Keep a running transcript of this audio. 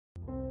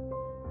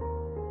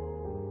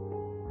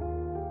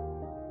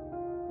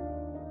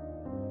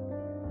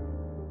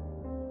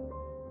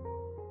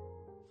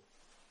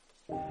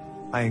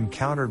I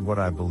encountered what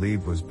I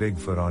believe was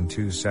Bigfoot on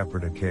 2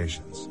 separate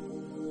occasions.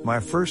 My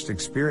first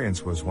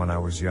experience was when I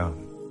was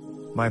young.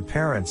 My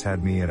parents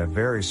had me in a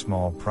very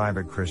small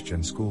private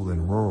Christian school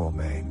in rural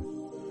Maine.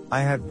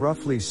 I had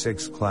roughly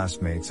 6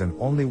 classmates and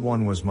only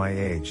one was my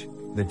age,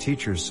 the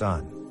teacher's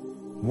son.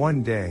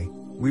 One day,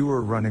 we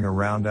were running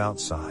around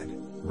outside,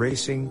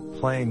 racing,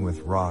 playing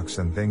with rocks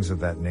and things of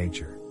that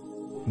nature.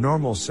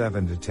 Normal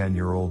 7 to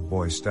 10-year-old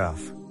boy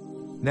stuff.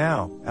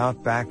 Now,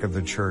 out back of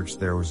the church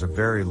there was a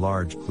very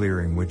large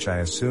clearing which I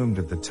assumed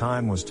at the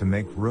time was to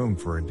make room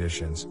for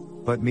additions,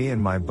 but me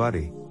and my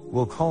buddy,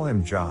 we'll call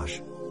him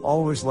Josh,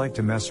 always liked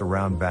to mess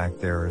around back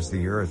there as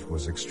the earth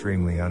was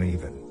extremely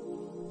uneven.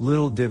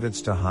 Little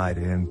divots to hide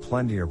in and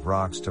plenty of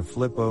rocks to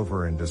flip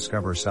over and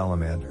discover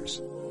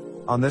salamanders.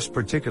 On this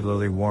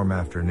particularly warm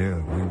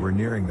afternoon we were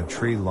nearing the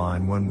tree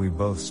line when we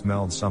both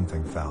smelled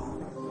something foul.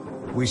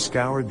 We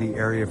scoured the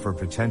area for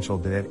potential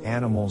dead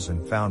animals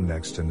and found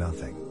next to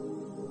nothing.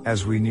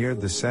 As we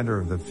neared the center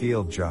of the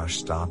field, Josh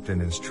stopped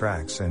in his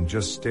tracks and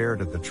just stared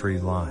at the tree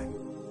line.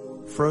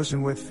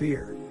 Frozen with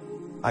fear.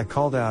 I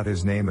called out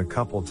his name a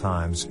couple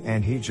times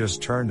and he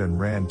just turned and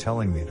ran,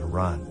 telling me to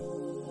run.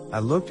 I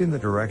looked in the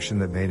direction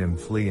that made him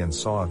flee and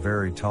saw a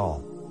very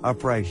tall,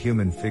 upright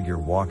human figure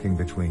walking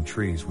between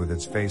trees with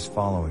its face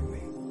following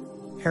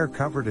me. Hair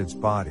covered its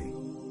body.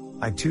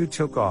 I too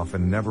took off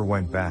and never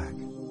went back.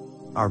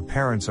 Our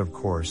parents of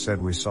course said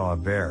we saw a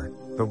bear,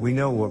 but we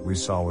know what we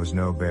saw was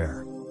no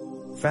bear.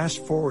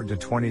 Fast forward to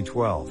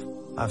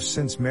 2012, I've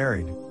since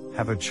married,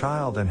 have a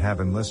child and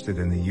have enlisted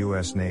in the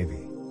US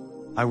Navy.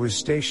 I was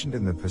stationed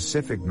in the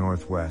Pacific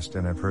Northwest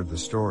and have heard the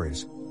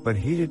stories, but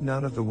heeded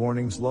none of the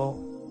warnings.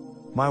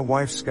 My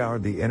wife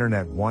scoured the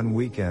internet one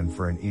weekend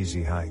for an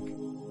easy hike.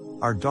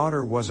 Our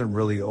daughter wasn't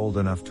really old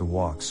enough to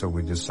walk, so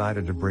we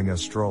decided to bring a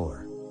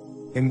stroller.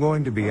 I'm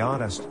going to be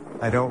honest,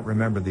 I don't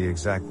remember the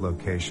exact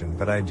location,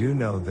 but I do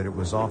know that it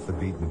was off the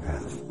beaten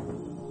path.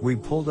 We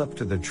pulled up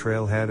to the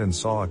trailhead and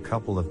saw a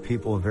couple of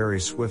people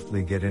very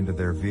swiftly get into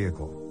their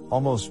vehicle,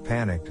 almost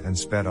panicked, and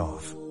sped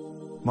off.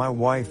 My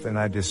wife and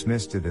I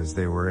dismissed it as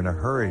they were in a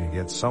hurry to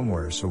get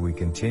somewhere, so we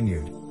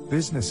continued,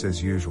 business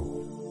as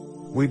usual.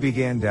 We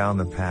began down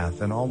the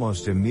path and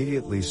almost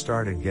immediately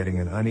started getting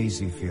an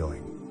uneasy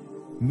feeling.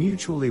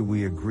 Mutually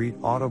we agreed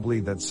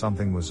audibly that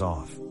something was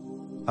off.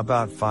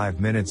 About 5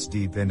 minutes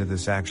deep into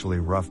this actually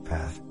rough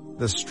path,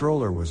 the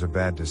stroller was a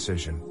bad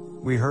decision.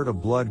 We heard a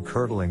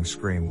blood-curdling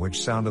scream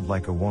which sounded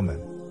like a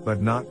woman,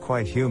 but not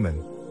quite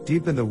human,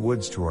 deep in the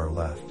woods to our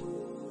left.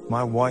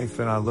 My wife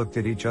and I looked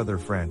at each other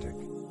frantic.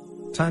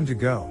 Time to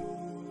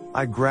go.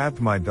 I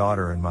grabbed my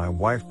daughter and my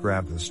wife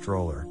grabbed the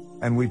stroller,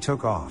 and we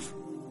took off.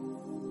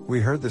 We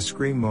heard the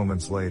scream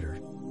moments later,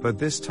 but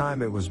this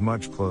time it was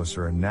much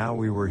closer, and now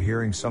we were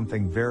hearing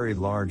something very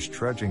large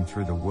trudging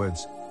through the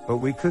woods, but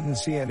we couldn't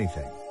see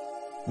anything.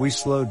 We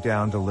slowed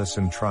down to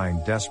listen,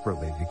 trying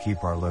desperately to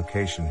keep our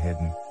location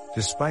hidden,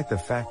 despite the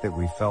fact that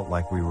we felt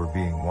like we were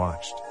being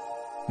watched.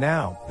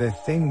 Now, the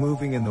thing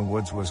moving in the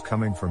woods was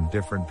coming from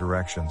different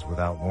directions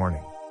without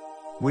warning.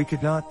 We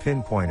could not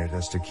pinpoint it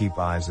as to keep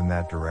eyes in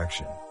that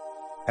direction.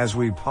 As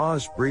we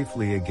paused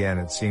briefly again,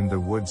 it seemed the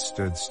woods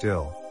stood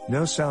still,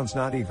 no sounds,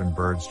 not even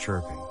birds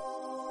chirping.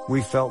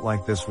 We felt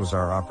like this was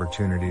our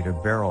opportunity to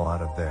barrel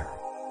out of there.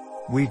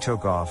 We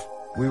took off.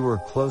 We were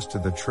close to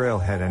the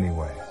trailhead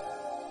anyway.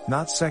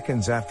 Not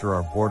seconds after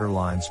our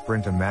borderline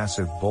sprint, a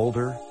massive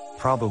boulder,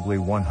 probably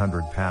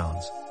 100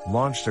 pounds,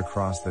 launched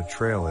across the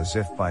trail as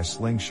if by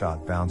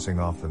slingshot, bouncing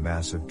off the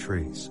massive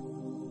trees.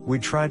 We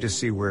tried to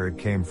see where it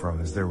came from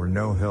as there were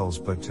no hills,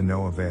 but to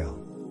no avail.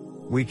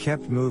 We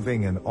kept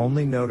moving and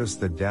only noticed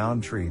the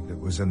downed tree that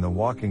was in the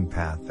walking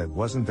path that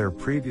wasn't there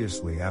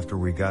previously after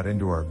we got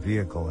into our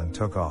vehicle and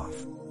took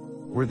off.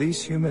 Were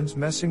these humans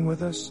messing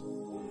with us?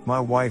 My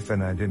wife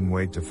and I didn't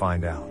wait to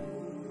find out.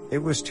 It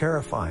was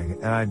terrifying,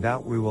 and I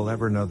doubt we will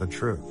ever know the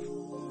truth.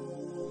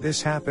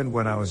 This happened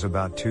when I was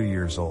about 2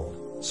 years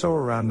old, so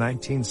around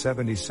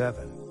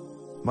 1977.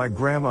 My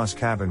grandma's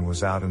cabin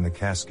was out in the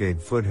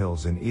Cascade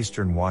foothills in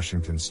eastern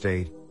Washington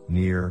state,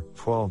 near,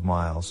 12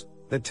 miles,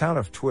 the town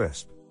of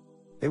Twisp.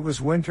 It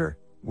was winter,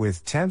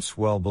 with temps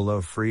well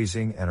below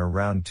freezing and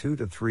around 2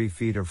 to 3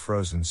 feet of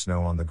frozen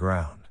snow on the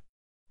ground.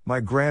 My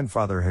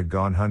grandfather had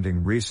gone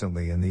hunting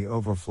recently, and the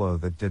overflow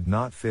that did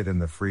not fit in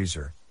the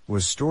freezer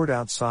was stored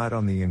outside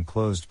on the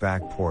enclosed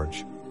back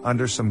porch,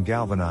 under some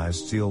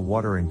galvanized steel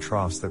watering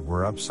troughs that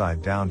were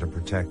upside down to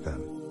protect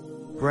them.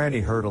 Granny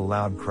heard a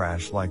loud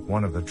crash, like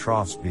one of the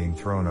troughs being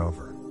thrown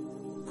over.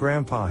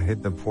 Grandpa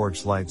hit the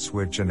porch light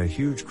switch and a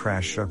huge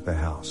crash shook the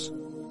house.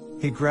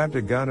 He grabbed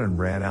a gun and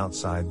ran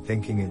outside,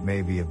 thinking it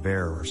may be a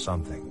bear or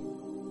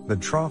something. The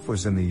trough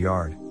was in the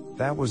yard.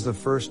 That was the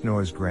first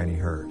noise Granny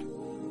heard.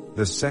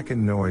 The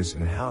second noise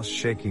and house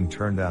shaking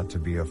turned out to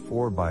be a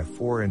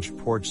 4x4-inch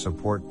porch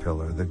support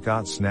pillar that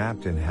got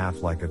snapped in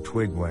half like a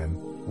twig when,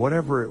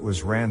 whatever it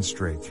was, ran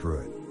straight through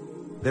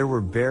it. There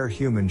were bare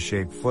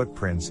human-shaped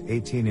footprints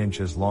 18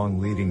 inches long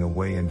leading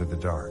away into the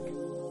dark.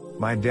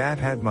 My dad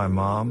had my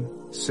mom,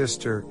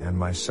 sister, and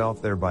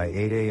myself there by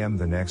 8 a.m.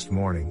 the next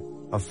morning,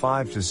 a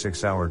 5 to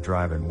 6 hour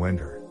drive in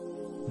winter.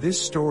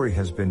 This story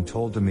has been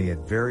told to me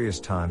at various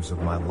times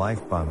of my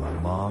life by my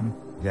mom,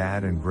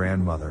 dad, and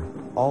grandmother,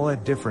 all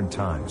at different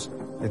times.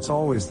 It's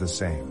always the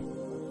same.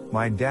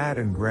 My dad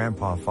and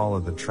grandpa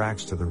followed the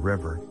tracks to the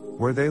river,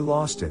 where they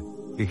lost it,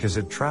 because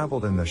it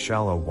traveled in the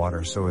shallow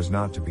water so as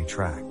not to be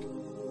tracked.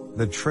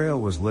 The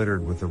trail was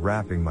littered with the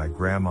wrapping my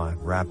grandma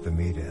had wrapped the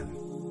meat in.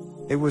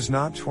 It was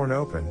not torn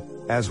open,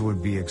 as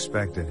would be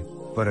expected,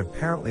 but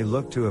apparently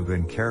looked to have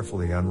been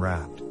carefully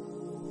unwrapped.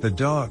 The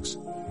dogs,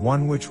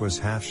 one which was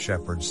half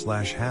shepherd /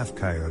 half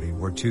coyote,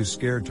 were too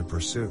scared to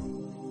pursue.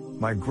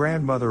 My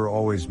grandmother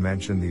always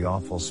mentioned the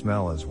awful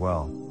smell as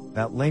well,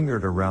 that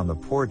lingered around the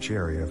porch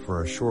area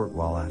for a short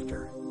while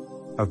after.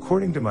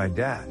 According to my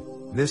dad,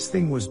 this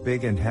thing was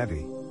big and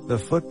heavy. The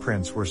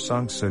footprints were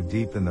sunk so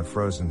deep in the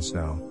frozen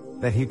snow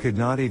that he could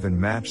not even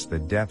match the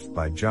depth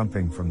by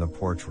jumping from the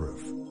porch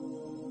roof.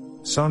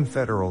 Some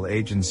federal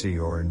agency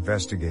or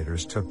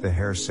investigators took the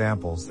hair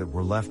samples that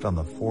were left on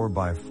the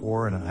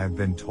 4x4, and I have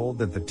been told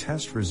that the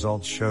test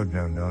results showed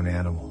no known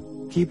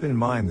animal. Keep in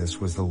mind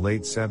this was the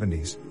late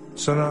 70s,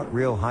 so not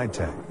real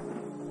high-tech.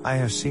 I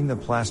have seen the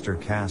plaster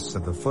casts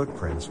of the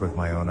footprints with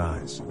my own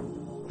eyes.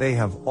 They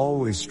have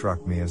always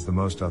struck me as the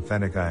most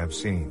authentic I have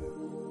seen.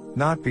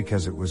 Not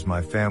because it was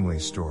my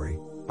family's story,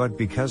 but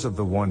because of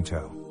the one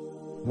toe.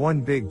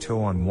 One big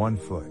toe on one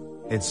foot.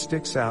 It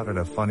sticks out at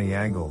a funny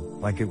angle,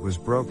 like it was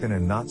broken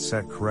and not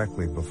set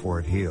correctly before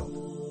it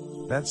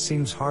healed. That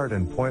seems hard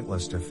and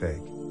pointless to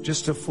fake,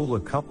 just to fool a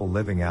couple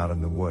living out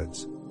in the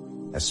woods.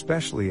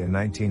 Especially in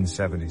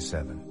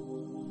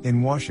 1977.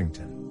 In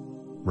Washington.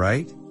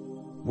 Right?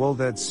 Well,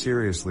 that's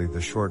seriously the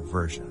short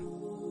version.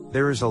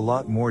 There is a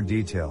lot more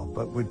detail,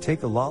 but would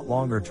take a lot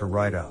longer to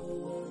write up.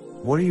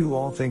 What do you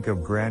all think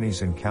of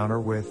Granny's encounter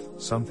with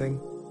something?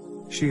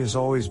 She has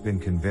always been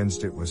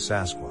convinced it was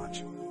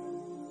Sasquatch.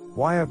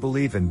 Why I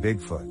believe in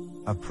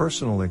Bigfoot, a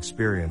personal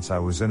experience. I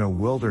was in a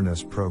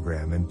wilderness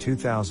program in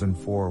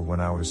 2004 when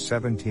I was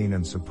 17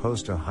 and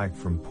supposed to hike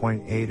from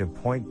point A to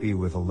point B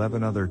with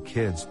 11 other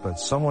kids, but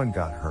someone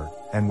got hurt,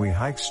 and we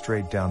hiked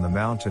straight down the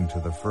mountain to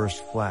the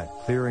first flat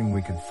clearing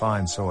we could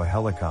find so a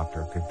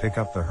helicopter could pick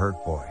up the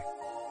hurt boy.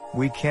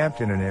 We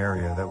camped in an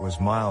area that was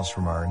miles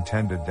from our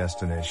intended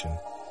destination,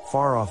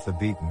 far off the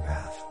beaten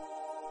path.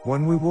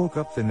 When we woke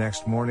up the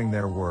next morning,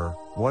 there were,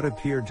 what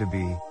appeared to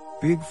be,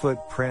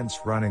 Bigfoot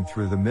prints running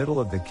through the middle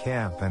of the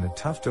camp, and a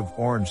tuft of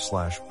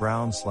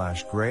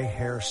orange/brown/gray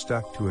hair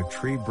stuck to a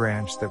tree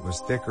branch that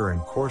was thicker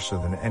and coarser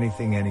than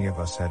anything any of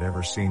us had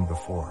ever seen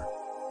before.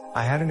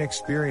 I had an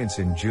experience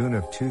in June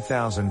of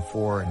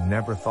 2004 and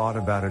never thought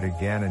about it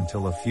again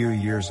until a few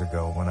years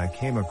ago when I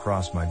came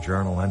across my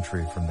journal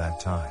entry from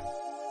that time.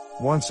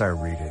 Once I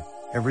read it,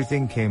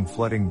 everything came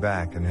flooding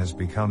back and has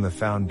become the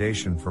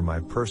foundation for my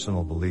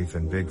personal belief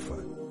in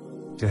Bigfoot.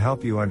 To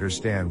help you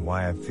understand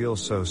why I feel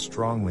so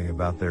strongly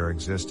about their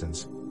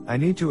existence, I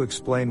need to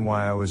explain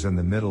why I was in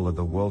the middle of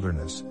the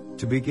wilderness,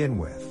 to begin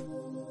with.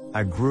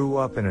 I grew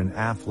up in an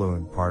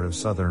affluent part of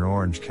southern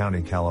Orange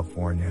County,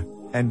 California,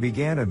 and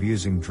began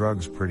abusing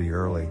drugs pretty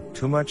early.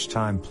 Too much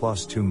time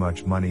plus too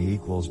much money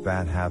equals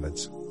bad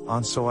habits,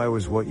 and so I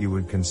was what you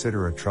would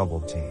consider a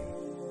troubled teen.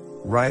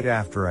 Right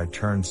after I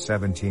turned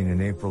 17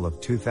 in April of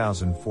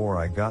 2004,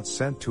 I got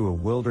sent to a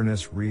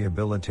wilderness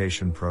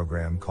rehabilitation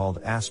program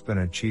called Aspen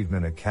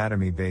Achievement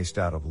Academy based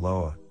out of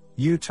Loa,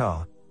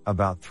 Utah,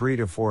 about 3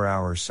 to 4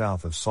 hours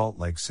south of Salt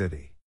Lake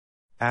City.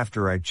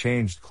 After I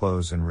changed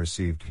clothes and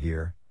received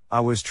gear,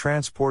 I was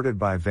transported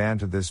by van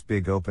to this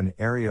big open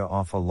area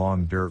off a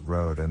long dirt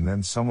road, and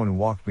then someone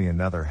walked me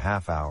another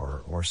half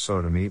hour or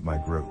so to meet my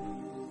group.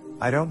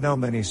 I don't know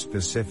many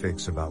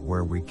specifics about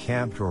where we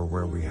camped or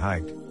where we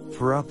hiked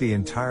throughout the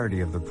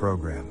entirety of the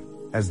program,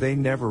 as they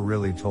never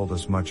really told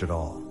us much at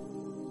all.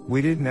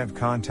 We didn't have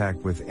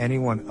contact with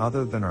anyone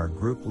other than our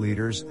group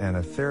leaders and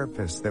a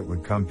therapist that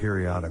would come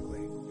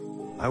periodically.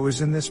 I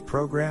was in this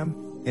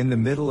program, in the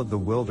middle of the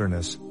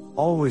wilderness,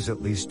 always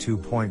at least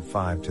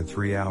 2.5 to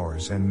 3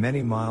 hours and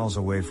many miles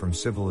away from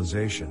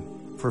civilization,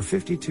 for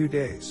 52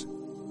 days.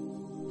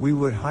 We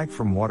would hike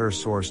from water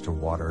source to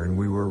water, and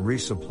we were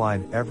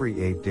resupplied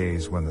every 8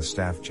 days when the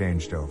staff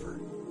changed over.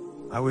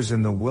 I was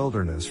in the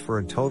wilderness for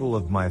a total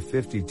of my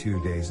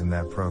 52 days in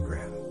that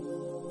program.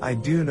 I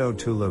do know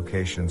 2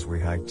 locations we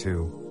hiked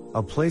to,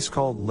 a place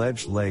called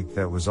Ledge Lake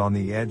that was on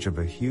the edge of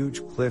a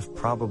huge cliff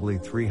probably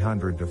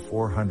 300 to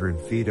 400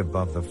 feet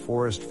above the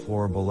forest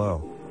floor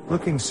below,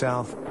 looking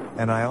south,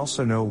 and I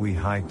also know we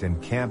hiked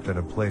and camped at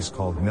a place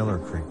called Miller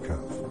Creek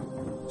Cove.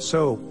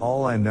 So,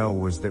 all I know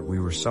was that we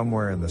were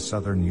somewhere in the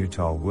southern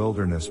Utah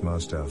wilderness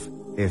most of,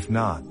 if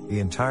not, the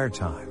entire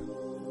time.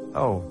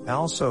 Oh,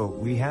 also,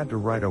 we had to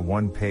write a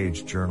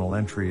 1-page journal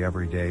entry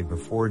every day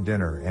before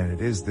dinner, and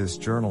it is this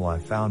journal I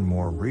found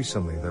more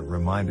recently that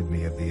reminded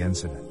me of the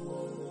incident.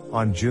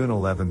 On June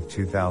 11,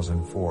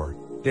 2004,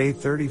 day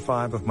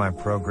 35 of my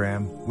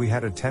program, we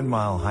had a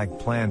 10-mile hike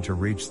planned to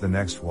reach the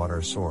next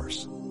water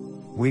source.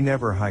 We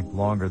never hiked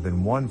longer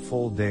than 1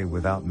 full day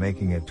without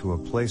making it to a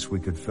place we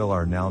could fill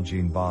our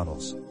Nalgene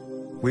bottles.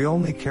 We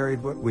only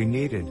carried what we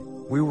needed,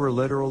 We were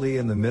literally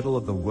in the middle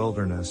of the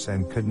wilderness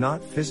and could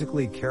not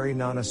physically carry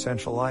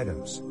non-essential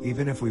items,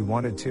 even if we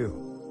wanted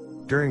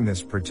to. During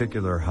this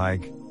particular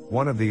hike,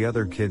 one of the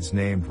other kids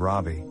named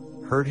Robbie,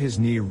 hurt his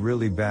knee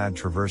really bad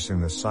traversing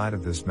the side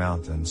of this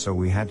mountain, so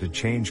we had to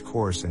change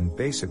course and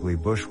basically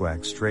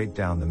bushwhack straight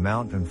down the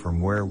mountain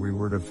from where we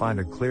were to find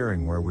a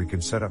clearing where we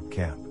could set up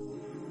camp.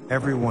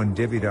 Everyone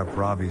divvied up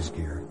Robbie's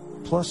gear,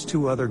 plus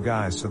 2 other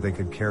guys so they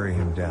could carry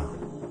him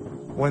down.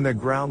 When the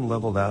ground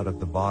leveled out at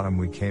the bottom,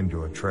 we came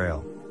to a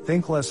trail.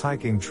 Think less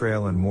hiking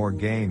trail and more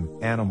game,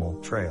 animal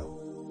trail.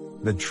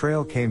 The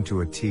trail came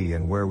to a T,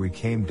 and where we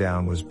came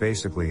down was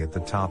basically at the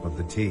top of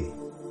the T.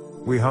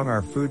 We hung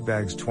our food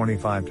bags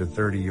 25 to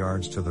 30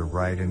 yards to the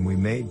right, and we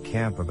made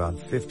camp about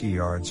 50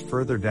 yards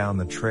further down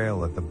the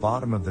trail at the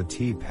bottom of the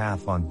T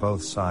path on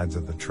both sides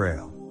of the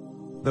trail.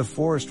 The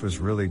forest was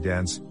really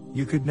dense.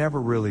 You could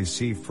never really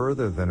see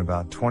further than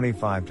about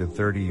 25 to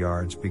 30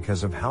 yards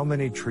because of how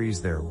many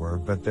trees there were,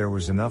 but there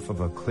was enough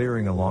of a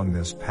clearing along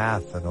this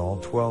path that all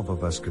 12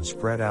 of us could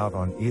spread out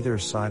on either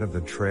side of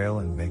the trail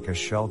and make a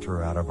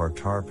shelter out of our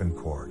tarp and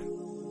cord.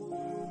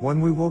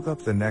 When we woke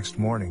up the next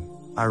morning,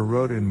 I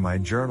wrote in my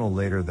journal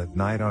later that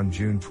night on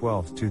June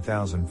 12,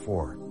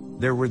 2004,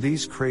 there were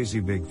these crazy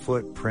big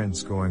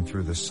footprints going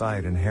through the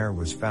site, and hair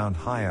was found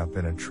high up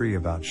in a tree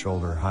about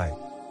shoulder height.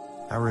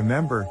 I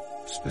remember,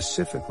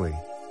 specifically,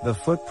 the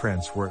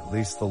footprints were at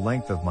least the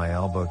length of my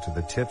elbow to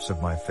the tips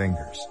of my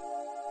fingers.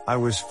 I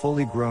was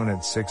fully grown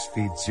at 6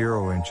 feet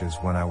 0 inches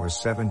when I was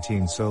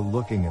 17, so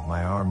looking at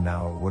my arm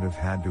now, it would have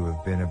had to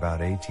have been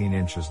about 18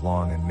 inches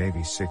long and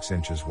maybe 6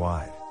 inches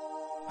wide.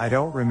 I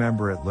don't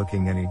remember it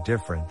looking any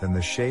different than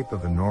the shape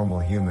of a normal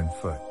human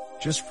foot,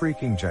 just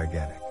freaking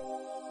gigantic.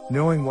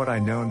 Knowing what I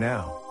know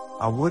now,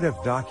 I would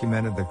have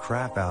documented the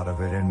crap out of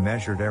it and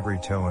measured every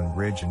toe and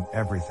ridge and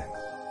everything.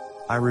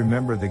 I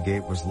remember the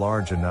gate was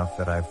large enough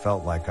that I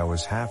felt like I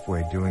was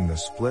halfway doing the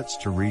splits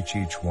to reach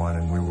each one,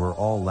 and we were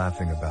all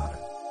laughing about it.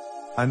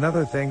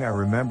 Another thing I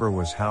remember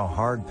was how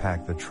hard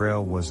packed the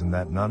trail was, and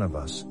that none of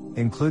us,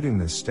 including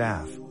the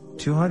staff,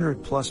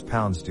 200 plus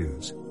pounds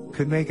dudes,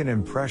 could make an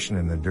impression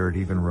in the dirt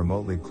even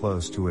remotely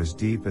close to as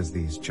deep as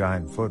these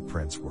giant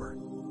footprints were.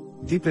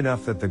 Deep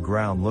enough that the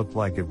ground looked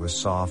like it was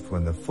soft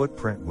when the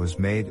footprint was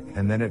made,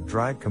 and then it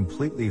dried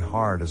completely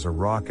hard as a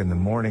rock in the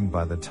morning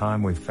by the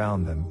time we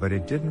found them, but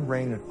it didn't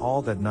rain at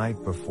all that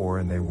night before,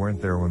 and they weren't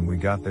there when we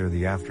got there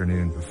the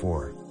afternoon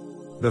before.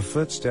 The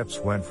footsteps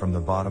went from the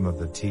bottom of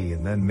the T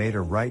and then made a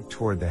right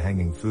toward the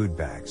hanging food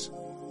bags.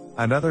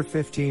 Another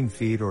 15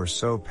 feet or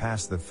so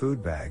past the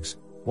food bags,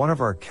 one of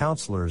our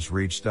counselors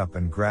reached up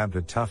and grabbed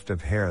a tuft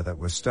of hair that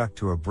was stuck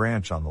to a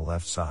branch on the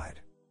left side.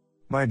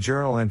 My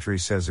journal entry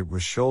says it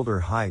was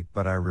shoulder height,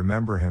 but I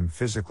remember him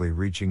physically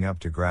reaching up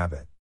to grab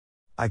it.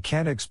 I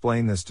can't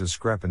explain this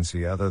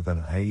discrepancy other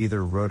than I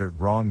either wrote it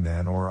wrong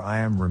then or I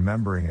am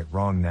remembering it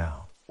wrong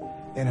now.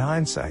 In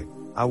hindsight,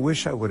 I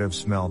wish I would have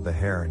smelled the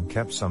hair and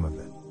kept some of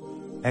it.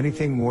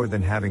 Anything more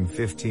than having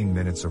 15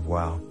 minutes of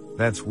wow,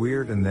 that's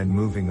weird, and then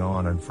moving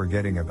on and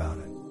forgetting about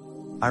it.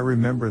 I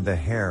remember the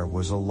hair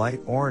was a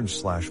light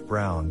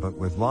orange/brown but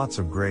with lots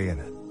of gray in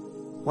it.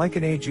 Like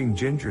an aging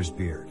ginger's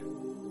beard.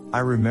 I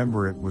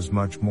remember it was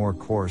much more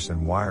coarse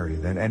and wiry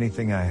than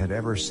anything I had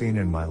ever seen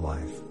in my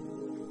life.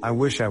 I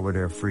wish I would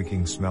have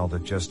freaking smelled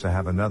it just to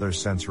have another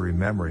sensory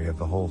memory of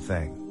the whole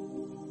thing.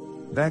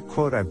 That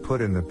quote I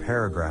put in the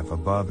paragraph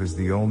above is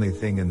the only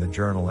thing in the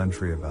journal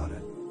entry about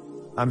it.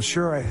 I'm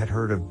sure I had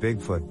heard of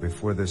Bigfoot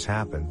before this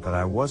happened, but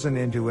I wasn't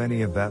into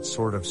any of that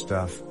sort of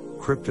stuff,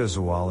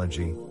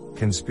 cryptozoology,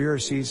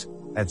 conspiracies,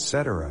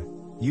 etc.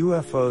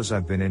 UFOs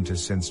I've been into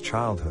since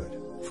childhood,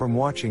 from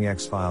watching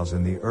X-Files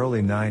in the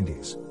early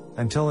 90s,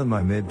 until in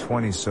my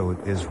mid-20s, so it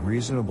is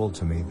reasonable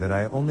to me that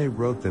I only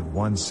wrote that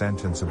one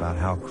sentence about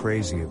how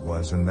crazy it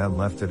was and then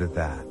left it at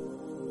that.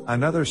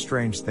 Another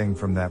strange thing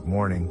from that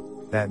morning,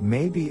 that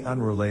may be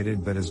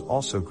unrelated but is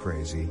also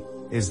crazy,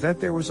 is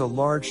that there was a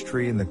large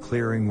tree in the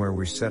clearing where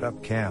we set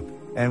up camp,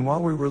 and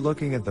while we were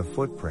looking at the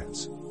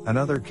footprints,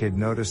 another kid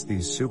noticed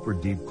these super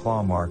deep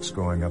claw marks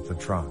going up the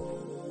trunk.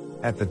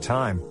 At the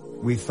time,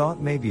 we thought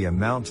maybe a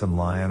mountain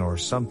lion or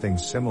something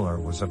similar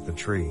was up the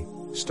tree,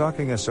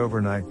 stalking us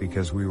overnight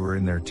because we were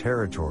in their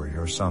territory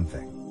or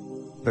something.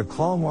 The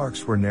claw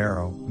marks were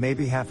narrow,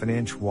 maybe half an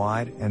inch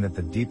wide, and at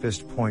the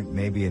deepest point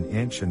maybe an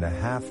inch and a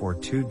half or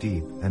 2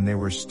 deep, and they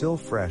were still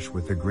fresh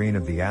with the green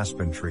of the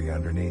aspen tree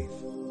underneath.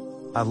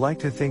 I'd like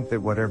to think that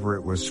whatever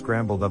it was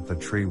scrambled up the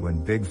tree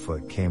when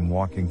Bigfoot came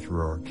walking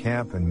through our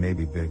camp, and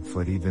maybe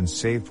Bigfoot even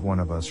saved one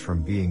of us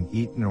from being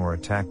eaten or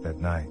attacked that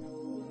night.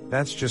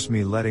 That's just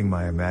me letting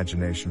my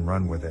imagination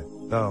run with it,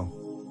 though.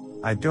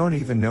 I don't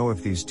even know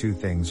if these two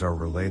things are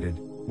related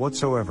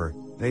whatsoever.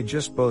 They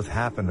just both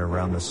happened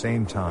around the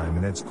same time,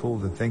 and it's cool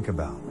to think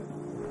about.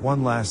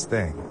 One last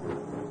thing.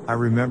 I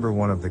remember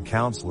one of the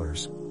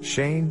counselors,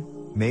 Shane,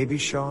 maybe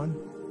Sean,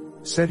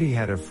 said he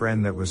had a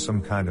friend that was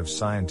some kind of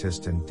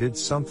scientist and did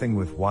something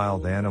with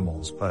wild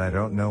animals, but I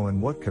don't know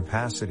in what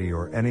capacity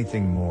or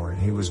anything more, and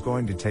he was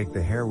going to take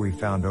the hair we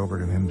found over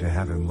to him to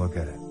have him look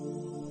at it.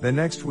 The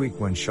next week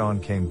when Sean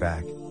came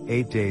back,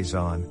 8 days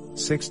on,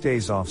 6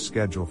 days off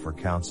schedule for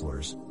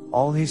counselors.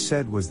 All he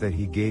said was that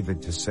he gave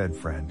it to said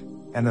friend,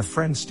 and the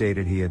friend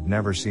stated he had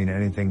never seen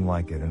anything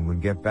like it and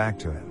would get back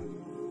to him.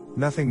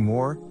 Nothing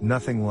more,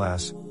 nothing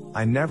less.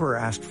 I never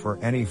asked for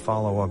any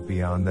follow-up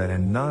beyond that,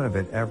 and none of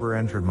it ever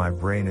entered my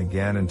brain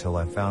again until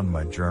I found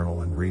my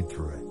journal and read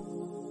through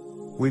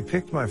it. We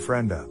picked my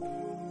friend up.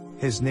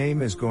 His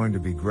name is going to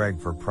be Greg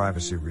for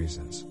privacy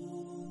reasons.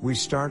 We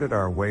started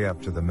our way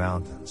up to the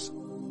mountains.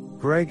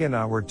 Greg and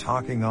I were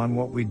talking on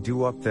what we'd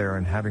do up there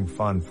and having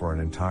fun for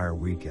an entire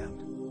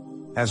weekend.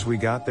 As we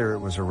got there, it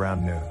was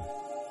around noon.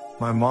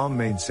 My mom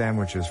made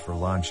sandwiches for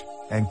lunch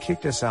and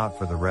kicked us out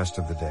for the rest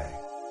of the day.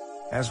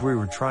 As we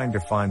were trying to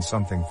find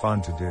something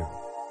fun to do,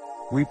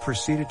 we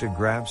proceeded to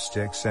grab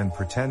sticks and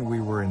pretend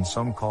we were in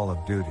some Call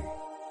of Duty.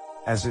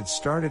 As it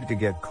started to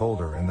get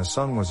colder and the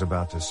sun was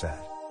about to set,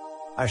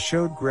 I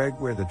showed Greg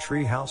where the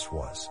tree house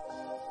was.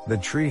 The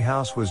tree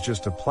house was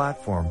just a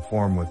platform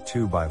formed with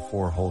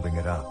 2x4 holding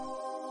it up.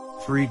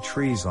 3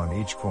 trees on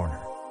each corner,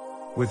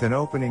 with an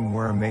opening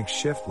where a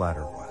makeshift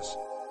ladder was.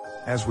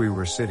 As we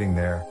were sitting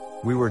there,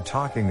 we were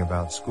talking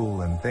about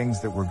school and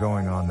things that were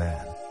going on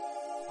then.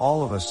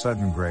 All of a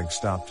sudden Greg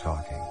stopped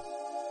talking.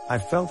 I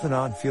felt an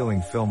odd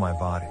feeling fill my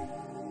body.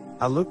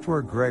 I looked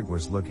where Greg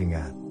was looking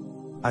at.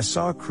 I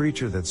saw a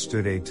creature that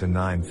stood 8 to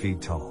 9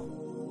 feet tall.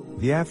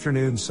 The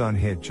afternoon sun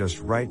hit just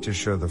right to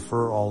show the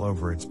fur all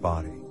over its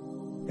body,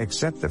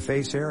 except the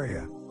face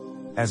area,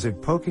 as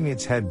it poking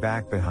its head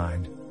back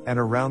behind and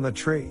around the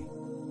tree.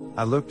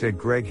 I looked at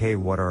Greg. Hey,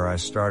 what are I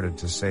started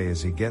to say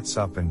as he gets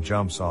up and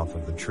jumps off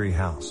of the tree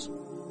house.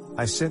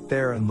 I sit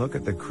there and look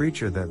at the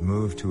creature that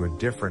moved to a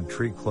different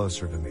tree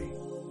closer to me.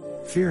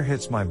 Fear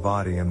hits my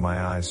body and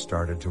my eyes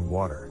started to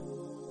water.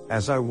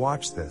 As I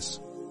watch this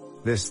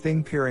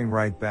thing peering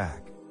right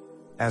back.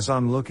 As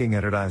I'm looking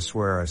at it, I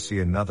swear I see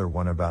another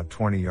one about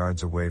 20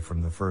 yards away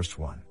from the first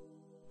one.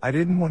 I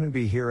didn't want to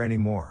be here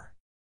anymore.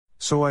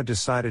 So I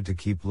decided to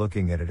keep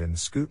looking at it and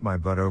scoot my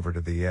butt over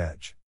to the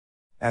edge.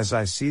 As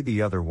I see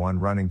the other one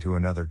running to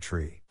another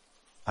tree,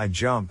 I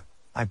jump,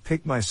 I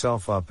pick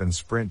myself up and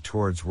sprint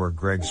towards where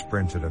Greg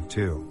sprinted up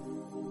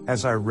to.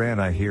 As I ran,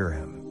 I hear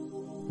him.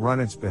 Run,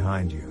 it's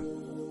behind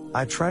you.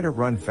 I try to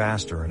run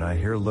faster and I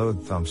hear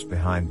loud thumps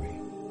behind me.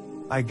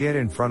 I get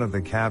in front of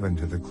the cabin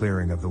to the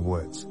clearing of the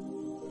woods.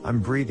 I'm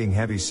breathing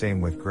heavy,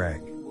 same with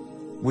Greg.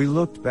 We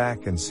looked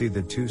back and see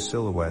the 2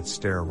 silhouettes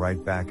stare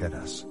right back at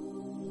us.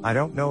 I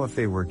don't know if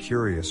they were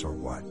curious or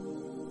what.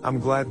 I'm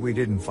glad we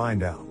didn't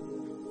find out.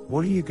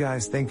 What do you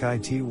guys think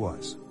it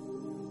was?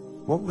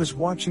 What was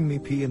watching me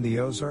pee in the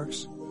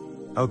Ozarks?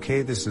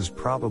 Okay, this is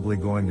probably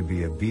going to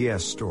be a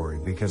BS story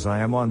because I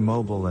am on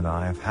mobile and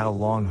I have had a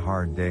long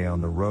hard day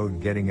on the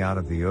road getting out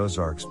of the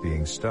Ozarks,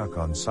 being stuck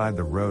on side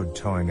the road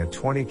towing a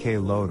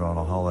 20k load on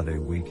a holiday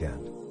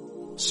weekend.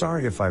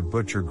 Sorry if I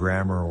butcher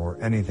grammar or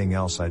anything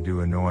else I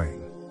do annoying.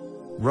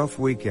 Rough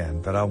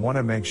weekend, but I want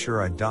to make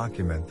sure I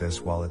document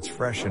this while it's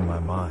fresh in my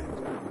mind.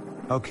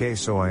 Okay,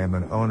 so I am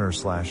an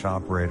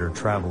owner/operator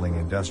traveling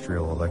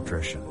industrial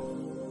electrician.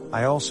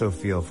 I also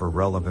feel for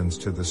relevance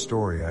to the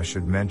story I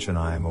should mention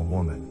I am a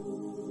woman.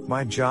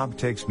 My job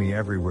takes me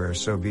everywhere,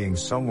 so being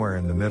somewhere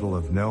in the middle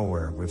of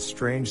nowhere with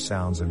strange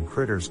sounds and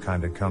critters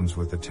kinda comes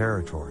with the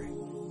territory.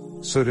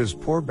 So does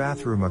poor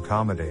bathroom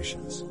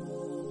accommodations.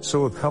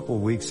 So a couple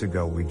weeks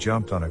ago we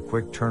jumped on a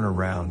quick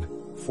turnaround,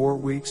 4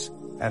 weeks,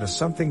 at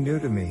something new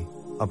to me,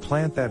 a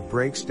plant that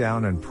breaks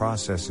down and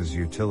processes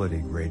utility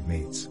grade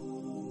meats.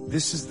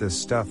 This is the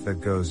stuff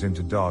that goes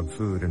into dog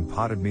food and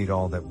potted meat,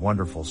 all that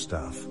wonderful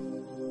stuff.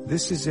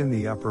 This is in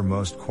the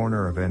uppermost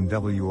corner of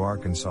NW,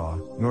 Arkansas,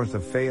 north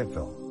of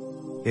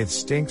Fayetteville. It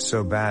stinks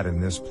so bad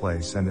in this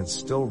place, and it's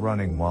still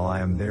running while I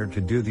am there to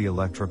do the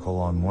electrical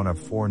on one of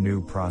 4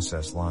 new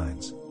process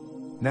lines.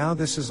 Now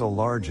this is a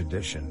large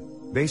addition,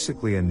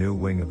 basically a new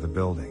wing of the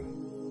building.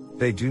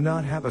 They do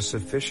not have a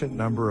sufficient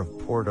number of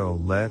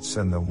portalets,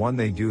 and the one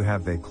they do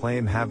have they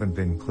claim haven't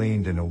been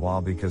cleaned in a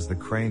while because the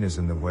crane is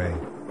in the way.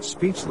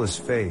 Speechless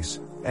face,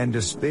 and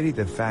despite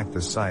the fact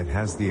the site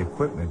has the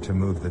equipment to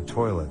move the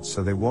toilets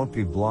so they won't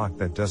be blocked,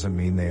 that doesn't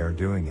mean they are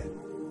doing it.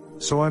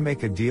 So I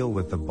make a deal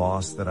with the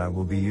boss that I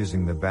will be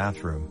using the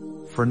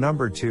bathroom, for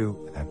number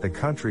 2, at the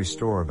country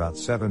store about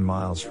 7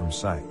 miles from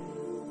site.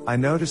 I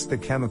noticed the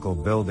chemical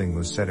building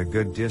was set a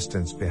good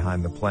distance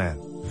behind the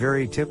plant,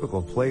 very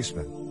typical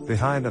placement.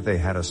 Behind it they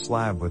had a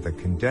slab with a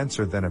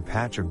condenser, then a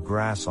patch of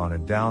grass on a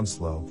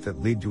downslope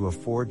that lead to a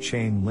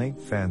 4-chain link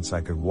fence.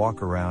 I could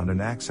walk around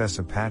and access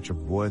a patch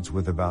of woods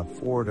with about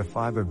 4 to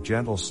 5 of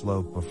gentle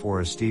slope before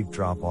a steep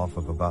drop off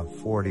of about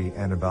 40,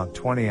 and about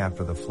 20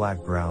 after the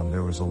flat ground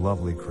there was a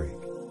lovely creek.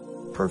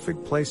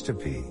 Perfect place to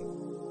pee.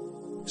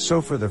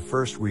 So for the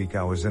first week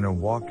I was in a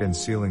walk-in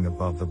ceiling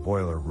above the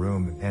boiler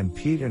room and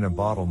peed in a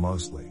bottle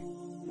mostly.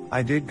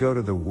 I did go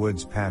to the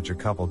woods patch a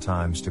couple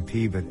times to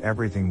pee, but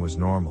everything was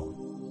normal.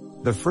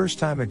 The first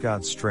time it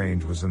got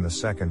strange was in the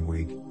second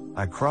week.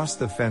 I crossed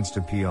the fence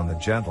to pee on the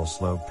gentle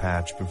slope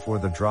patch before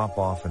the drop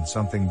off, and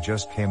something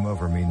just came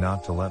over me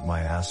not to let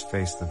my ass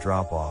face the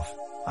drop off.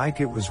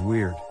 It was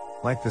weird,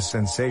 like the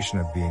sensation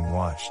of being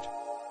watched.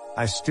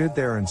 I stood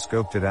there and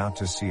scoped it out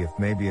to see if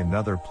maybe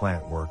another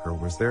plant worker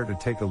was there to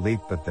take a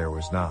leap, but there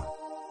was not.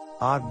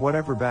 Odd,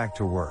 whatever, back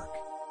to work.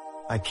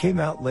 I came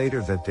out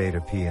later that day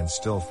to pee and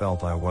still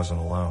felt I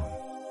wasn't alone.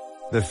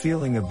 The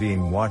feeling of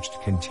being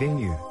watched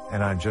continued,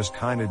 and I just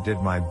kinda did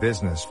my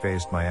business,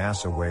 faced my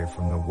ass away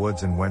from the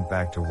woods and went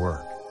back to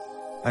work.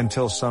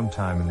 Until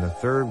sometime in the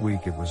third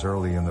week, it was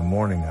early in the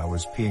morning, I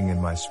was peeing in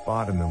my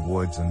spot in the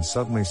woods and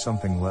suddenly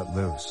something let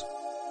loose.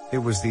 It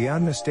was the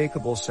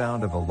unmistakable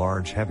sound of a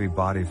large heavy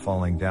body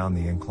falling down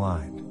the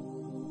incline.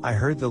 I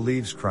heard the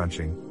leaves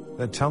crunching,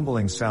 the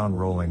tumbling sound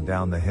rolling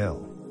down the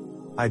hill.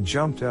 I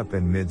jumped up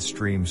in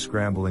midstream,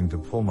 scrambling to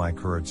pull my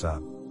currents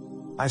up.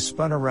 I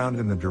spun around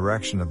in the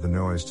direction of the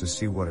noise to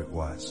see what it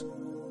was.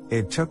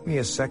 It took me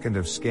a second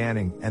of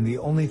scanning, and the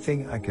only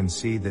thing I can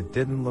see that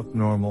didn't look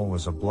normal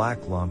was a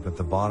black lump at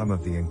the bottom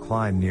of the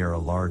incline near a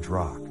large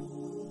rock.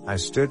 I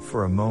stood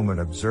for a moment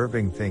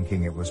observing,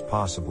 thinking it was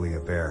possibly a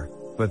bear,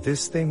 but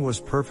this thing was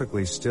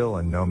perfectly still,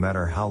 and no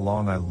matter how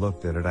long I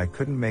looked at it, I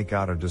couldn't make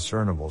out a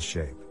discernible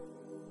shape.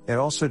 It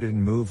also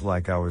didn't move,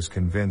 like I was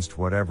convinced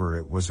whatever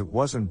it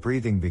wasn't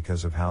breathing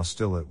because of how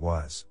still it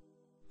was.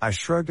 I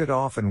shrugged it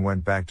off and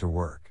went back to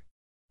work.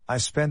 I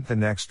spent the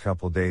next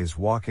couple days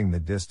walking the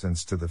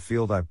distance to the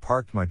field I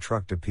parked my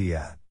truck to pee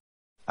at.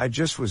 I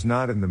just was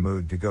not in the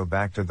mood to go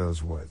back to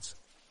those woods.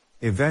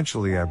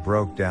 Eventually I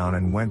broke down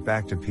and went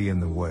back to pee in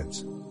the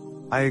woods.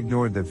 I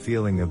ignored the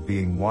feeling of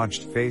being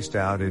watched, faced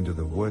out into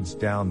the woods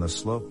down the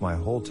slope my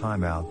whole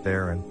time out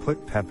there, and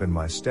put pep in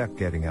my step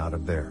getting out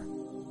of there.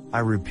 I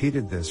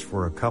repeated this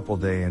for a couple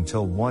days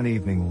until one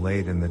evening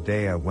late in the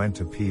day I went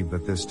to pee,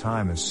 but this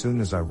time as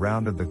soon as I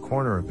rounded the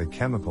corner of the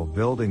chemical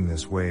building,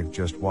 this wave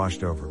just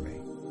washed over me.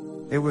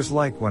 It was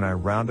like when I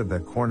rounded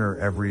that corner,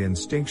 every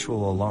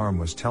instinctual alarm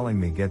was telling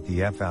me, get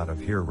the F out of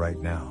here right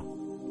now.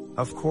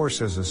 Of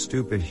course, as a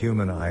stupid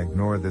human, I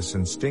ignored this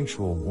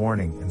instinctual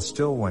warning and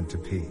still went to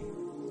pee.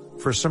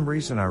 For some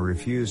reason I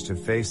refused to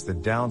face the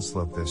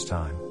downslope this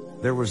time.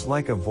 There was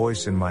like a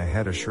voice in my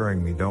head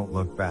assuring me, don't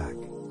look back.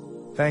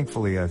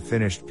 Thankfully I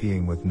finished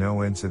peeing with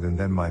no incident,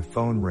 then my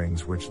phone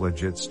rings, which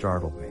legit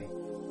startled me.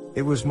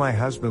 It was my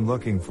husband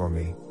looking for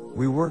me.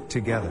 We work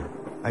together.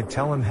 I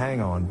tell him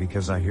hang on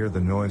because I hear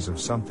the noise of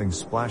something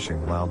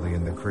splashing loudly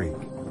in the creek.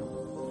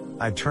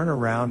 I turn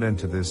around, and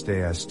to this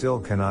day I still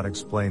cannot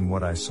explain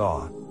what I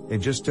saw. It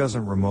just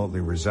doesn't remotely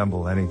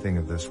resemble anything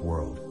of this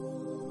world.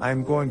 I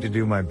am going to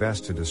do my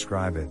best to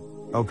describe it.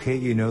 Okay,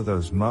 you know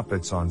those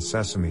Muppets on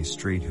Sesame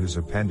Street whose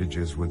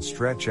appendages would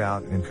stretch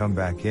out and come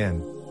back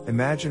in?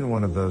 Imagine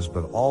one of those,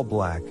 but all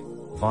black,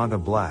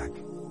 Vonda black,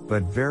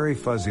 but very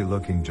fuzzy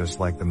looking, just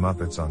like the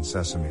Muppets on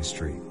Sesame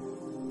Street.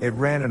 It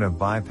ran in a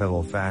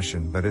bipedal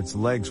fashion, but its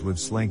legs would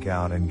slink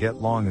out and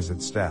get long as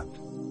it stepped.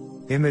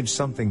 Image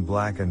something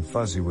black and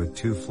fuzzy with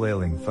two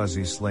flailing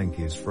fuzzy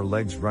slinkies for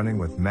legs, running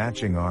with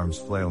matching arms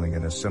flailing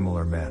in a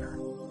similar manner.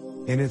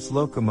 In its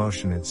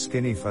locomotion, its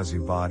skinny fuzzy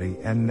body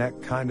and neck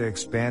kinda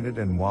expanded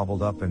and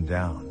wobbled up and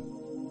down.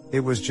 It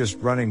was just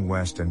running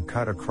west and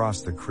cut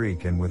across the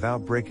creek, and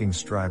without breaking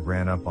stride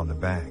ran up on the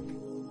bank.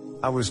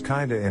 I was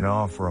kinda in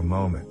awe for a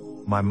moment.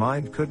 My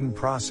mind couldn't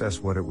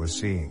process what it was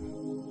seeing.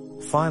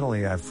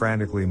 Finally I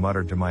frantically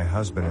muttered to my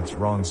husband, it's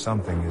wrong,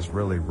 something is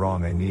really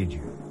wrong, I need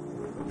you.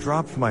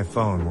 Dropped my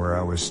phone where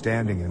I was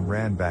standing and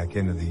ran back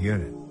into the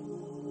unit.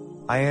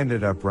 I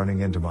ended up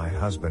running into my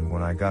husband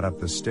when I got up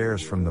the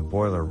stairs from the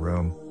boiler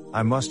room.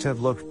 I must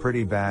have looked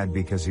pretty bad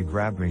because he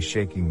grabbed me,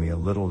 shaking me a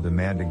little,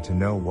 demanding to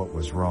know what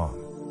was wrong.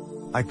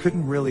 I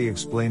couldn't really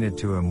explain it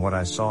to him what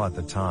I saw at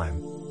the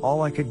time.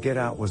 All I could get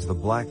out was the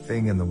black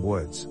thing in the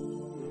woods.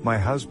 My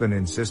husband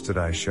insisted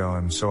I show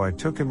him, so I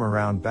took him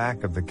around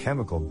back of the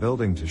chemical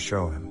building to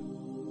show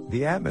him.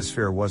 The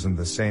atmosphere wasn't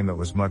the same, it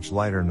was much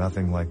lighter,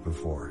 nothing like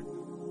before.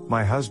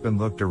 My husband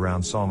looked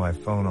around, saw my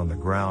phone on the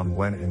ground,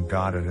 went and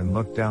got it, and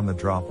looked down the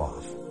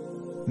drop-off.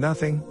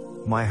 Nothing.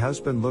 My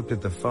husband looked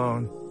at the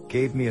phone,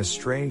 gave me a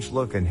strange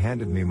look, and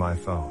handed me my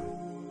phone.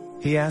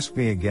 He asked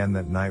me again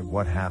that night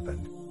what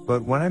happened,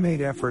 but when I made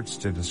efforts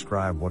to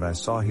describe what I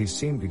saw, he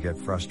seemed to get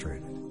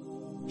frustrated.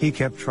 He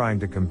kept trying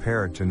to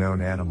compare it to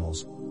known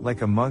animals,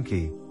 like a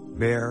monkey,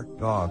 bear,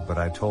 dog, but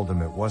I told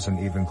him it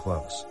wasn't even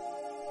close.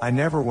 I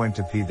never went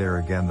to pee there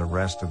again the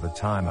rest of the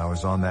time I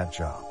was on that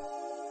job.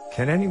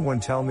 Can anyone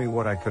tell me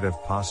what I could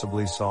have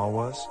possibly saw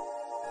was?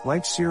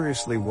 Like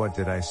seriously, what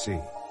did I see?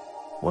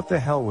 What the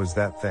hell was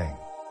that thing?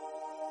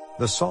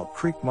 The Salt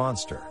Creek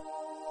Monster.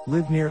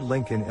 Live near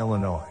Lincoln,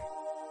 Illinois.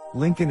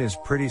 Lincoln is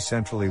pretty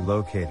centrally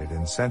located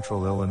in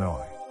central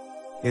Illinois.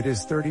 It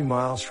is 30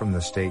 miles from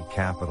the state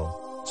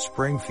capital,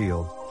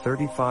 Springfield,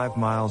 35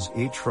 miles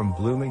each from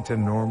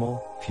Bloomington,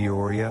 Normal,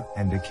 Peoria,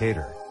 and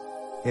Decatur.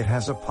 It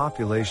has a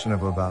population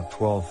of about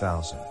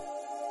 12,000.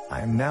 I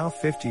am now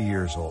 50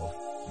 years old,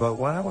 but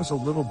when I was a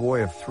little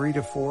boy of 3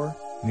 to 4,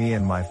 me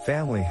and my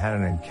family had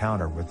an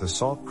encounter with the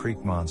Salt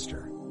Creek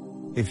Monster.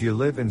 If you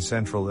live in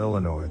central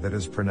Illinois, that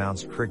is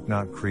pronounced Crick,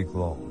 not Creek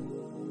lol.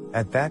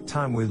 At that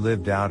time we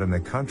lived out in the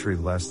country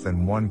less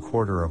than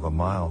 1/4 of a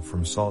mile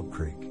from Salt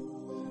Creek.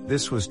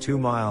 This was 2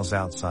 miles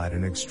outside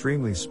an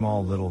extremely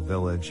small little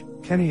village,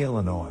 Kenny,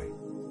 Illinois.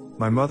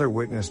 My mother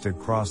witnessed it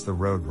cross the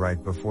road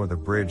right before the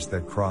bridge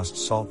that crossed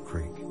Salt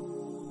Creek.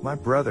 My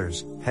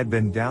brothers had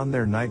been down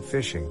there night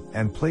fishing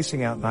and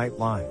placing out night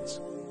lines.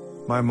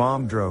 My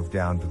mom drove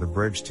down to the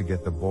bridge to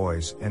get the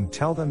boys and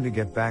tell them to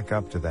get back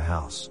up to the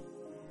house.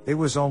 It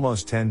was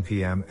almost 10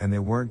 p.m. and they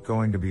weren't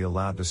going to be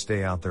allowed to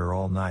stay out there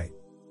all night.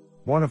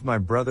 One of my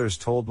brothers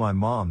told my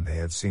mom they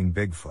had seen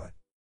Bigfoot.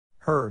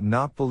 Her,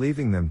 not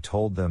believing them,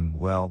 told them,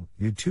 "Well,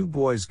 you two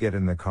boys get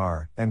in the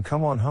car and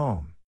come on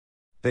home."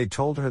 They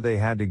told her they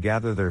had to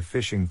gather their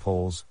fishing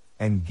poles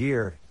and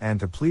gear and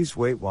to please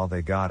wait while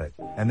they got it,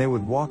 and they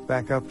would walk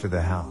back up to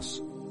the house.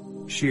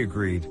 She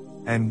agreed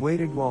and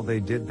waited while they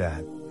did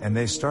that, and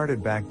they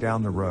started back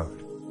down the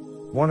road.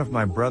 One of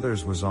my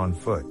brothers was on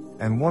foot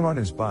and one on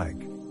his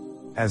bike.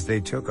 As they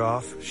took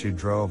off, she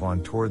drove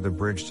on toward the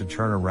bridge to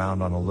turn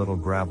around on a little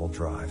gravel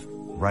drive,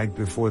 right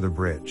before the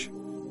bridge.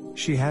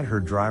 She had her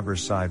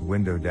driver's side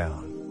window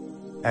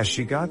down. As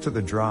she got to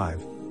the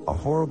drive, a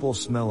horrible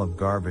smell of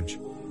garbage,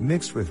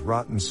 mixed with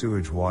rotten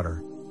sewage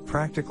water,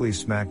 practically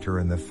smacked her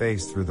in the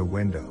face through the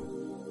window.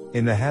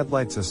 In the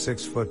headlights, a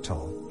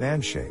 6-foot-tall,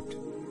 man-shaped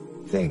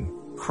thing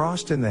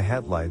crossed in the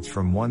headlights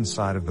from one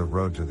side of the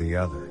road to the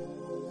other.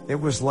 It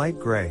was light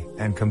gray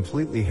and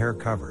completely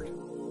hair-covered.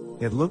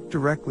 It looked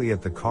directly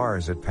at the car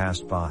as it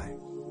passed by.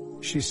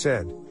 She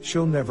said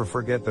she'll never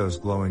forget those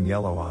glowing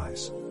yellow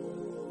eyes.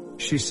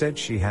 She said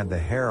she had the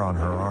hair on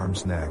her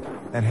arm's neck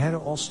and had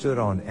all stood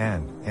on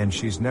end, and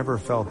she's never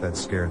felt that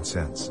scared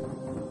since.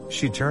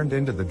 She turned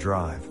into the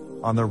drive,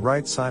 on the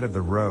right side of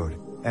the road,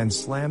 and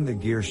slammed the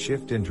gear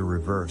shift into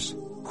reverse,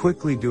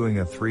 quickly doing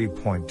a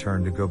 3-point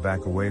turn to go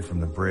back away from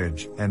the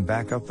bridge and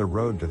back up the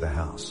road to the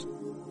house.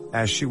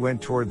 As she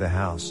went toward the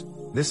house,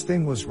 this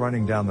thing was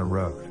running down the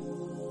road.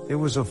 It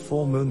was a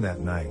full moon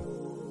that night.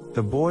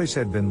 The boys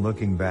had been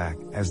looking back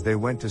as they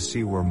went to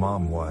see where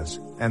Mom was,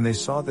 and they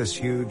saw this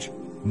huge,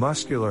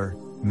 muscular,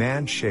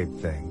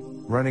 man-shaped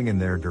thing running in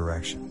their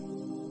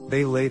direction.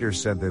 They later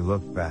said they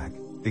looked back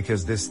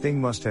because this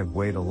thing must have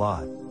weighed a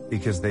lot,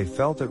 because they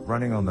felt it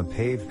running on the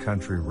paved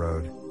country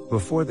road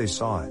before they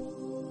saw it.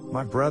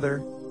 My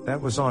brother,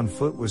 that was on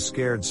foot, was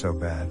scared so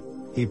bad,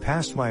 he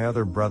passed my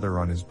other brother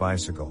on his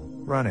bicycle,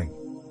 running.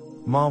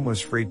 Mom was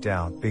freaked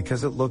out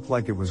because it looked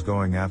like it was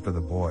going after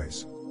the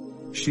boys.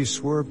 She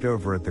swerved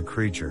over at the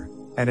creature,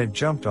 and it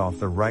jumped off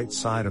the right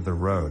side of the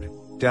road,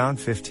 down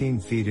 15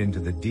 feet into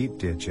the deep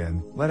ditch,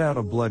 and let out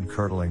a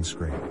blood-curdling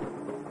scream.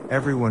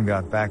 Everyone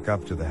got back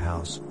up to the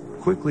house,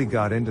 quickly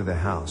got into the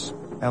house,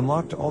 and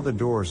locked all the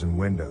doors and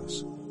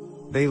windows.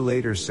 They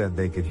later said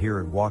they could hear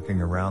it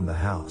walking around the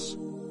house.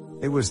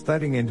 It was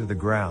thudding into the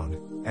ground,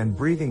 and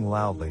breathing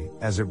loudly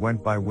as it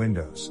went by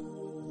windows.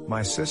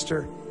 My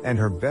sister and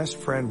her best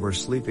friend were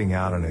sleeping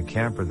out in a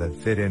camper that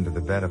fit into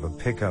the bed of a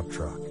pickup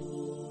truck.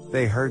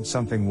 They heard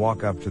something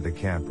walk up to the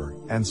camper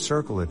and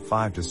circle it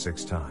 5 to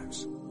 6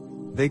 times.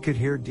 They could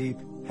hear deep,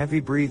 heavy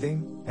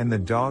breathing, and the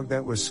dog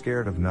that was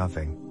scared of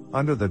nothing,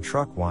 under the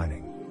truck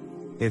whining.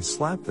 It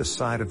slapped the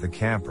side of the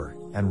camper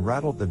and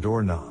rattled the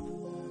doorknob.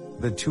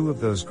 The two of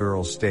those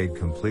girls stayed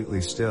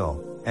completely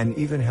still, and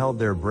even held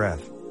their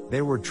breath.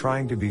 They were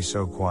trying to be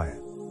so quiet.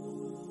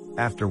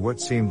 After what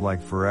seemed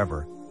like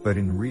forever, but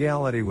in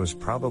reality was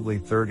probably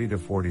 30 to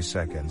 40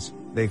 seconds,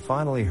 they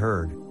finally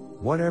heard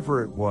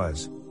whatever it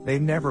was. They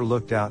never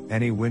looked out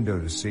any window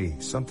to see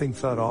something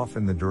thud off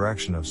in the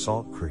direction of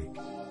Salt Creek.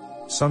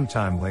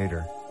 Sometime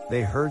later,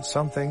 they heard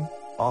something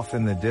off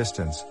in the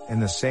distance, in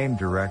the same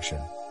direction.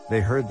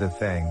 They heard the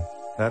thing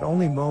that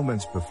only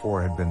moments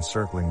before had been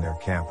circling their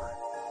camper.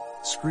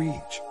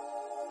 Screech.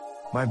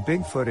 My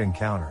Bigfoot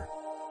encounter.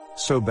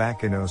 So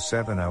back in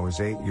 '07 I was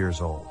 8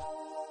 years old.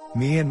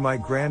 Me and my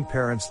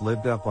grandparents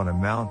lived up on a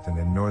mountain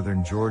in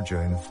northern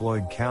Georgia in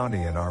Floyd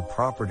County, and our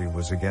property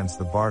was against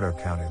the Bartow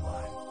County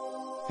line.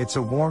 It's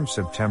a warm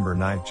September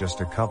night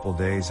just a couple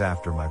days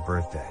after my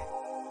birthday.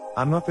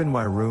 I'm up in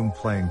my room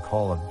playing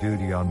Call of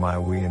Duty on my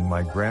Wii, and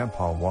my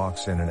grandpa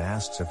walks in and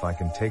asks if I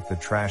can take the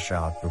trash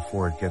out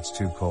before it gets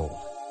too cold.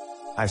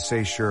 I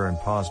say sure and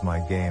pause my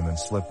game and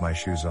slip my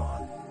shoes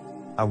on.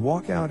 I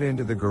walk out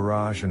into the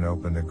garage and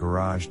open the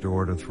garage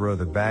door to throw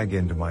the bag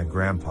into my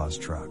grandpa's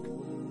truck.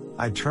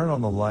 I turn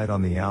on the light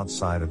on the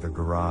outside of the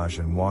garage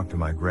and walk to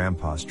my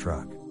grandpa's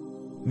truck.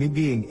 Me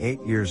being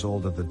 8 years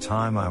old at the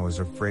time, I was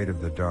afraid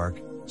of the dark,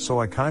 so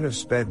I kind of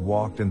sped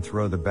walked and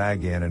throw the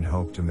bag in and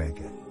hoped to make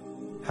it.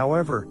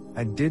 However,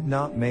 I did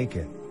not make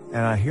it,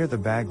 and I hear the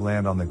bag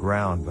land on the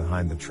ground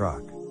behind the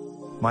truck.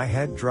 My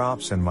head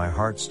drops and my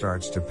heart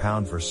starts to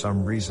pound for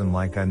some reason,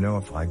 like I know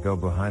if I go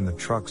behind the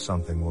truck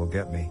something will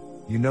get me,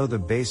 you know, the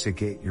basic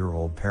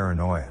 8-year-old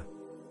paranoia.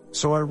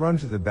 So I run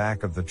to the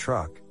back of the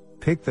truck,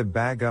 pick the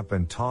bag up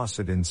and toss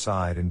it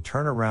inside, and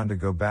turn around to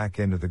go back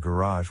into the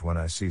garage when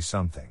I see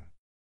something.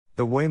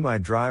 The way my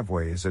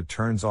driveway is, it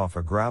turns off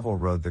a gravel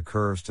road that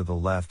curves to the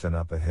left and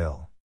up a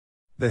hill.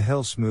 The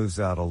hill smooths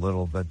out a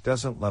little but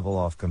doesn't level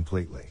off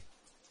completely.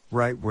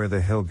 Right where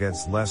the hill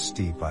gets less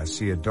steep, I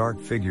see a dark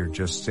figure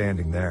just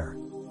standing there.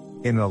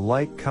 In the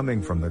light coming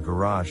from the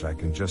garage I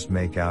can just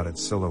make out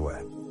its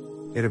silhouette.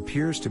 It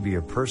appears to be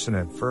a person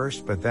at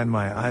first, but then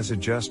my eyes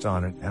adjust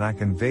on it and I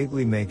can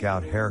vaguely make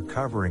out hair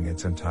covering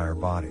its entire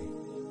body.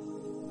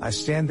 I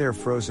stand there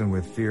frozen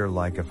with fear,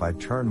 like if I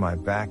turn my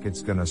back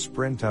it's gonna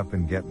sprint up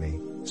and get me,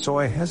 so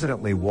I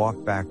hesitantly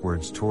walk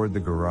backwards toward the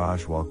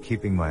garage while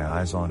keeping my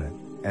eyes on it,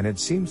 and it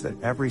seems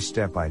that every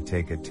step I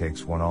take it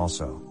takes one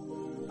also.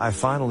 I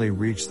finally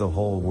reach the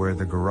hole where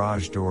the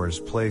garage door is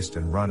placed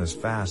and run as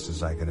fast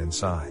as I can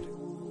inside.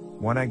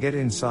 When I get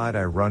inside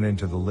I run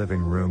into the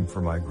living room for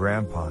my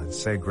grandpa and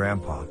say,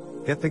 "Grandpa,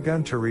 get the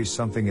gun to reach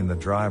something in the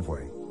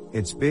driveway.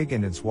 It's big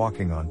and it's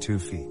walking on 2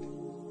 feet.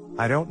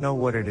 I don't know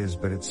what it is,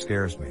 but it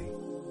scares me."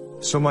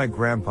 So my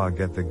grandpa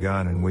get the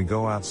gun and we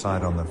go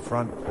outside on the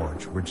front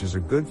porch, which is a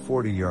good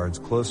 40 yards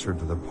closer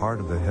to the part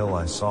of the hill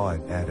I saw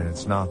it at, and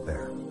it's not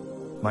there.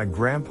 My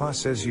grandpa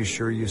says, "You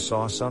sure you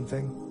saw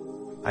something?"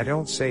 I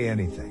don't say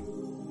anything.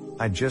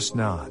 I just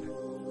nod.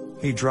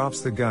 He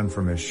drops the gun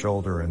from his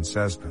shoulder and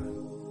says,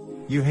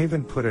 "You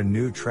haven't put a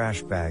new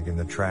trash bag in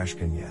the trash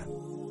can yet."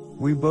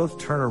 We both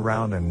turn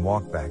around and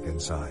walk back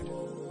inside.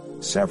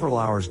 Several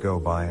hours go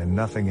by and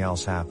nothing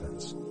else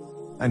happens.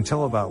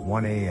 Until about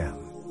 1 a.m.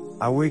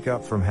 I wake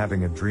up from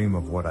having a dream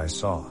of what I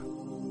saw.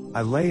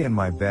 I lay in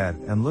my bed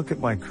and look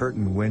at my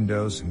curtained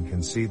windows and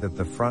can see that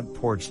the front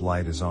porch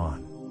light is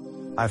on.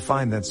 I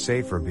find that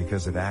safer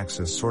because it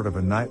acts as sort of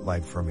a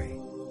nightlight for me.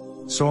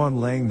 So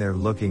I'm laying there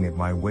looking at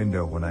my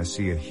window when I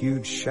see a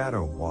huge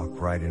shadow walk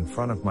right in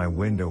front of my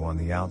window on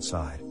the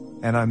outside.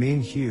 And I mean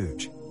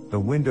huge. The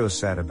window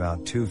sat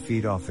about 2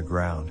 feet off the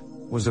ground,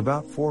 was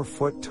about 4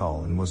 foot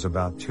tall, and was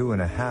about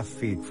 2.5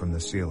 feet from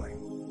the ceiling.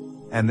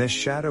 And this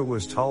shadow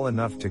was tall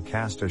enough to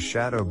cast a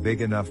shadow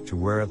big enough to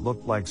where it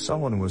looked like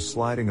someone was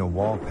sliding a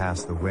wall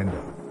past the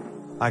window.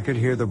 I could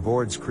hear the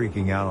boards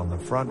creaking out on the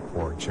front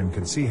porch and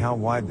could see how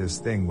wide this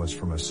thing was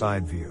from a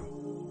side view.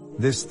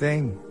 This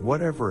thing,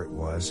 whatever it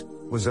was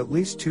at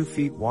least 2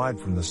 feet wide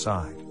from the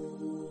side.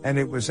 And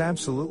it was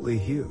absolutely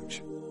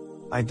huge.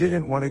 I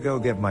didn't want to go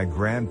get my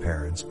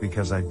grandparents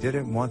because I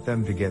didn't want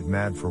them to get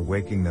mad for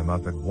waking them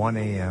up at 1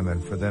 a.m.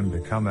 and for them to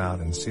come out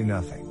and see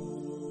nothing.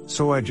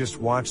 So I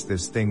just watched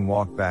this thing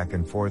walk back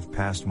and forth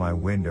past my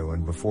window,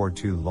 and before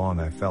too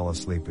long I fell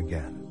asleep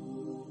again.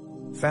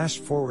 Fast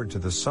forward to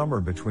the summer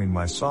between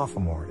my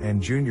sophomore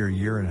and junior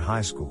year in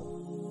high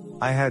school.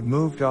 I had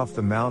moved off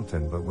the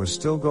mountain but was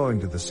still going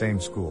to the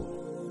same school.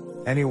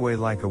 Anyway,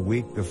 like a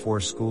week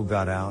before school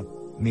got out,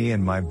 me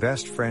and my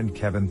best friend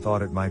Kevin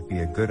thought it might be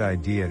a good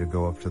idea to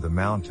go up to the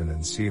mountain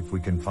and see if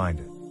we can find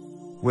it.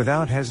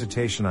 Without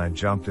hesitation I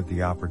jumped at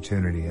the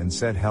opportunity and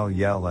said, "Hell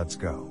yeah, let's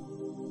go."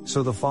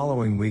 So the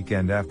following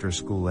weekend after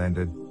school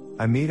ended,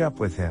 I meet up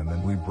with him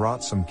and we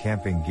brought some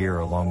camping gear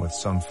along with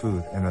some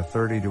food and a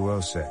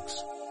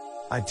 30-06.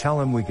 I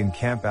tell him we can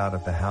camp out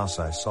at the house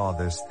I saw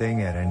this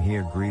thing at, and he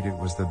agreed it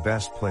was the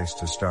best place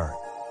to start.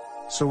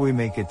 So we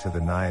make it to the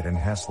night and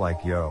Hess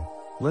like, "Yo,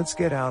 let's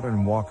get out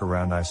and walk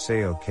around." I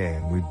say okay,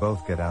 and we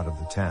both get out of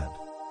the tent.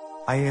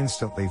 I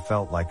instantly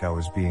felt like I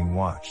was being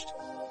watched.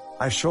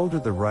 I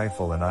shouldered the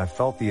rifle and I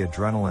felt the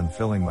adrenaline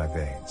filling my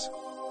veins.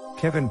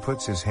 Kevin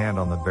puts his hand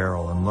on the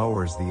barrel and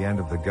lowers the end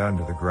of the gun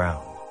to the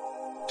ground.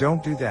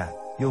 "Don't do that,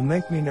 you'll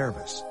make me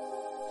nervous."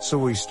 So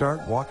we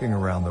start walking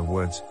around the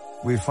woods.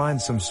 We find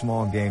some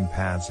small game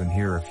paths and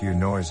hear a few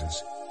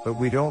noises, but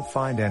we don't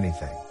find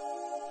anything.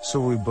 So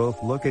we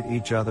both look at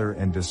each other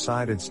and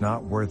decide it's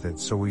not worth it,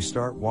 so we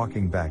start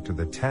walking back to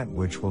the tent,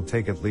 which will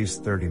take at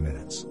least 30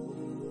 minutes.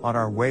 On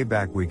our way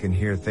back we can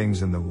hear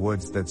things in the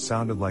woods that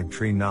sounded like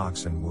tree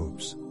knocks and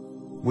whoops.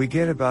 We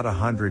get about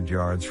 100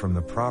 yards from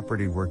the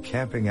property we're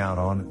camping out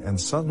on, and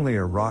suddenly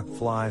a rock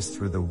flies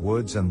through the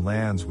woods and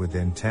lands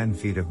within 10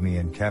 feet of me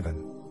and Kevin.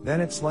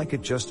 Then it's like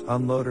it just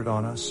unloaded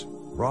on us.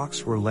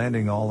 Rocks were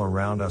landing all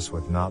around us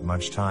with not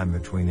much time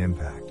between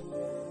impact.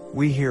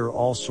 We hear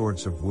all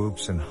sorts of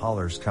whoops and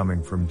hollers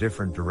coming from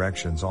different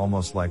directions,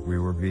 almost like we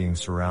were being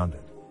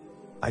surrounded.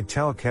 I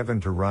tell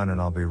Kevin to run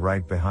and I'll be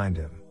right behind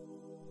him.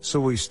 So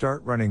we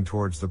start running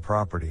towards the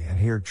property and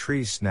hear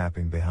trees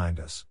snapping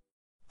behind us.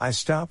 I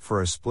stop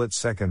for a split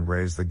second,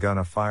 raise the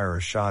gun, fire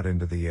a shot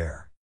into the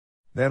air.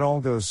 Then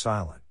all goes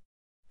silent.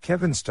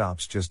 Kevin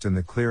stops just in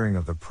the clearing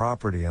of the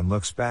property and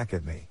looks back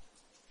at me.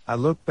 I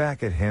look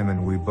back at him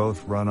and we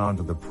both run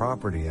onto the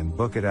property and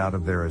book it out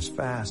of there as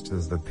fast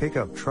as the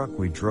pickup truck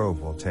we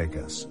drove will take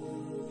us.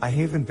 I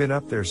haven't been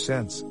up there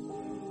since.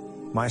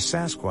 My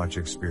Sasquatch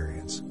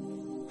experience.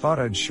 Thought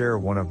I'd share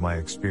one of my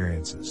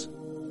experiences.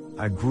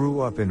 I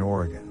grew up in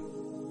Oregon.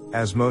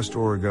 As most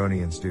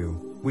Oregonians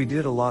do, we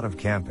did a lot of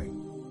camping.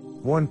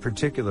 One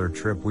particular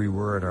trip we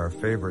were at our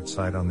favorite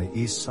site on the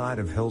east side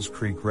of Hills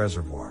Creek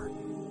Reservoir.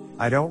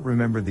 I don't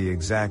remember the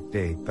exact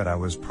date, but I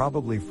was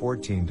probably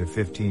 14 to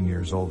 15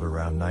 years old,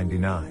 around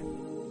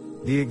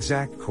 99. The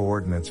exact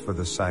coordinates for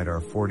the site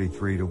are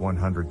 43 to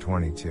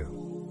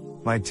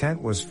 122. My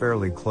tent was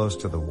fairly close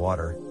to the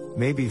water,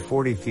 maybe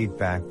 40 feet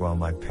back, while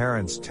my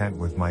parents' tent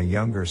with my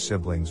younger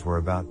siblings were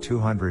about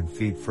 200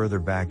 feet further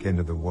back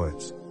into the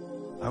woods.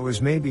 I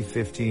was maybe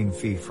 15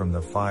 feet from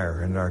the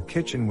fire and our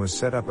kitchen was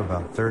set up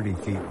about 30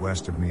 feet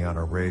west of me on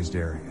a raised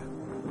area.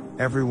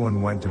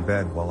 Everyone went to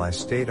bed while I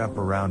stayed up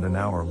around an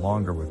hour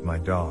longer with my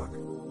dog.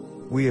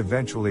 We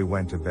eventually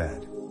went to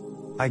bed.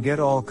 I get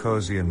all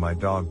cozy and my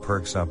dog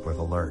perks up with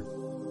alert.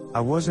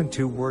 I wasn't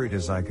too worried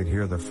as I could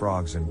hear the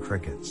frogs and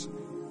crickets.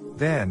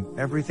 Then,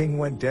 everything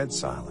went dead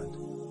silent.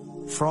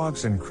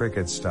 Frogs and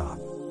crickets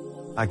stopped.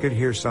 I could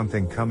hear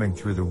something coming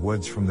through the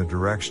woods from the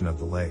direction of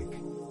the lake.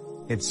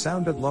 It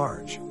sounded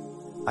large.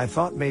 I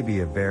thought maybe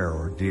a bear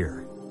or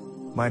deer.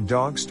 My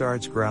dog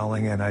starts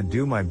growling and I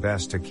do my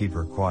best to keep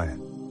her quiet.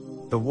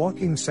 The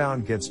walking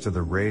sound gets to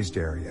the raised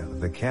area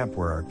of the camp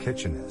where our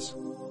kitchen is.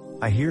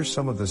 I hear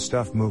some of the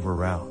stuff move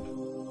around.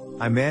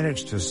 I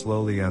manage to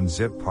slowly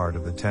unzip part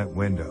of the tent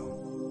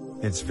window.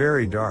 It's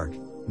very dark,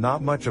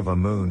 not much of a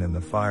moon and the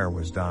fire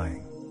was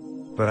dying.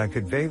 But I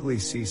could vaguely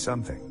see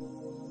something.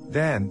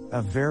 Then,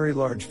 a very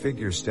large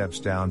figure steps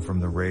down from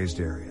the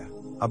raised area,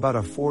 about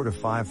a 4 to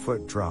 5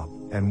 foot drop,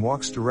 and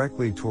walks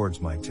directly towards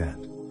my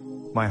tent.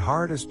 My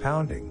heart is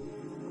pounding.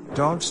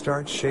 Dog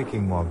starts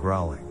shaking while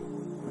growling.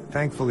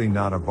 Thankfully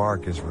not a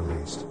bark is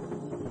released.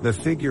 The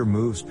figure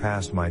moves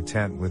past my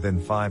tent within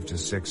 5 to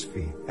 6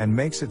 feet, and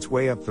makes its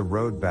way up the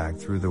road back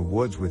through the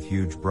woods with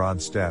huge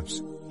broad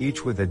steps,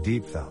 each with a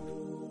deep thump.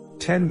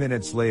 10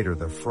 minutes later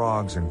the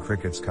frogs and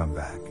crickets come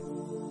back.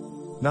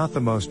 Not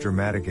the most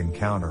dramatic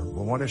encounter,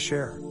 but want to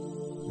share.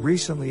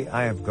 Recently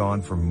I have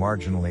gone from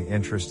marginally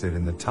interested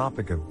in the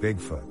topic of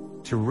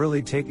Bigfoot, to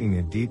really taking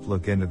a deep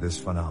look into this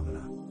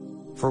phenomena.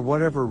 For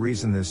whatever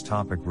reason this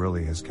topic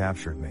really has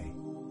captured me.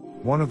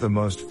 One of the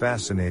most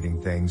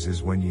fascinating things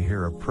is when you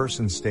hear a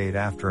person state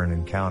after an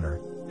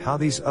encounter, how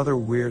these other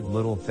weird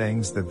little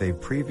things that they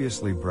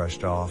previously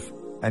brushed off,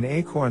 an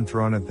acorn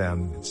thrown at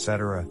them,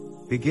 etc.,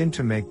 begin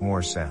to make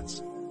more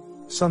sense.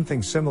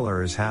 Something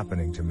similar is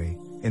happening to me,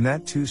 in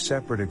that 2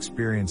 separate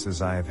experiences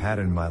I have had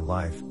in my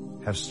life,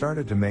 have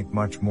started to make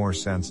much more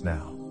sense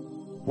now.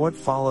 What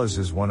follows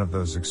is one of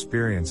those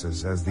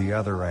experiences as the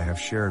other I have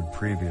shared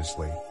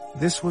previously.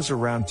 This was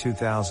around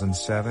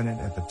 2007 and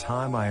at the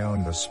time I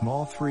owned a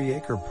small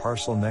 3-acre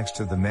parcel next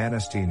to the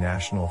Manistee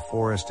National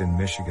Forest in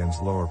Michigan's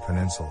Lower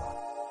Peninsula.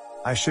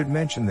 I should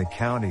mention the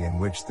county in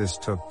which this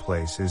took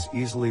place is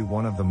easily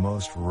one of the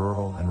most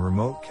rural and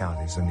remote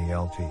counties in the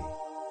LP.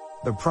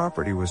 The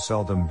property was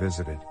seldom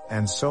visited,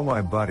 and so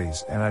my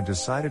buddies and I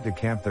decided to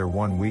camp there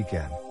one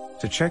weekend,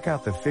 to check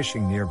out the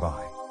fishing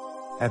nearby.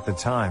 At the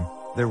time,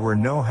 there were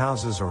no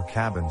houses or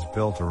cabins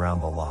built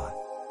around the lot.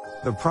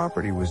 The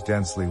property was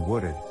densely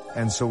wooded,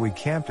 and so we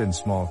camped in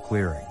small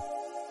clearing.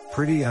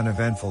 Pretty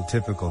uneventful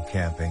typical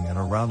camping, and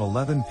around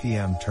 11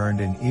 p.m. turned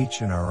in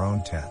each in our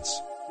own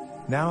tents.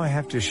 Now I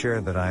have to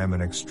share that I am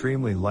an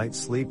extremely light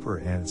sleeper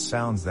and it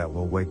sounds that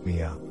will wake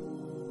me up.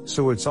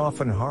 So it's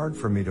often hard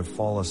for me to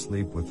fall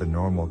asleep with the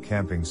normal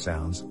camping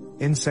sounds,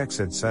 insects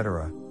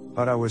etc.,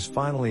 but I was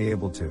finally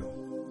able to.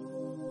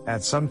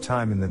 At some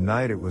time in the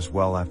night, it was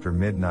well after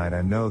midnight,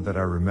 I know that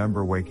I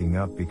remember waking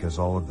up because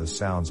all of the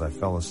sounds I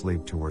fell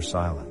asleep to were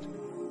silent.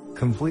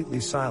 Completely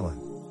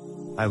silent.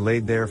 I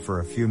laid there for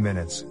a few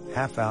minutes,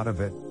 half out of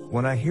it,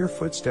 when I hear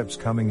footsteps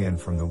coming in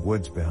from the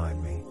woods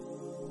behind me.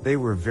 They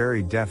were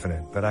very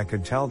definite, but I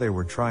could tell they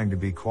were trying to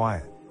be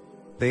quiet.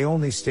 They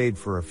only stayed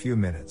for a few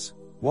minutes,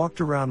 walked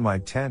around my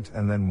tent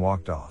and then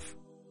walked off.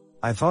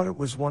 I thought it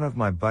was one of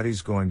my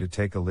buddies going to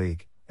take a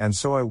leak, and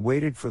so I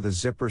waited for the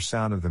zipper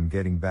sound of them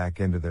getting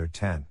back into their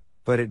tent,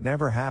 but it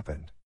never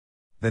happened.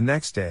 The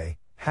next day,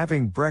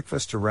 having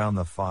breakfast around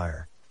the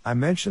fire, I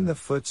mentioned the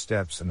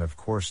footsteps and of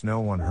course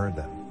no one heard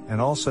them, and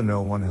also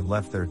no one had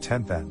left their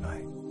tent that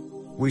night.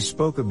 We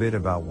spoke a bit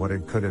about what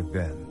it could have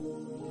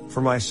been.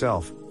 For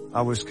myself,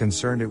 I was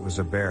concerned it was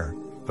a bear,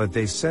 but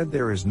they said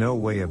there is no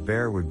way a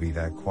bear would be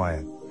that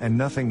quiet, and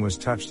nothing was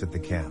touched at the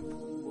camp.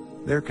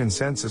 Their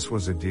consensus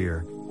was a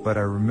deer, but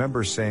I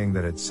remember saying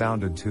that it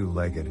sounded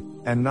two-legged,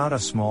 and not a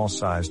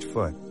small-sized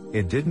foot.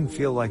 It didn't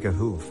feel like a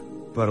hoof,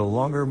 but a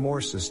longer,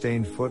 more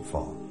sustained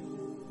footfall.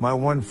 My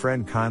one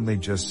friend kindly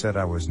just said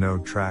I was no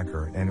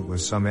tracker and it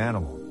was some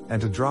animal,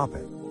 and to drop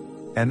it.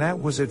 And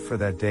that was it for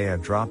that day. I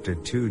dropped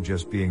it too,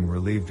 just being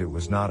relieved it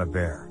was not a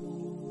bear.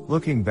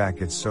 Looking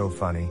back, it's so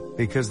funny,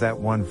 because that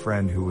one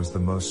friend who was the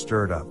most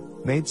stirred up,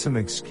 made some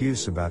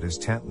excuse about his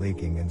tent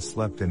leaking and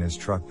slept in his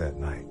truck that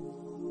night.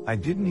 I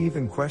didn't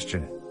even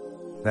question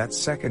it. That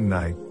second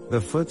night,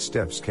 the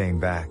footsteps came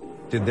back,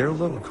 did their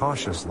little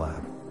cautious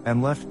lap,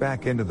 and left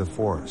back into the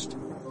forest.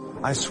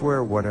 I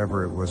swear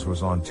whatever it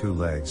was on 2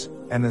 legs,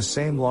 and the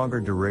same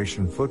longer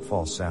duration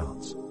footfall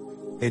sounds.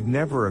 It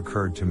never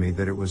occurred to me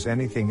that it was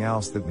anything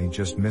else than me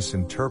just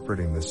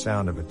misinterpreting the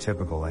sound of a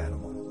typical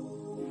animal.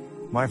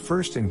 My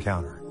first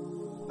encounter.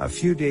 A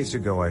few days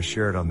ago I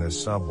shared on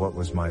this sub what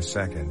was my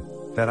second,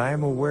 that I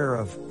am aware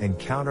of,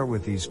 encounter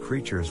with these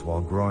creatures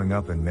while growing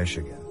up in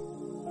Michigan.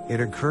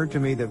 It occurred to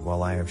me that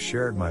while I have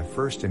shared my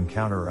first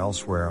encounter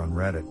elsewhere on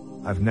Reddit,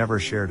 I've never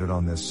shared it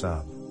on this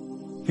sub.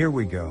 Here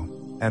we go,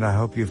 and I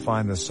hope you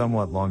find the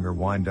somewhat longer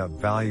wind-up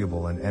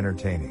valuable and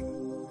entertaining.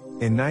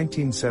 In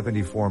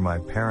 1974 my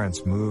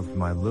parents moved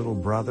my little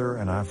brother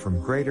and I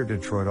from Greater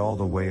Detroit all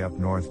the way up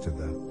north to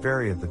the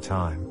very at the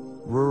time,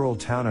 rural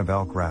town of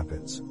Elk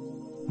Rapids.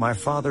 My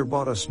father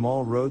bought a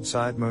small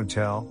roadside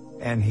motel,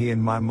 and he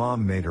and my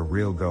mom made a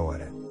real go at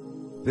it.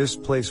 This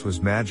place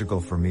was magical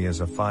for me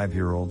as a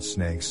 5-year-old.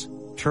 Snakes,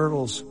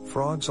 turtles,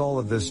 frogs, all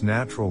of this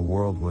natural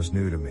world was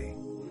new to me.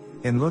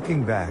 In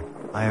looking back,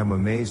 I am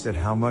amazed at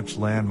how much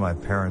land my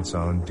parents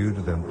owned due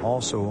to them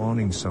also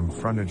owning some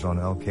frontage on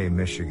Elk,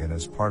 Michigan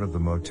as part of the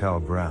motel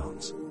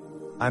grounds.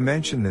 I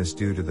mention this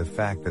due to the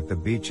fact that the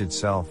beach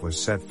itself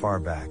was set far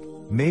back,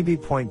 maybe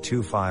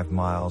 0.25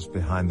 miles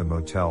behind the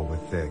motel with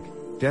thick,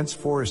 dense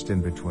forest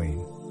in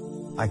between.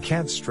 I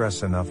can't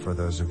stress enough for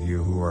those of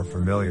you who are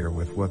familiar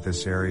with what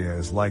this area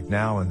is like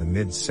now. In the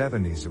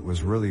mid-70s it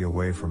was really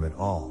away from it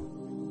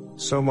all.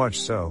 So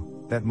much so,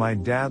 that my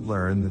dad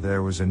learned that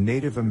there was a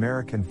Native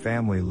American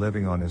family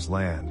living on his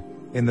land,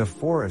 in the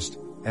forest,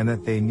 and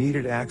that they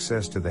needed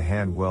access to the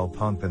hand well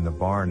pump in the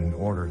barn in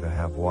order to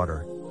have water,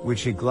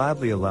 which he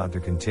gladly allowed to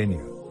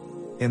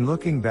continue. In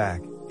looking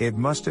back, it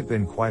must have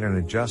been quite an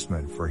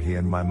adjustment for he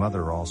and my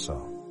mother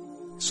also.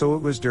 So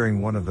it was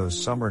during one of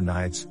those summer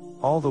nights,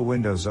 all the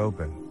windows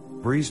open,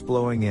 breeze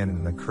blowing in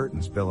and the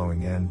curtains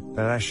billowing in,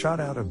 that I shot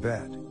out of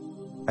bed.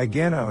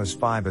 Again, I was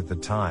 5 at the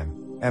time,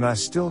 and I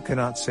still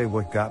cannot say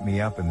what got me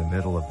up in the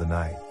middle of the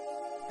night.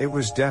 It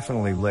was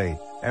definitely late,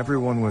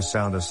 everyone was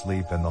sound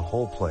asleep and the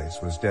whole place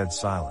was dead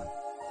silent.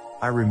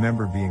 I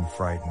remember being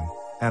frightened,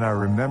 and I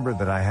remember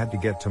that I had to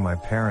get to my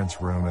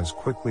parents' room as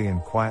quickly and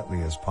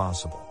quietly as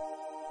possible.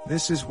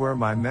 This is where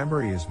my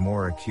memory is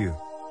more acute.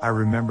 I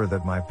remember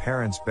that my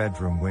parents'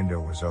 bedroom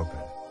window was open.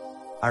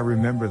 I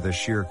remember the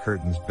sheer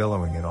curtains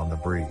billowing in on the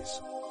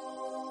breeze.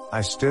 I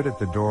stood at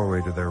the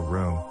doorway to their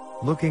room,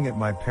 looking at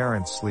my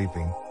parents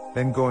sleeping,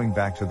 then going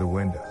back to the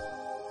window.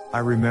 I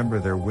remember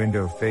their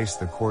window faced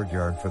the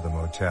courtyard for the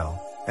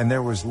motel, and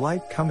there was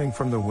light coming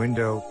from the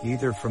window,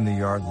 either from the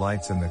yard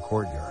lights in the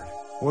courtyard,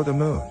 or the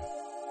moon.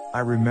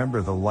 I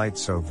remember the light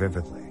so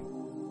vividly.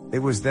 It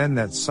was then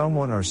that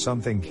someone or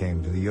something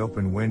came to the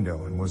open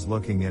window and was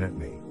looking in at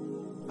me.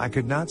 I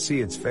could not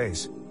see its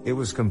face, it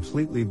was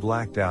completely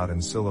blacked out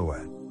in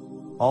silhouette.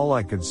 All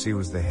I could see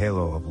was the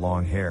halo of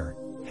long hair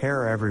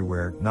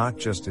everywhere, not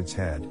just its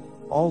head,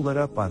 all lit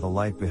up by the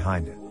light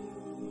behind it.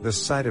 The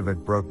sight of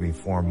it broke me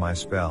from my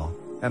spell,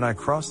 and I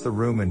crossed the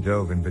room and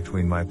dove in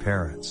between my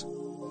parents.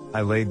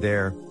 I laid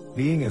there,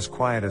 being as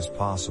quiet as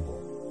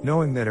possible,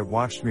 knowing that it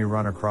watched me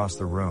run across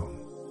the room.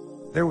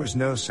 There was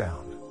no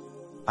sound.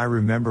 I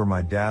remember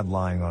my dad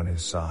lying on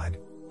his side,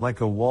 like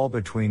a wall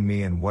between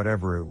me and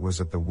whatever it was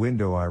at the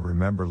window. I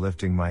remember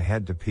lifting my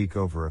head to peek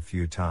over a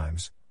few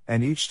times,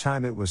 and each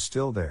time it was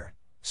still there,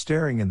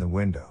 staring in the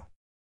window.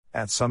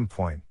 At some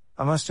point,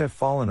 I must have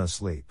fallen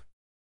asleep.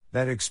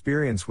 That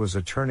experience was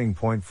a turning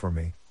point for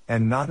me,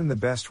 and not in the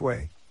best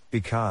way,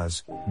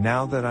 because,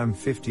 now that I'm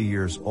 50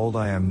 years old,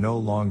 I am no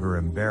longer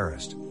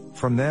embarrassed.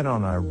 From then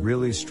on I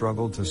really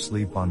struggled to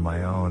sleep on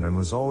my own and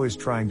was always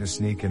trying to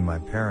sneak in my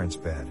parents'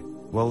 bed,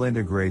 well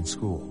into grade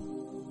school.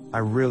 I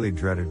really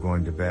dreaded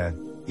going to bed,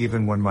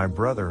 even when my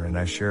brother and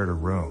I shared a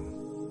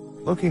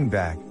room. Looking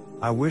back,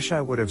 I wish I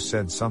would have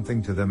said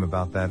something to them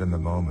about that in the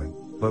moment,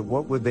 but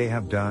what would they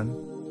have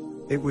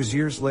done? It was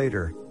years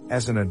later,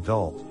 as an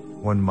adult,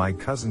 when my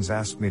cousins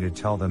asked me to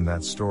tell them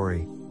that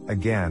story,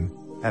 again,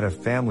 at a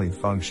family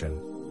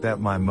function,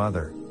 that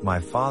my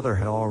father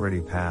had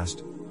already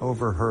passed,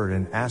 overheard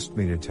and asked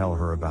me to tell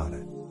her about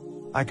it.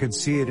 I could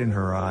see it in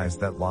her eyes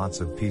that lots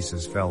of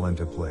pieces fell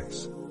into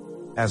place.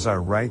 As I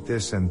write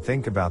this and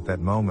think about that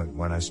moment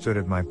when I stood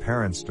at my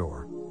parents'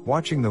 door,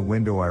 watching the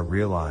window, I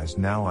realize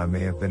now I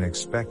may have been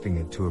expecting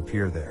it to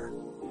appear there.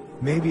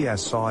 Maybe I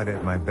saw it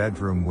at my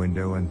bedroom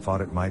window and thought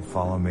it might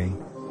follow me.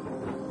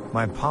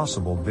 My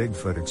possible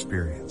Bigfoot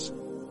experience.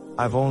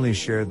 I've only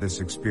shared this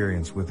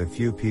experience with a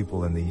few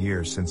people in the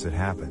years since it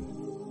happened.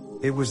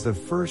 It was the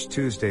first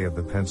Tuesday of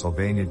the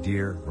Pennsylvania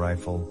deer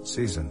rifle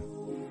season.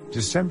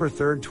 December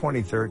 3,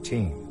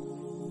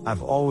 2013.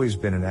 I've always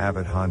been an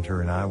avid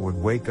hunter and I would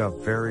wake up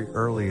very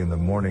early in the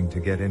morning to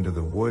get into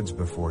the woods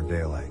before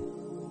daylight.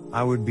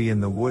 I would be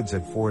in the woods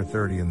at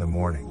 4:30 in the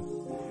morning.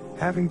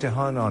 Having to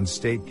hunt on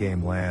state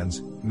game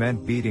lands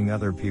meant beating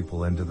other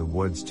people into the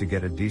woods to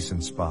get a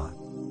decent spot.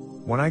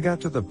 When I got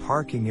to the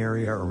parking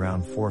area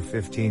around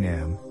 4:15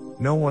 am,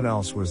 no one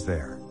else was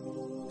there.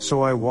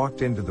 So I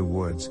walked into the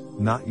woods,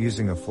 not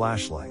using a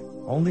flashlight,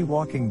 only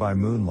walking by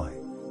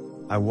moonlight.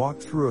 I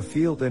walked through a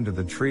field into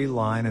the tree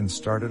line and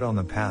started on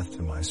the path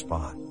to my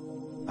spot.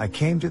 I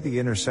came to the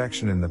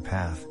intersection in the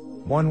path.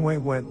 One way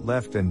went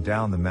left and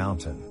down the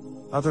mountain,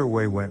 other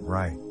way went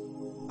right.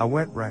 I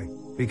went right,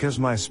 because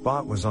my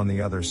spot was on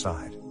the other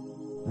side.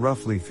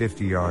 Roughly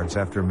 50 yards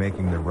after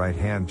making the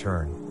right-hand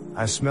turn,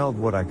 I smelled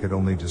what I could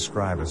only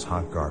describe as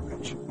hot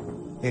garbage.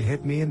 It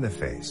hit me in the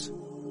face.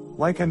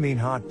 Like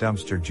hot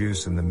dumpster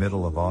juice in the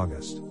middle of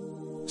August.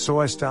 So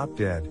I stopped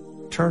dead,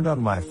 turned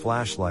on my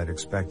flashlight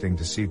expecting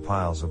to see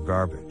piles of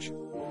garbage.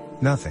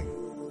 Nothing.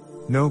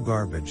 No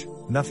garbage,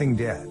 nothing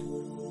dead.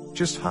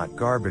 Just hot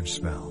garbage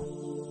smell.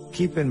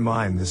 Keep in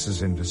mind this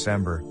is in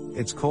December,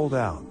 it's cold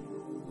out.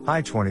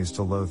 High 20s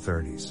to low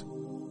 30s.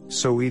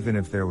 So even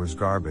if there was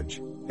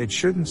garbage, it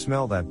shouldn't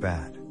smell that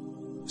bad.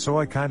 So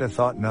I kinda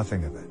thought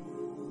nothing of it.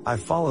 I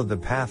followed the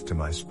path to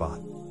my spot,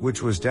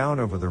 which was down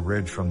over the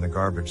ridge from the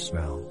garbage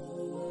smell.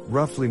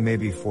 Roughly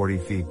maybe 40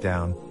 feet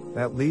down,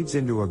 that leads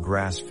into a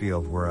grass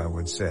field where I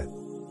would sit.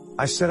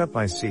 I set up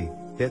my seat,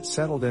 get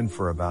settled in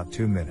for about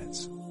 2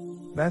 minutes.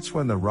 That's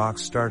when the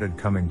rocks started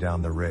coming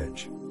down the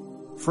ridge.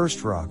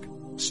 First rock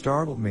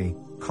startled me,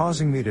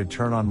 causing me to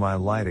turn on my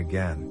light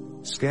again,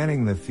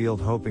 scanning the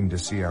field hoping to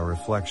see a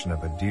reflection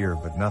of a deer,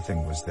 but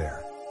nothing was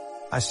there.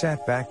 I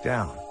sat back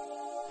down.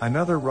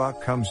 Another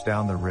rock comes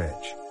down the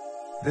ridge.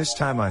 This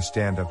time I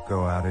stand up,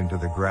 go out into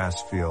the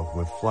grass field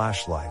with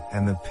flashlight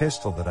and the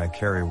pistol that I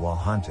carry while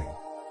hunting.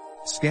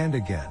 Scanned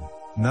again,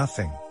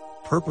 nothing.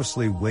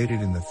 Purposely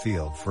waited in the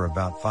field for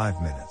about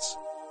 5 minutes.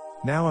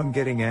 Now I'm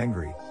getting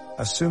angry,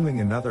 assuming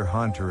another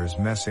hunter is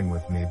messing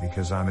with me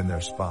because I'm in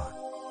their spot.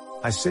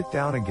 I sit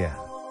down again.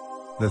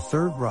 The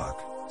third rock,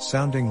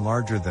 sounding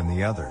larger than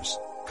the others,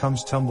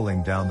 comes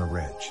tumbling down the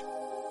ridge.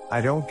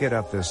 I don't get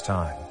up this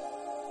time.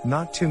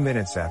 Not 2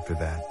 minutes after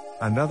that,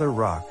 another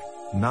rock,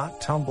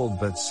 not tumbled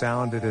but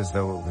sounded as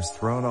though it was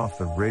thrown off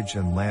the ridge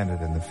and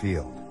landed in the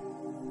field.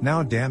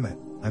 Now damn it,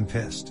 I'm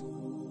pissed.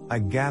 I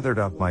gathered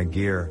up my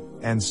gear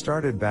and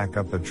started back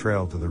up the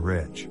trail to the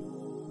ridge.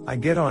 I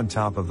get on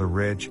top of the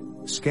ridge,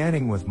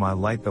 scanning with my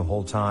light the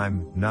whole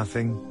time,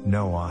 nothing,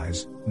 no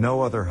eyes,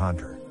 no other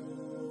hunter.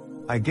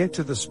 I get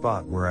to the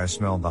spot where I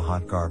smelled the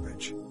hot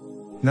garbage.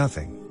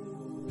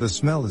 Nothing. The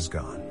smell is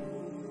gone.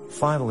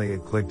 Finally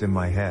it clicked in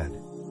my head.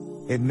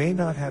 It may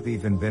not have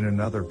even been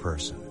another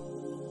person.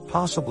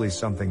 Possibly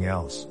something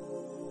else.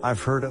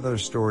 I've heard other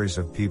stories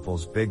of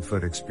people's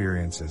Bigfoot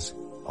experiences,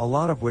 a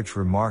lot of which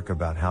remark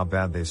about how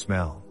bad they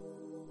smell.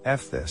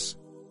 F this.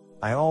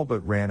 I all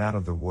but ran out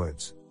of the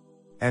woods.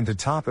 And to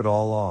top it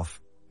all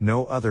off,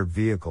 no other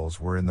vehicles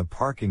were in the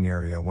parking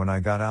area when I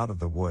got out of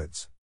the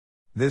woods.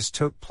 This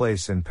took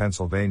place in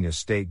Pennsylvania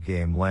State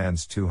Game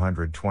Lands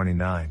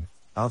 229,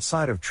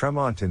 outside of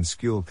Tremont in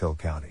Schuylkill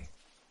County.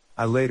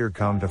 I later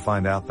come to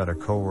find out that a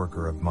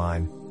coworker of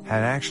mine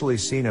had actually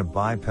seen a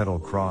bipedal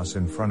cross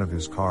in front of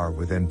his car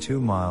within 2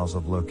 miles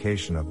of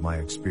location of my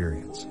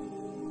experience.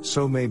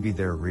 So maybe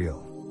they're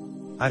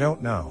real. I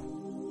don't know.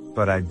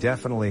 But I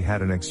definitely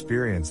had an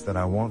experience that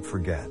I won't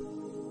forget.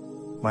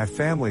 My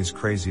family's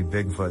crazy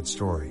Bigfoot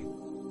story.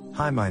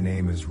 Hi, my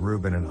name is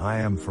Ruben and I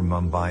am from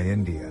Mumbai,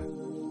 India.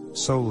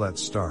 So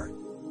let's start.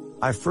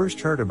 I first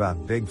heard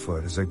about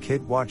Bigfoot as a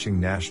kid watching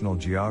National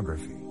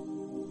Geography.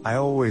 I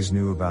always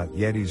knew about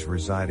Yetis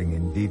residing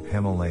in deep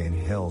Himalayan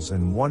hills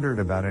and wondered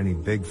about any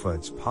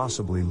Bigfoots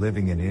possibly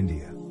living in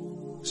India.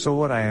 So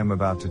what I am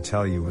about to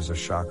tell you was a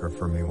shocker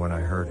for me when I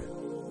heard it.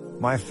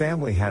 My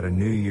family had a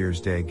New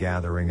Year's Day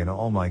gathering and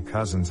all my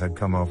cousins had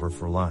come over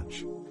for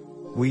lunch.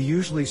 We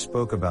usually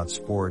spoke about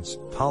sports,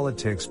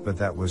 politics, but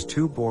that was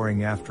too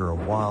boring after a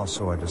while,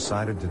 so I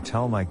decided to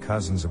tell my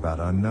cousins about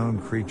unknown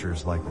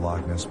creatures like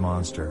Loch Ness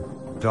Monster,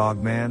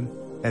 Dogman,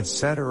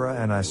 etc.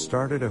 And I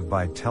started off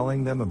by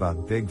telling them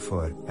about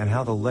Bigfoot and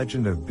how the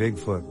legend of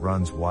Bigfoot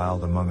runs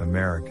wild among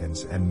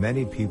Americans and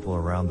many people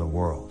around the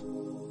world.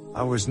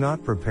 I was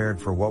not prepared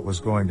for what was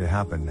going to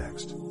happen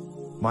next.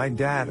 My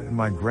dad and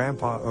my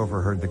grandpa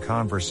overheard the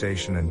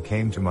conversation and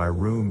came to my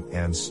room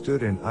and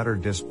stood in utter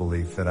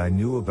disbelief that I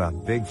knew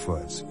about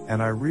Bigfoots,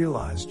 and I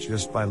realized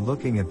just by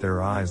looking at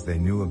their eyes they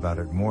knew about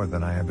it more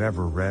than I have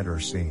ever read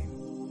or seen.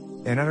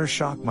 In utter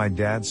shock, my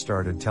dad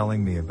started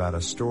telling me about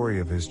a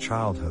story of his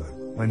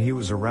childhood, when he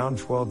was around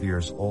 12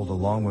 years old,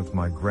 along with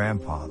my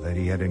grandpa, that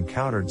he had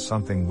encountered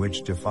something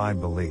which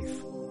defied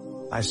belief.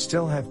 I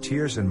still have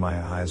tears in my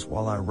eyes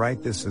while I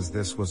write this, as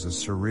this was a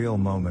surreal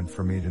moment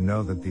for me to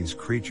know that these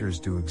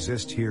creatures do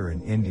exist here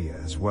in India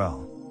as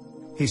well.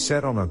 He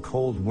said on a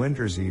cold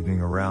winter's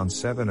evening around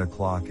 7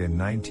 o'clock in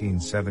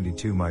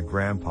 1972, my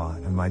grandpa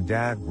and my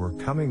dad were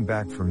coming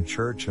back from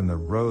church, and the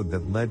road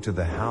that led to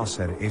the house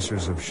had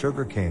acres of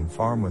sugarcane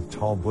farm with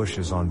tall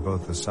bushes on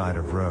both the side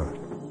of road.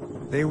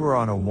 They were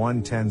on a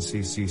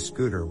 110cc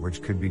scooter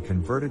which could be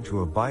converted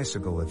to a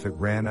bicycle if it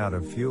ran out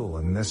of fuel,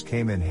 and this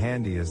came in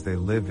handy as they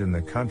lived in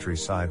the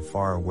countryside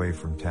far away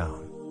from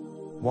town.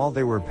 While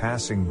they were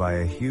passing by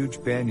a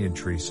huge banyan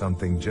tree,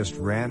 something just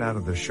ran out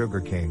of the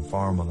sugarcane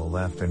farm on the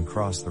left and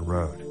crossed the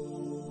road.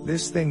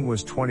 This thing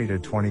was 20 to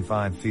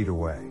 25 feet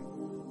away.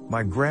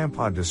 My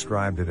grandpa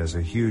described it as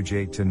a huge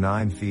 8 to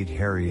 9 feet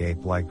hairy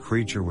ape-like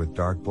creature with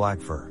dark black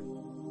fur.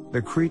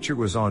 The creature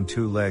was on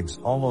 2 legs,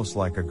 almost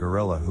like a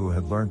gorilla who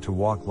had learned to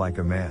walk like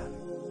a man.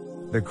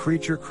 The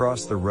creature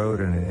crossed the road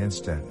in an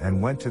instant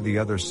and went to the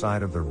other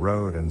side of the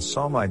road and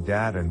saw my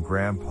dad and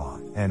grandpa,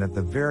 and at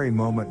the very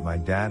moment my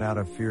dad out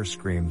of fear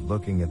screamed,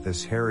 looking at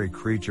this hairy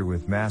creature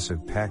with massive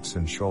pecs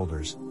and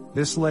shoulders.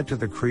 This led to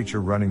the creature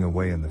running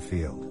away in the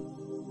field.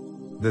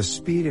 The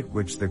speed at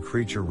which the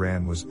creature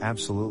ran was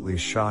absolutely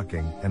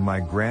shocking, and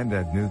my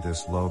granddad knew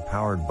this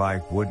low-powered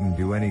bike wouldn't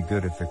do any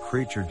good if the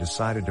creature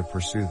decided to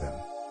pursue them.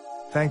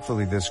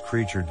 Thankfully, this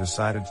creature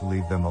decided to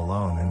leave them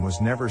alone and was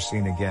never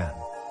seen again.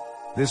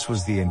 This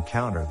was the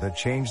encounter that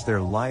changed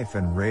their life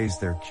and raised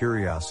their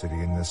curiosity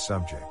in this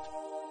subject.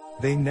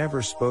 They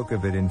never spoke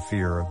of it in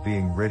fear of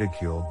being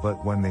ridiculed,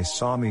 but when they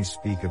saw me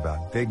speak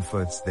about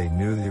Bigfoots, they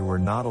knew they were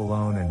not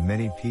alone and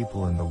many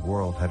people in the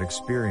world had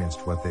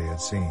experienced what they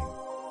had seen.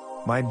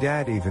 My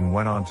dad even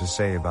went on to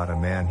say about a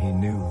man he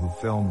knew who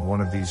filmed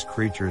one of these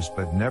creatures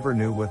but never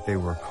knew what they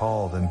were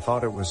called and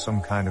thought it was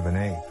some kind of an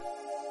ape.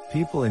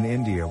 People in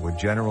India would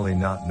generally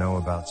not know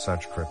about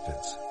such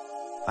cryptids.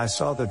 I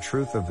saw the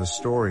truth of the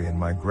story in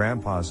my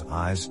grandpa's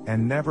eyes,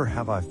 and never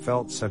have I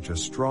felt such a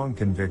strong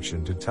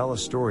conviction to tell a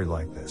story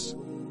like this.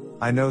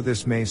 I know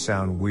this may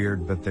sound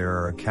weird, but there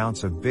are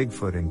accounts of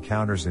Bigfoot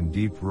encounters in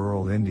deep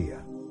rural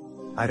India.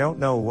 I don't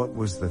know what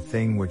was the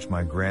thing which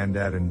my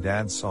granddad and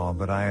dad saw,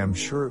 but I am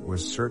sure it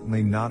was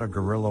certainly not a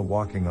gorilla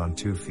walking on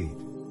 2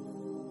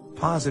 feet.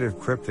 Positive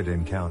cryptid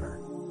encounter.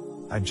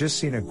 I just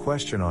seen a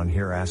question on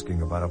here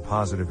asking about a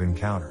positive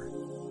encounter.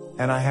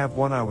 And I have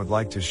one I would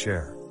like to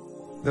share.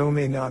 Though it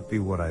may not be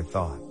what I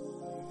thought.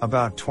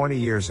 About 20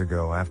 years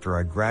ago, after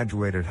I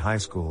graduated high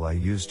school, I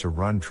used to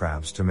run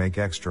traps to make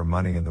extra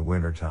money in the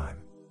wintertime.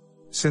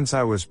 Since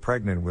I was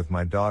pregnant with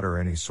my daughter,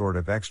 any sort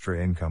of extra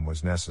income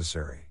was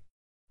necessary.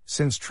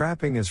 Since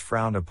trapping is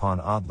frowned upon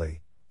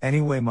oddly,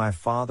 anyway, my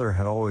father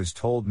had always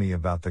told me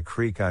about the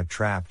creek I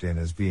trapped in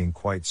as being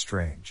quite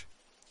strange.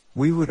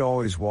 We would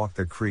always walk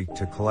the creek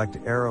to collect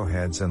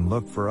arrowheads and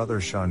look for other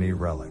Shawnee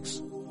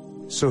relics.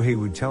 So he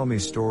would tell me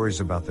stories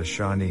about the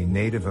Shawnee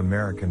Native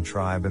American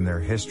tribe and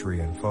their history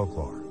and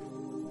folklore.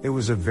 It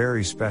was a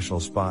very special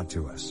spot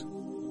to us.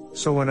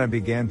 So when I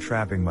began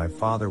trapping, my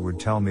father would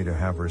tell me to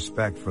have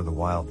respect for the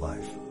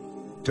wildlife.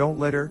 Don't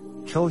litter,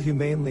 kill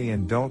humanely,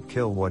 and don't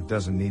kill what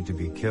doesn't need to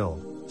be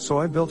killed. So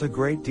I built a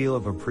great deal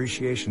of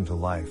appreciation to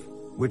life,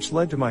 which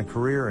led to my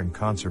career in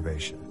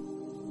conservation.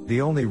 The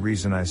only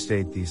reason I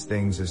state these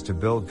things is to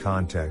build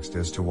context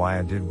as to why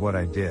I did what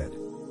I did.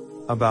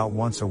 About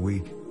once a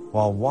week,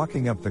 while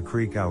walking up the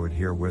creek, I would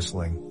hear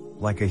whistling,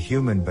 like a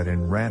human but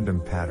in random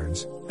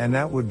patterns, and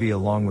that would be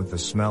along with the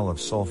smell of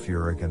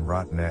sulfuric and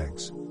rotten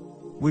eggs.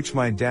 Which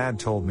my dad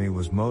told me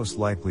was most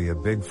likely a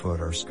Bigfoot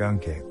or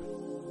skunk ape.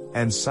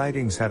 And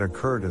sightings had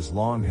occurred as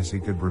long as he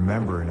could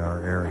remember in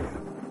our area.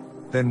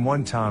 Then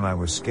one time I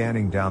was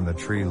scanning down the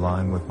tree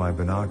line with my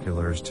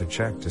binoculars to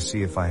check to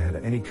see if I had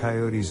any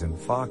coyotes and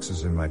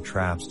foxes in my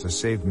traps to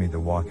save me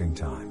the walking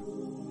time.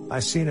 I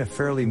seen a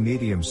fairly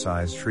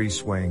medium-sized tree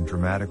swaying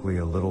dramatically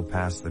a little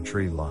past the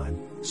tree line,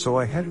 so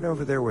I headed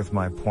over there with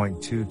my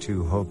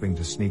 .22 hoping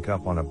to sneak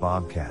up on a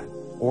bobcat,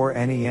 or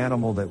any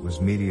animal that was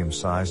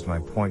medium-sized my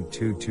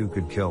 .22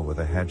 could kill with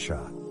a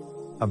headshot.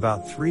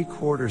 About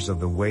 3/4 of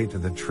the way to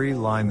the tree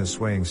line the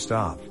swaying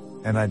stopped,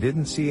 and I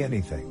didn't see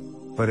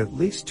anything, but at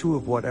least 2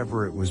 of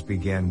whatever it was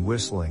began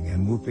whistling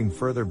and whooping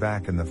further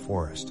back in the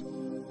forest.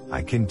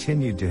 I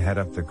continued to head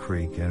up the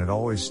creek, and it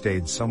always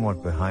stayed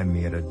somewhat behind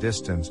me at a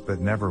distance but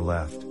never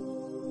left.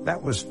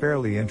 That was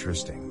fairly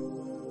interesting.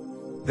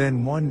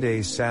 Then one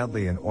day,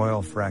 sadly, an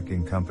oil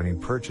fracking company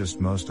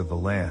purchased most of the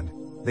land.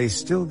 They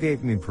still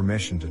gave me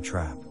permission to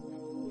trap.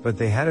 But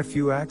they had a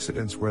few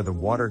accidents where the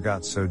water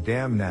got so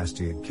damn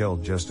nasty it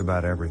killed just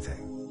about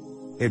everything.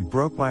 It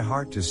broke my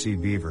heart to see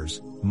beavers,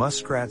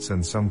 muskrats,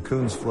 and some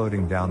coons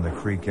floating down the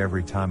creek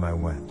every time I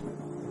went.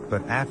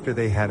 But after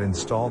they had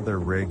installed their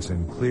rigs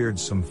and cleared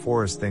some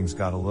forest, things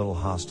got a little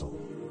hostile.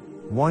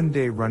 One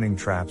day running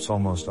traps,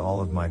 almost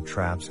all of my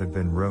traps had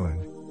been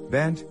ruined,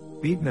 bent,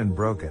 beaten, and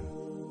broken.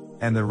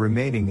 And the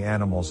remaining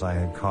animals I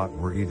had caught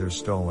were either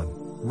stolen,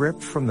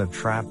 ripped from the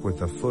trap with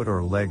the foot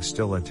or leg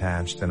still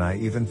attached, and I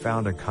even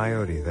found a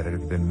coyote that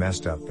had been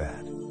messed up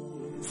bad.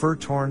 Fur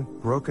torn,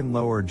 broken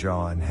lower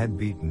jaw, and head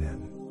beaten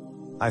in.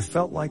 I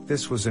felt like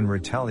this was in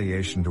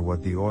retaliation to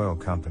what the oil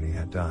company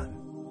had done.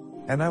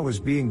 And I was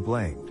being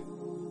blamed.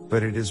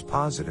 But it is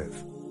positive.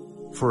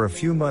 For a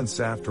few months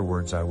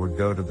afterwards, I would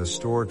go to the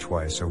store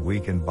twice a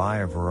week and buy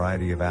a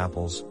variety of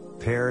apples,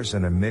 pears,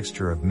 and a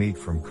mixture of meat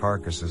from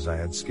carcasses I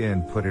had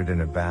skinned, put it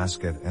in a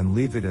basket, and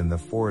leave it in the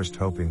forest,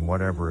 hoping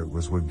whatever it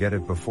was would get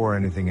it before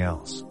anything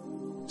else.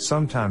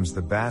 Sometimes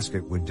the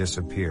basket would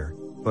disappear,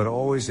 but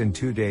always in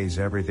 2 days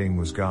everything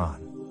was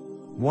gone.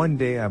 One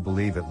day I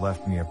believe it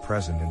left me a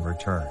present in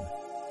return.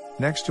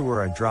 Next to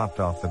where I dropped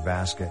off the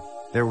basket,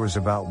 there was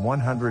about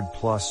 100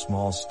 plus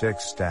small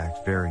sticks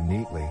stacked very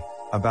neatly,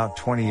 about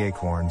 20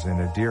 acorns and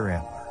a deer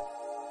antler.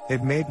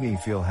 It made me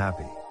feel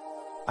happy.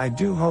 I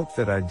do hope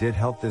that I did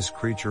help this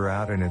creature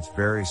out in its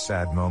very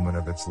sad moment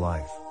of its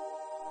life.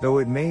 Though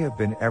it may have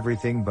been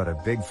everything but a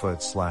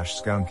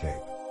Bigfoot/skunk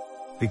ape.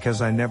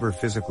 Because I never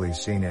physically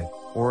seen it,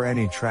 or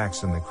any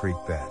tracks in the creek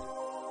bed.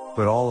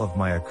 But all of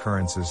my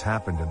occurrences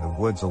happened in the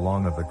woods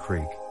along of the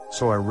creek,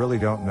 so I really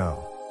don't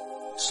know.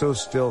 So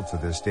still to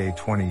this day,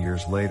 20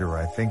 years later,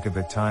 I think of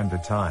it time to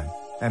time,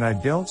 and I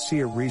don't see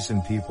a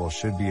reason people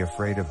should be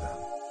afraid of them.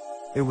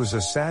 It was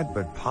a sad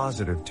but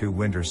positive 2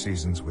 winter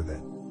seasons with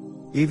it.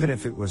 Even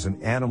if it was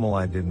an animal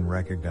I didn't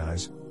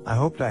recognize, I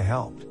hoped I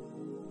helped.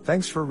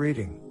 Thanks for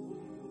reading.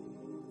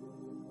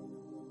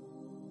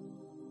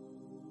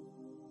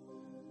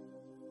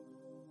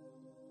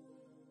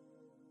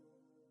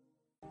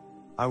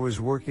 I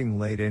was working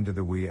late into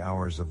the wee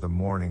hours of the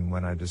morning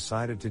when I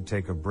decided to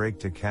take a break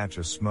to catch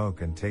a smoke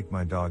and take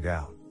my dog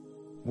out.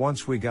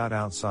 Once we got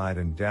outside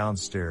and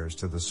downstairs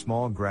to the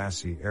small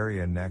grassy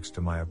area next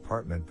to my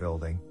apartment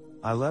building,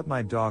 I let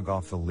my dog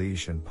off the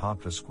leash and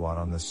popped a squat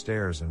on the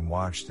stairs and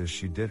watched as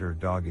she did her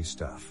doggy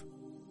stuff.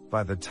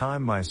 By the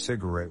time my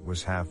cigarette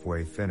was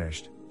halfway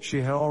finished, she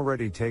had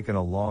already taken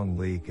a long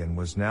leak and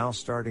was now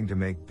starting to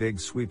make big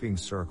sweeping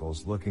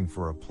circles looking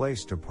for a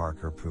place to park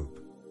her poop.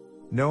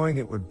 Knowing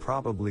it would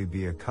probably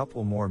be a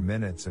couple more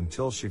minutes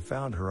until she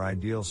found her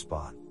ideal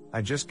spot,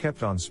 I just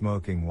kept on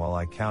smoking while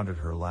I counted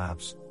her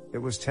laps. It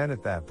was 10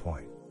 at that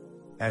point.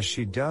 As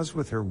she does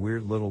with her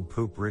weird little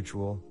poop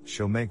ritual,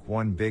 she'll make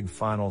one big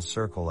final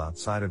circle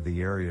outside of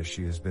the area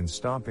she has been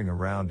stomping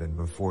around in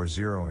before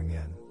zeroing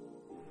in.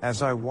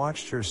 As I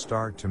watched her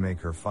start to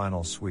make her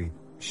final sweep,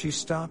 she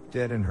stopped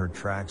dead in her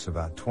tracks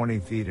about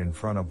 20 feet in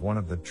front of one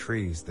of the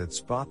trees that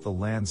spot the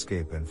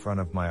landscape in front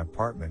of my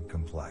apartment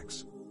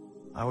complex.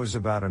 I was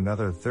about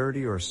another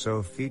 30 or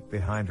so feet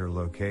behind her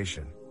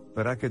location,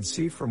 but I could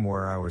see from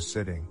where I was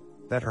sitting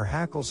that her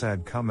hackles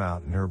had come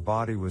out and her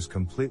body was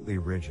completely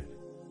rigid.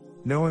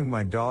 Knowing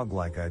my dog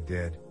like I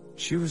did,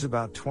 she was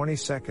about 20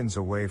 seconds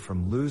away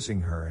from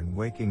losing her and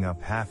waking up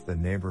half the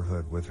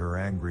neighborhood with her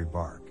angry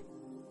bark.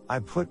 I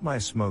put my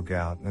smoke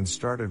out and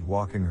started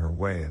walking her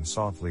way and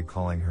softly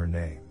calling her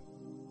name.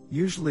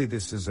 Usually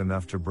this is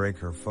enough to break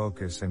her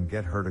focus and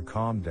get her to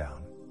calm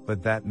down,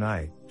 but that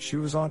night, she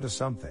was onto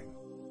something.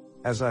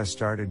 As I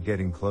started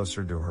getting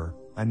closer to her,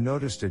 I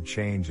noticed a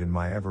change in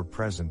my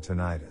ever-present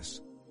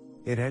tinnitus.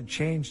 It had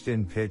changed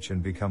in pitch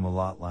and become a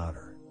lot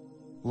louder.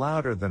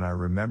 Louder than I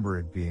remember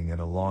it being in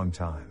a long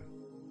time.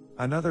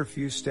 Another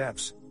few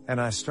steps,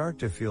 and I start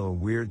to feel a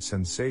weird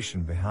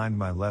sensation behind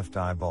my left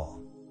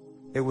eyeball.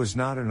 It was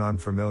not an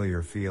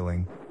unfamiliar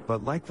feeling,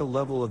 but like the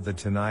level of the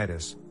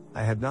tinnitus,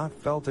 I had not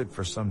felt it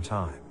for some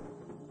time.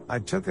 I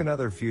took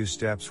another few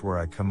steps where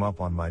I come up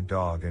on my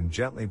dog and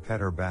gently pet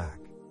her back.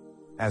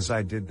 As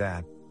I did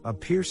that, a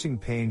piercing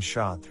pain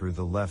shot through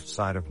the left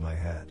side of my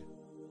head.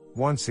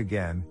 Once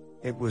again,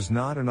 it was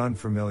not an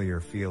unfamiliar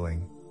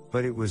feeling,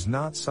 but it was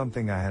not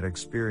something I had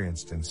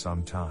experienced in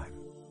some time.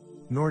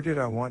 Nor did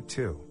I want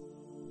to.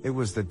 It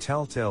was the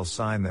telltale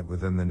sign that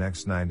within the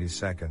next 90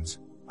 seconds,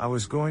 I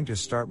was going to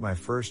start my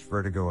first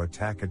vertigo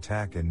attack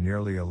in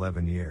nearly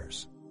 11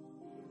 years.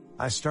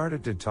 I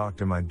started to talk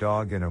to my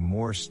dog in a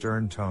more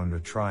stern tone to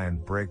try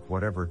and break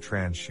whatever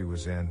trance she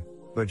was in,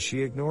 but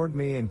she ignored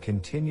me and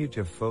continued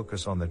to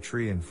focus on the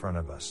tree in front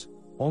of us.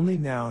 Only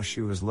now she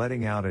was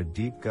letting out a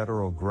deep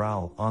guttural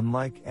growl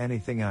unlike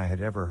anything I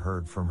had ever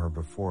heard from her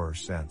before or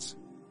since.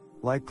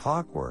 Like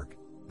clockwork,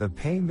 the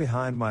pain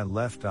behind my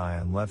left eye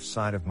and left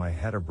side of my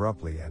head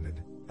abruptly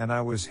ended, and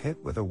I was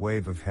hit with a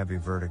wave of heavy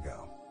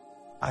vertigo.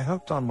 I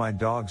hooked on my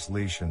dog's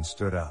leash and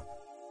stood up.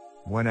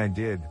 When I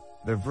did,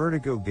 the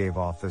vertigo gave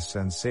off the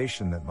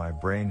sensation that my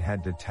brain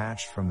had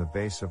detached from the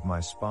base of my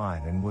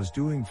spine and was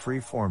doing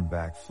freeform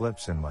back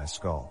flips in my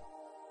skull.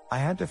 I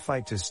had to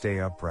fight to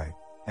stay upright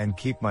and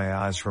keep my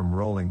eyes from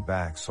rolling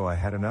back so I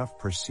had enough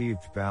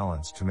perceived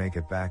balance to make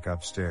it back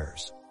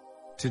upstairs.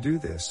 To do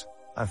this,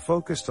 I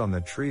focused on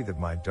the tree that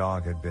my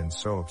dog had been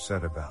so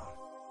upset about.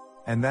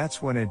 And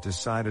that's when it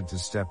decided to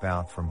step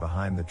out from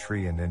behind the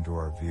tree and into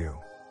our view.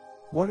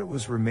 What it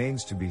was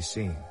remains to be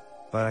seen,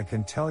 but I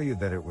can tell you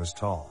that it was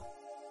tall.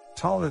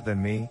 Taller than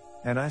me,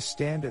 and I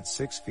stand at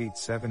 6 feet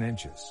 7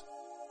 inches.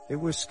 It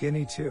was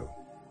skinny too.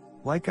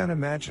 Like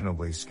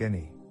unimaginably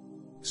skinny.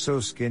 So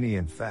skinny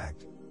in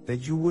fact,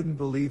 that you wouldn't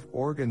believe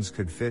organs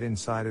could fit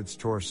inside its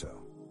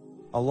torso.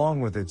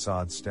 Along with its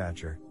odd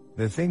stature,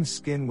 the thing's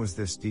skin was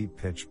this deep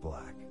pitch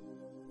black.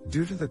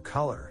 Due to the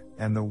color,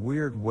 and the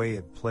weird way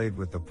it played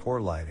with the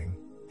poor lighting,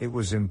 it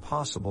was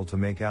impossible to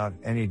make out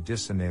any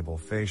discernible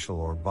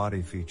facial or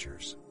body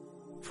features.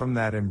 From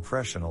that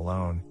impression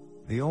alone,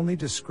 the only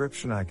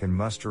description I can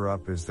muster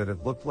up is that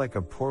it looked like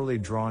a poorly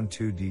drawn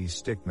 2D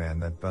stickman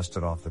that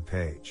busted off the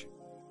page.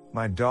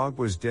 My dog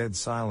was dead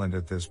silent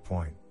at this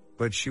point,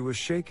 but she was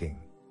shaking.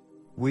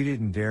 We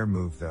didn't dare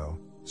move though,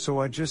 so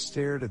I just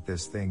stared at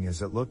this thing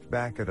as it looked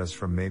back at us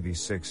from maybe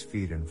 6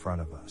 feet in front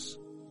of us.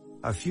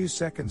 A few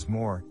seconds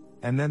more,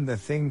 and then the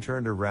thing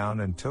turned around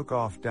and took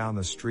off down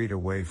the street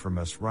away from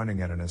us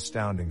running at an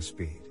astounding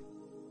speed.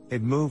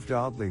 It moved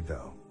oddly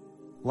though.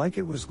 Like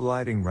it was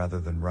gliding rather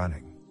than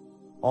running.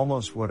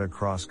 Almost what a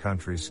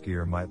cross-country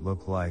skier might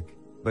look like,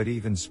 but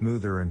even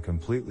smoother and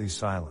completely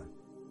silent.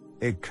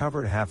 It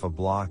covered half a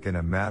block in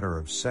a matter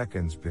of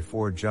seconds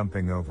before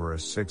jumping over a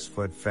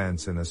 6-foot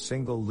fence in a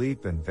single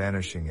leap and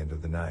vanishing into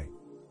the night.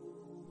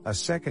 A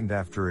second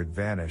after it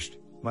vanished,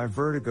 my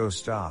vertigo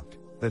stopped,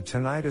 the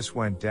tinnitus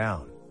went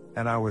down,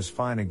 and I was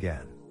fine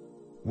again.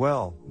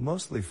 Well,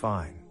 mostly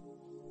fine.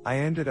 I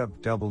ended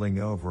up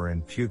doubling over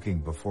and puking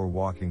before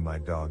walking my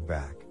dog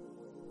back.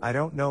 I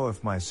don't know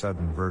if my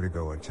sudden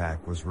vertigo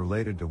attack was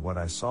related to what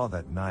I saw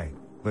that night,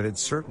 but it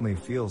certainly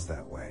feels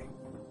that way.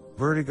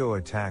 Vertigo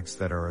attacks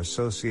that are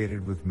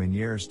associated with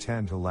Meniere's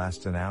tend to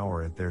last an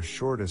hour at their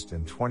shortest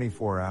and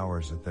 24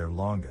 hours at their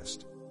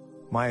longest.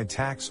 My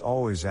attacks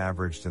always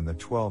averaged in the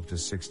 12 to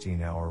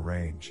 16 hour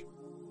range.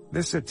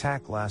 This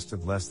attack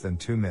lasted less than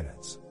 2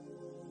 minutes.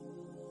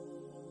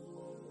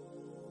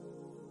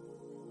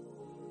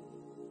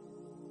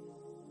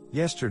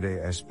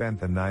 Yesterday I spent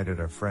the night at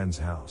a friend's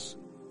house.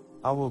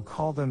 I will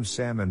call them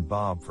Sam and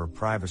Bob for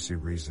privacy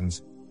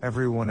reasons,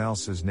 everyone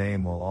else's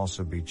name will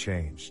also be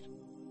changed.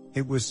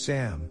 It was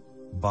Sam,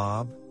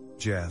 Bob,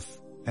 Jeff,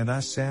 and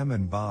I. Sam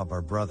and Bob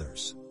are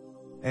brothers.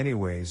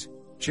 Anyways,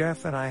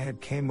 Jeff and I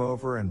had came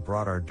over and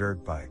brought our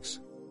dirt bikes.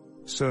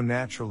 So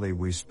naturally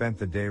we spent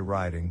the day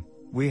riding.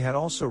 We had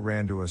also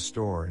ran to a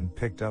store and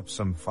picked up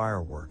some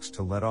fireworks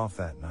to let off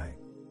that night.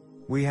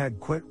 We had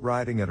quit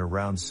riding at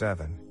around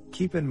 7,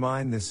 keep in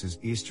mind this is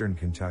eastern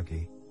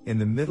Kentucky, in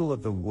the middle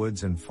of the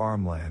woods and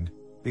farmland,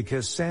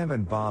 because Sam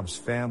and Bob's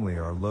family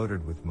are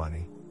loaded with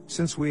money,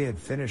 since we had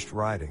finished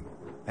riding,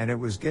 and it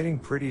was getting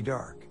pretty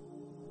dark.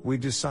 We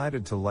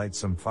decided to light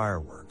some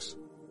fireworks.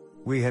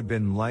 We had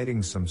been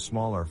lighting some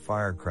smaller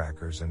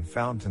firecrackers and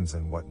fountains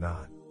and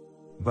whatnot.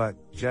 But,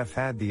 Jeff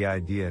had the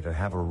idea to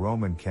have a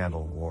Roman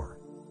candle war.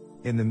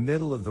 In the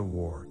middle of the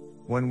war,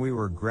 when we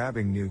were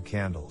grabbing new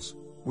candles,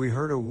 we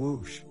heard a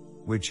whoosh,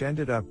 which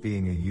ended up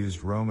being a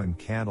used Roman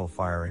candle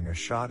firing a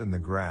shot in the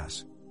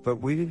grass, but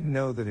we didn't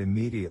know that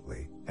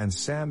immediately, and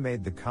Sam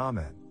made the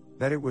comment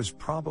that it was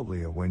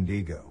probably a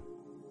Wendigo.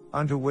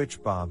 Unto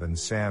which Bob and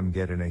Sam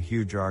get in a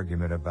huge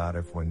argument about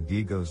if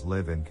Wendigos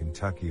live in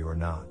Kentucky or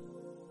not.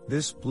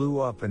 This blew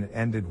up and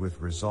ended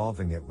with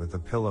resolving it with a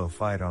pillow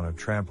fight on a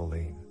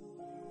trampoline.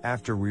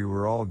 After we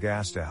were all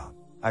gassed out,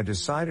 I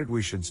decided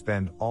we should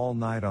spend all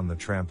night on the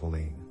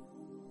trampoline.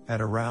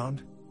 At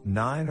around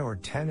 9 or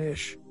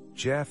 10-ish,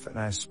 Jeff and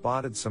I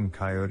spotted some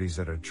coyotes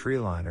at a tree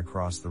line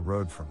across the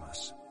road from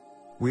us.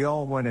 We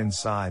all went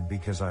inside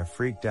because I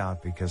freaked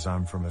out because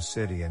I'm from a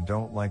city and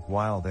don't like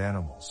wild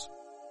animals.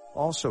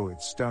 Also,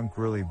 it stunk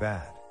really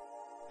bad.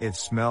 It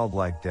smelled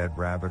like dead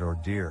rabbit or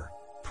deer.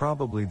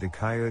 Probably the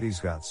coyotes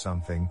got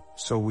something,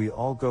 so we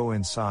all go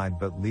inside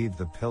but leave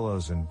the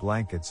pillows and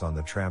blankets on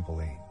the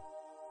trampoline.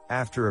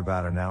 After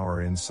about an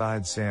hour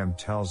inside, Sam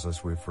tells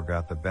us we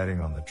forgot the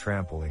bedding on the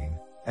trampoline,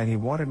 and he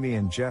wanted me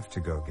and Jeff to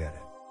go get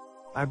it.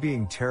 I,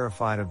 being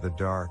terrified of the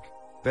dark,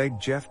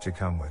 begged Jeff to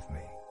come with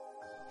me.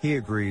 He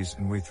agrees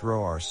and we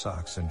throw our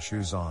socks and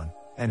shoes on,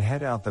 and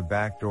head out the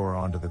back door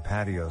onto the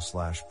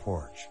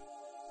patio/porch.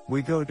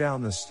 We go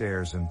down the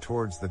stairs and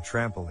towards the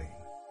trampoline.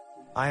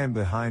 I am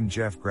behind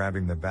Jeff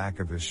grabbing the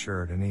back of his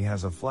shirt and he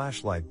has a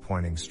flashlight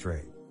pointing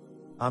straight.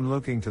 I'm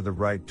looking to the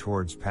right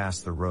towards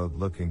past the road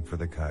looking for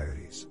the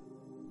coyotes.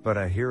 But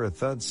I hear a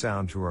thud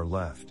sound to our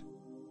left.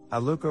 I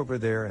look over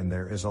there and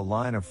there is a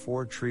line of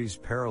 4 trees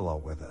parallel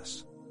with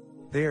us.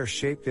 They are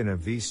shaped in a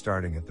V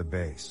starting at the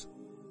base.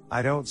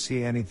 I don't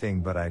see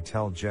anything but I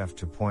tell Jeff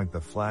to point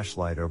the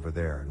flashlight over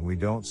there and we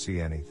don't see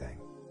anything.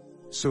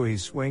 So he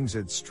swings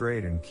it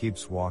straight and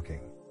keeps walking.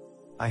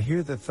 I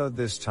hear the thud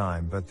this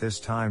time, but this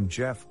time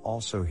Jeff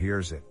also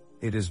hears it.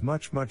 It is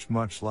much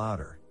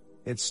louder.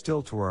 It's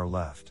still to our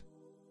left.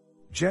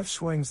 Jeff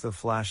swings the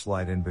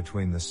flashlight in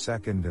between the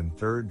second and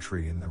third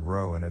tree in the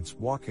row and it's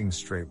walking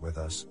straight with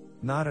us,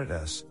 not at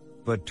us,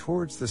 but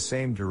towards the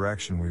same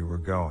direction we were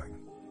going.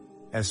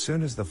 As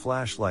soon as the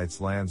flashlight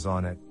lands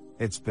on it,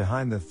 it's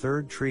behind the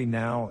third tree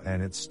now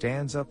and it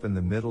stands up in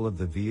the middle of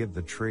the V of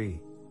the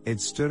tree. It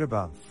stood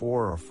about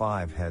 4 or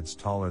 5 heads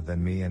taller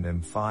than me and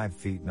am 5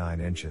 feet 9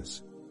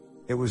 inches.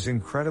 It was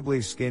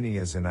incredibly skinny,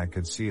 as in I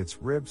could see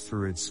its ribs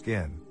through its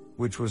skin,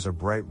 which was a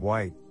bright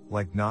white,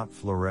 like not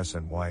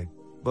fluorescent white,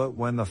 but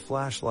when the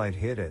flashlight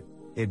hit it,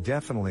 it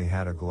definitely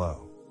had a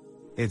glow.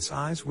 Its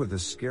eyes were the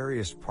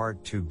scariest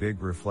part, 2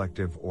 big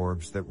reflective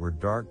orbs that were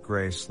dark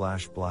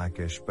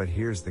gray/blackish, but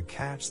here's the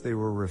catch, they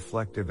were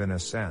reflective in a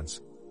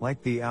sense,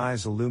 like the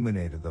eyes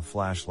illuminated the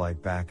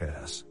flashlight back at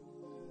us.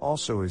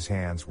 Also his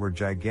hands were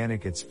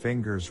gigantic, its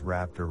fingers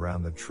wrapped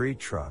around the tree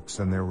trunks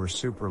and they were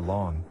super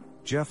long.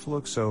 Jeff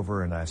looks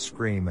over and I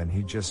scream and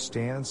he just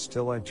stands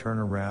still. I turn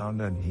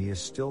around and he is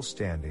still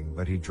standing,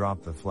 but he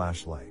dropped the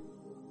flashlight.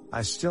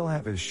 I still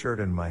have his shirt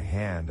in my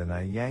hand and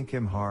I yank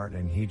him hard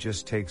and he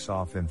just takes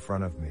off in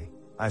front of me.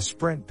 I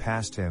sprint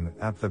past him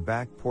up the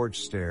back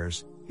porch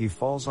stairs. He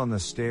falls on the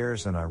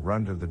stairs and I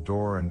run to the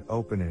door and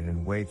open it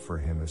and wait for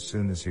him. As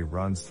soon as he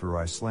runs through,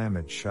 I slam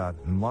it shut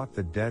and lock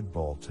the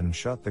deadbolt and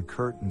shut the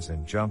curtains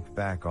and jumped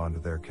back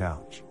onto their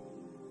couch.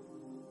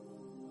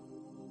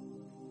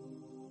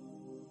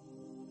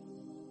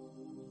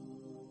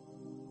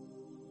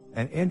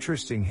 An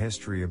interesting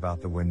history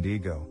about the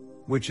Wendigo,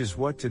 which is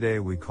what today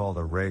we call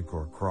the rake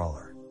or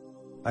crawler.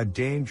 A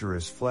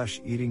dangerous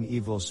flesh-eating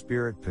evil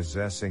spirit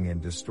possessing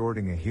and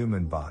distorting a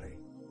human body.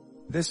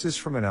 This is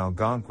from an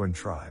Algonquin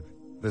tribe,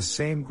 the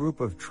same group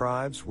of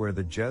tribes where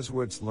the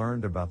Jesuits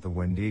learned about the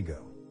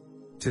Wendigo.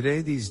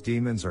 Today these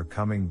demons are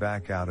coming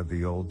back out of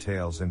the old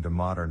tales into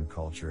modern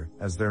culture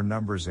as their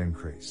numbers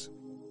increase.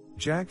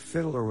 Jack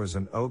Fiddler was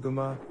an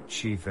Ogama,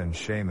 chief and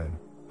shaman,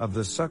 of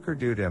the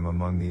Succordudem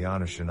among the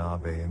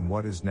Anishinaabe in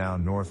what is now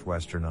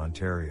northwestern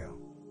Ontario.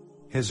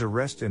 His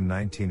arrest in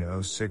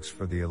 1906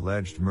 for the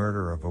alleged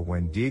murder of a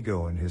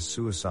Wendigo and his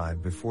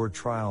suicide before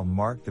trial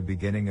marked the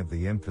beginning of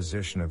the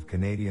imposition of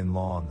Canadian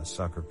law on the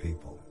Sucker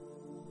people.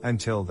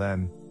 Until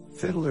then,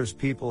 Fiddler's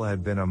people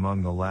had been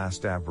among the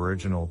last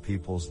Aboriginal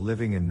peoples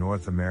living in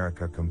North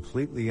America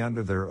completely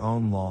under their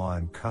own law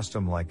and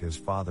custom like his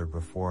father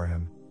before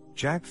him.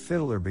 Jack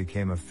Fiddler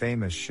became a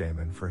famous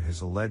shaman for his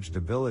alleged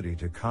ability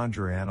to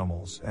conjure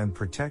animals and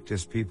protect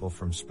his people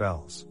from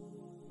spells.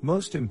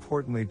 Most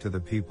importantly to the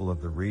people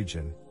of the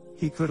region,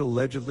 he could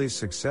allegedly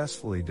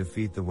successfully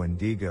defeat the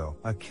Wendigo,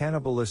 a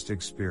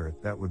cannibalistic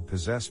spirit that would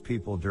possess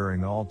people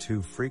during all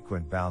too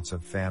frequent bouts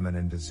of famine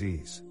and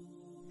disease.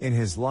 In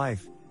his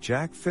life,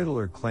 Jack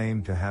Fiddler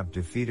claimed to have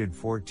defeated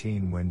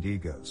 14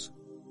 Wendigos.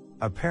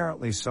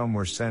 Apparently some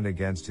were sent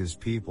against his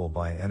people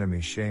by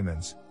enemy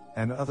shamans,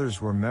 and others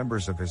were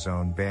members of his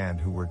own band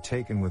who were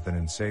taken with an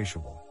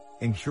insatiable,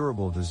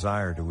 incurable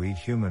desire to eat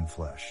human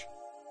flesh.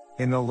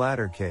 In the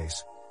latter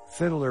case,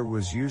 Fiddler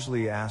was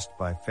usually asked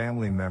by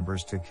family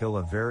members to kill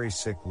a very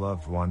sick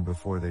loved one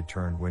before they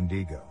turned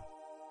Wendigo.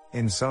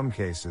 In some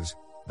cases,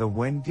 the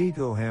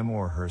Wendigo him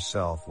or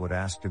herself would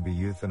ask to be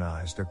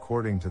euthanized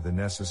according to the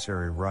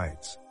necessary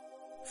rites.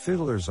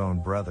 Fiddler's own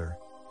brother,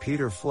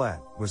 Peter Flett,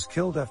 was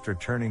killed after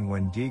turning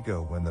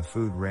Wendigo when the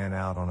food ran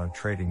out on a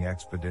trading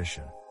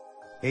expedition.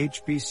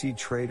 HBC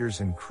traders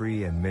and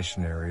Cree and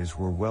missionaries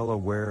were well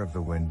aware of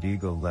the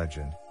Wendigo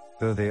legend,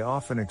 though they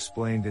often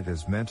explained it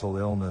as mental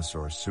illness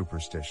or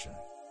superstition.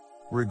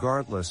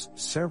 Regardless,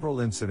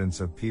 several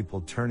incidents of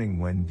people turning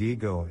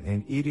Wendigo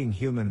and eating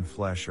human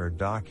flesh are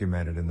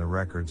documented in the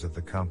records of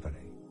the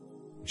company.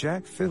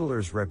 Jack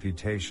Fiddler's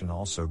reputation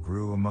also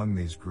grew among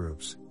these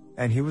groups,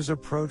 and he was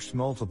approached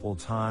multiple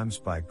times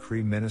by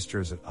Cree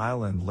ministers at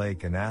Island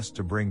Lake and asked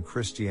to bring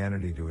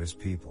Christianity to his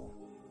people.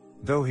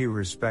 Though he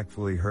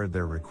respectfully heard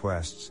their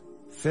requests,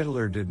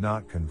 Fiddler did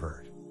not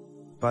convert.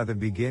 By the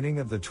beginning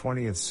of the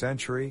 20th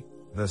century,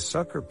 the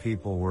Sucker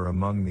people were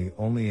among the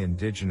only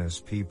indigenous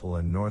people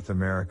in North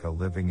America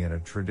living in a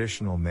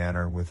traditional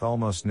manner with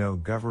almost no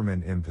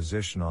government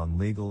imposition on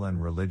legal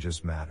and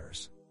religious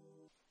matters.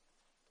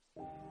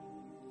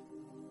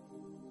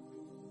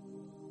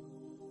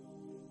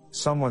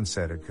 Someone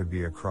said it could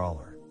be a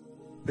crawler.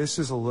 This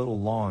is a little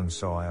long,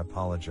 so I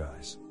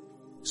apologize.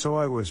 So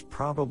I was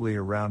probably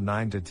around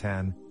 9 to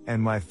 10,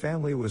 and my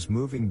family was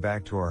moving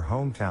back to our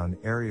hometown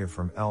area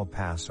from El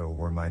Paso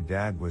where my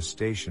dad was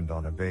stationed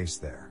on a base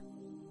there.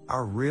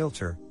 Our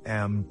realtor,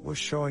 M, was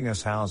showing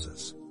us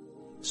houses.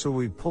 So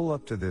we pull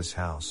up to this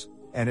house,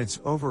 and it's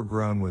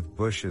overgrown with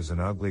bushes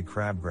and ugly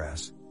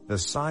crabgrass. The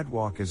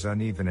sidewalk is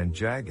uneven and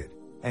jagged,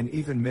 and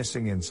even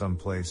missing in some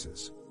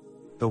places.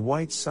 The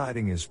white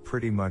siding is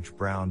pretty much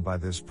brown by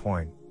this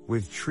point,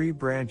 with tree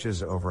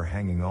branches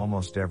overhanging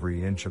almost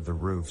every inch of the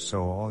roof,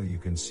 so all you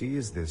can see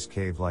is this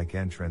cave-like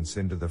entrance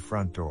into the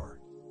front door.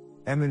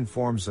 M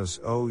informs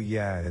us, oh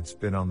yeah, it's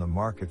been on the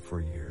market for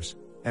years,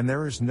 and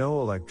there is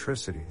no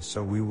electricity,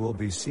 so we will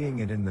be seeing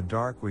it in the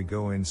dark. We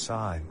go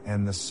inside,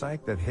 and the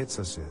sight that hits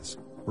us is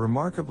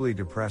remarkably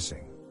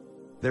depressing.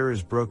 There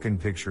is broken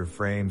picture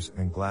frames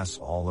and glass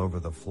all over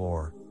the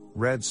floor.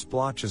 Red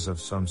splotches of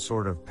some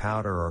sort of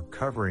powder are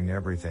covering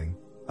everything.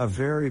 A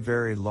very,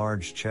 very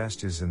large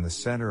chest is in the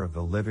center of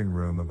the living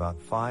room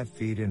about 5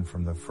 feet in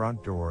from the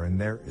front door, and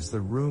there is the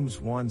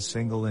room's one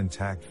single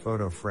intact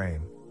photo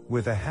frame,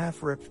 with a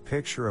half-ripped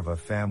picture of a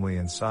family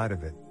inside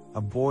of it,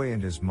 a boy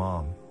and his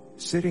mom,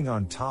 sitting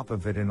on top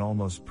of it in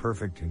almost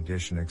perfect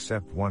condition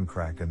except one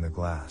crack in the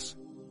glass.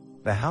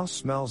 The house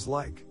smells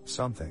like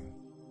something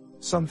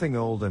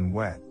old and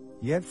wet,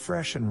 yet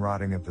fresh and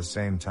rotting at the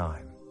same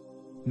time.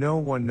 No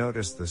one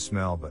noticed the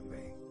smell but me.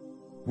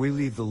 We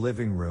leave the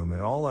living room,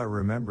 and all I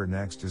remember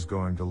next is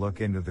going to look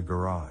into the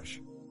garage.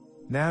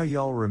 Now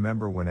y'all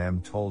remember when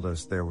M told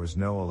us there was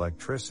no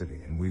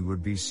electricity and we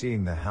would be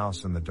seeing the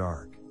house in the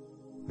dark.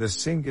 The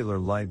singular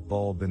light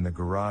bulb in the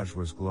garage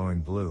was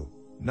glowing blue,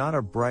 not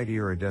a bright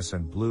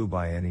iridescent blue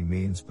by any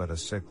means, but a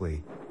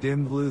sickly,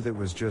 dim blue that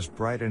was just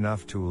bright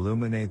enough to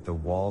illuminate the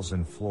walls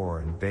and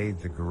floor and bathe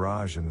the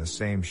garage in the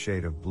same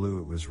shade of blue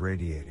it was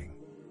radiating.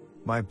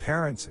 My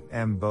parents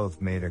and M both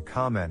made a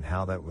comment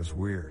how that was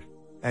weird.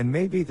 And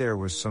maybe there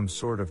was some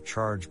sort of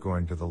charge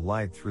going to the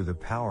light through the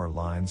power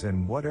lines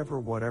and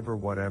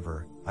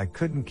whatever. I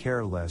couldn't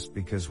care less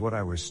because what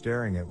I was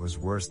staring at was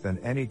worse than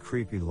any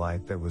creepy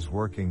light that was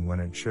working when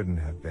it shouldn't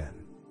have been.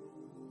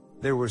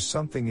 There was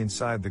something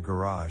inside the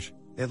garage.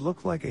 It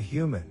looked like a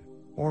human,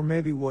 or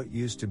maybe what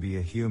used to be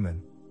a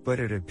human, but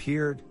it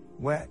appeared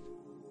wet.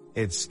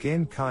 Its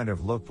skin kind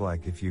of looked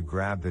like if you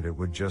grabbed it, it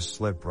would just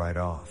slip right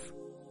off.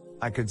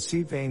 I could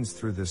see veins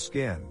through the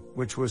skin,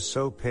 which was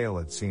so pale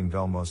it seemed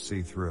almost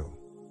see-through.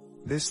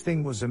 This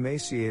thing was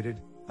emaciated.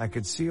 I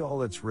could see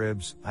all its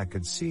ribs, I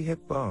could see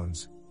hip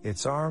bones.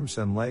 Its arms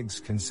and legs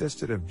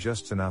consisted of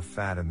just enough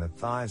fat in the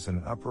thighs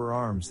and upper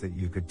arms that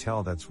you could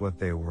tell that's what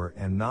they were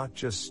and not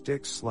just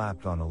sticks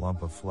slapped on a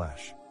lump of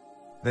flesh.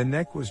 The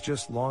neck was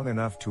just long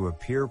enough to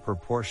appear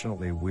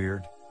proportionately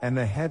weird, and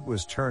the head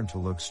was turned to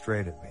look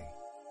straight at me.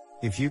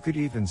 If you could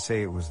even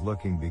say it was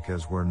looking,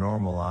 because where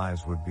normal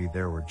eyes would be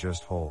there were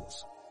just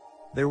holes.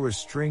 There were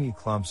stringy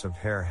clumps of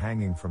hair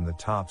hanging from the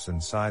tops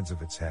and sides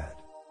of its head.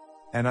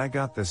 And I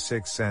got the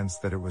sixth sense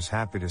that it was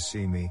happy to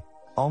see me,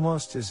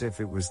 almost as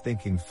if it was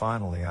thinking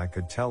finally I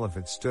could tell if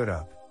it stood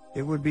up,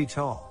 it would be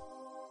tall.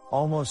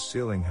 Almost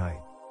ceiling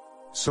height.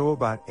 So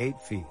about 8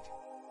 feet.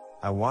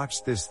 I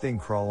watched this thing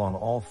crawl on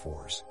all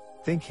fours,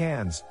 think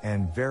hands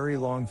and very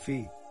long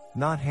feet,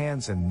 not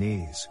hands and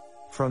knees,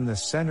 from the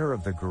center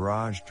of the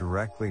garage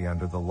directly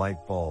under the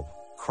light bulb,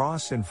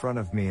 cross in front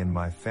of me and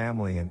my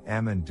family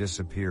and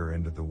disappear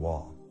into the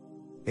wall.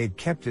 It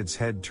kept its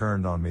head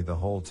turned on me the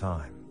whole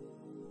time.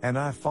 And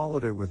I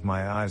followed it with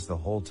my eyes the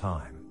whole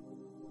time.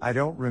 I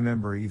don't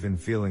remember even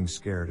feeling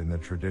scared in the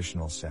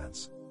traditional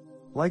sense.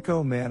 Like,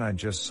 oh man, I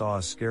just saw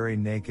a scary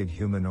naked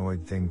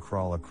humanoid thing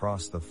crawl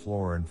across the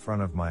floor in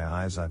front of my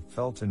eyes. I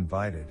felt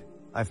invited,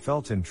 I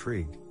felt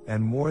intrigued,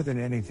 and more than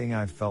anything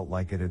I felt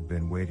like it had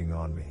been waiting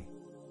on me.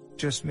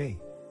 Just me.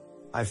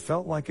 I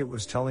felt like it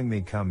was telling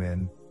me, come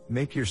in,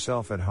 make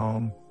yourself at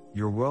home,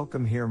 you're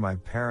welcome here. My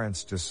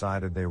parents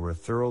decided they were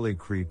thoroughly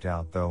creeped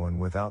out though, and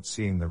without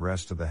seeing the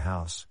rest of the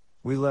house,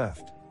 we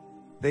left.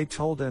 They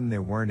told them they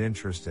weren't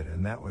interested,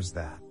 and that was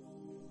that.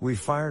 We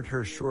fired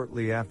her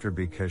shortly after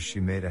because she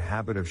made a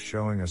habit of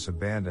showing us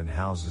abandoned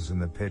houses in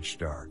the pitch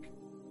dark.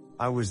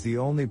 I was the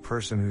only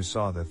person who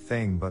saw the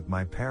thing, but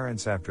my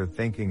parents, after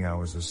thinking I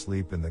was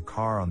asleep in the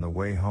car on the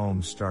way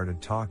home,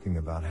 started talking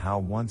about how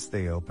once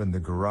they opened the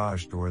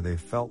garage door they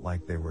felt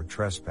like they were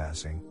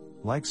trespassing,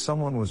 like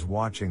someone was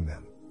watching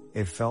them.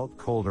 It felt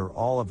colder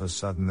all of a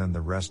sudden than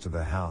the rest of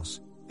the house,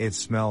 it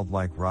smelled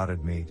like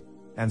rotted meat,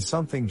 and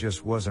something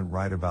just wasn't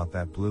right about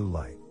that blue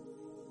light.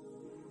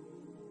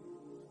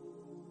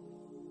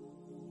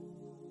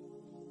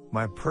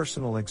 My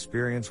personal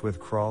experience with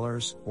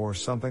crawlers, or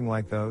something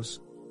like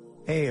those?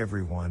 Hey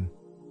everyone.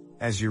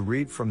 As you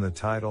read from the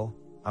title,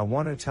 I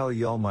want to tell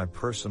y'all my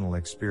personal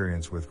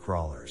experience with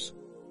crawlers.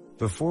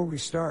 Before we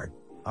start,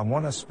 I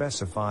want to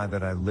specify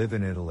that I live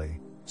in Italy,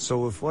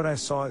 so if what I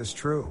saw is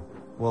true,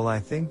 well, I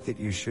think that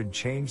you should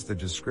change the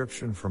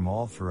description from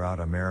all throughout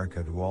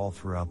America to all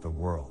throughout the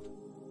world.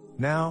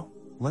 Now,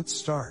 let's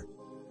start.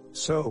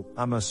 So,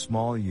 I'm a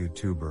small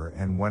YouTuber,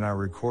 and when I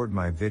record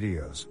my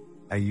videos,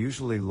 I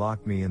usually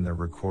lock me in the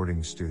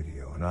recording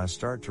studio and I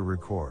start to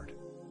record.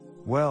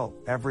 Well,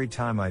 every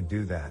time I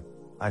do that,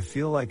 I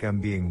feel like I'm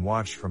being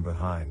watched from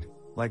behind,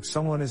 like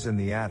someone is in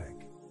the attic.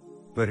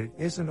 But it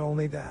isn't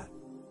only that.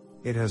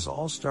 It has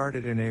all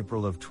started in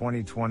April of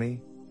 2020,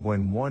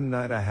 when one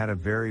night I had a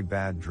very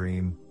bad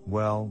dream.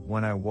 Well,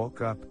 when I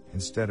woke up,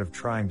 instead of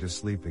trying to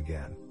sleep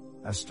again,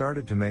 I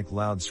started to make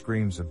loud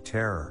screams of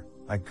terror.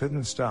 I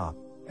couldn't stop,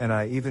 and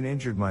I even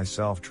injured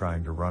myself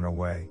trying to run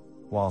away,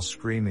 while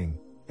screaming,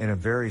 in a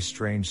very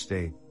strange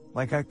state,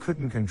 like I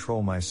couldn't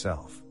control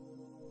myself.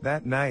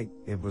 That night,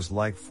 it was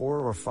like 4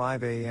 or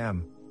 5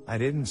 a.m., I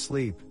didn't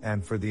sleep,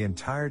 and for the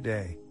entire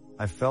day,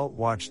 I felt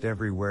watched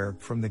everywhere,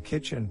 from the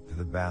kitchen, to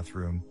the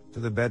bathroom, to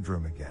the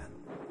bedroom again.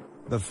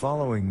 The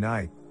following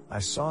night, I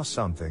saw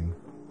something,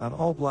 an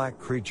all-black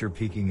creature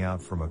peeking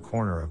out from a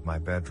corner of my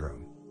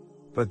bedroom.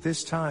 But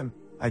this time,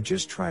 I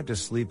just tried to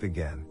sleep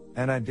again,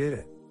 and I did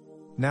it.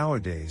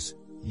 Nowadays,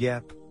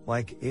 yep,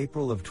 like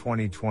April of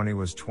 2020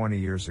 was 20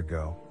 years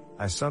ago,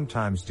 I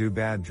sometimes do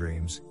bad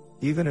dreams,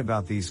 even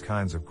about these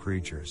kinds of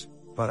creatures,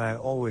 but I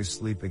always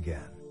sleep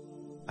again.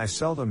 I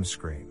seldom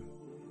scream.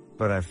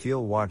 But I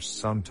feel watched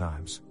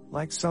sometimes,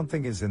 like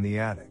something is in the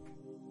attic.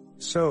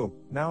 So,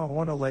 now I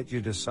want to let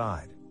you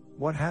decide,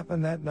 what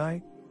happened that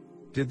night?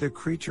 Did the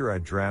creature I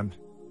dreamt,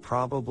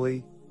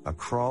 probably, a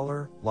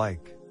crawler,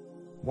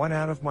 went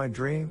out of my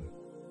dream?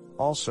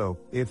 Also,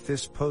 if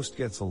this post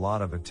gets a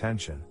lot of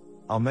attention,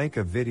 I'll make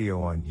a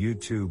video on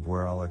YouTube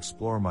where I'll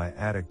explore my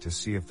attic to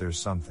see if there's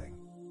something.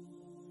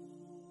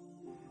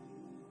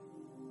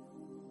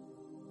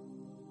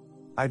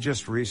 I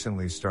just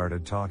recently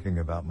started talking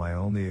about my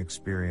only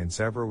experience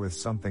ever with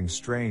something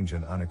strange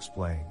and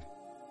unexplained.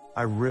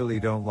 I really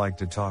don't like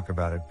to talk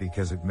about it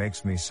because it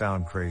makes me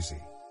sound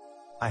crazy.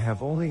 I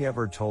have only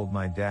ever told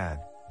my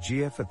dad,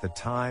 GF at the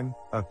time,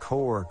 a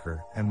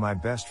coworker, and my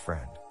best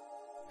friend.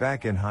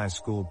 Back in high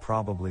school,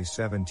 probably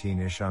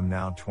 17-ish, I'm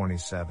now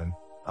 27,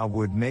 I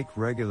would make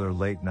regular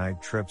late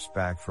night trips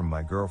back from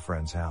my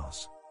girlfriend's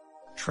house.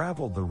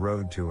 Traveled the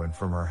road to and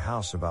from her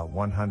house about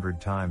 100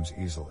 times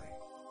easily.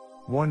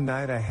 One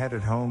night I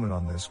headed home, and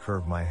on this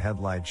curve my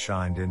headlight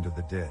shined into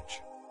the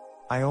ditch.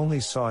 I only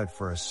saw it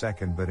for a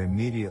second, but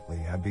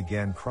immediately I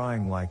began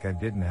crying like I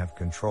didn't have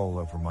control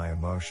over my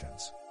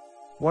emotions.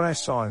 What I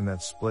saw in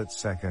that split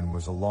second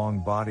was a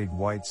long-bodied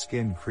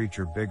white-skinned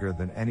creature bigger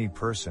than any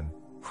person,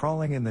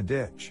 crawling in the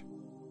ditch.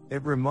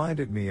 It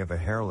reminded me of a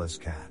hairless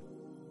cat.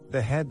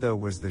 The head though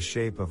was the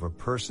shape of a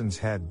person's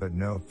head, but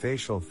no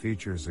facial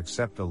features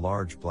except a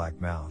large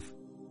black mouth.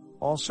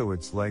 Also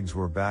its legs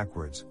were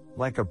backwards,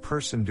 like a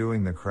person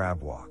doing the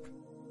crab walk.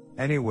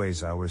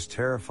 Anyways, I was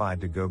terrified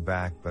to go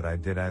back, but I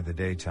did at the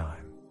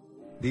daytime.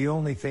 The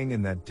only thing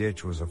in that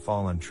ditch was a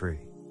fallen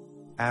tree.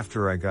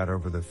 After I got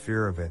over the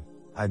fear of it,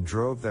 I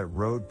drove that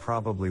road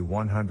probably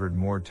 100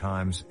 more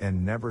times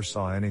and never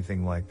saw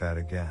anything like that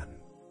again.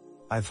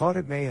 I thought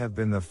it may have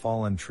been the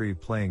fallen tree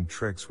playing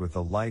tricks with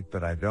the light,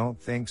 but I don't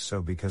think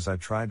so because I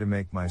tried to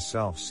make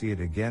myself see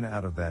it again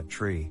out of that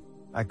tree.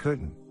 I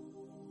couldn't.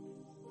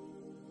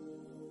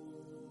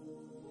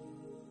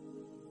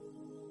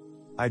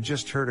 I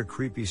just heard a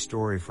creepy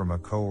story from a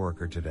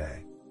coworker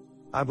today.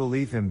 I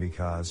believe him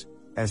because,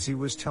 as he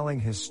was telling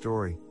his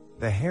story,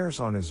 the hairs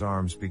on his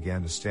arms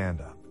began to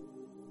stand up.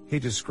 He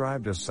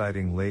described a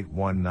sighting late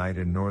one night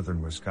in northern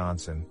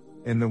Wisconsin,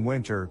 in the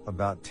winter,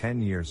 about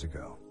 10 years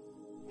ago.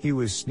 He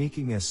was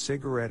sneaking a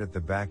cigarette at the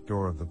back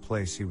door of the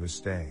place he was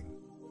staying.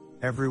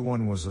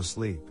 Everyone was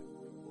asleep.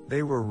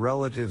 They were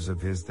relatives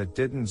of his that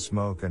didn't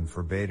smoke and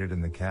forbade it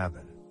in the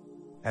cabin.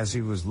 As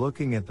he was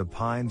looking at the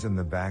pines in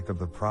the back of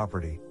the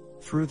property,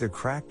 through the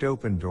cracked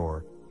open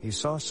door, he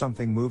saw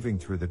something moving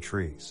through the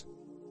trees.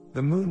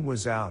 The moon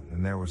was out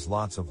and there was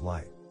lots of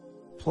light.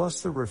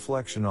 Plus the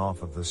reflection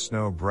off of the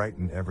snow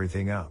brightened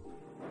everything up.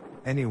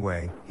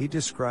 Anyway, he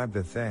described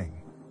the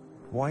thing.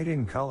 White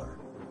in color.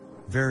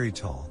 Very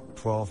tall,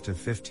 12 to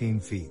 15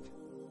 feet.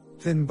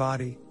 Thin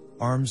body,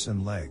 arms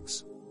and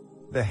legs.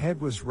 The head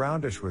was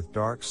roundish with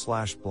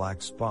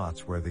dark/black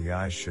spots where the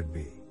eyes should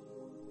be.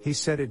 He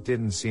said it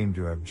didn't seem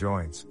to have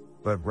joints,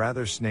 but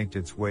rather snaked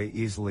its way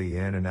easily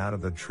in and out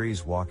of the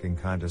trees, walking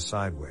kinda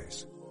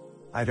sideways.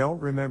 I don't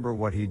remember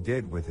what he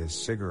did with his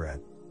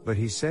cigarette, but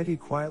he said he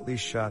quietly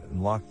shut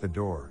and locked the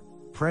door,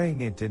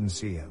 praying it didn't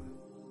see him.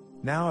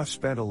 Now I've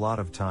spent a lot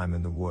of time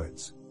in the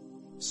woods.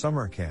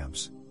 Summer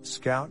camps,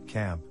 scout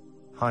camp,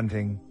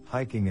 hunting,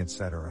 hiking,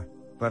 etc.,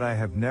 but I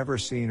have never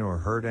seen or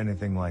heard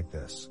anything like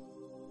this.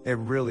 It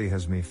really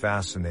has me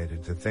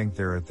fascinated to think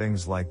there are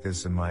things like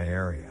this in my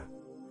area.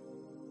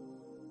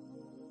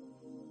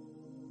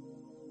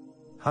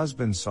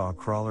 Husband saw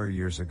crawler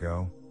years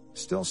ago,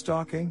 still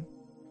stalking?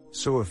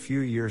 So a few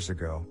years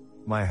ago,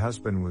 my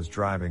husband was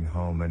driving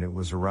home and it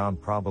was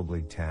around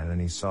probably 10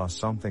 and he saw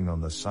something on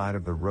the side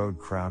of the road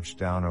crouched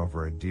down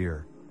over a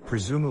deer,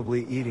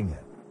 presumably eating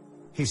it.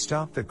 He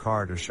stopped the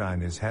car to shine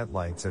his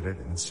headlights at it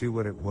and see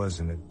what it was,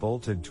 and it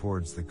bolted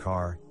towards the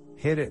car,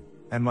 hit it,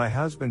 and my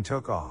husband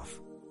took off.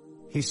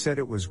 He said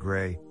it was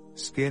gray,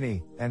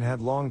 skinny, and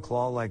had long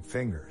claw-like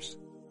fingers.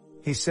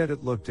 He said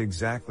it looked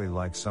exactly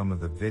like some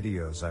of the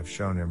videos I've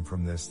shown him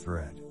from this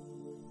thread.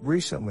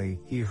 Recently,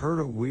 he heard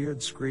a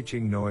weird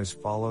screeching noise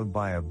followed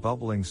by a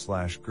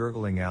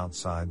bubbling/gurgling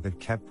outside that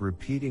kept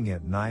repeating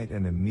at night,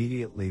 and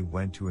immediately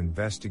went to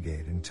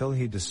investigate until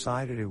he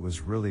decided it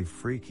was really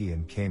freaky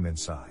and came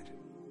inside.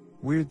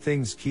 Weird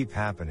things keep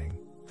happening,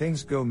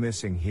 things go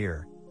missing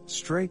here,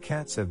 stray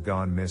cats have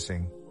gone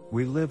missing,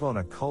 we live on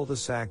a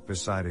cul-de-sac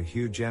beside a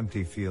huge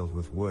empty field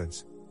with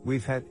woods,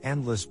 we've had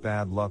endless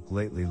bad luck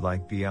lately,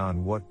 like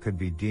beyond what could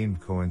be deemed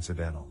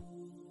coincidental.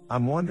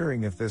 I'm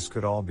wondering if this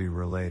could all be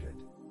related.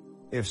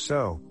 If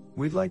so,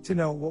 we'd like to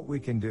know what we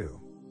can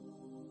do.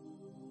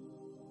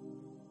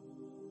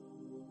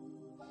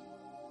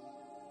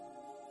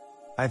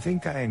 I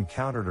think I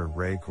encountered a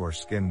rake or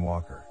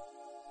skinwalker.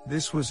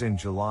 This was in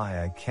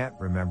July, I can't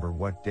remember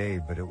what day,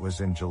 but it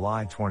was in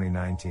July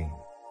 2019.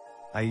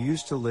 I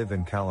used to live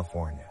in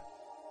California.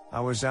 I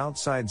was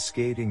outside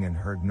skating and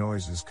heard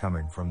noises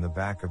coming from the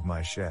back of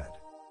my shed.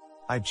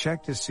 I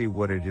checked to see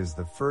what it is.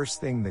 The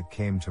first thing that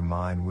came to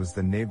mind was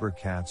the neighbor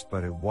cats,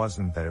 but it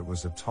wasn't that. It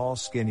was a tall,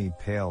 skinny,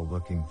 pale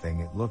looking thing.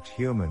 It looked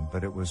human,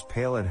 but it was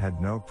pale. It had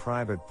no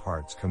private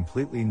parts,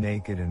 completely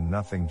naked and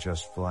nothing,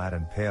 just flat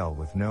and pale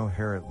with no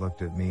hair. It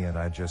looked at me and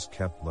I just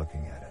kept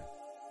looking at it.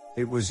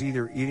 It was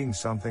either eating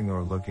something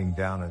or looking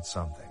down at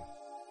something.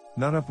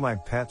 None of my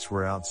pets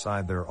were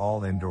outside, they're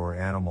all indoor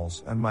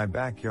animals, and my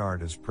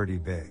backyard is pretty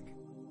big.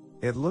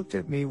 It looked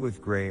at me with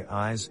gray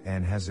eyes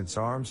and has its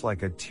arms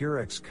like a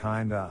T-Rex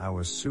kinda. I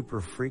was super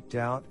freaked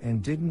out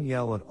and didn't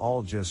yell at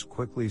all, just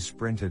quickly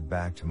sprinted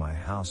back to my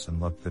house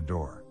and locked the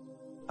door.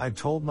 I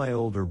told my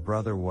older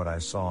brother what I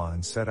saw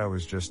and said I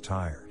was just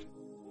tired.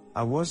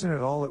 I wasn't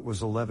at all. It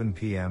was 11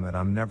 p.m. and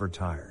I'm never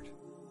tired.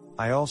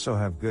 I also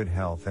have good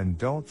health and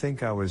don't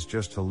think I was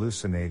just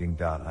hallucinating.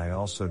 I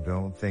also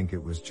don't think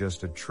it was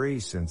just a tree,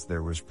 since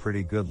there was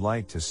pretty good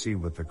light to see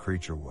what the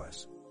creature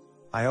was.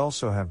 I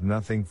also have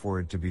nothing for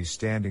it to be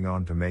standing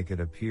on to make it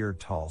appear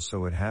tall,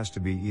 so it has to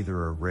be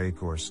either a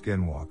rake or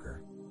skinwalker.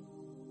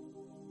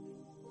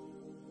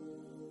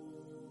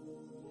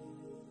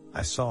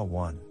 I saw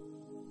one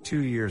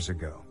 2 years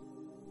ago.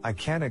 I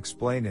can't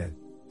explain it,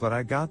 but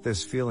I got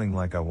this feeling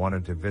like I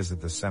wanted to visit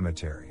the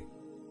cemetery.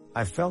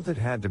 I felt it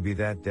had to be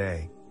that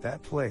day,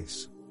 that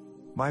place.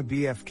 My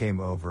BF came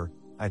over,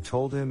 I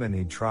told him, and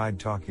he tried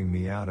talking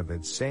me out of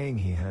it, saying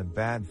he had a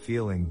bad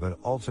feeling, but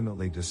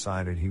ultimately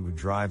decided he would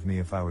drive me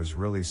if I was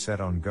really set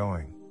on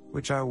going,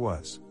 which I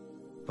was.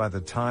 By the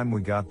time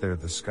we got there,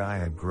 the sky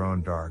had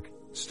grown dark,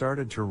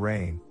 started to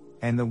rain,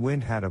 and the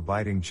wind had a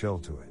biting chill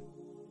to it.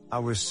 I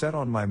was set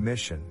on my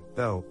mission,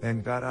 though,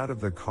 and got out of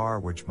the car,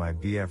 which my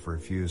BF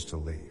refused to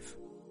leave.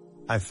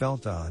 I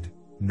felt odd,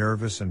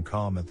 nervous and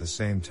calm at the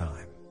same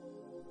time.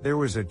 There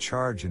was a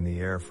charge in the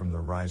air from the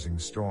rising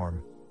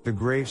storm, The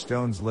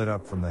gravestones lit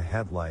up from the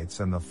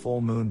headlights and the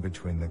full moon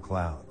between the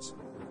clouds.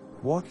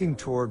 Walking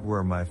toward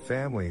where my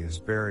family is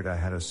buried, I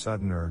had a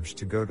sudden urge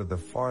to go to the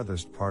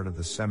farthest part of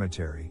the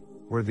cemetery,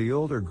 where the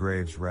older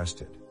graves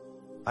rested.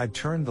 I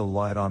turned the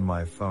light on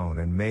my phone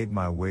and made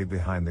my way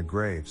behind the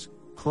graves,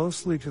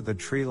 closely to the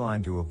tree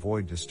line to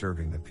avoid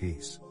disturbing the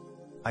peace.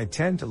 I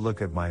tend to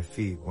look at my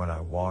feet when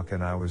I walk,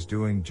 and I was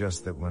doing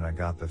just that when I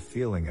got the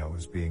feeling I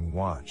was being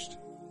watched.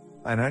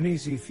 An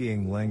uneasy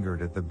feeling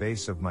lingered at the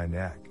base of my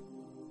neck.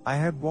 I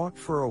had walked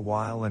for a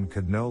while and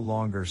could no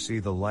longer see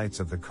the lights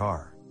of the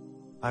car.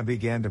 I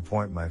began to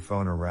point my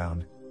phone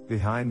around,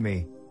 behind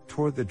me,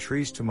 toward the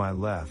trees to my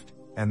left,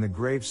 and the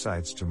grave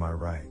sites to my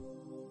right.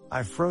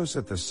 I froze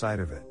at the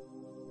sight of it.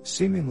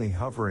 Seemingly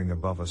hovering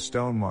above a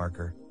stone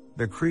marker,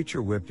 the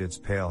creature whipped its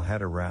pale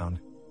head around,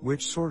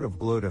 which sort of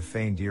glowed a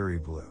faint eerie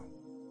blue.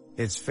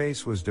 Its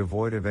face was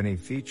devoid of any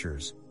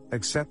features,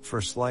 except for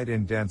slight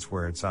indents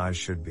where its eyes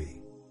should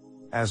be.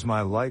 As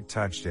my light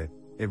touched it,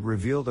 it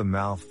revealed a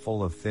mouth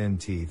full of thin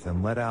teeth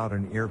and let out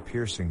an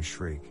ear-piercing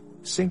shriek,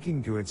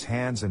 sinking to its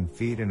hands and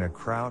feet in a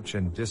crouch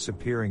and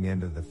disappearing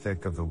into the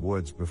thick of the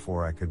woods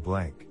before I could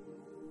blink.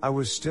 I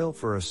was still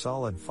for a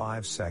solid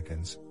 5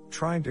 seconds,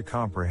 trying to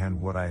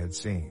comprehend what I had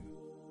seen.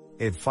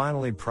 It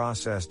finally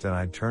processed, and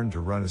I turned to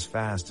run as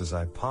fast as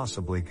I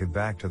possibly could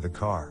back to the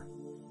car.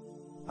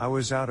 I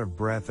was out of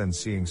breath and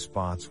seeing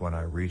spots when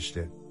I reached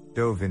it,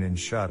 dove in and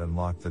shut and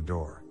locked the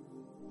door.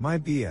 My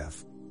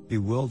BF,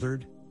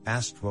 bewildered,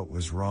 asked what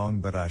was wrong,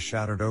 but I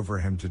shouted over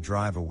him to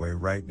drive away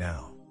right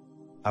now.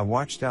 I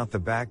watched out the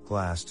back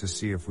glass to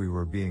see if we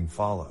were being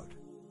followed.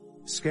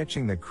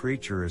 Sketching the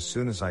creature as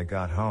soon as I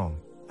got home,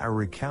 I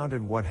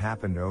recounted what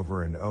happened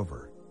over and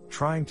over,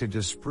 trying to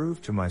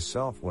disprove to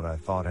myself what I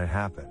thought had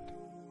happened.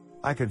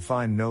 I could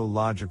find no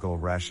logical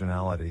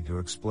rationality to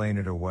explain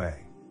it away.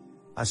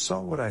 I saw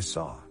what I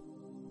saw.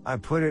 I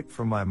put it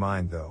from my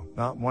mind though,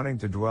 not wanting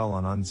to dwell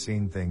on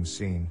unseen things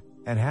seen,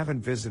 and haven't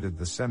visited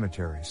the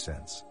cemetery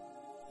since.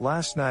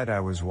 Last night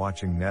I was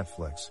watching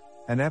Netflix,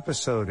 an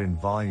episode in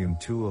Volume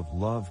 2 of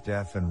Love,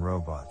 Death and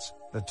Robots,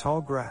 The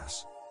Tall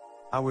Grass.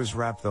 I was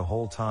wrapped the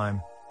whole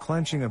time,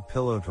 clenching a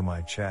pillow to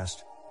my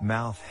chest,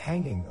 mouth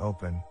hanging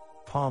open,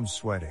 palms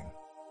sweating.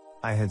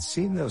 I had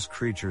seen those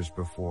creatures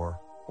before,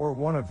 or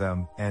one of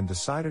them, and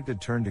decided to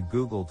turn to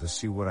Google to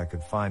see what I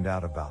could find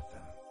out about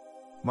them.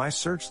 My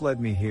search led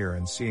me here,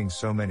 and seeing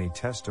so many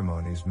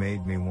testimonies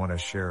made me want to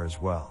share as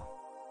well.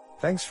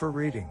 Thanks for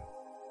reading.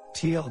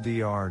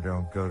 TLDR,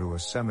 don't go to a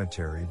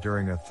cemetery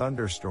during a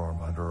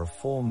thunderstorm under a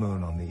full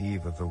moon on the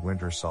eve of the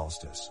winter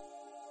solstice.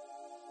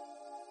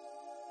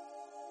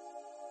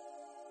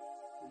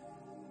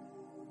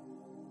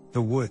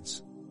 The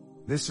woods.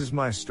 This is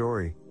my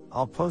story.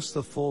 I'll post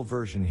the full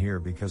version here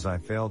because I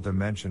failed to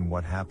mention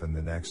what happened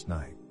the next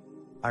night.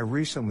 I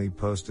recently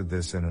posted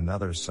this in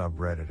another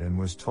subreddit and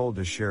was told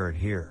to share it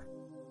here.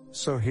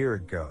 So here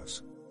it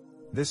goes.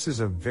 This is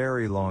a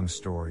very long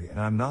story and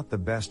I'm not the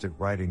best at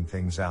writing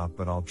things out,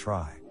 but I'll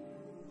try.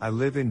 I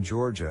live in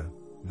Georgia,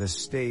 the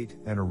state,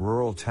 and a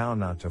rural town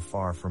not too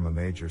far from a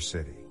major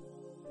city.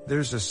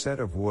 There's a set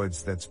of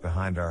woods that's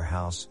behind our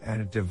house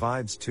and it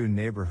divides 2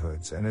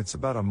 neighborhoods, and it's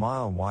about a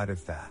mile wide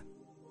if that.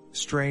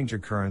 Strange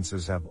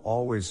occurrences have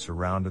always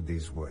surrounded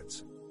these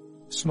woods.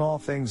 Small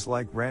things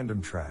like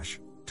random trash,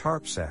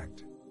 tarp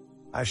sacked.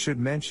 I should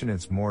mention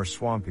it's more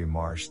swampy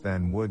marsh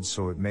than woods,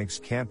 so it makes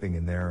camping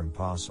in there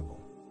impossible.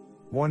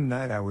 One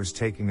night I was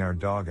taking our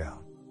dog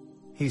out.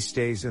 He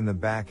stays in the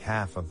back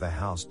half of the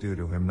house due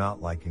to him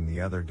not liking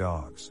the other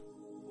dogs.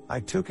 I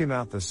took him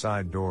out the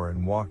side door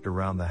and walked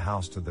around the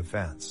house to the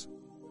fence.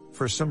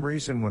 For some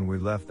reason when we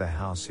left the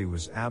house he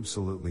was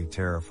absolutely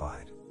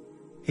terrified.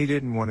 He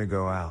didn't want to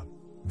go out.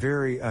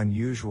 Very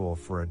unusual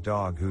for a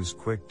dog who's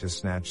quick to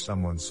snatch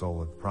someone's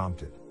soul if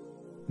prompted.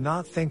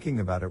 Not thinking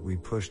about it, we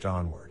pushed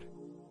onward.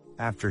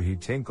 After he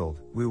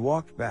tinkled, we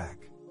walked back.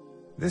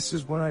 This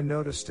is when I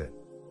noticed it.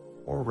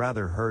 Or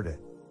rather heard it.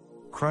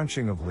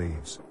 Crunching of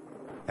leaves.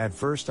 At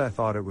first I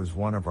thought it was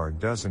one of our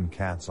dozen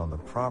cats on the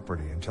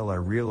property until I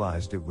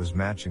realized it was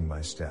matching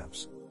my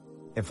steps.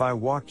 If I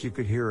walked you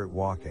could hear it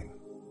walking.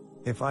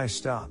 If I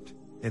stopped,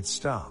 it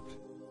stopped.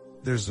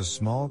 There's a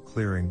small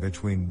clearing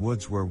between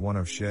woods where one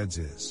of sheds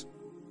is.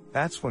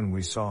 That's when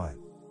we saw it.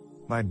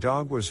 My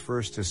dog was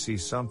first to see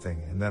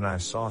something and then I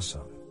saw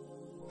some.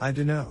 I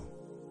dunno.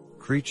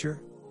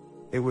 Creature?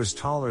 It was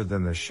taller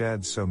than the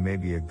shed, so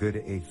maybe a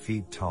good 8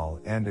 feet tall,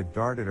 and it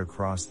darted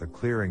across the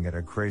clearing at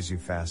a crazy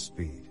fast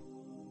speed.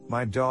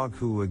 My dog,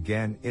 who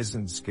again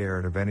isn't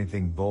scared of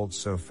anything, bolted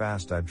so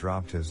fast I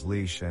dropped his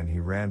leash and he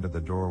ran to the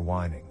door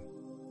whining.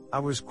 I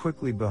was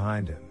quickly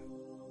behind him.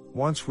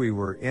 Once we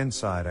were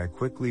inside I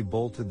quickly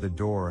bolted the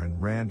door and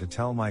ran to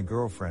tell my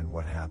girlfriend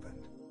what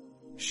happened.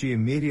 She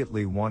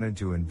immediately wanted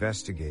to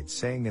investigate,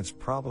 saying it's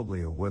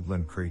probably a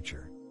woodland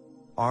creature.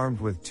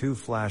 Armed with 2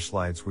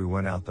 flashlights we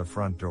went out the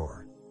front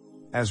door.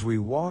 As we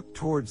walked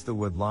towards the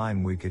wood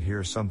line we could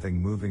hear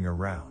something moving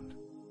around.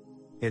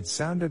 It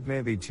sounded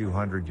maybe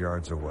 200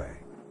 yards away.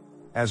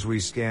 As we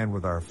scanned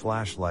with our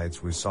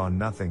flashlights we saw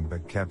nothing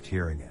but kept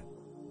hearing it.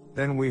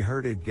 Then we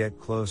heard it get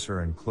closer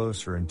and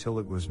closer until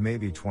it was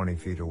maybe 20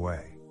 feet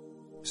away.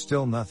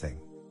 Still nothing.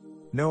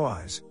 No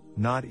eyes,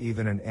 not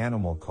even an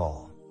animal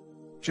call.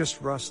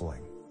 Just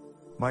rustling.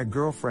 My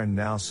girlfriend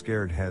now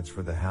scared heads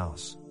for the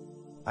house.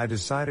 I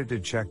decided to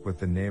check with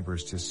the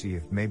neighbors to see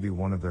if maybe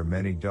one of their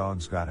many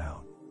dogs got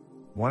out.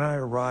 When I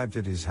arrived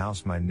at his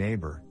house, my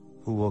neighbor,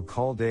 who we'll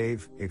call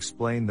Dave,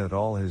 explained that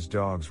all his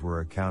dogs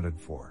were accounted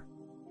for.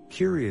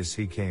 Curious,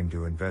 he came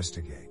to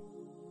investigate.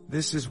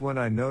 This is when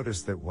I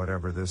noticed that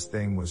whatever this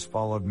thing was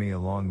followed me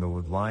along the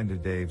wood line to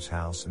Dave's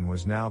house and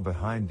was now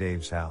behind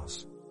Dave's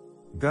house.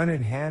 Gun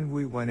in hand,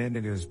 we went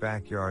into his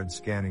backyard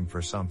scanning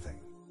for something.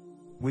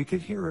 We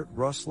could hear it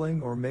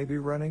rustling or maybe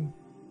running.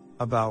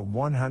 About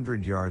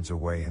 100 yards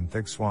away in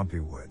thick swampy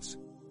woods.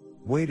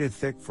 Way too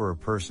thick for a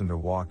person to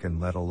walk in,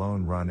 let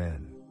alone run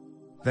in.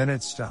 Then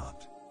it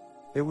stopped.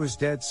 It was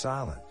dead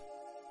silent.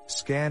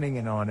 Scanning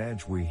and on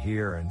edge, we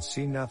hear and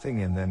see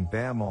nothing, and then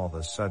bam, all of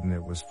a sudden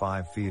it was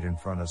 5 feet in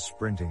front of us,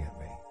 sprinting at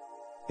me.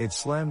 It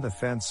slammed the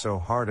fence so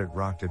hard it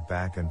rocked it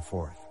back and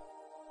forth.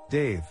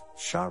 Dave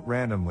shot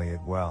randomly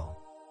at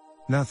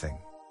nothing.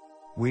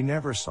 We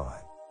never saw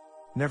it.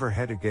 Never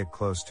had it get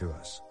close to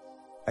us.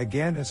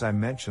 Again, as I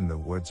mentioned, the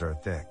woods are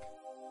thick.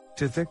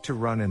 Too thick to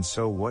run in,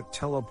 so what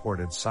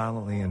teleported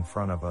silently in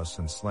front of us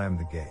and slammed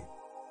the gate.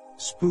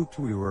 Spooked,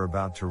 we were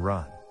about to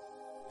run.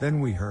 Then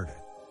we heard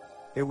it.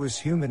 It was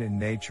human in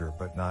nature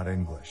but not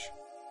English.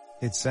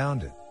 It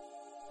sounded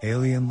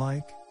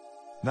alien-like,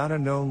 not a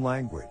known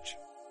language.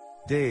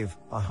 Dave,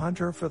 a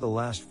hunter for the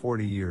last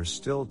 40 years,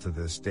 still to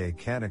this day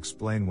can't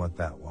explain what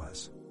that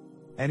was.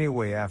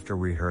 Anyway, after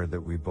we heard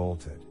that, we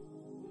bolted.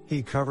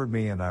 He covered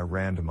me and I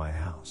ran to my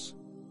house.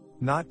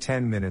 Not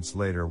 10 minutes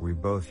later, we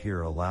both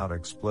hear a loud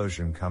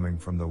explosion coming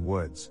from the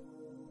woods.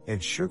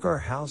 It shook our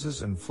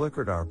houses and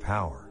flickered our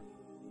power.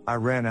 I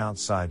ran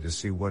outside to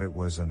see what it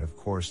was, and of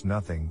course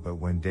nothing, but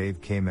when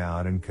Dave came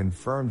out and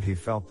confirmed he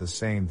felt the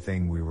same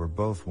thing, we were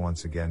both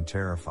once again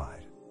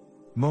terrified.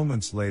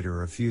 Moments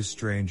later, a few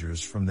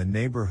strangers from the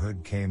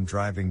neighborhood came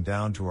driving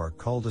down to our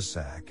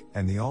cul-de-sac,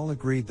 and they all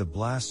agreed the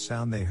blast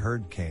sound they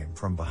heard came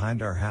from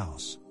behind our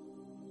house.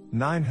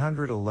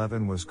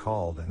 911 was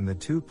called and the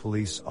 2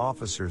 police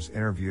officers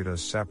interviewed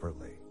us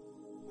separately.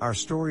 Our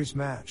stories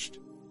matched.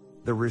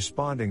 The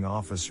responding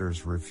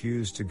officers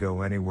refused to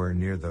go anywhere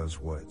near those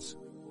woods.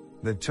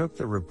 They took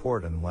the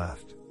report and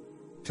left.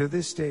 To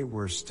this day,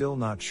 we're still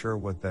not sure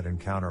what that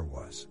encounter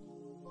was.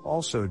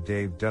 Also,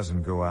 Dave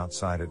doesn't go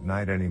outside at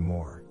night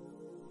anymore.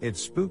 It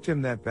spooked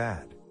him that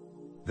bad.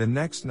 The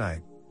next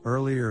night,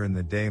 earlier in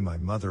the day, my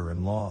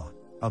mother-in-law,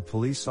 a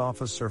police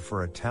officer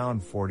for a town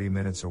 40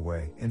 minutes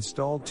away,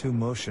 installed 2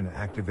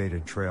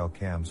 motion-activated trail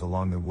cams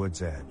along the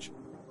wood's edge.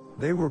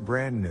 They were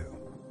brand new.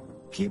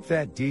 Keep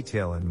that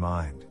detail in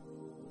mind.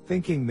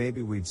 Thinking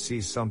maybe we'd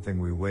see something,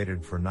 we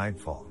waited for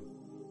nightfall.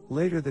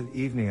 Later that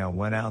evening, I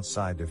went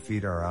outside to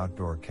feed our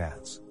outdoor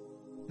cats.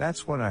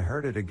 That's when I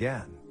heard it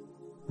again.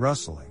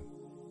 Rustling.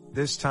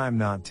 This time,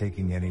 not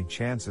taking any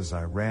chances,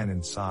 I ran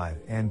inside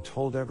and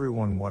told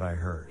everyone what I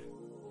heard.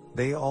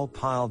 They all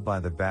piled by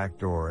the back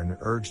door and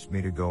urged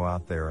me to go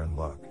out there and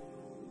look.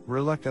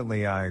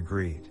 Reluctantly, I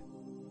agreed.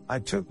 I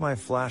took my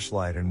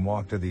flashlight and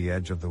walked to the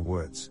edge of the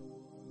woods.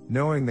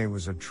 Knowing there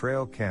was a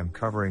trail cam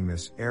covering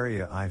this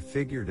area, I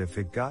figured if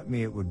it got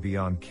me, it would be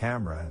on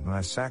camera and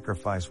my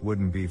sacrifice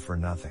wouldn't be for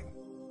nothing.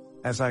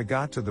 As I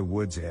got to the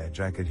wood's edge,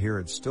 I could hear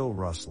it still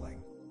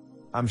rustling.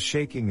 I'm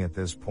shaking at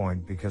this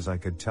point because I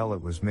could tell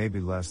it was maybe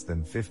less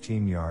than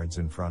 15 yards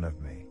in front of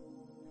me.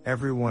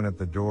 Everyone at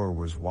the door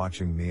was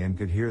watching me and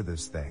could hear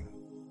this thing.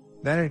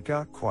 Then it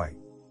got quiet.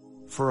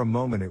 For a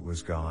moment it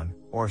was gone,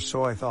 or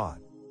so I thought.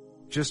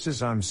 Just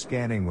as I'm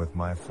scanning with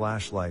my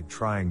flashlight,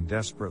 trying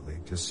desperately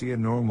to see a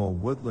normal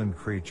woodland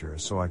creature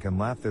so I can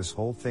laugh this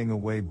whole thing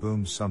away,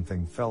 boom,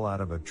 something fell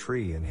out of a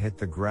tree and hit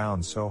the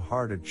ground so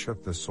hard it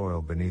shook the soil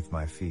beneath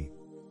my feet.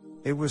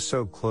 It was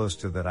so close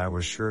to that I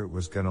was sure it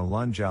was gonna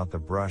lunge out the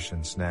brush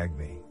and snag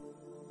me.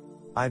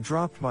 I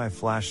dropped my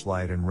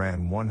flashlight and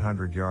ran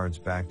 100 yards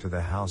back to the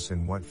house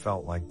in what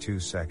felt like 2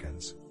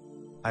 seconds.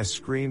 I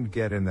screamed,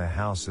 "Get in the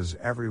house," as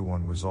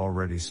everyone was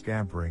already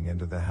scampering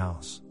into the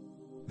house.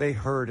 They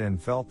heard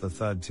and felt the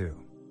thud too.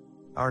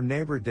 Our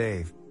neighbor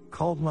Dave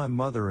called my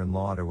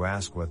mother-in-law to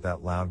ask what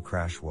that loud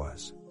crash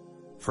was.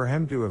 For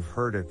him to have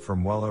heard it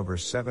from well over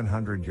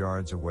 700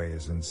 yards away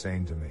is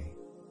insane to me.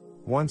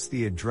 Once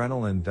the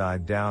adrenaline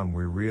died down,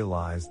 we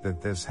realized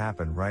that this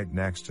happened right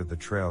next to the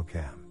trail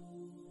cam.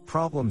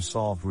 Problem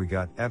solved, we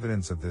got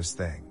evidence of this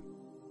thing.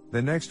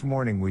 The next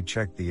morning we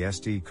checked the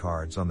SD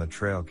cards on the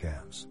trail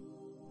cams.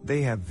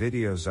 They have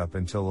videos up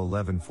until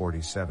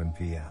 11:47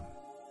 p.m.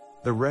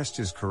 The rest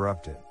is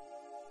corrupted.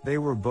 They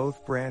were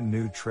both brand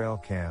new trail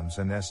cams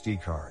and SD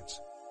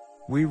cards.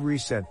 We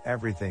reset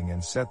everything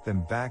and set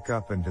them back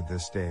up, and to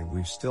this day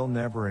we've still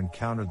never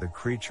encountered the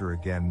creature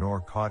again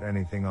nor caught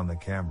anything on the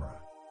camera.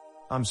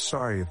 I'm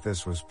sorry if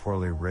this was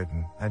poorly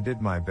written, I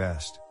did my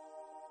best.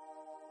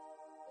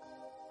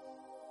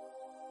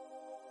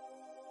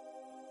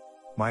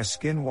 My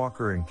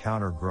skinwalker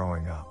encounter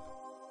growing up.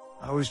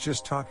 I was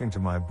just talking to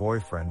my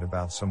boyfriend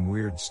about some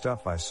weird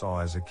stuff I saw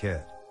as a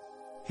kid.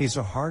 He's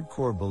a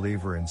hardcore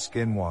believer in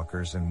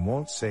skinwalkers and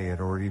won't say it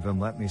or even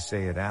let me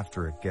say it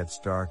after it gets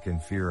dark in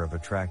fear of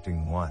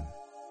attracting one.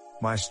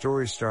 My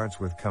story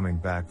starts with coming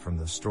back from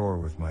the store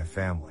with my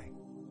family.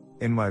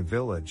 In my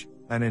village,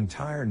 an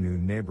entire new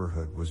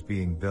neighborhood was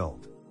being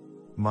built.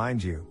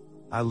 Mind you,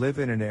 I live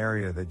in an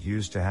area that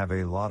used to have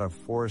a lot of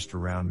forest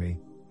around me,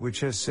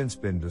 which has since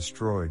been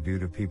destroyed due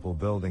to people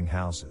building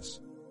houses.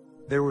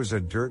 There was a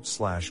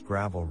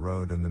dirt/gravel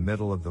road in the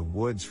middle of the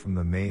woods from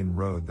the main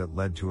road that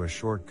led to a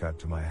shortcut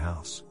to my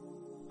house.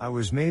 I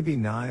was maybe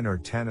 9 or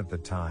 10 at the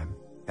time,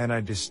 and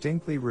I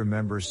distinctly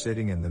remember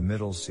sitting in the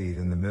middle seat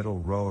in the middle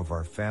row of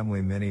our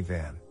family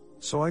minivan,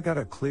 so I got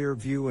a clear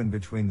view in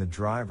between the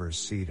driver's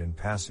seat and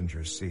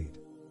passenger's seat.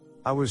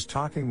 I was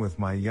talking with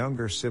my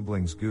younger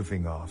siblings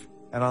goofing off,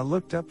 and I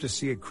looked up to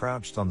see it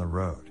crouched on the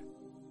road.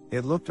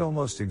 It looked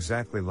almost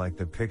exactly like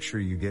the picture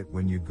you get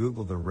when you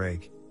Google the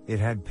rake. It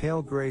had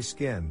pale gray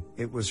skin,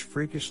 it was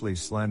freakishly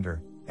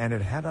slender, and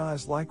it had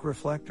eyes like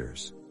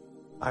reflectors.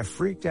 I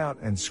freaked out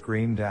and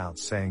screamed out,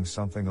 saying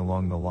something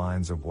along the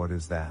lines of "What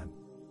is that?"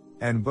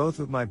 And both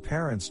of my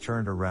parents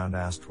turned around,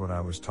 asked what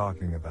I was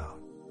talking about.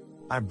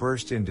 I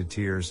burst into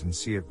tears and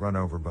see it run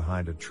over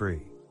behind a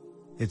tree.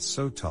 It's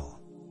so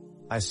tall.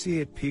 I see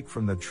it peek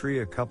from the tree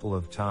a couple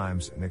of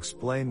times and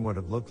explain what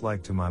it looked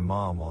like to my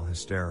mom, all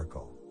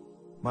hysterical.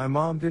 My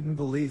mom didn't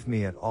believe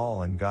me at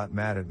all and got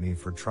mad at me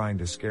for trying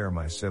to scare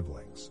my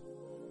siblings.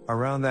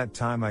 Around that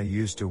time I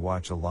used to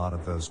watch a lot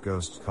of those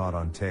ghosts caught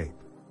on tape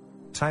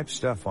type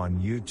stuff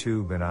on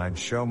YouTube, and I'd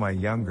show my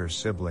younger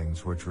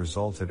siblings, which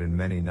resulted in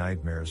many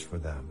nightmares for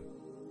them.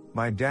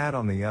 My dad,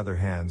 on the other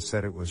hand,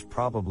 said it was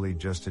probably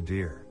just a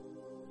deer.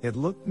 It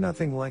looked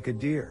nothing like a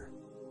deer.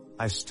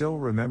 I still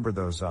remember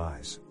those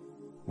eyes.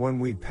 When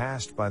we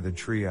passed by the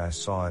tree I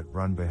saw it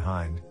run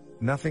behind,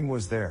 nothing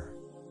was there.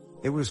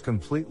 It was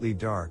completely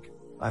dark.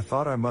 I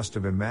thought I must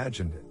have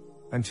imagined it,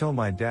 until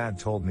my dad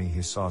told me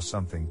he saw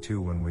something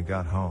too when we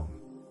got home.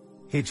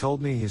 He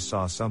told me he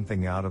saw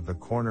something out of the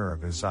corner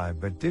of his eye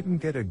but didn't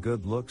get a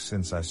good look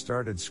since I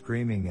started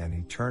screaming and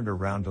he turned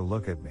around to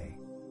look at me.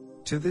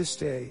 To this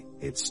day,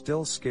 it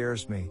still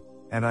scares me,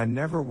 and I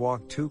never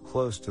walk too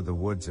close to the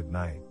woods at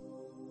night.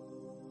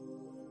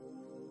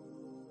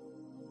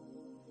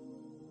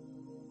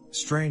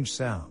 Strange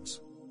sounds.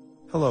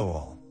 Hello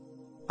all.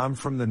 I'm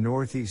from the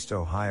Northeast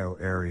Ohio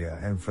area,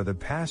 and for the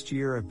past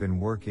year I've been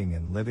working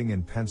and living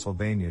in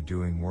Pennsylvania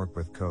doing work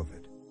with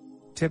COVID.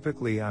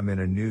 Typically I'm in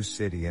a new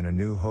city and a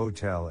new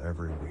hotel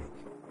every week.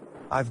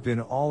 I've been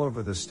all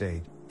over the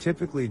state,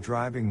 typically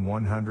driving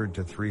 100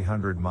 to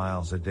 300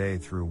 miles a day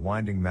through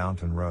winding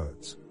mountain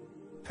roads.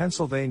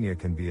 Pennsylvania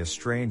can be a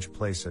strange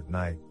place at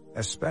night,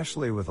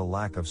 especially with a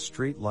lack of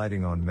street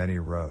lighting on many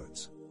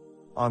roads.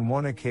 On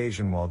one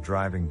occasion while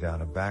driving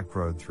down a back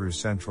road through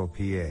central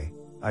PA,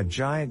 a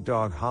giant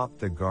dog hopped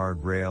the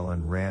guardrail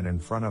and ran in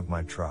front of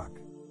my truck.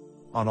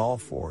 On all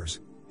fours,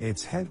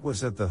 its head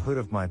was at the hood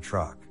of my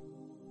truck.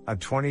 A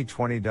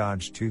 2020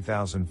 Dodge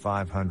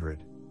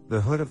 2500, the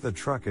hood of the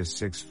truck is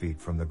 6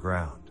 feet from the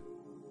ground.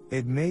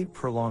 It made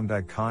prolonged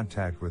eye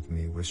contact with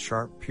me with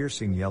sharp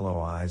piercing yellow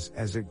eyes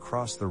as it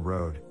crossed the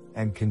road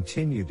and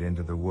continued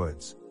into the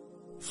woods.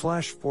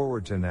 Flash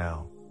forward to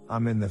now,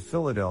 I'm in the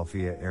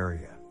Philadelphia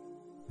area.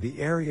 The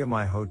area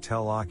my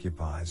hotel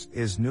occupies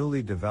is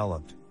newly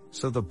developed,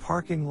 so the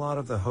parking lot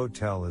of the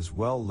hotel is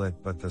well lit,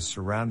 but the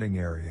surrounding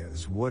area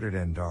is wooded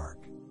and dark.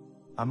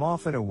 I'm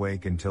often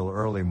awake until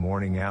early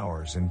morning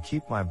hours and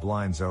keep my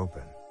blinds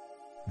open.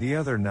 The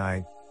other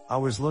night, I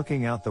was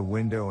looking out the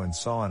window and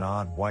saw an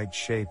odd white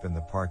shape in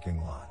the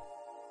parking lot.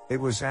 It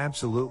was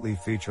absolutely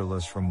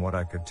featureless from what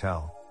I could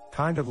tell,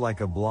 kind of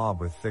like a blob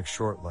with thick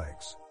short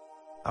legs.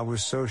 I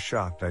was so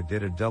shocked I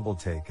did a double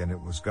take and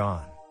it was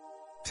gone.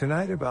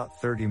 Tonight,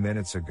 about 30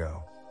 minutes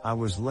ago, I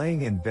was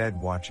laying in bed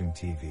watching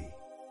TV.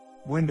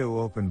 Window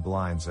open,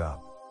 blinds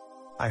up.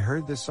 I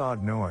heard this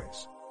odd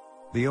noise.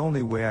 The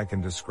only way I can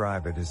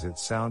describe it is it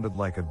sounded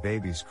like a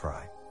baby's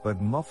cry,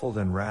 but muffled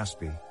and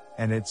raspy,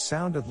 and it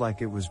sounded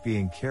like it was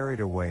being carried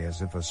away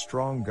as if a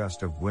strong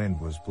gust of wind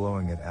was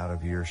blowing it out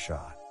of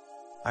earshot.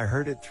 I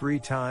heard it 3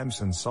 times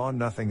and saw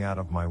nothing out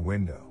of my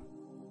window.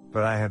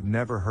 But I have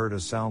never heard a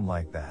sound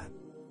like that.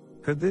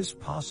 Could this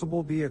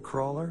possibly be a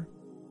crawler?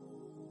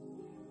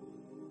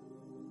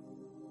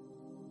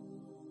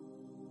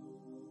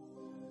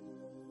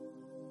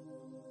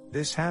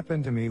 This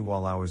happened to me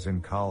while I was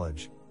in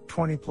college,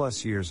 20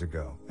 plus years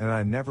ago, and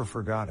I never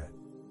forgot it.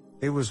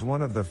 It was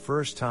one of the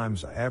first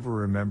times I ever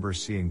remember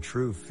seeing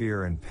true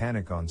fear and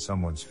panic on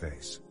someone's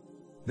face.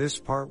 This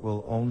part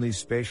will only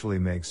spatially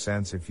make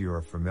sense if you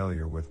are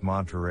familiar with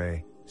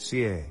Monterey,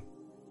 CA.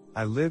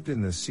 I lived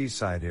in the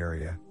seaside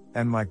area,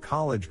 and my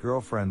college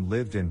girlfriend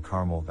lived in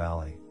Carmel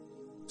Valley.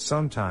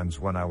 Sometimes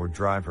when I would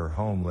drive her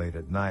home late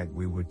at night,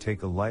 we would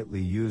take a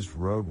lightly used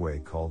roadway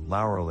called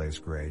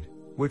Lowerlace Grade,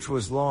 which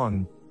was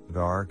long,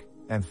 dark,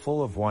 and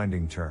full of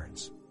winding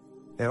turns.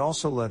 It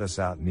also led us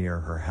out near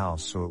her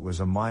house, so it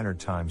was a minor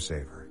time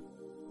saver.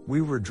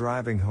 We were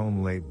driving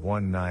home late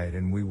one night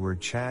and we were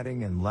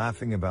chatting and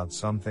laughing about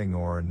something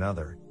or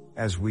another,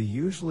 as we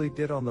usually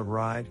did on the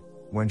ride,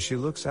 when she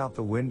looks out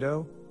the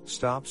window,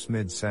 stops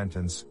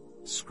mid-sentence,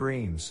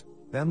 screams,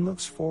 then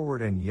looks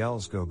forward and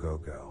yells go go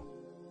go.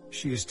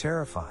 She is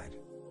terrified.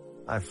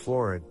 I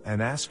floor it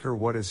and ask her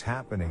what is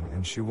happening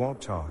and she won't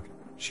talk.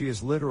 She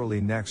is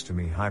literally next to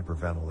me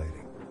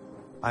hyperventilating.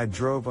 I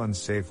drove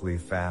unsafely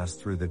fast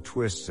through the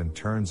twists and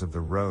turns of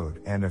the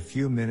road and a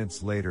few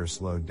minutes later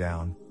slowed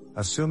down,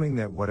 assuming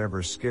that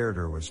whatever scared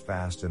her was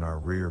fast in our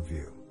rear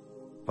view.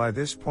 By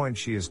this point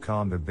she is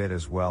calmed a bit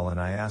as well and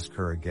I ask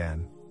her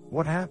again,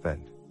 what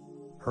happened?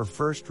 Her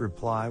first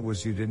reply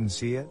was, you didn't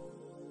see it?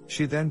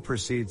 She then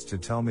proceeds to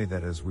tell me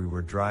that as we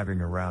were driving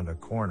around a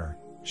corner,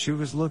 she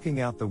was looking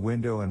out the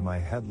window and my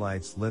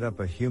headlights lit up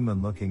a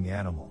human-looking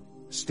animal,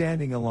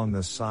 standing along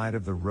the side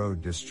of the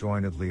road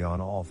disjointedly on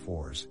all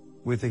fours,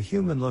 with a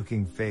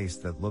human-looking face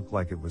that looked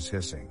like it was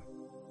hissing.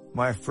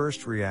 My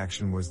first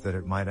reaction was that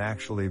it might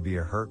actually be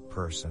a hurt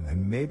person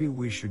and maybe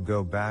we should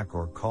go back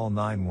or call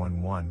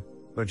 911,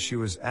 but she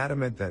was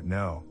adamant that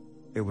no,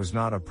 it was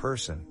not a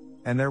person,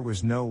 and there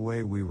was no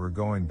way we were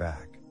going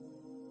back.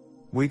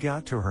 We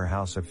got to her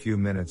house a few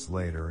minutes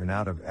later and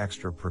out of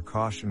extra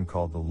precaution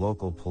called the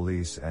local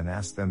police and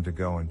asked them to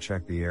go and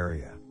check the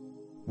area.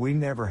 We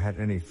never had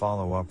any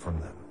follow-up from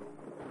them.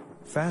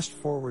 Fast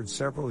forward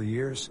several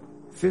years,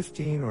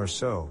 15 or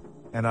so,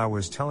 and I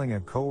was telling a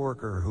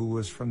coworker who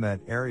was from that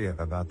area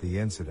about the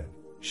incident.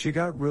 She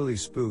got really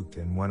spooked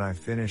and when I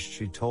finished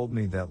she told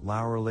me that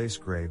Lower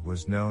Lacegrade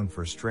was known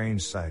for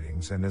strange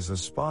sightings and is a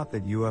spot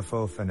that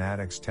UFO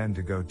fanatics tend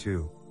to go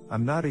to.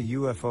 I'm not a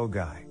UFO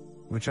guy,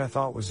 which I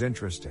thought was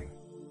interesting.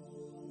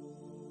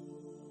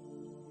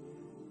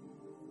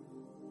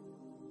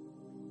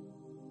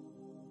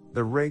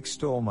 The rake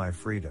stole my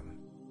freedom.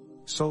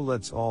 So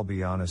let's all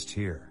be honest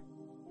here.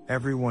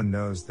 Everyone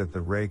knows that the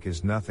rake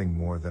is nothing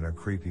more than a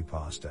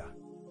creepypasta.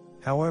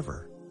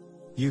 However,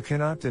 you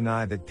cannot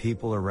deny that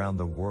people around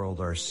the world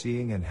are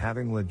seeing and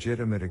having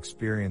legitimate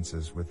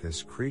experiences with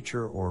this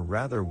creature, or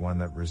rather one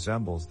that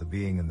resembles the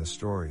being in the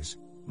stories,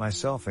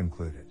 myself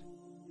included.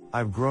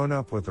 I've grown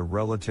up with a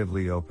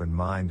relatively open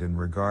mind in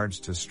regards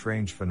to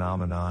strange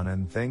phenomenon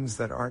and things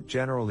that aren't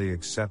generally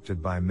accepted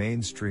by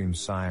mainstream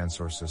science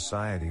or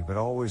society, but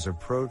always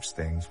approach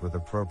things with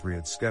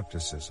appropriate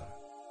skepticism.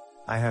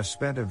 I have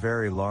spent a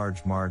very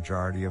large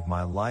majority of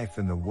my life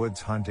in the woods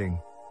hunting,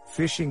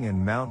 fishing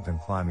and mountain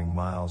climbing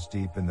miles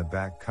deep in the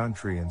back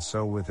country, and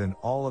so within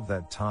all of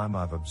that time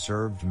I've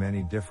observed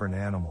many different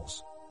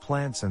animals,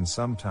 plants and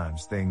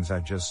sometimes things I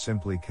just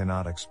simply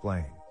cannot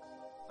explain.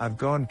 I've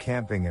gone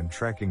camping and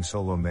trekking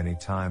solo many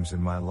times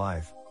in my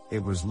life.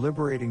 It was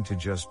liberating to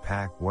just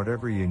pack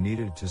whatever you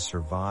needed to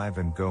survive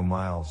and go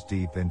miles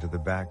deep into the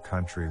back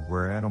country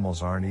where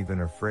animals aren't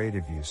even afraid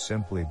of you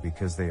simply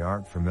because they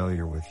aren't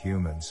familiar with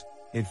humans.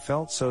 It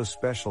felt so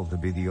special to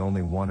be the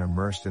only one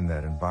immersed in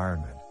that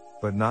environment,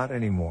 but not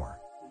anymore.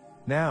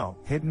 Now,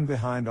 hidden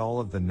behind all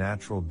of the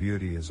natural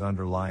beauty is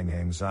underlying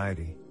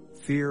anxiety,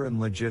 fear and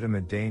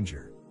legitimate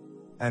danger.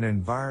 An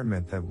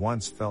environment that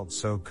once felt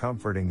so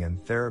comforting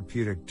and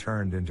therapeutic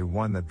turned into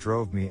one that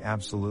drove me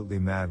absolutely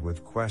mad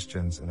with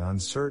questions and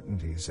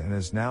uncertainties, and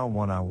is now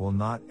one I will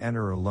not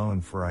enter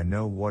alone, for I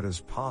know what is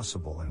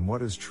possible and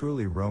what is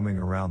truly roaming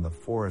around the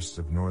forests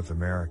of North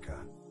America.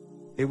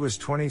 It was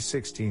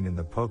 2016 in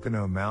the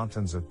Pocono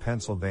Mountains of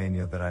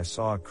Pennsylvania that I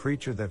saw a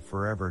creature that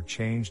forever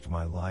changed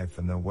my life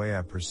and the way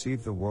I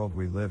perceive the world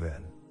we live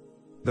in.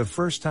 The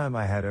first time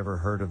I had ever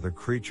heard of the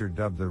creature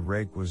dubbed the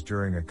rake was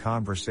during a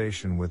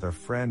conversation with a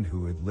friend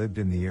who had lived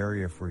in the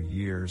area for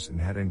years and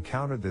had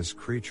encountered this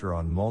creature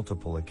on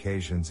multiple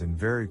occasions in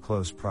very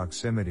close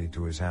proximity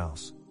to his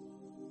house.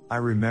 I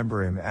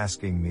remember him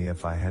asking me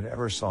if I had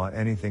ever saw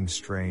anything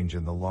strange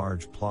in the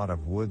large plot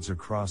of woods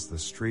across the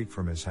street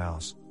from his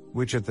house,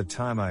 which at the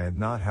time I had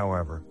not.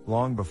 However,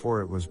 long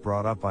before it was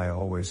brought up, I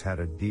always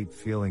had a deep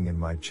feeling in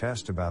my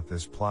chest about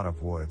this plot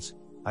of woods.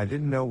 I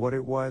didn't know what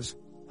it was.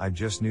 I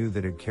just knew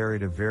that it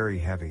carried a very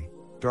heavy,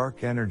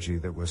 dark energy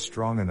that was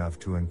strong enough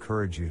to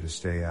encourage you to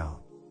stay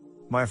out.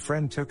 My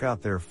friend took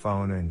out their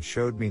phone and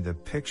showed me the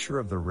picture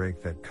of the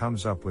rake that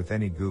comes up with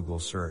any Google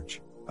search,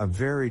 a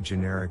very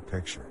generic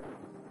picture.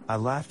 I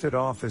laughed it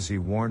off as he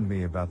warned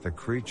me about the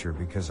creature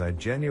because I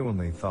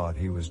genuinely thought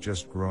he was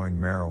just growing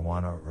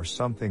marijuana or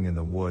something in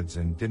the woods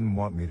and didn't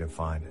want me to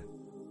find it.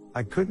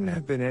 I couldn't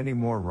have been any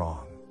more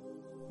wrong.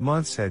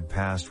 Months had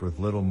passed with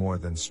little more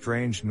than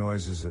strange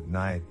noises at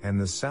night and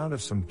the sound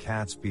of some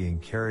cats being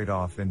carried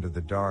off into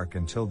the dark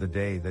until the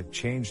day that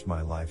changed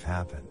my life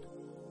happened.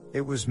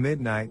 It was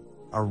midnight,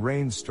 a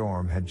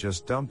rainstorm had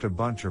just dumped a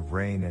bunch of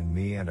rain, and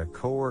me and a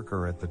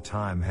coworker at the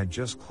time had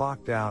just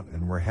clocked out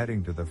and were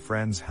heading to the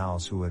friend's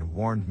house who had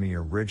warned me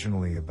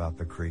originally about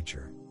the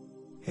creature.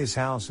 His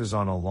house is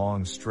on a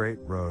long straight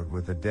road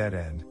with a dead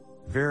end,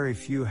 very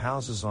few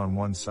houses on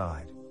one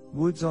side,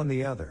 woods on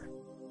the other.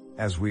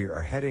 As we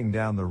are heading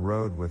down the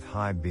road with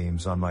high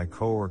beams on, my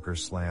coworker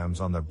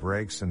slams on the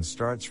brakes and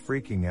starts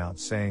freaking out,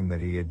 saying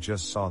that he had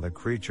just saw the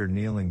creature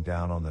kneeling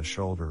down on the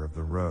shoulder of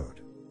the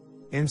road.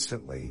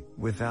 Instantly,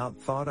 without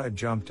thought, I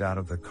jumped out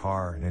of the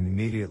car and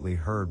immediately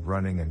heard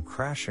running and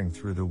crashing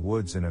through the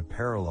woods in a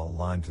parallel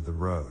line to the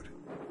road.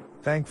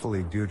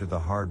 Thankfully, due to the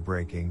hard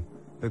braking,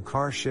 the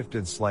car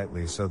shifted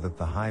slightly so that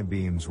the high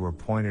beams were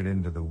pointed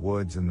into the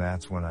woods, and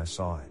that's when I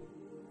saw it.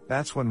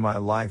 That's when my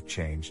life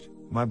changed,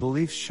 my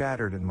beliefs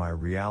shattered, and my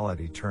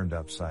reality turned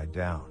upside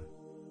down.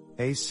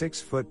 A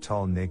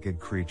 6-foot-tall naked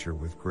creature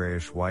with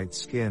grayish-white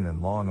skin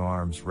and long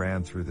arms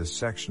ran through the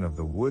section of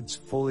the woods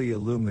fully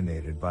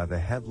illuminated by the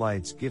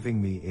headlights,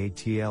 giving me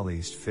at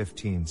least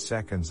 15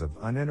 seconds of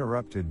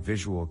uninterrupted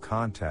visual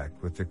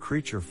contact with the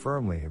creature,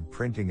 firmly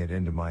imprinting it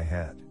into my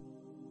head.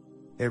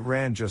 It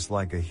ran just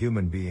like a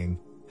human being,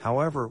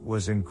 however it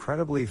was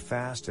incredibly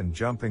fast and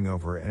jumping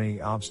over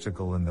any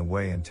obstacle in the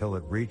way until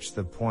it reached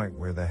the point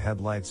where the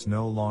headlights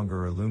no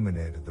longer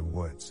illuminated the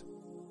woods.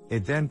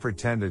 It then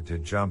pretended to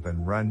jump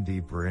and run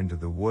deeper into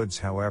the woods,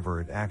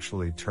 however it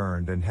actually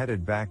turned and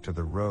headed back to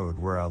the road,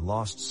 where I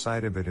lost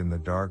sight of it in the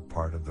dark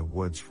part of the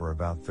woods for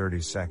about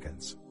 30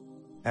 seconds.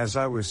 As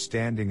I was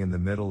standing in the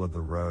middle of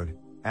the road,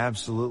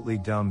 absolutely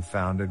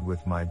dumbfounded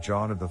with my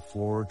jaw to the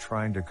floor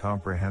trying to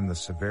comprehend the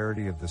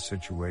severity of the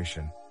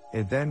situation,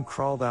 it then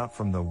crawled out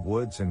from the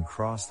woods and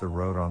crossed the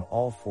road on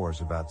all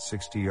fours about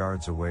 60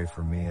 yards away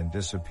from me and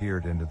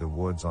disappeared into the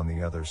woods on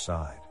the other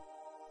side.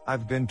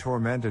 I've been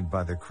tormented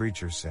by the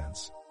creature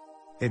since.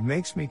 It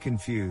makes me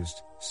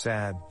confused,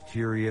 sad,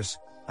 furious.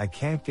 I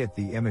can't get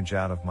the image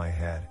out of my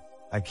head.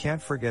 I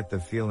can't forget the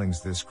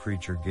feelings this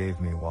creature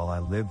gave me while I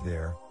lived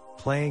there,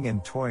 playing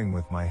and toying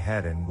with my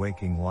head in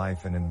waking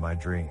life and in my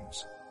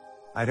dreams.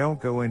 I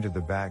don't go into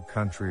the back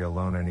country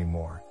alone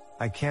anymore.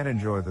 I can't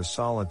enjoy the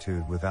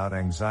solitude without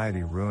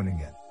anxiety ruining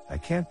it. I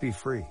can't be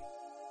free.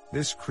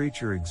 This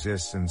creature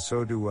exists, and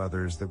so do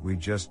others that we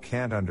just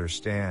can't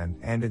understand,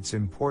 and it's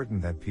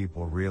important that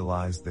people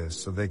realize this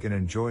so they can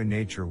enjoy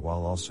nature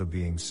while also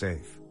being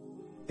safe.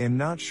 I'm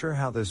not sure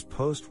how this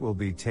post will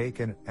be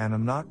taken, and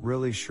I'm not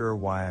really sure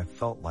why I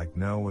felt like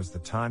now was the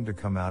time to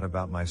come out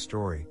about my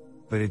story,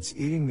 but it's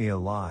eating me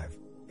alive.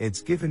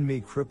 It's given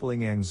me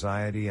crippling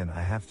anxiety, and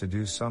I have to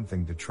do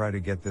something to try to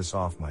get this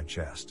off my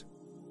chest.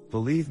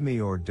 Believe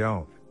me or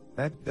don't,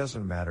 that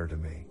doesn't matter to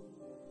me.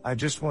 I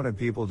just wanted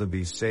people to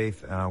be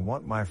safe, and I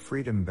want my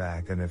freedom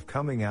back, and if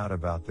coming out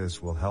about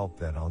this will help,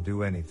 then I'll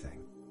do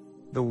anything.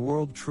 The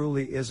world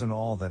truly isn't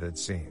all that it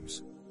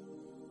seems.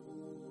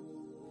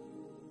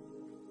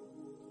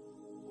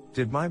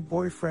 Did my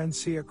boyfriend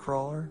see a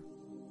crawler?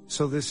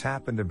 So this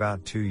happened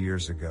about 2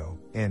 years ago,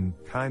 in,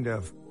 kind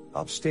of,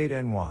 upstate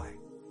NY.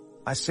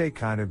 I say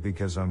kind of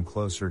because I'm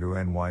closer to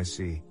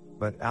NYC,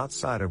 but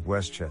outside of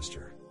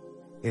Westchester.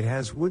 It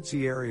has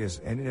woodsy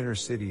areas and inner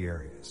city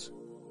areas.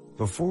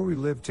 Before we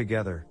lived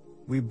together,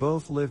 we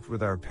both lived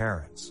with our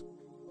parents.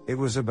 It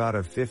was about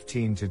a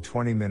 15 to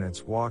 20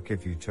 minutes walk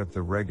if you took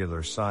the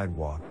regular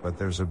sidewalk, but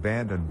there's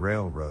abandoned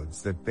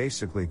railroads that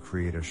basically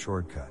create a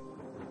shortcut.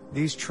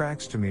 These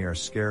tracks to me are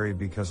scary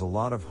because a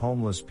lot of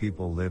homeless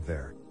people live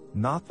there.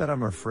 Not that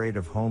I'm afraid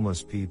of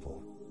homeless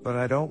people, but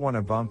I don't want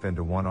to bump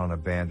into one on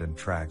abandoned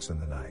tracks in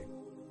the night.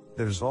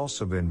 There's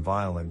also been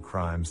violent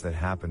crimes that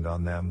happened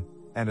on them,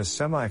 and a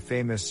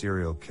semi-famous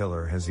serial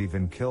killer has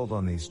even killed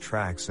on these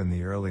tracks in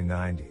the early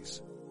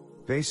 90s.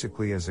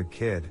 Basically, as a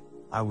kid,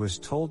 I was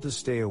told to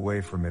stay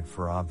away from it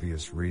for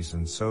obvious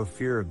reasons, so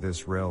fear of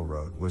this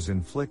railroad was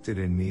inflicted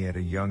in me at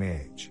a young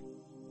age.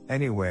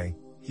 Anyway,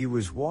 he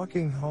was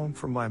walking home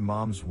from my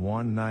mom's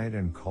one night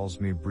and calls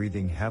me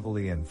breathing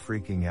heavily and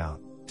freaking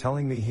out,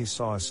 telling me he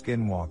saw a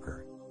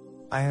skinwalker.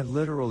 I had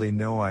literally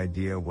no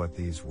idea what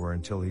these were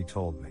until he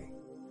told me.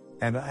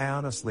 And I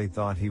honestly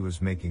thought he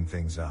was making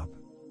things up.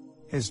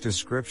 His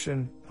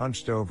description: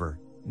 hunched over,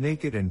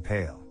 naked and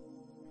pale.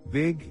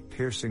 Big,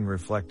 piercing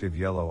reflective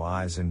yellow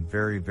eyes and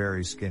very,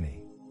 very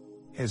skinny.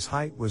 His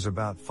height was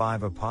about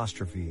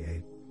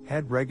 5'8",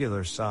 head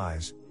regular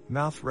size,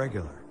 mouth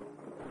regular.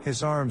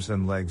 His arms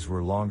and legs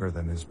were longer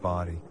than his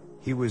body.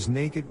 He was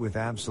naked with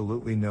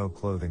absolutely no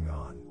clothing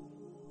on.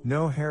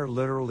 No hair,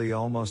 literally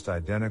almost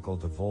identical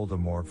to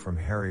Voldemort from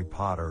Harry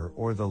Potter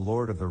or the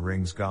Lord of the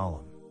Rings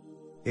Gollum.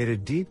 It had a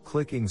deep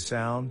clicking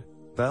sound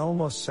that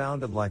almost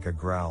sounded like a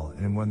growl,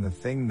 and when the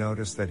thing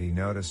noticed that he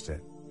noticed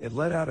it, it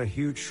let out a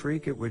huge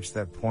shriek, at which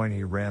that point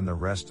he ran the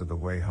rest of the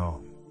way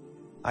home.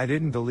 I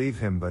didn't believe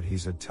him, but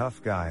he's a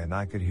tough guy and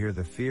I could hear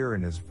the fear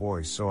in his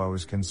voice, so I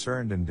was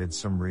concerned and did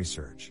some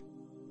research.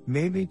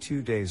 Maybe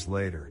 2 days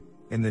later,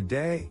 in the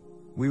day,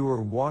 we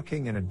were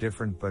walking in a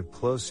different but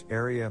close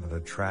area of the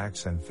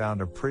tracks and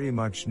found a pretty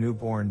much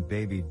newborn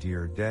baby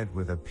deer dead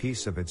with a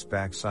piece of its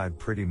backside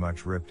pretty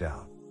much ripped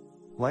out.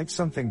 Like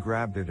something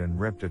grabbed it and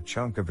ripped a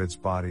chunk of its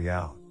body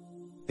out.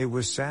 It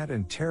was sad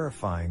and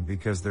terrifying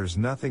because there's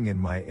nothing in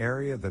my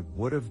area that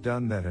would have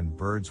done that, and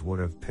birds would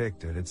have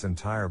picked at its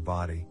entire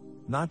body,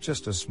 not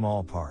just a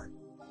small part.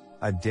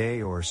 A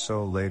day or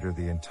so later,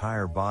 the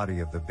entire body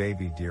of the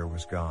baby deer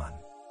was gone.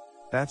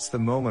 That's the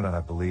moment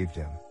I believed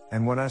him,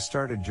 and when I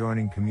started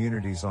joining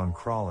communities on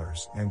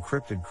crawlers and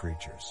cryptid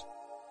creatures.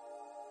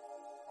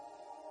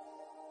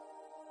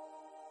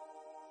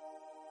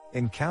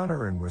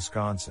 Encounter in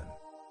Wisconsin.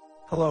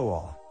 Hello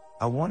all.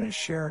 I want to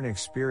share an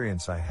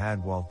experience I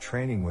had while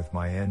training with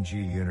my NG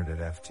unit at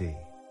FT.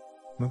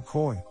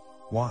 McCoy.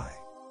 Why?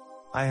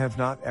 I have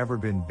not ever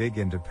been big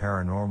into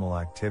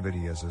paranormal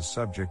activity as a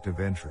subject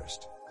of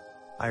interest.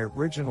 I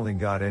originally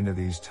got into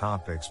these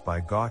topics by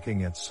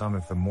gawking at some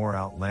of the more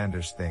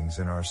outlandish things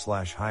in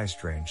r/high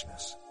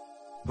strangeness.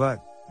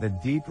 But, the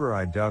deeper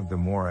I dug, the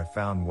more I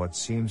found what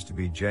seems to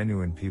be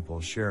genuine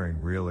people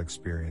sharing real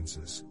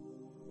experiences.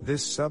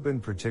 This sub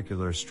in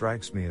particular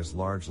strikes me as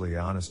largely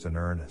honest and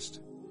earnest.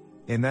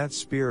 In that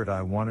spirit,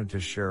 I wanted to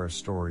share a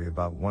story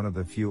about one of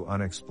the few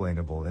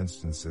unexplainable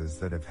instances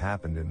that have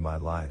happened in my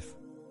life.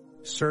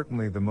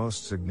 Certainly the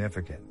most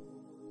significant.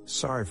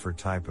 Sorry for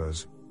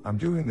typos, I'm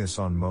doing this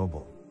on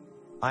mobile.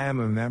 I am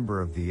a member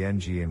of the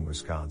NG in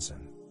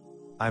Wisconsin.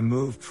 I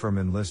moved from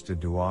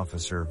enlisted to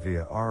officer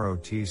via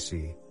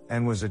ROTC,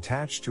 and was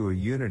attached to a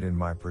unit in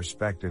my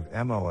prospective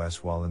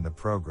MOS while in the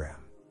program.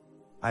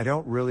 I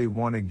don't really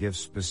want to give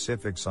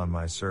specifics on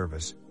my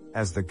service,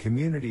 as the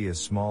community is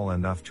small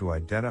enough to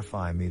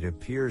identify me to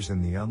peers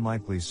in the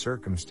unlikely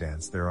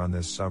circumstance they're on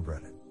this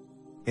subreddit.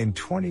 In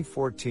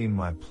 2014,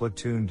 my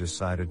platoon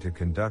decided to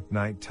conduct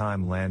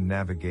nighttime land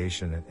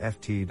navigation at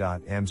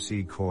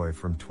FT.McCoy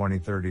from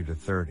 2030 to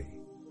 30.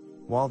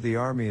 While the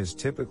Army is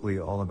typically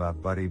all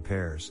about buddy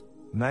pairs,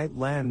 night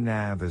land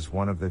nav is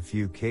one of the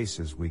few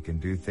cases we can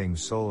do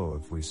things solo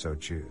if we so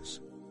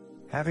choose.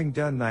 Having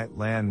done night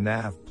land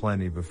nav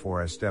plenty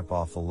before I step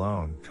off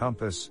alone,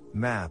 compass,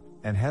 map,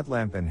 and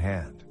headlamp in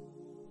hand.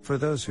 For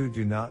those who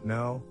do not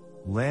know,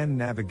 land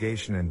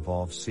navigation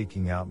involves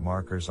seeking out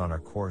markers on a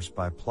course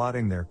by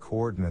plotting their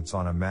coordinates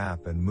on a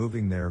map and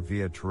moving there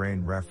via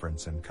terrain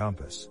reference and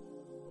compass.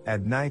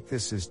 At night,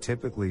 this is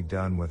typically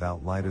done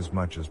without light as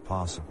much as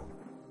possible.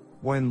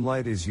 When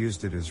light is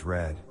used, it is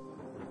red.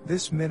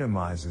 This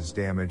minimizes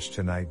damage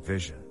to night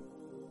vision.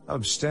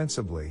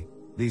 Ostensibly,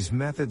 these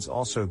methods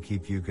also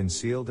keep you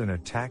concealed in a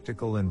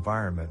tactical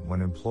environment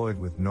when employed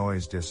with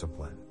noise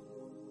discipline.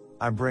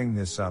 I bring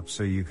this up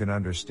so you can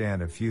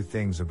understand a few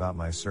things about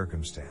my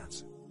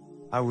circumstance.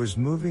 I was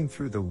moving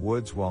through the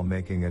woods while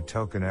making a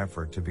token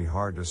effort to be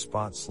hard to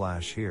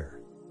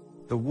spot/hear.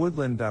 The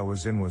woodland I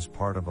was in was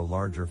part of a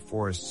larger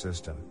forest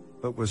system,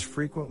 but was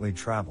frequently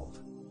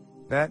traveled.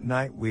 That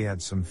night we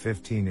had some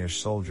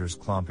 15-ish soldiers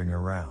clomping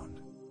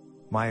around.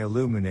 My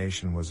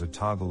illumination was a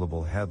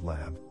toggleable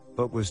headlamp,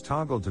 but was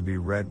toggled to be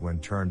red when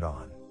turned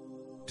on.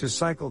 To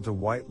cycle to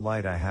white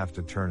light, I have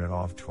to turn it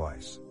off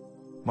twice.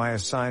 My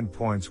assigned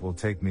points will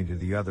take me to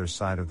the other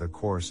side of the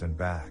course and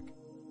back.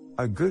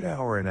 A good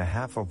hour and a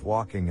half of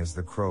walking as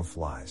the crow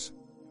flies.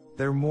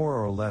 They're more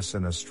or less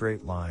in a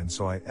straight line,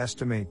 so I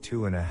estimate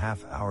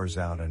 2.5 hours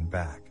out and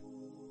back.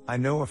 I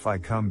know if I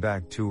come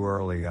back too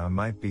early, I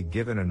might be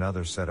given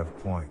another set of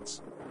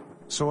points.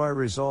 So I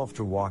resolve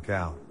to walk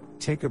out,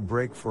 take a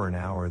break for an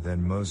hour,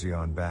 then mosey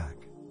on back.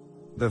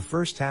 The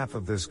first half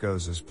of this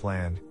goes as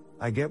planned.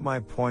 I get my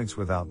points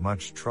without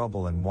much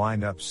trouble and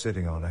wind up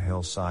sitting on a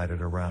hillside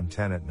at around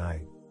 10 at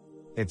night.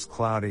 It's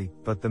cloudy,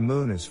 but the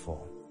moon is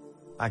full.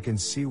 I can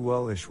see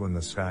well-ish when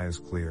the sky is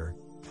clear,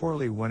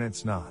 poorly when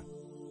it's not.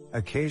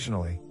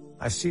 Occasionally,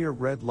 I see a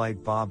red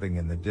light bobbing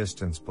in the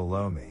distance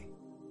below me.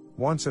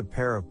 Once a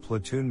pair of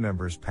platoon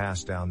members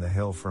passed down the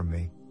hill from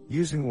me,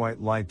 using white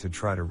light to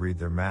try to read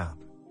their map.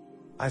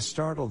 I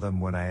startle them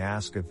when I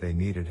ask if they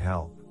needed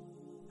help.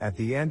 At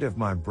the end of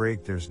my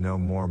break, there's no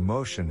more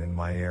motion in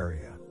my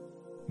area.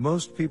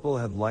 Most people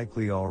had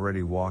likely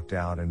already walked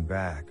out and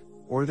back,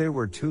 or they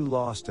were too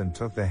lost and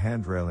took the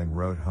handrailing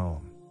road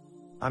home.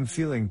 I'm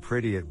feeling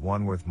pretty at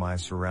one with my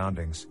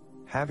surroundings,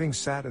 having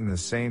sat in the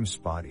same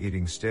spot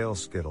eating stale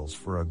Skittles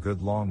for a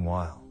good long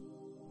while.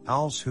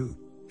 Owls hoot,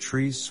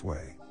 trees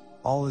sway,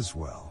 all is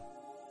well.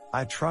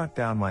 I trot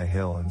down my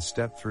hill and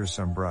step through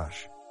some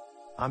brush.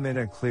 I'm in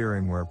a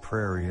clearing where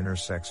prairie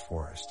intersects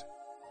forest.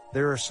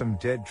 There are some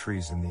dead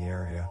trees in the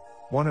area,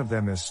 one of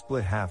them is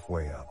split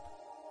halfway up.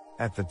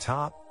 At the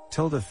top,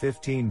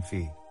 15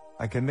 feet,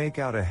 I can make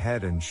out a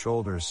head and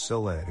shoulders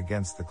silhouette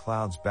against the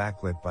clouds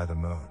backlit by the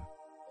moon.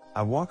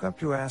 I walk up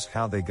to ask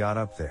how they got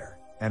up there,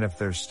 and if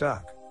they're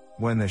stuck,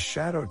 when the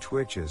shadow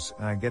twitches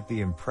and I get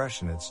the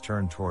impression it's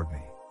turned toward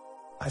me.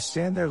 I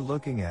stand there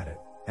looking at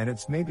it, and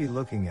it's maybe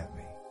looking at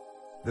me.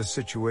 The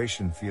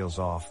situation feels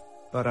off,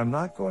 but I'm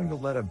not going to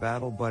let a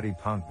battle buddy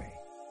punk me.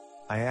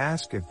 I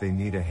ask if they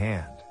need a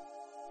hand.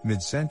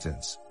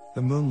 Mid-sentence,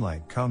 the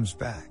moonlight comes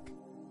back.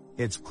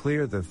 It's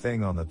clear the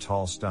thing on the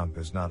tall stump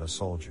is not a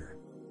soldier.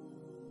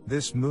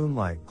 This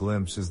moonlight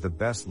glimpse is the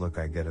best look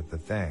I get at the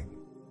thing.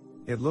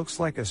 It looks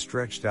like a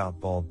stretched out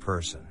bald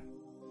person.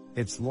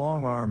 Its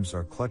long arms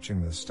are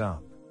clutching the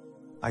stump.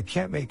 I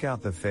can't make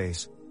out the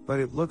face, but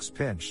it looks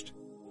pinched.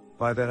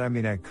 By that I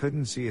mean I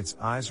couldn't see its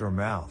eyes or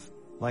mouth,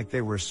 like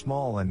they were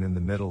small and in the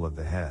middle of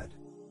the head.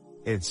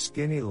 It's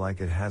skinny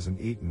like it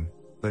hasn't eaten,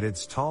 but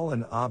it's tall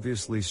and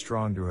obviously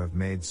strong to have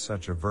made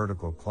such a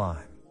vertical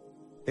climb.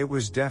 It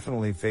was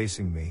definitely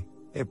facing me.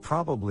 It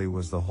probably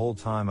was the whole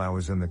time I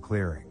was in the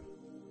clearing.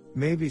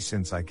 Maybe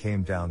since I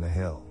came down the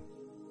hill.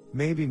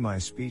 Maybe my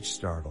speech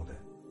startled it.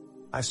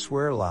 I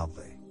swear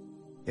loudly.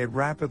 It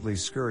rapidly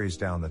scurries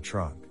down the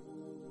trunk.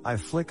 I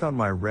flick on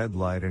my red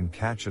light and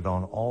catch it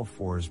on all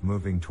fours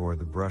moving toward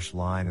the brush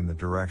line in the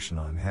direction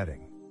I'm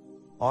heading.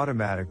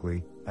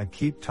 Automatically, I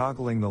keep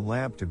toggling the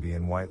lamp to be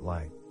in white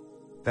light.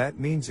 That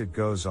means it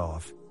goes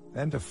off,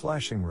 then to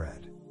flashing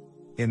red.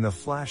 In the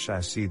flash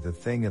I see the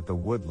thing at the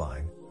wood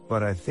line,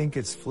 but I think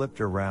it's flipped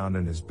around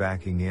and is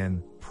backing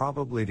in,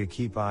 probably to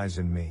keep eyes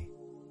on me.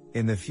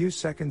 In the few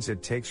seconds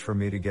it takes for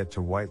me to get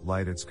to white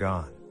light, it's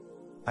gone.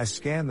 I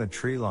scan the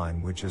tree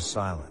line, which is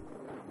silent.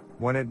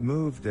 When it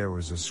moved there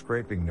was a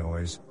scraping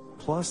noise,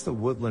 plus the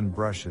woodland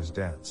brush is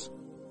dense.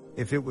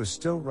 If it was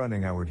still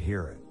running I would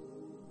hear it.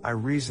 I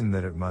reason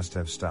that it must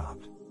have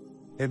stopped.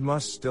 It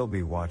must still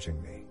be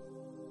watching me.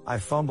 I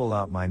fumble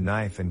out my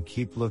knife and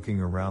keep looking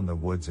around the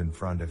woods in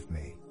front of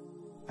me.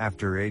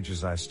 After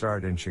ages I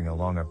start inching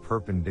along a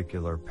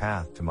perpendicular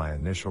path to my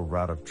initial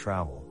route of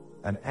travel,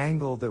 an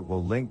angle that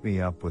will link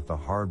me up with the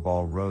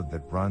hardball road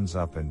that runs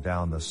up and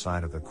down the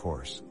side of the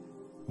course.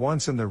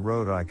 Once in the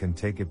road I can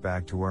take it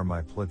back to where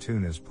my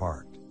platoon is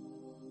parked.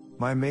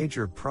 My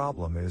major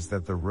problem is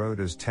that the road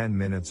is 10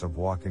 minutes of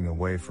walking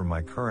away from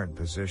my current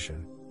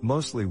position,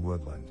 mostly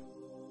woodland.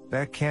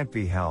 That can't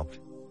be helped,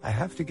 I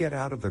have to get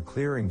out of the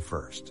clearing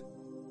first.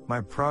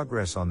 My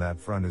progress on that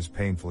front is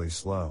painfully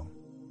slow.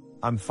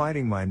 I'm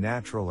fighting my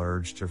natural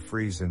urge to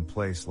freeze in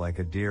place like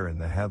a deer in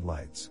the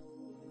headlights.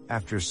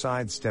 After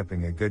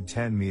sidestepping a good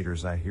 10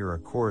 meters I hear a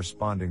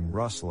corresponding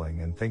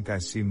rustling and think I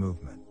see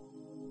movement.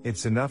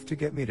 It's enough to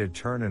get me to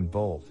turn and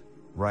bolt,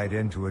 right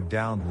into a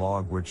downed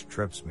log which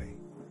trips me.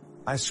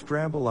 I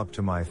scramble up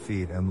to my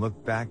feet and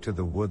look back to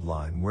the wood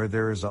line where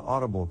there is an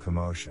audible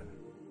commotion.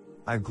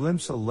 I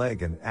glimpse a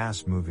leg and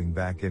ass moving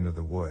back into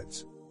the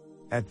woods.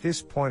 At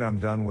this point I'm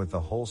done with the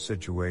whole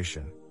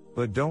situation,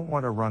 but don't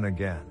want to run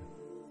again.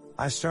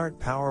 I start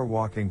power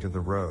walking to the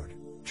road,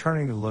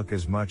 turning to look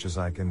as much as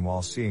I can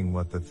while seeing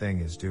what the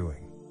thing is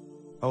doing.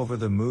 Over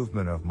the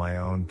movement of my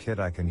own kit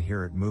I can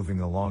hear it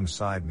moving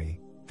alongside me,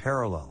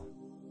 parallel.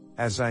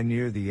 As I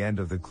near the end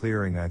of the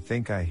clearing I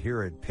think I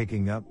hear it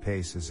picking up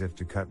pace as if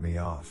to cut me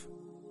off.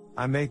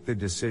 I make the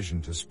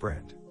decision to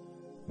sprint.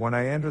 When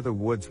I enter the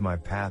woods my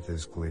path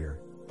is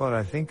clear, but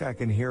I think I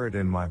can hear it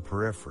in my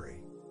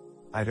periphery.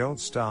 I don't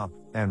stop,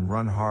 and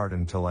run hard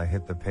until I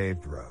hit the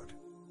paved road.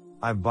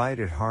 I bite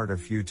it hard a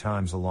few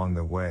times along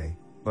the way,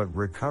 but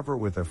recover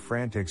with a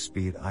frantic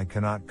speed I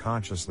cannot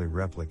consciously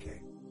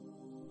replicate.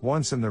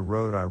 Once in the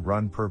road I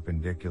run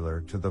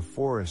perpendicular to the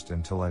forest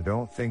until I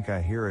don't think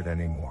I hear it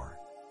anymore.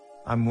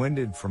 I'm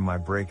winded from my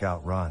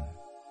breakout run.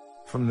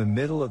 From the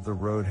middle of the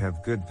road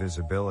have good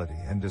visibility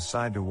and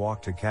decide to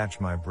walk to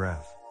catch my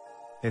breath.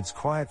 It's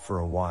quiet for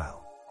a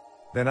while.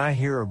 Then I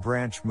hear a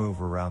branch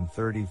move around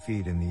 30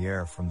 feet in the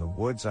air from the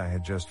woods I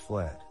had just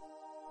fled.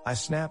 I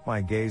snap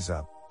my gaze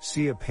up,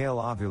 see a pale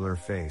ovular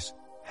face,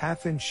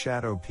 half-inch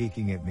shadow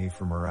peeking at me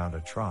from around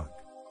a trunk.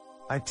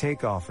 I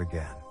take off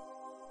again.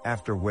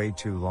 After way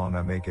too long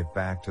I make it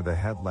back to the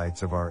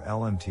headlights of our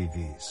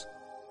LMTVs.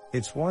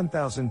 It's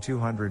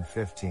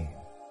 1215.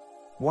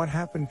 What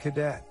happened,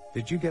 cadet?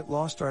 Did you get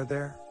lost? Are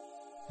there?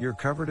 You're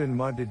covered in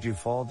mud. Did you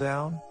fall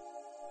down?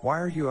 Why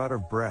are you out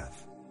of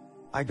breath?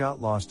 I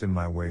got lost in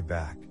my way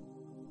back.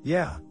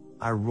 Yeah,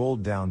 I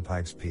rolled down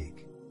Pikes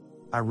Peak.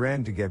 I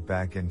ran to get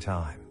back in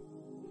time.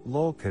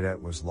 Lol,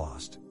 cadet was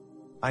lost.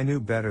 I knew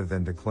better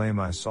than to claim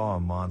I saw a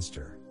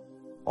monster.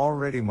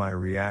 Already my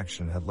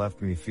reaction had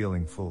left me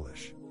feeling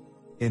foolish.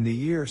 In the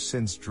year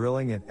since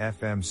drilling at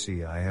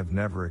FMC I have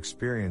never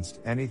experienced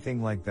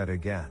anything like that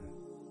again.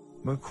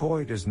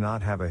 McCoy does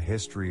not have a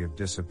history of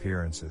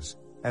disappearances.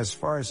 As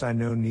far as I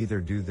know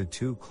neither do the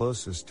two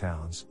closest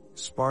towns,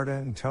 Sparta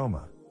and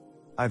Toma.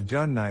 I've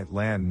done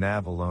Nightland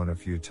Nav alone a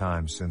few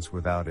times since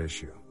without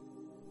issue.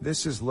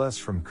 This is less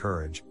from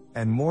courage,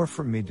 and more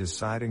from me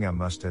deciding I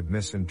must have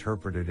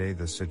misinterpreted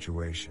the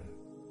situation.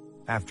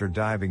 After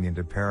diving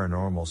into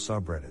paranormal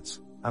subreddits,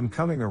 I'm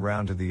coming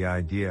around to the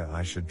idea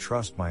I should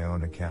trust my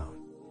own account.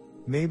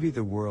 Maybe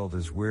the world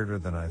is weirder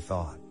than I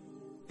thought.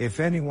 If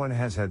anyone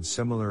has had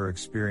similar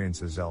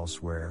experiences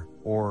elsewhere,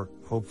 or,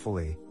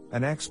 hopefully,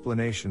 an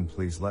explanation,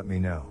 please let me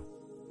know.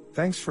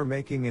 Thanks for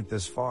making it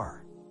this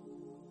far.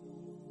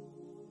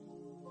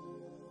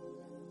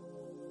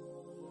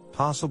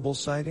 Possible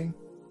sighting?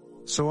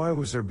 So I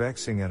was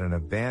urbexing at an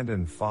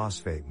abandoned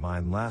phosphate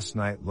mine last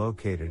night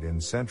located in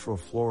central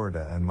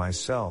Florida, and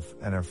myself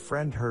and a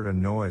friend heard a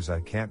noise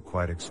I can't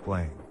quite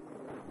explain.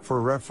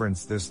 For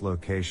reference, this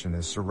location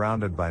is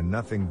surrounded by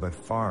nothing but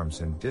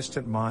farms and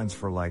distant mines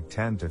for like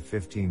 10 to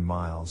 15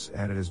 miles,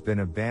 and it has been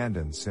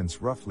abandoned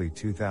since roughly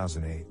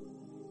 2008.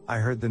 I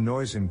heard the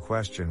noise in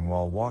question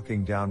while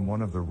walking down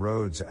one of the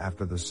roads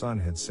after the sun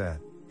had set.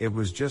 It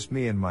was just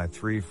me and my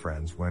 3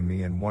 friends when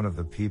me and one of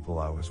the people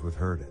I was with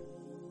heard it.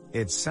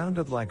 It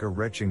sounded like a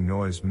retching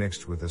noise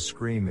mixed with a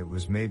scream. It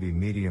was maybe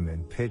medium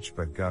in pitch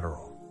but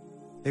guttural.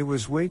 It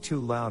was way too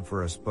loud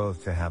for us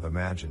both to have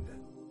imagined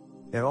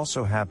it. It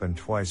also happened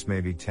twice,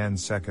 maybe 10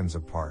 seconds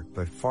apart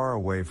but far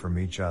away from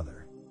each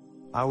other.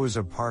 I was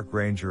a park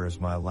ranger as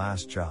my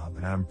last job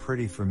and I'm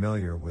pretty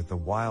familiar with the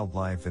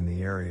wildlife in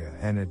the area,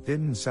 and it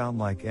didn't sound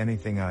like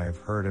anything I have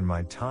heard in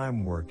my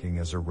time working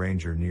as a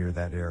ranger near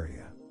that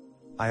area.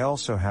 I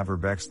also have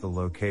urbexed the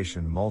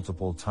location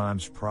multiple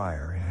times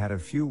prior and had a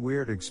few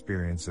weird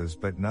experiences,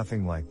 but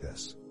nothing like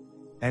this.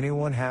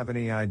 Anyone have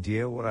any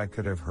idea what I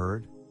could have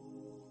heard?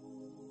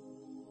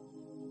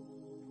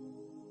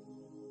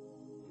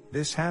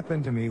 This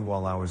happened to me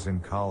while I was in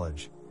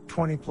college,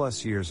 20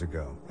 plus years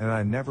ago, and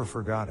I never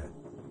forgot it.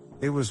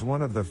 It was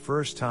one of the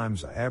first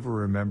times I ever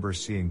remember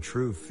seeing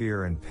true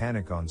fear and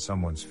panic on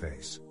someone's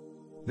face.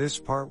 This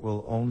part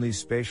will only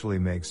spatially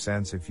make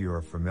sense if you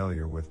are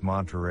familiar with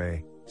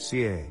Monterey,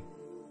 CA.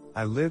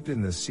 I lived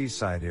in the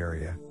seaside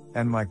area,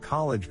 and my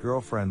college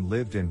girlfriend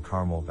lived in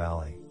Carmel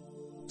Valley.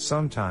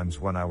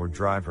 Sometimes when I would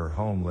drive her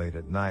home late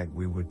at night,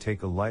 we would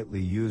take a lightly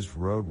used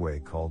roadway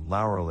called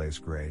Laurelais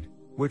Grade,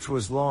 which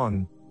was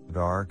long,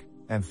 dark,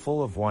 and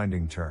full of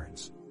winding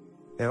turns.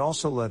 It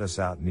also led us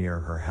out near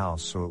her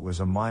house, so it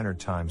was a minor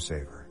time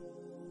saver.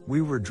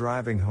 We were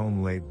driving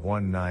home late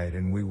one night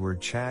and we were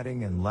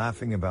chatting and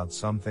laughing about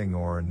something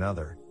or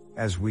another,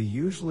 as we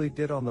usually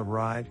did on the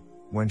ride,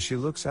 when she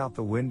looks out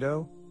the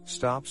window,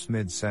 stops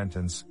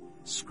mid-sentence,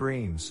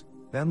 screams,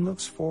 then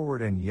looks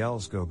forward and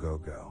yells, "Go, go,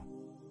 go."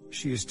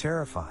 She is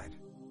terrified.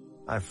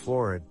 I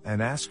floor it and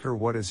ask her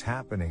what is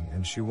happening,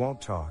 and she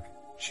won't talk.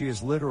 She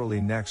is literally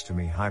next to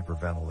me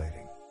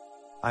hyperventilating.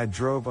 I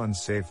drove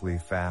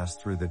unsafely fast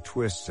through the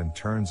twists and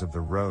turns of the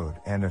road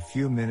and a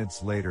few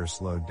minutes later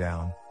slowed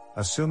down,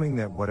 assuming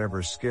that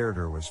whatever scared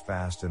her was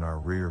fast in our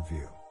rear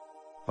view.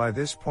 By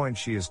this point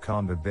she is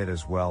calmed a bit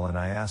as well, and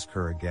I ask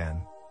her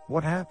again,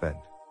 "What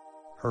happened?"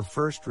 Her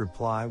first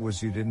reply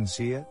was, "You didn't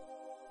see it?"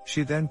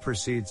 She then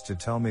proceeds to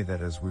tell me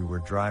that as we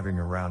were driving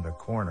around a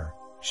corner,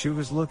 she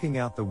was looking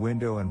out the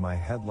window and my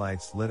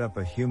headlights lit up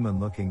a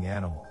human-looking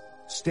animal,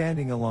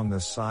 standing along the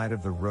side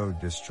of the road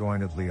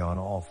disjointedly on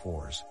all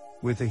fours,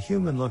 with a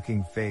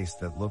human-looking face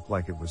that looked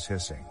like it was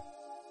hissing.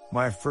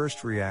 My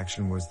first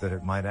reaction was that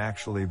it might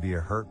actually be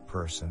a hurt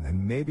person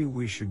and maybe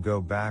we should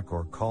go back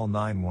or call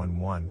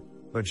 911,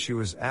 but she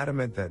was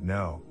adamant that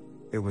no,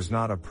 it was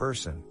not a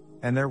person,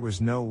 and there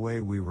was no way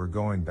we were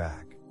going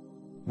back.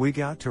 We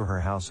got to her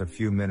house a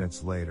few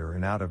minutes later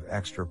and out of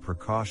extra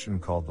precaution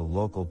called the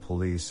local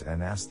police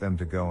and asked them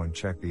to go and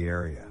check the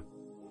area.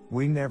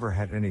 We never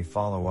had any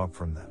follow-up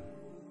from them.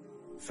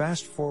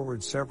 Fast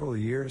forward several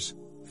years,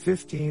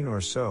 15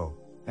 or so,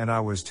 and I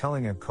was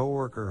telling a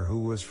coworker who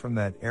was from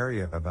that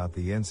area about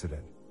the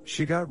incident.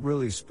 She got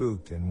really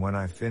spooked, and when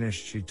I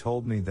finished she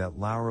told me that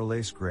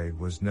Laurelais Grade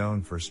was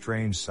known for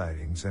strange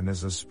sightings and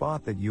is a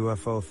spot that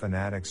UFO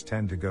fanatics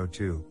tend to go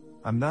to.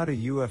 I'm not a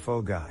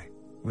UFO guy,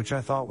 which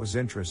I thought was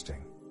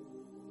interesting.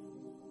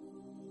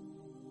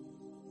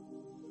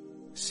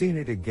 Seen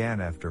it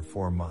again after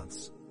 4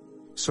 months.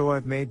 So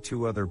I've made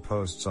 2 other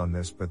posts on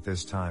this, but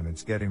this time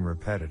it's getting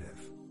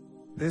repetitive.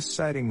 This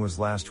sighting was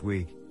last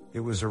week.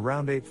 It was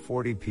around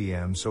 8:40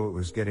 p.m. so it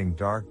was getting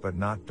dark but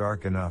not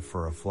dark enough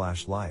for a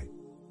flashlight.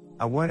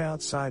 I went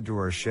outside to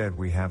our shed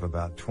we have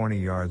about 20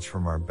 yards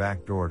from our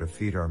back door to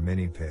feed our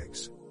mini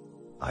pigs.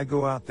 I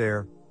go out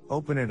there,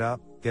 open it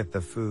up, get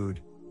the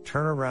food,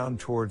 turn around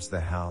towards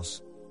the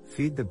house,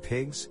 feed the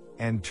pigs,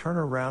 and turn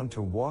around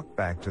to walk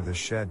back to the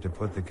shed to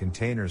put the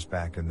containers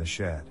back in the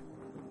shed.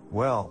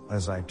 Well,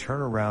 as I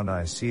turn around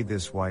I see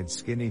this white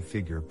skinny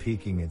figure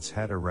peeking its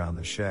head around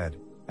the shed.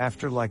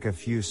 After like a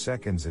few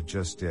seconds it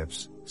just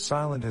dips,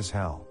 silent as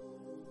hell.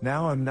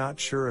 Now I'm not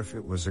sure if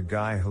it was a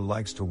guy who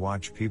likes to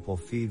watch people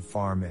feed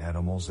farm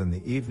animals in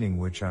the evening,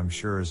 which I'm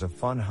sure is a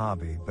fun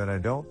hobby, but I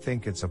don't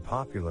think it's a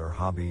popular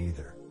hobby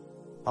either.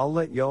 I'll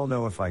let y'all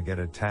know if I get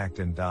attacked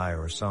and die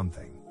or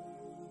something.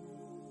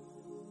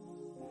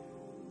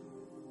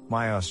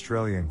 My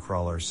Australian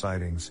crawler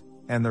sightings,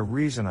 and the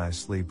reason I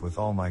sleep with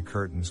all my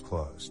curtains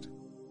closed.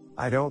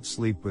 I don't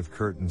sleep with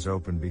curtains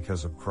open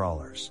because of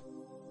crawlers.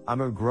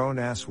 I'm a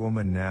grown-ass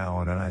woman now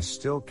and I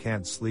still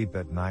can't sleep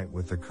at night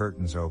with the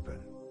curtains open.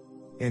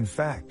 In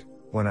fact,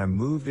 when I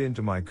moved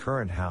into my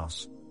current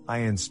house, I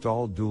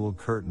installed dual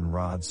curtain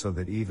rods so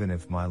that even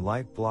if my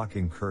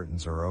light-blocking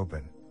curtains are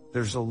open,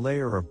 there's a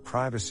layer of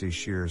privacy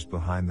shears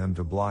behind them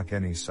to block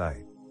any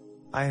sight.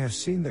 I have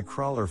seen the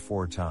crawler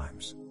 4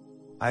 times.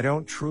 I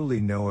don't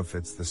truly know if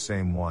it's the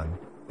same one.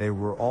 They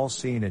were all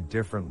seen at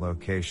different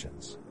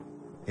locations.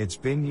 It's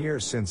been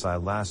years since I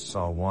last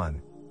saw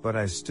one, but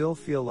I still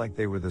feel like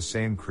they were the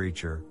same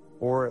creature,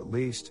 or at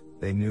least,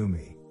 they knew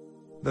me.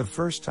 The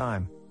first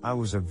time, I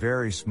was a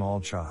very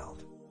small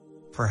child.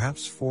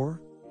 Perhaps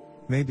 4?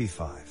 Maybe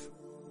 5.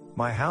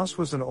 My house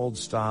was an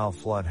old-style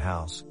flood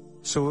house,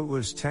 so it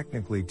was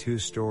technically 2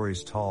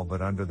 stories tall,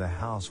 but under the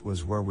house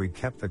was where we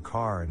kept the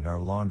car and our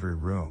laundry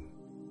room.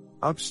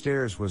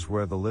 Upstairs was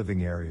where the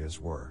living areas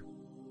were.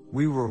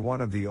 We were one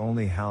of the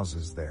only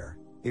houses there.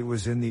 It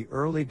was in the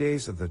early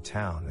days of the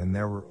town and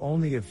there were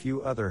only a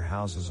few other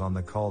houses on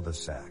the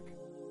cul-de-sac.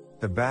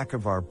 The back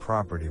of our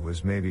property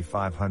was maybe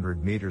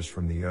 500 meters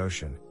from the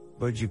ocean,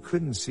 but you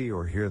couldn't see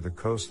or hear the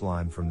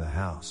coastline from the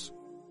house.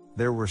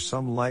 There were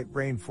some light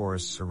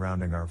rainforests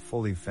surrounding our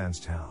fully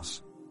fenced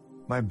house.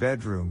 My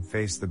bedroom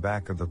faced the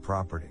back of the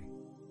property.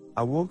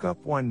 I woke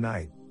up one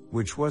night,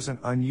 which wasn't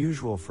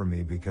unusual for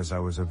me because I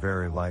was a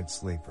very light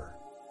sleeper.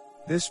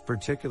 This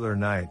particular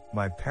night,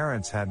 my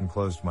parents hadn't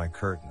closed my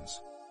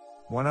curtains.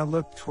 When I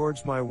looked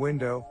towards my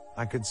window,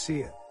 I could see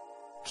it.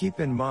 Keep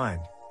in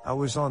mind, I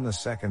was on the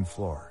second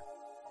floor.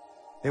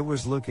 It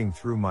was looking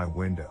through my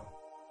window.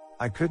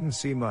 I couldn't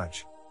see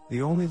much,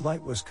 the only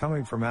light was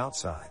coming from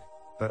outside,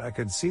 but I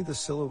could see the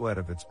silhouette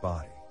of its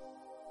body.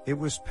 It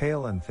was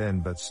pale and thin,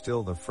 but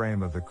still the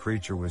frame of the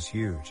creature was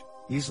huge,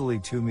 easily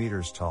 2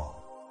 meters tall.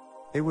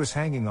 It was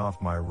hanging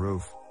off my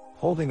roof,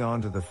 holding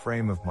on to the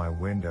frame of my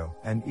window,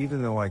 and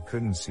even though I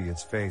couldn't see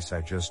its face,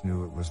 I just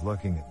knew it was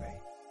looking at me.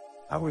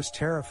 I was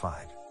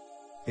terrified.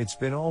 It's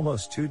been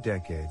almost 2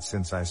 decades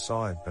since I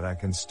saw it, but I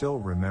can still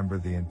remember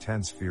the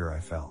intense fear I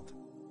felt.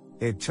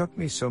 It took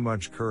me so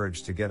much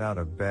courage to get out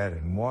of bed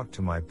and walk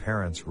to my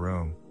parents'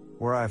 room,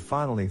 where I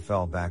finally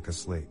fell back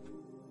asleep.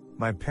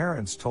 My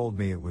parents told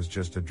me it was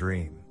just a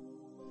dream.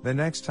 The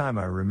next time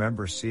I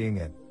remember seeing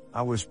it,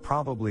 I was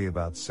probably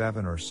about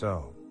 7 or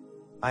so.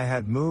 I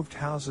had moved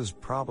houses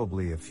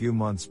probably a few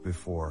months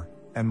before,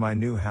 and my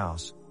new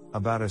house,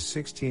 about a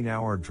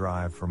 16-hour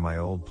drive from my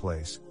old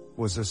place,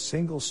 was a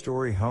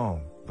single-story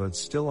home, but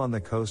still on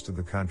the coast of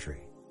the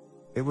country.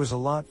 It was a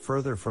lot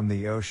further from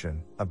the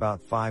ocean,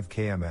 about 5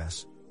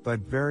 km,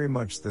 but very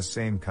much the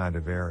same kind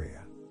of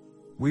area.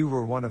 We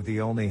were one of the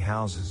only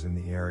houses in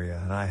the area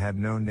and I had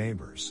no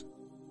neighbors.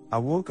 I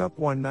woke up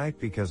one night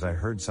because I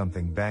heard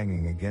something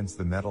banging against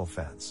the metal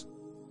fence.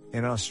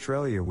 In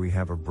Australia we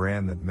have a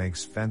brand that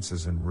makes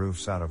fences and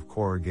roofs out of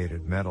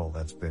corrugated metal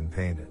that's been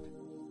painted.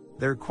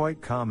 They're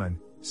quite common,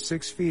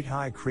 6 feet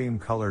high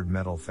cream-colored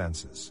metal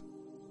fences.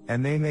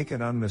 And they make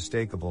an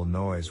unmistakable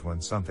noise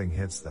when something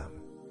hits them.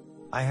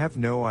 I have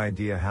no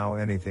idea how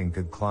anything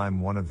could climb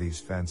one of these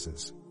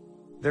fences.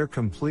 They're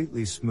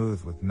completely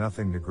smooth with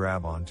nothing to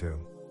grab onto.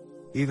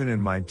 Even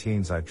in my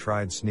teens I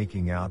tried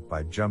sneaking out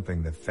by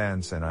jumping the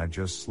fence and I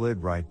just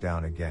slid right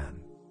down again.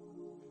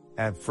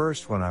 At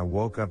first when I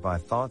woke up I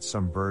thought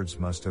some birds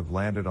must have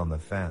landed on the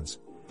fence,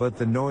 but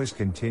the noise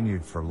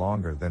continued for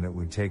longer than it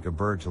would take a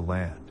bird to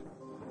land.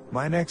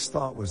 My next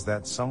thought was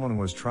that someone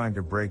was trying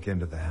to break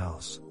into the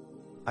house.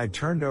 I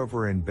turned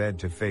over in bed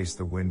to face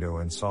the window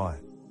and saw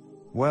it.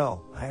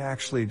 Well, I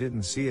actually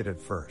didn't see it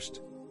at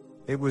first.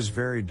 It was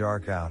very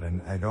dark out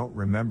and I don't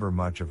remember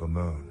much of a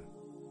moon.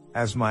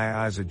 As my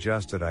eyes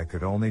adjusted I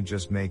could only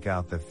just make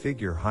out the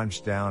figure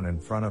hunched down in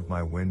front of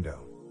my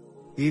window.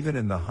 Even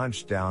in the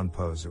hunched down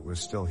pose it was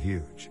still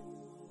huge.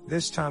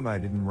 This time I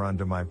didn't run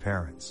to my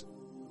parents.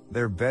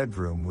 Their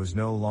bedroom was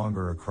no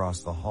longer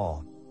across the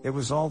hall, it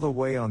was all the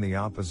way on the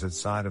opposite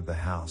side of the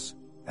house,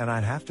 and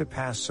I'd have to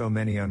pass so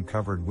many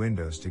uncovered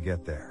windows to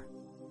get there.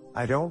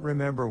 I don't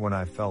remember when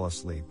I fell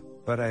asleep,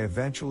 but I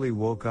eventually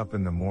woke up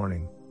in the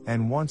morning,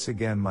 and once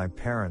again my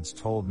parents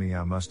told me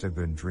I must have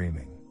been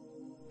dreaming.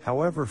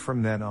 However,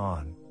 from then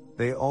on,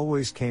 they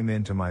always came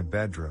into my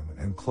bedroom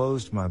and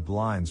closed my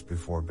blinds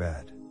before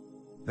bed.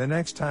 The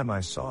next time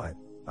I saw it,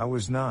 I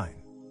was 9.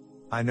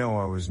 I know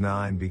I was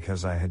 9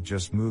 because I had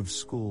just moved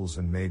schools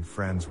and made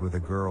friends with a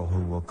girl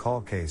who we'll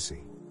call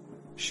Casey.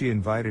 She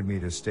invited me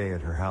to stay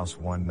at her house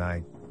one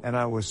night, and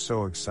I was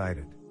so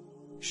excited.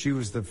 She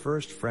was the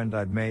first friend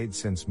I'd made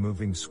since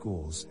moving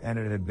schools, and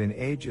it had been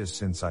ages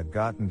since I'd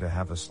gotten to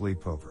have a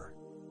sleepover.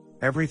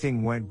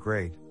 Everything went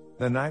great,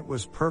 the night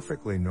was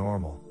perfectly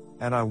normal,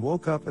 and I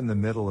woke up in the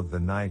middle of the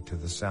night to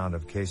the sound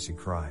of Casey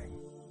crying.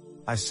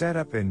 I sat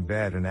up in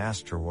bed and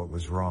asked her what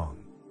was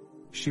wrong.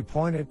 She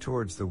pointed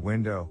towards the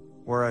window,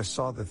 where I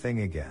saw the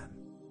thing again.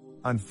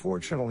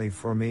 Unfortunately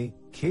for me,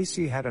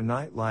 Casey had a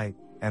night light,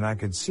 and I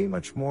could see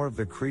much more of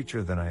the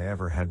creature than I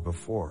ever had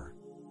before.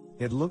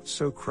 It looked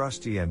so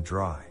crusty and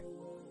dry.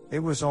 It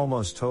was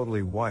almost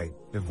totally white,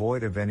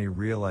 devoid of any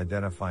real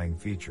identifying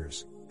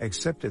features,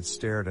 except it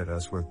stared at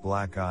us with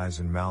black eyes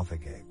and mouth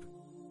agape.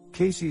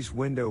 Casey's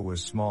window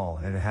was small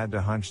and it had to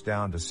hunch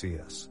down to see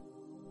us.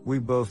 We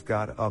both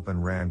got up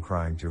and ran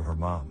crying to her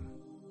mom.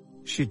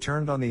 She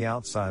turned on the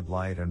outside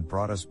light and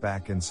brought us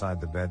back inside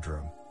the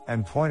bedroom,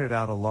 and pointed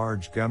out a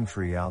large gum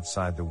tree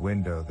outside the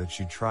window that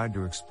she tried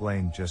to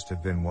explain just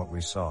had been what we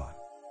saw.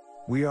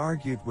 We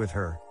argued with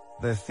her.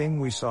 The thing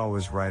we saw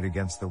was right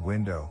against the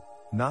window,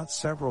 not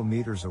several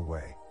meters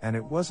away, and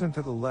it wasn't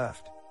to the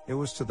left, it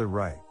was to the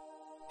right.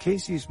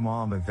 Casey's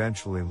mom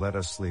eventually let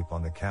us sleep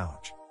on the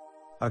couch.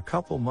 A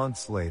couple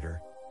months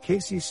later,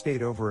 Casey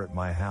stayed over at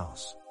my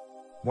house.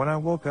 When I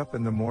woke up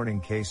in the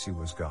morning, Casey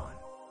was gone.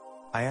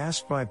 I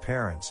asked my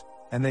parents,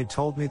 and they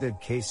told me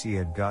that Casey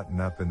had gotten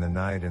up in the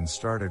night and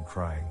started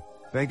crying,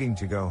 begging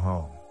to go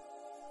home.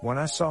 When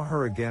I saw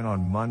her again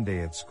on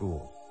Monday at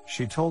school,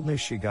 she told me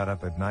she got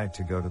up at night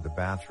to go to the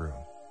bathroom,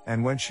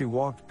 and when she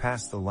walked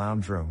past the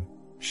lounge room,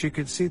 she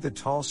could see the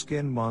tall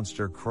skin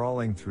monster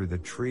crawling through the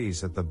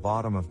trees at the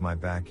bottom of my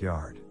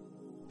backyard.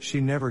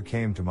 She never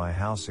came to my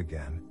house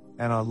again,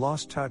 and I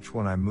lost touch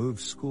when I moved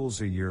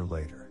schools a year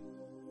later.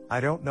 I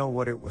don't know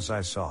what it was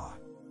I saw.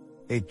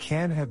 It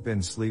can have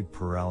been sleep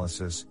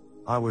paralysis.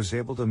 I was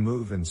able to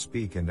move and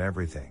speak and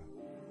everything.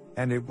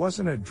 And it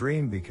wasn't a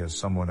dream because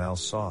someone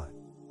else saw it.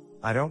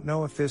 I don't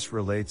know if this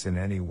relates in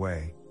any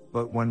way,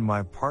 but when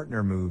my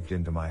partner moved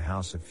into my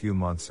house a few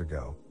months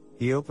ago,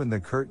 he opened the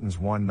curtains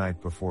one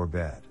night before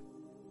bed.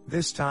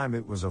 This time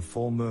it was a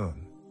full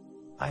moon.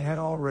 I had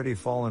already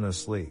fallen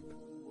asleep.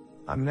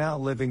 I'm now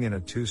living in a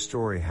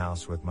 2-story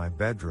house with my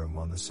bedroom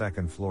on the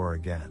 2nd floor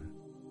again.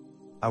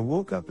 I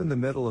woke up in the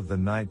middle of the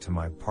night to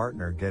my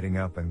partner getting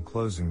up and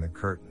closing the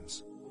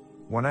curtains.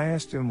 When I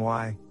asked him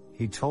why,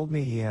 he told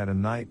me he had a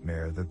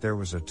nightmare that there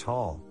was a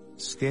tall,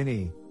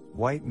 skinny,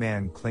 white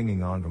man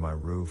clinging onto my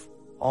roof,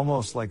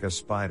 almost like a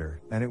spider,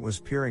 and it was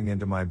peering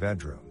into my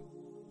bedroom.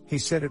 He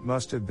said it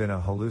must have been a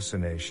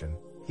hallucination.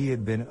 He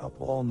had been up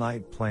all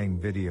night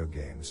playing video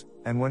games,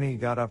 and when he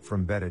got up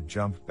from bed it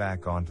jumped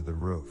back onto the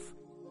roof.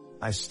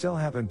 I still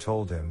haven't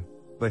told him,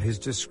 but his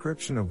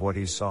description of what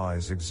he saw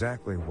is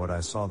exactly what I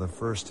saw the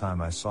first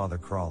time I saw the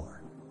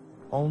crawler.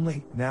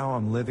 Only, now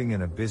I'm living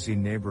in a busy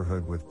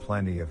neighborhood with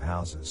plenty of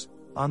houses,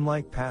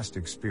 unlike past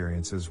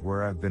experiences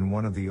where I've been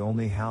one of the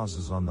only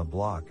houses on the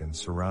block and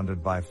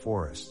surrounded by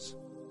forests.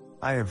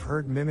 I have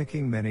heard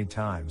mimicking many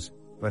times,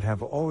 but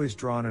have always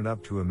drawn it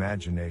up to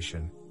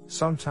imagination.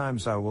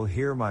 Sometimes I will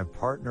hear my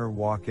partner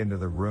walk into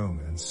the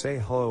room and say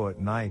hello at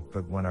night,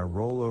 but when I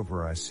roll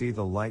over I see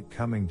the light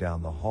coming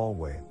down the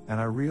hallway, and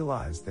I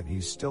realize that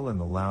he's still in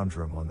the lounge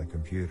room on the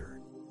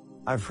computer.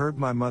 I've heard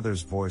my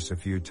mother's voice a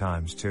few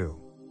times too.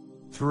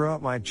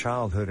 Throughout my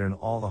childhood and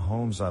all the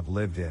homes I've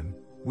lived in,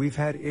 we've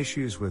had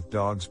issues with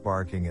dogs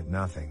barking at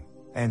nothing,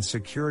 and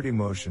security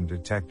motion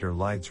detector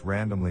lights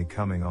randomly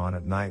coming on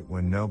at night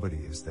when nobody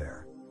is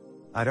there.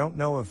 I don't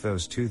know if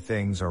those two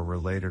things are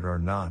related or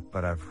not,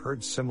 but I've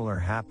heard similar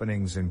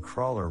happenings in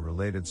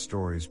crawler-related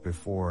stories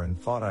before and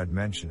thought I'd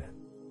mention it.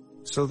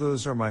 So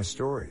those are my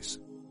stories.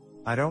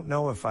 I don't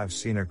know if I've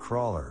seen a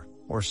crawler,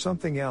 or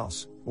something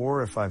else,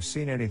 or if I've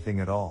seen anything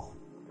at all.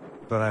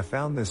 But I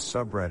found this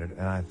subreddit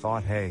and I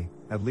thought, hey,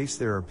 at least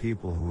there are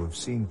people who have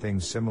seen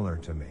things similar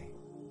to me.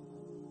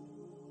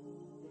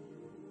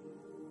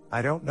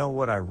 I don't know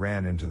what I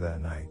ran into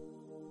that night.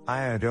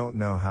 I don't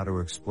know how to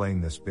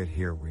explain this bit.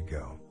 Here we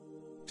go.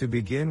 To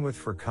begin with,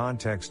 for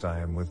context, I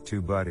am with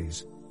 2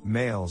 buddies,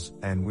 males,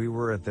 and we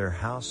were at their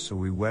house, so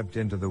we webbed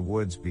into the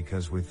woods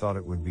because we thought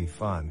it would be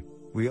fun.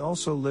 We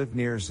also live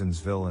near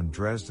Zinsville in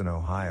Dresden,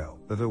 Ohio,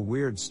 but the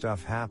weird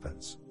stuff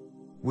happens.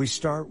 We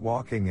start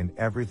walking and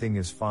everything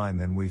is fine,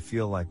 then we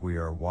feel like we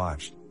are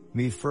watched.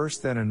 Me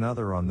first, then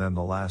another on, then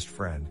the last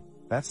friend.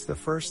 That's the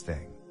first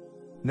thing.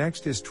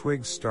 Next is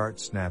twigs start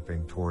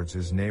snapping towards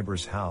his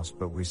neighbor's house,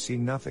 but we see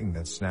nothing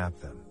that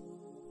snapped them.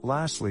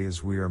 Lastly,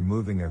 as we are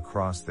moving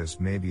across this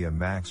maybe a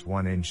max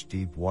 1-inch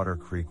deep water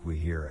creek, we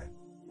hear it.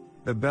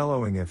 The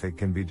bellowing, if it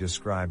can be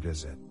described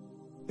as it.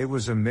 It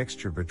was a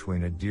mixture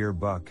between a deer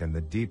buck and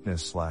the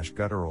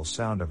deepness/guttural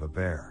sound of a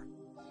bear.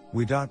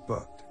 We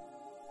booked.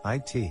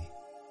 It.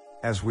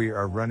 As we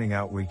are running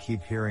out we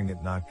keep hearing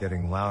it not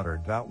getting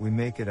louder. We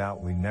make it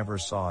out we never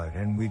saw it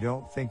and we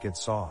don't think it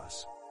saw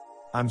us.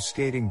 I'm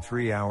skating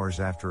 3 hours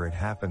after it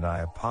happened.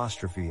 I'm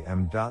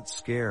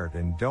scared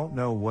and don't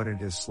know what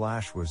it is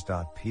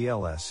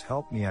 /was.pls.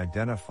 Help me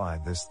identify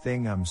this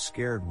thing. I'm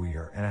scared. We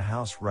are in a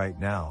house right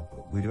now,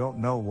 but we don't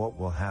know what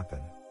will happen.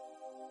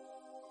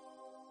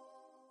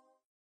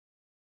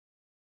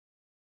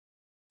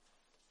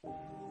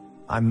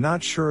 I'm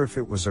not sure if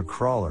it was a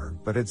crawler,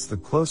 but it's the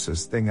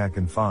closest thing I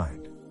can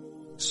find.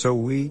 So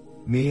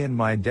me and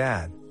my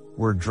dad,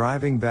 were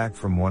driving back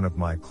from one of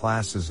my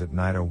classes at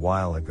night a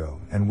while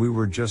ago, and we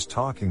were just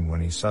talking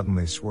when he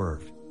suddenly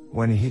swerved.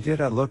 When he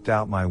did, I looked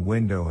out my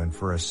window and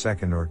for a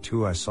second or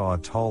two I saw a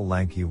tall,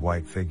 lanky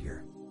white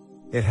figure.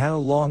 It had a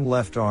long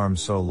left arm,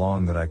 so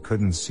long that I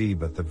couldn't see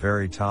but the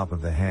very top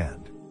of the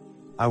hand.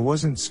 I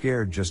wasn't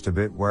scared, just a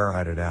bit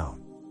wary-eyed out.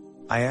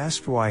 I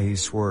asked why he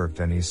swerved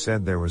and he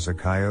said there was a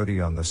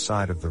coyote on the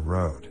side of the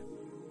road.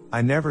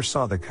 I never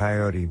saw the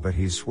coyote, but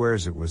he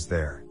swears it was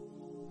there.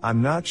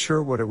 I'm not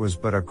sure what it was,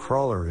 but a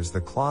crawler is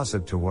the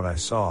closet to what I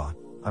saw.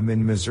 I'm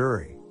in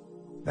Missouri.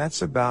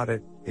 That's about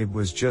it. It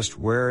was just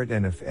weird,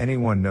 and if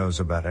anyone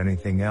knows about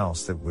anything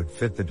else that would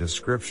fit the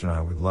description,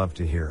 I would love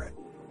to hear it.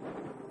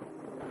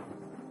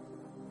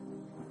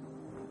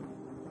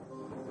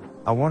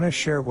 I want to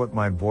share what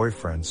my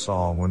boyfriend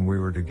saw when we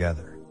were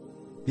together.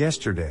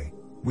 Yesterday,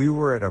 we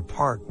were at a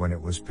park when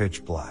it was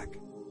pitch black.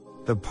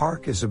 The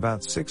park is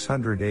about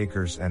 600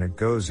 acres and it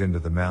goes into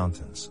the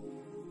mountains.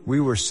 We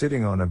were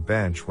sitting on a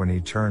bench when he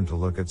turned to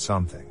look at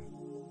something.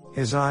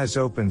 His eyes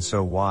opened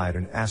so wide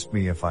and asked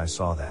me if I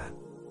saw that.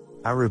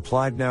 I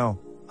replied no,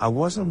 I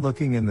wasn't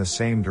looking in the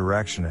same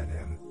direction at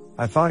him.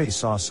 I thought he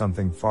saw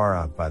something far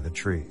out by the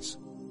trees.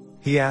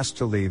 He asked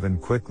to leave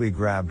and quickly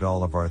grabbed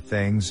all of our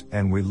things,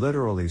 and we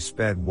literally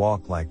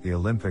walked like the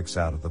Olympics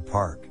out of the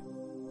park.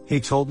 He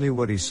told me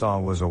what he saw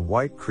was a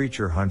white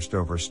creature hunched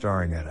over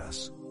staring at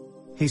us.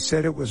 He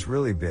said it was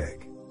really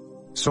big.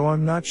 So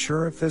I'm not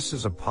sure if this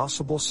is a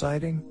possible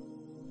sighting.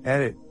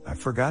 Edit, I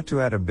forgot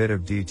to add a bit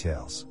of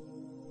details.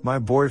 My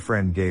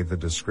boyfriend gave the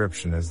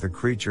description as the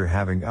creature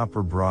having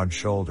upper broad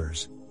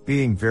shoulders,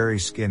 being very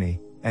skinny,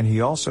 and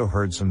he also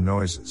heard some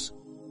noises.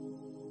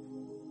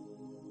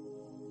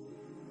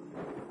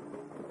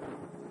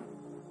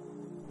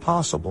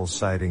 Possible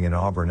sighting in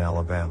Auburn,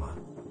 Alabama.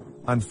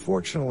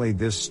 Unfortunately,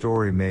 this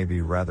story may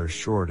be rather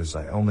short as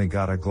I only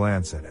got a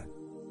glance at it.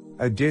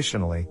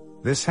 Additionally,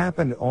 this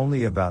happened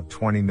only about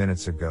 20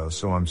 minutes ago,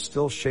 so I'm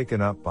still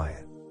shaken up by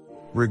it.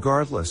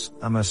 Regardless,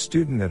 I'm a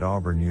student at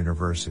Auburn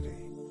University.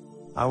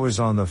 I was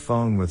on the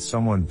phone with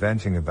someone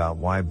venting about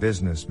why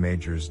business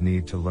majors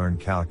need to learn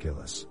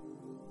calculus.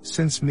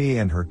 Since me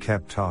and her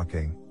kept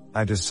talking,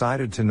 I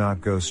decided to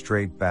not go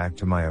straight back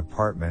to my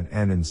apartment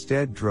and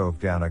instead drove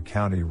down a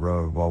county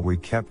road while we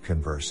kept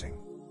conversing.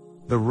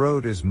 The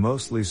road is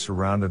mostly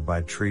surrounded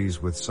by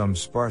trees with some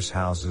sparse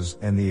houses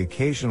and the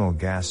occasional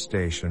gas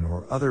station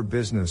or other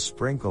business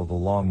sprinkled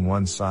along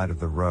one side of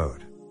the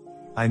road.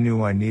 I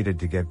knew I needed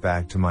to get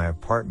back to my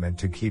apartment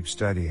to keep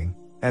studying,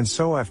 and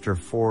so after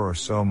 4 or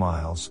so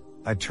miles,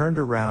 I turned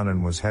around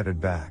and was headed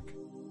back.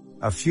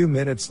 A few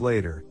minutes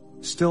later,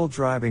 still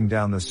driving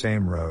down the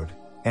same road,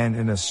 and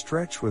in a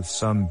stretch with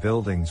some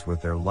buildings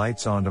with their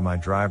lights on to my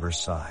driver's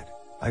side,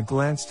 I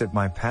glanced at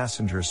my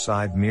passenger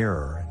side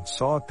mirror and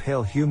saw a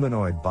pale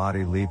humanoid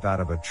body leap out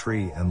of a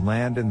tree and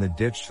land in the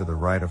ditch to the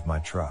right of my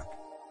truck.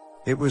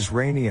 It was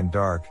rainy and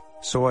dark,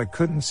 so I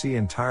couldn't see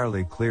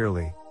entirely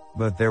clearly,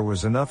 but there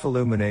was enough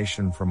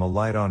illumination from a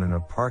light on in a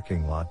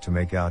parking lot to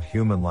make out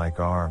human-like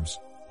arms,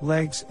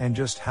 legs, and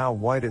just how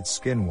white its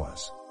skin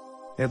was.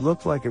 It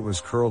looked like it was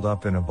curled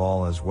up in a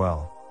ball as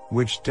well,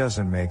 which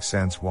doesn't make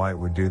sense why it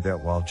would do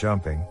that while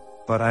jumping,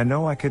 but I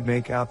know I could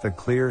make out the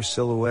clear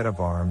silhouette of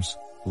arms,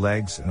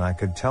 legs, and I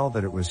could tell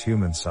that it was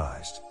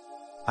human-sized.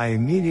 I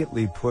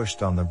immediately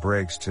pushed on the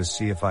brakes to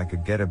see if I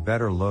could get a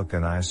better look,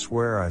 and I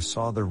swear I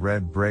saw the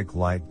red brake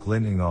light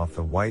glinting off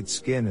the white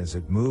skin as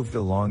it moved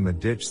along the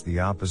ditch the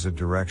opposite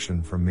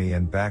direction from me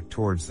and back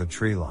towards the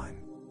tree line.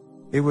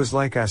 It was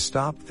like I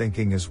stopped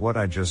thinking as what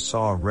I just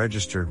saw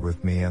registered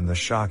with me and the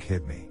shock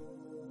hit me.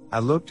 I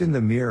looked in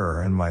the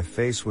mirror and my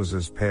face was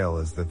as pale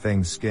as the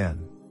thing's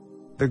skin.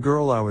 The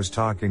girl I was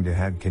talking to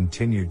had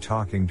continued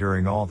talking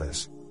during all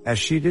this, as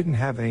she didn't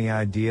have any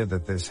idea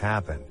that this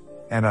happened,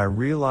 and I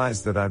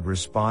realized that I'd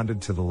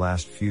responded to the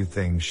last few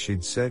things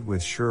she'd said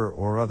with sure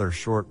or other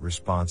short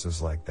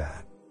responses like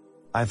that.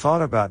 I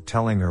thought about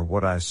telling her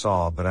what I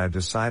saw, but I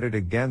decided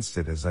against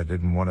it as I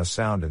didn't want to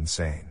sound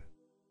insane.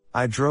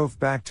 I drove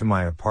back to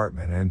my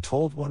apartment and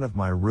told one of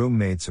my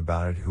roommates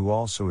about it, who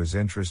also is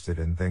interested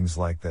in things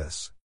like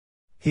this.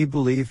 He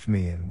believed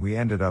me and we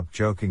ended up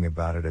joking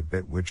about it a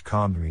bit, which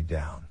calmed me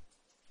down.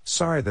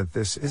 Sorry that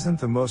this isn't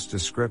the most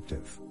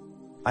descriptive.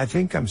 I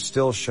think I'm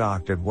still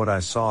shocked at what I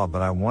saw,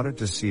 but I wanted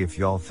to see if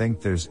y'all think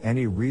there's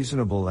any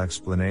reasonable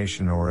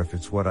explanation or if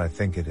it's what I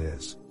think it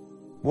is.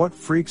 What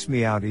freaks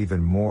me out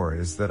even more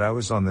is that I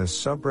was on this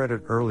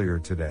subreddit earlier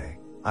today.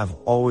 I've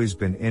always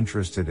been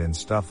interested in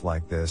stuff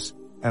like this,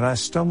 and I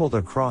stumbled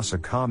across a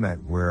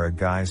comment where a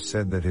guy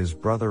said that his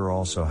brother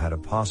also had a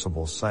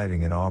possible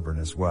sighting in Auburn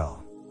as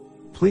well.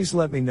 Please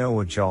let me know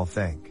what y'all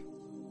think.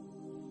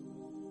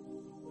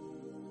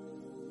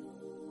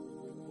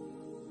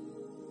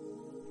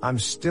 I'm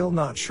still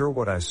not sure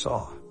what I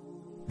saw.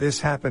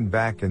 This happened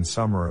back in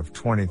summer of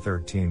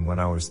 2013 when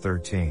I was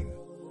 13.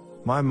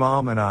 My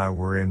mom and I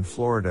were in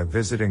Florida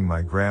visiting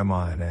my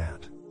grandma and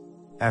aunt.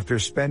 After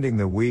spending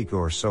the week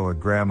or so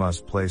at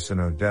grandma's place in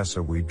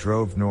Odessa, we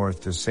drove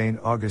north to St.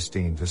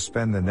 Augustine to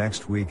spend the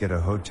next week at a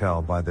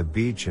hotel by the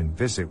beach and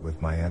visit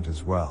with my aunt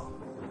as well.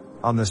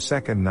 On the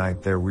second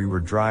night there, we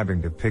were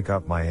driving to pick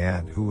up my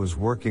aunt, who was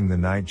working the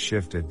night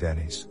shift at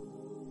Denny's.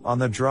 On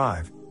the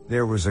drive,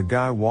 there was a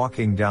guy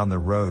walking down the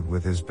road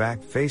with his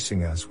back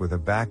facing us with a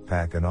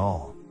backpack and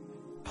all.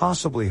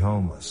 Possibly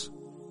homeless.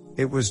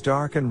 It was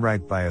dark and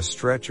right by a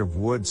stretch of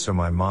woods, so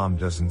my mom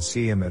doesn't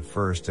see him at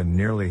first and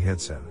nearly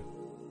hits him.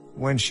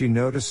 When she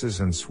notices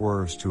and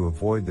swerves to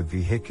avoid the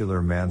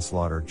vehicular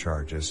manslaughter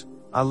charges,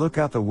 I look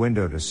out the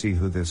window to see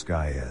who this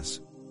guy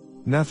is.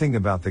 Nothing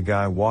about the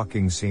guy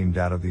walking seemed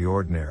out of the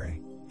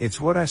ordinary. It's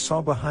what I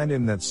saw behind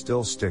him that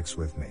still sticks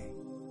with me.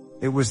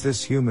 It was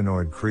this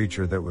humanoid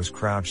creature that was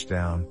crouched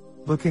down,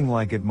 looking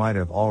like it might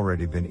have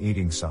already been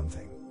eating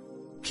something.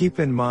 Keep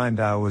in mind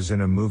I was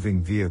in a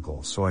moving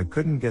vehicle, so I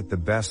couldn't get the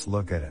best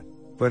look at it,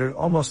 but it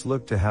almost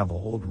looked to have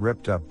old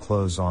ripped up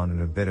clothes on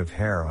and a bit of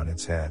hair on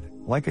its head,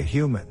 like a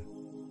human.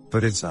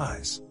 But its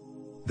eyes,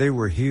 they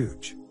were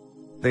huge.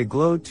 They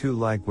glowed too,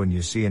 like when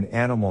you see an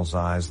animal's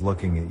eyes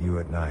looking at you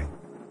at night.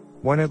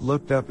 When it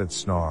looked up it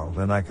snarled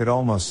and I could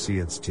almost see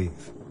its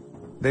teeth.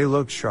 They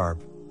looked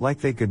sharp, like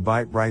they could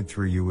bite right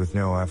through you with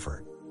no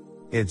effort.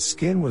 Its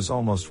skin was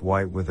almost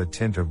white with a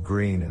tint of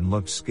green and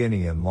looked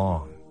skinny and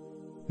long.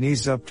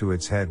 Knees up to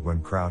its head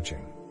when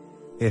crouching.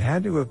 It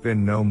had to have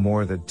been no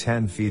more than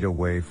 10 feet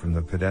away from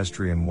the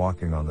pedestrian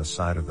walking on the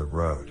side of the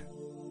road.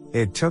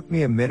 It took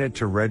me a minute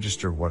to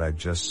register what I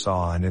just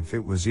saw and if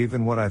it was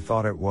even what I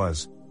thought it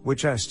was,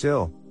 which I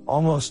still,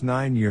 almost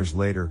 9 years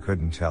later,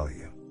 couldn't tell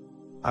you.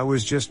 I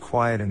was just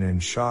quiet and in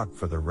shock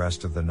for the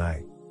rest of the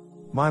night.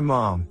 My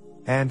mom,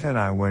 aunt and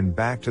I went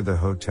back to the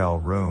hotel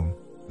room.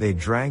 They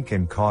drank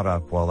and caught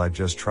up while I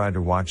just tried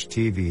to watch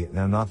TV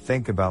and not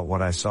think about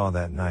what I saw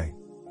that night.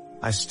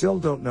 I still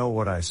don't know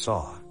what I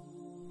saw.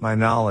 My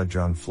knowledge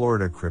on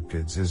Florida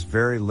cryptids is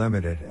very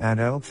limited,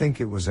 and I don't think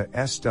it was a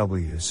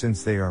SW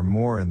since they are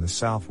more in the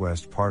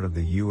southwest part of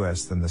the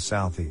US than the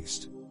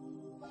southeast.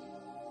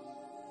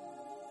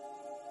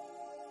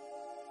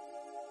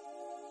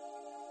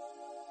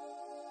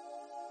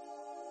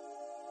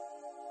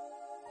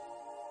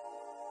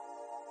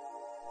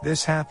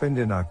 This happened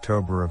in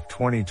October of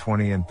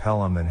 2020 in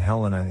Pelham and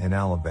Helena in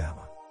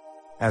Alabama.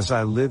 As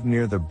I lived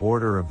near the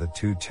border of the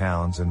two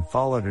towns and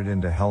followed it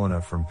into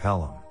Helena from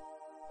Pelham.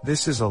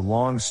 This is a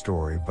long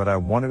story, but I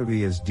wanted to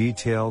be as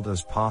detailed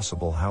as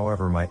possible.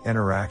 However, my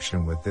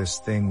interaction with this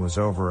thing was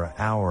over an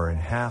hour and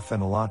a half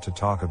and a lot to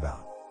talk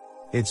about.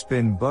 It's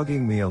been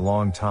bugging me a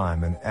long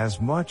time, and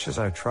as much as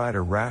I try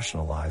to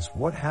rationalize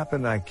what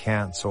happened, I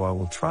can't, so I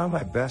will try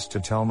my best to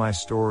tell my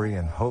story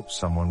and hope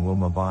someone will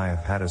maybe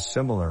have had a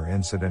similar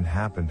incident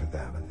happen to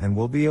them and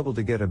will be able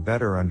to get a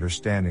better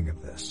understanding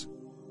of this.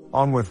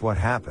 On with what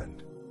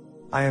happened.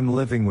 I am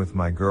living with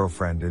my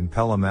girlfriend in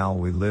Pelham.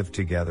 We live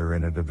together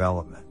in a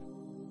development.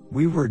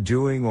 We were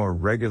doing our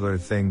regular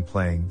thing,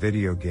 playing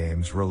video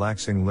games,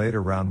 relaxing late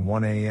around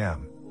 1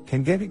 a.m.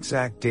 Can get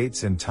exact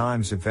dates and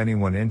times if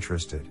anyone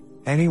interested.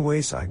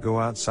 Anyways, I go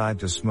outside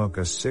to smoke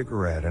a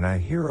cigarette and I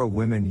hear a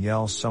woman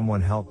yell,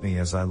 "Someone help me."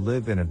 As I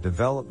live in a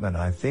development,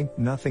 I think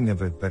nothing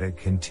of it, but it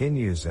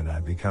continues and I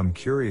become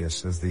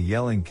curious as the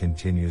yelling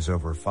continues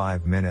over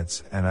 5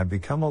 minutes and I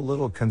become a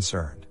little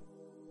concerned.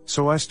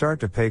 So I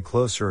start to pay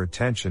closer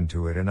attention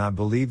to it, and I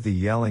believe the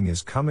yelling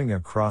is coming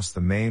across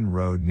the main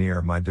road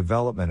near my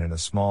development in a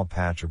small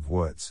patch of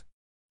woods.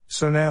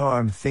 So now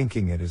I'm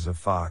thinking it is a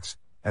fox,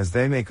 as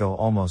they make a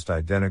almost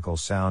identical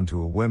sound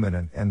to a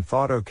woman, and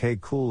thought, okay,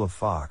 cool, a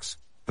fox,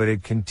 but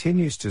it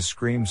continues to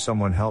scream,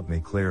 "Someone help me,"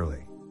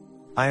 clearly.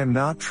 I am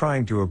not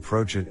trying to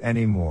approach it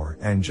anymore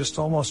and just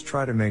almost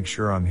try to make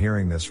sure I'm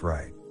hearing this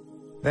right.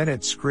 Then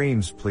it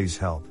screams, "Please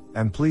help,"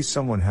 and "Please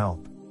someone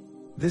help."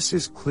 This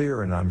is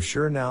clear, and I'm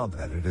sure now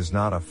that it is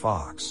not a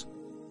fox.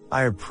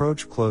 I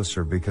approach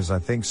closer because I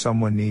think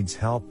someone needs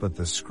help, but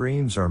the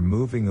screams are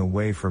moving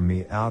away from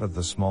me out of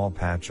the small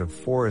patch of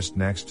forest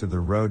next to the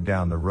road,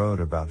 down the road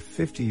about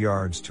 50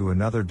 yards to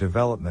another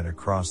development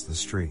across the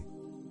street.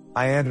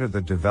 I enter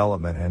the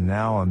development and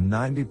now I'm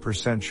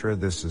 90% sure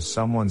this is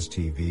someone's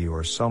TV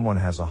or someone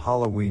has a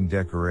Halloween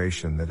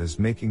decoration that is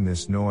making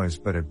this noise,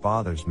 but it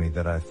bothers me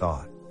that I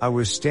thought I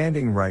was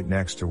standing right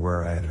next to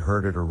where I had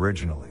heard it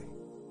originally.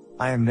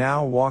 I am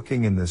now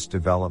walking in this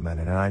development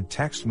and I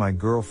text my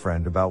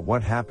girlfriend about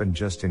what happened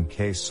just in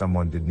case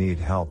someone did need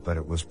help, but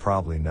it was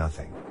probably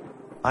nothing.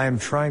 I am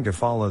trying to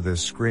follow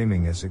this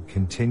screaming as it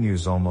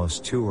continues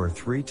almost 2 or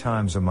 3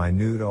 times a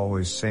minute,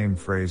 always same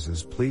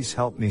phrases, "Please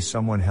help me,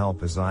 someone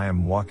help." As I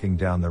am walking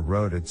down the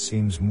road, it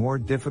seems more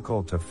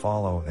difficult to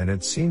follow and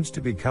it seems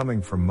to be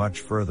coming from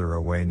much further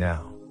away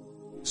now.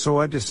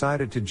 So I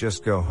decided to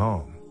just go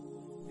home.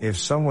 If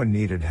someone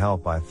needed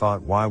help, I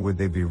thought, why would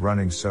they be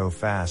running so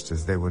fast,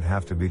 as they would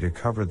have to be to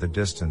cover the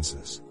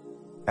distances.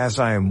 As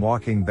I am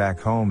walking back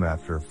home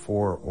after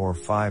 4 or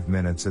 5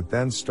 minutes, it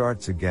then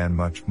starts again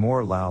much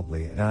more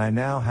loudly, and I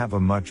now have a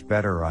much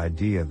better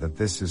idea that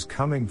this is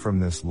coming from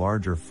this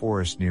larger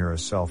forest near a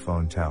cell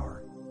phone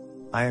tower.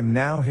 I am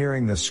now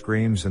hearing the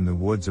screams in the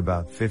woods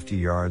about 50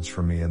 yards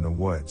from me in the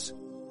woods.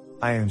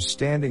 I am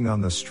standing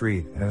on the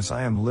street, and as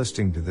I am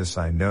listening to this,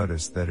 I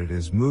notice that it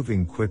is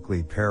moving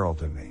quickly parallel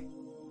to me.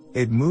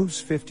 It moves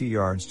 50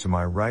 yards to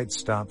my right,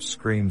 stops,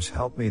 screams,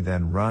 "Help me,"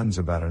 then runs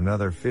about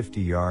another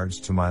 50 yards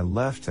to my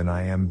left, and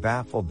I am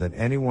baffled that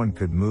anyone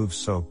could move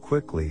so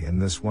quickly,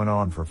 and this went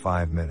on for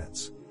 5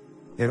 minutes.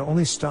 It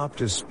only stopped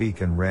to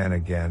speak and ran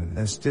again, and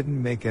this didn't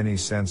make any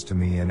sense to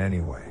me in any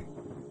way.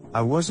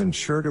 I wasn't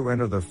sure to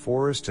enter the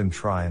forest and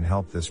try and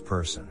help this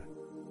person.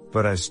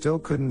 But I still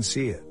couldn't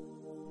see it.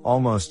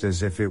 Almost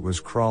as if it was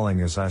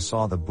crawling, as I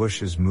saw the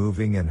bushes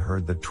moving and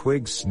heard the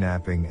twigs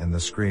snapping and the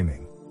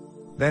screaming.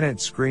 Then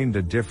it screamed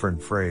a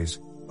different phrase,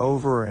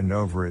 over and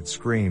over. It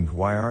screamed,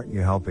 "Why aren't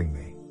you helping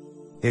me?"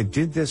 It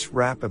did this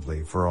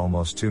rapidly for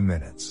almost 2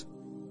 minutes.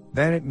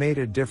 Then it made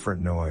a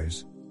different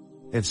noise.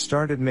 It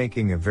started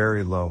making a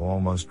very low,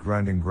 almost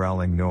grunting,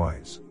 growling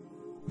noise.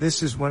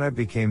 This is when I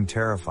became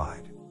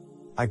terrified.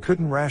 I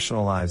couldn't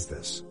rationalize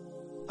this.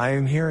 I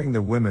am hearing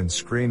the women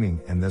screaming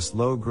and this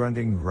low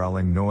grunting,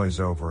 growling noise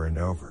over and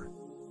over.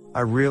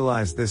 I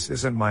realize this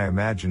isn't my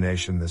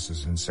imagination, this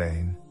is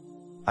insane.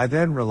 I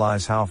then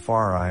realize how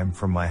far I am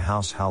from my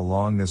house, how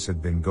long this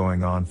had been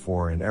going on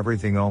for, and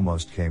everything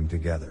almost came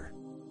together.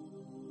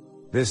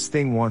 This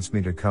thing wants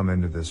me to come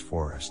into this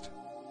forest.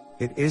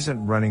 It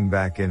isn't running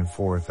back and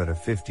forth at a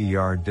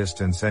 50-yard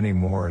distance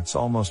anymore, it's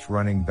almost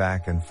running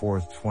back and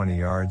forth 20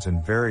 yards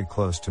and very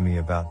close to me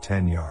about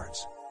 10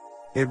 yards.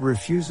 It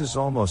refuses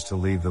almost to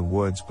leave the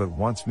woods, but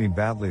wants me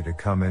badly to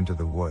come into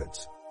the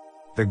woods.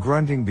 The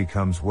grunting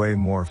becomes way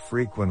more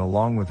frequent,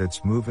 along with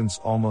its movements,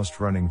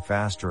 almost running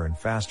faster and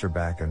faster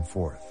back and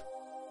forth.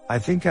 I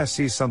think I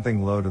see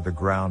something low to the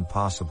ground,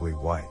 possibly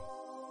white.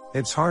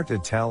 It's hard to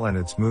tell and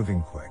it's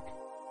moving quick.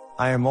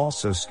 I am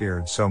also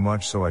scared so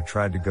much so I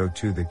tried to go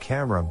to the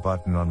camera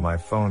button on my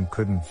phone,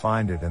 couldn't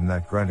find it, and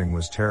that grunting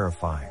was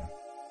terrifying.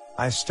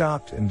 I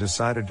stopped and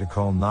decided to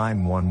call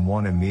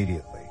 911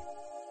 immediately.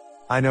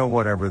 I know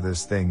whatever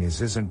this thing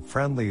is isn't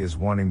friendly as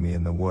wanting me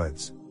in the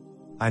woods.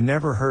 I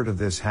never heard of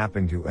this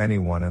happening to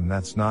anyone, and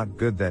that's not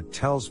good. That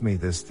tells me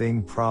this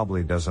thing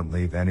probably doesn't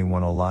leave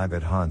anyone alive.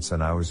 It hunts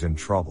and I was in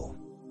trouble.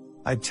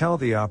 I tell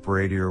the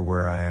operator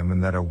where I am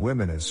and that a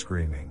woman is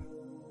screaming.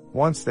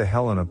 Once the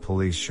Helena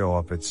police show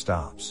up, it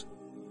stops.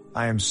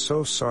 I am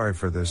so sorry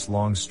for this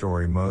long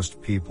story.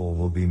 Most people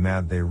will be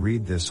mad they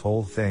read this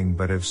whole thing,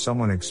 but if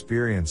someone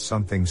experienced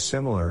something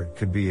similar, it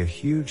could be a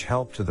huge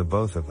help to the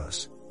both of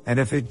us. And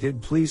if it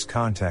did, please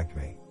contact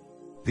me.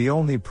 The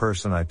only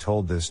person I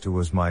told this to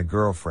was my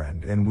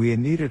girlfriend, and we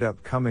ended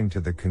up coming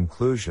to the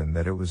conclusion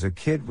that it was a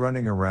kid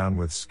running around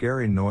with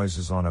scary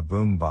noises on a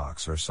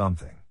boombox or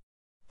something.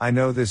 I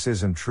know this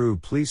isn't true.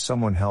 Please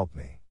someone help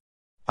me.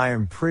 I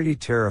am pretty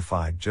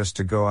terrified just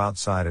to go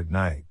outside at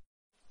night.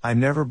 I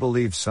never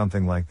believed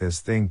something like this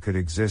thing could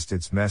exist.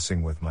 It's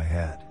messing with my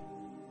head.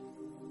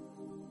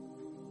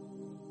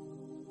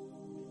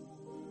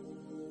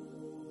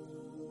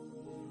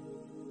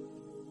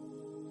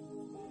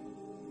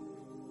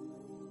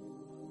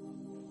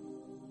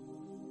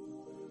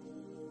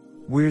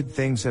 Weird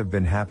things have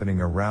been happening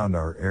around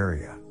our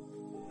area.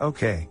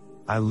 Okay,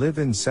 I live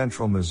in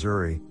central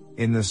Missouri,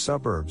 in the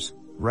suburbs.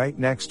 Right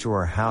next to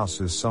our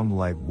house is some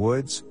light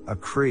woods, a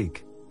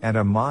creek, and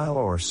a mile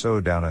or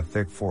so down a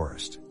thick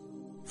forest.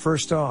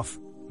 First off,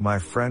 my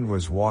friend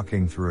was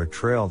walking through a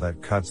trail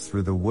that cuts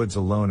through the woods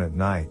alone at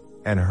night,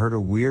 and heard a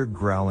weird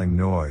growling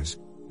noise.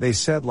 They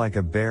said like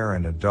a bear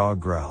and a dog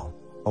growl.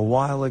 A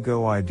while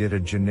ago I did a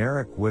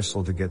generic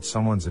whistle to get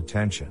someone's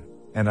attention,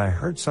 and I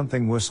heard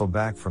something whistle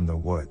back from the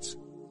woods.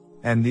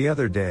 And the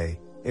other day,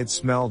 it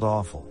smelled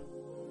awful.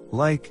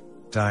 Like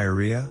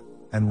diarrhea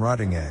and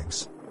rotting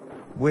eggs.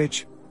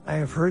 Which, I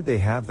have heard they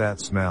have that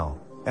smell,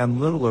 and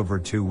little over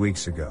 2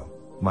 weeks ago,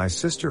 my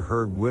sister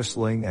heard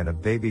whistling and a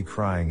baby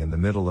crying in the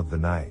middle of the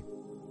night.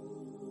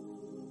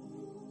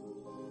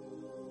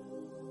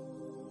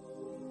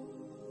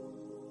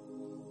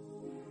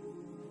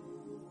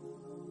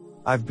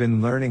 I've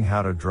been learning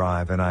how to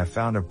drive and I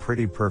found a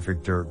pretty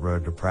perfect dirt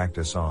road to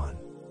practice on.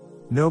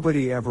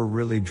 Nobody ever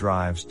really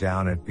drives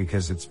down it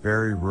because it's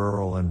very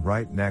rural and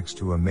right next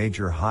to a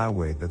major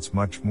highway that's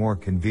much more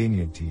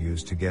convenient to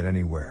use to get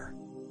anywhere.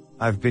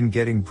 I've been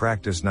getting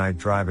practice night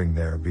driving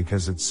there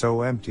because it's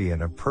so empty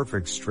and a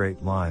perfect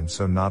straight line,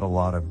 so not a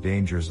lot of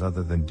dangers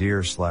other than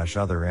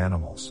deer/other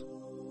animals.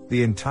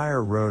 The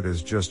entire road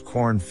is just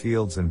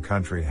cornfields and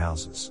country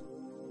houses.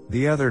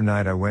 The other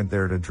night I went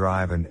there to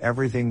drive and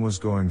everything was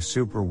going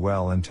super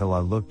well until I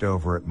looked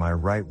over at my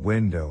right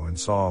window and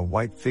saw a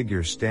white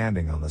figure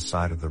standing on the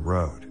side of the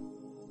road.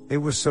 It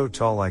was so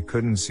tall I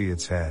couldn't see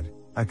its head,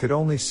 I could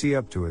only see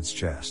up to its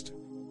chest.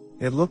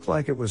 It looked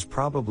like it was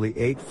probably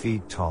 8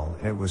 feet tall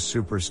and it was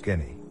super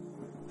skinny.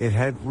 It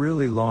had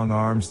really long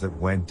arms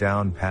that went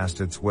down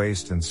past its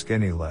waist and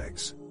skinny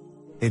legs.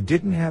 It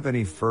didn't have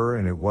any fur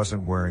and it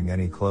wasn't wearing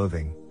any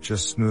clothing,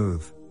 just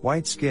smooth,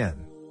 white skin.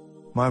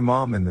 My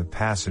mom in the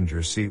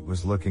passenger seat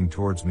was looking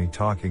towards me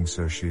talking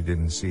so she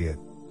didn't see it,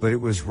 but it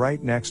was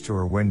right next to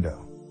her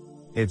window.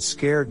 It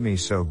scared me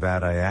so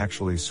bad I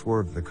actually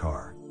swerved the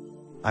car.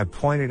 I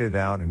pointed it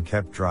out and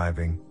kept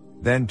driving,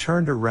 then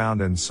turned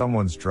around in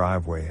someone's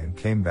driveway and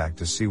came back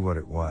to see what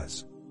it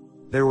was.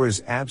 There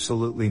was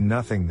absolutely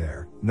nothing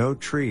there, no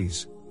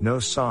trees, no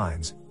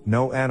signs,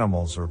 no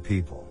animals or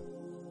people.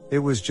 It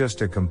was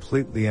just a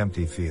completely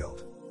empty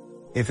field.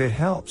 If it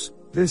helps,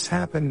 this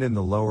happened in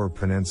the lower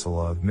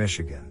peninsula of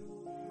Michigan.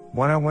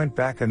 When I went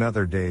back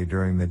another day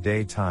during the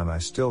daytime, I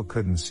still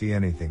couldn't see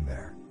anything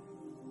there.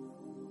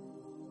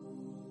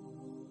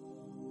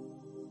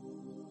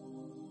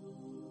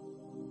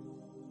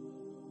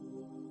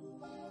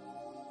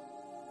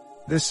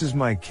 This is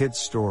my kid's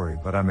story,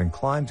 but I'm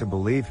inclined to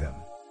believe him.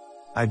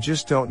 I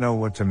just don't know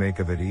what to make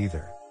of it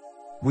either.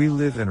 We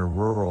live in a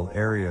rural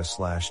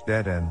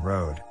area/dead-end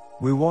road.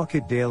 We walk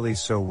it daily,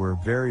 so we're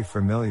very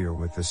familiar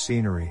with the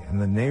scenery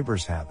and the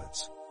neighbors'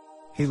 habits.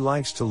 He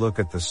likes to look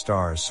at the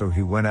stars, so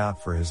he went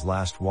out for his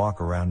last walk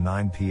around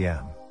 9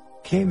 p.m.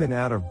 Came in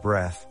out of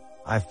breath.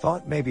 I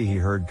thought maybe he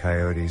heard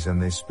coyotes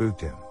and they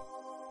spooked him.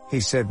 He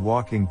said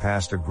walking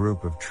past a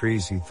group of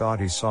trees he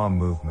thought he saw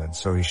movement,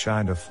 so he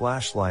shined a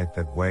flashlight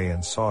that way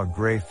and saw a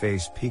gray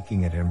face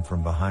peeking at him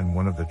from behind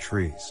one of the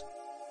trees.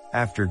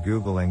 After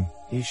Googling,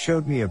 he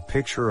showed me a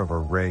picture of a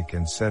rake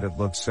and said it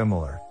looked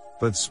similar,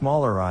 but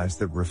smaller eyes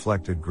that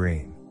reflected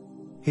green.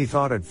 He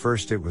thought at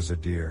first it was a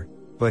deer,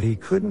 but he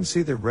couldn't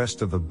see the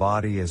rest of the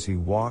body as he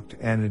walked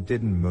and it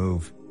didn't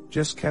move,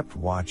 just kept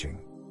watching.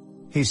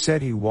 He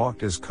said he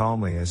walked as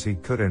calmly as he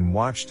could and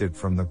watched it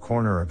from the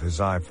corner of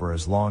his eye for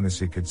as long as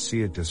he could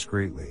see it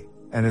discreetly,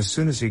 and as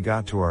soon as he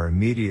got to our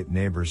immediate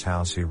neighbor's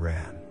house he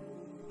ran.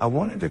 I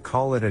wanted to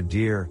call it a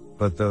deer,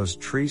 but those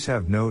trees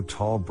have no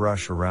tall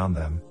brush around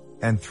them,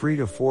 and 3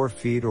 to 4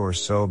 feet or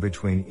so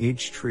between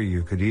each tree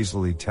you could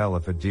easily tell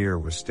if a deer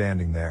was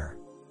standing there.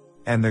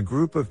 And the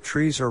group of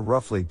trees are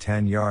roughly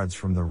 10 yards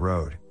from the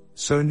road,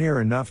 so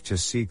near enough to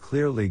see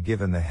clearly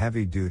given the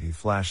heavy-duty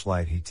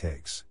flashlight he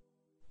takes.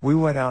 We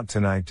went out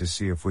tonight to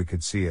see if we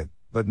could see it,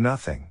 but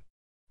nothing.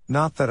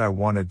 Not that I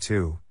wanted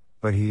to,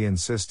 but he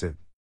insisted.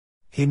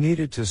 He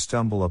needed to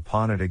stumble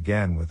upon it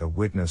again with a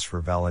witness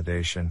for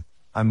validation.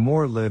 I'm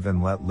more live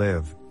and let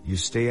live, you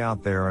stay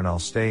out there and I'll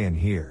stay in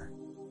here.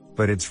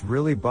 But it's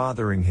really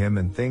bothering him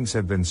and things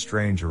have been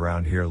strange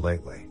around here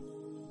lately.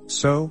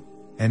 So,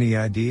 any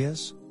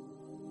ideas?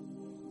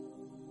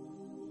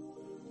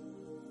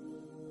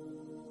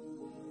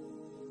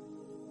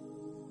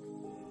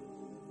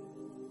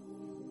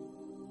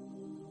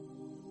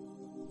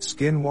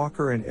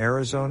 Skinwalker in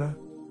Arizona?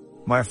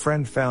 My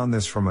friend found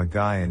this from a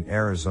guy in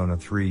Arizona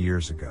 3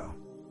 years ago.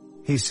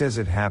 He says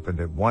it happened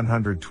at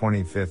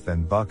 125th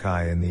and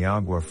Buckeye in the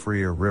Agua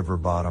Fria River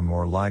bottom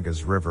or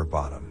Ligas River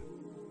bottom.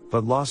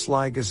 But Las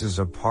Ligas is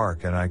a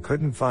park and I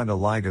couldn't find a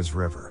Ligas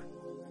River.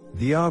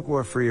 The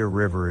Agua Fria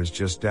River is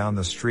just down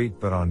the street,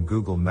 but on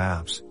Google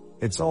Maps,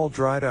 it's all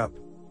dried up,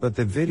 but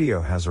the video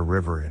has a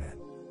river in it.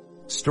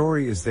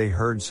 Story is they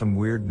heard some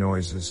weird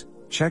noises,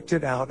 checked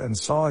it out and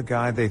saw a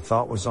guy they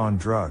thought was on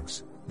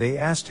drugs. They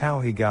asked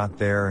how he got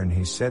there and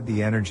he said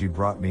the energy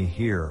brought me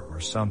here or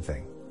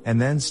something,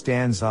 and then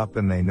stands up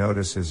and they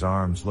notice his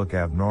arms look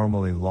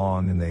abnormally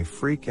long and they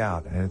freak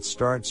out and it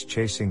starts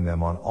chasing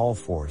them on all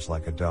fours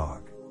like a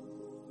dog.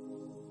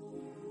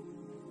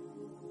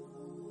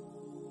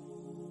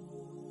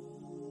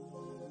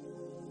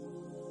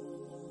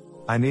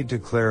 I need to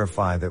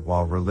clarify that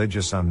while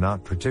religious, I'm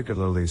not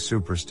particularly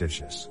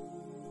superstitious.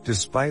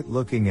 Despite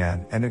looking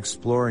at and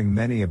exploring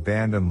many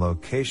abandoned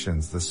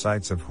locations, the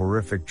sites of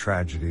horrific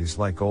tragedies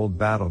like old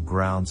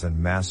battlegrounds and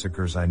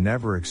massacres, I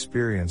never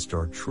experienced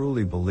or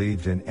truly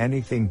believed in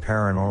anything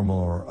paranormal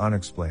or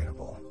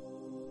unexplainable.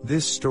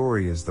 This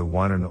story is the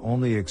one and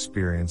only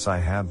experience I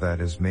have that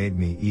has made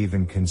me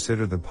even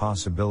consider the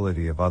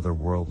possibility of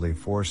otherworldly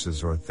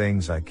forces or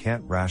things I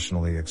can't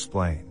rationally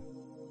explain.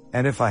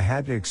 And if I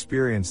had to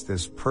experience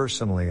this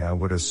personally, I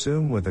would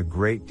assume with a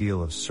great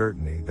deal of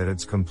certainty that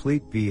it's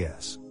complete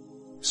BS.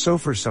 So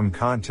for some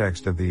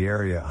context of the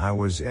area I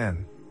was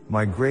in,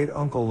 my great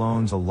uncle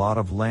owns a lot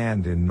of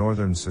land in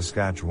northern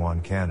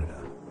Saskatchewan, Canada.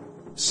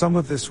 Some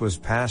of this was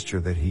pasture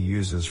that he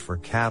uses for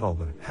cattle,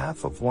 but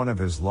half of one of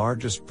his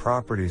largest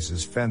properties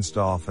is fenced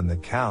off and the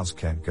cows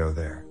can't go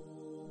there.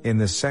 In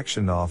the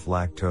sectioned off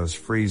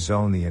lactose-free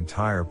zone, the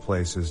entire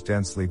place is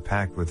densely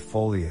packed with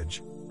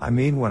foliage. I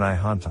mean, when I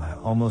hunt, I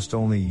almost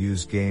only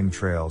use game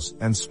trails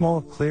and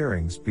small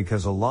clearings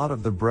because a lot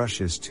of the brush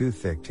is too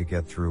thick to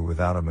get through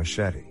without a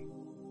machete.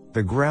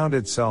 The ground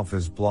itself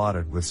is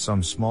blotted with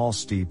some small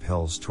steep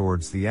hills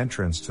towards the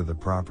entrance to the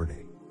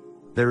property.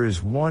 There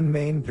is one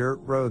main dirt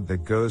road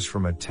that goes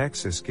from a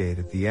Texas gate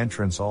at the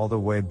entrance all the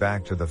way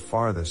back to the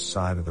farthest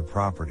side of the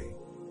property.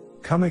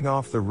 Coming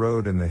off the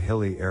road in the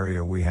hilly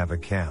area, we have a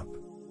camp.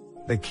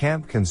 The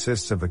camp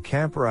consists of a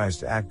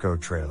camperized ATCO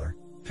trailer.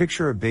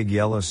 Picture a big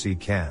yellow sea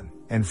can,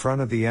 in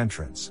front of the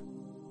entrance.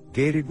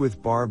 Gated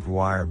with barbed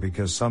wire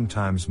because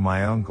sometimes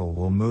my uncle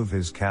will move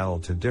his cattle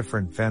to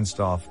different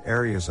fenced off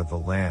areas of the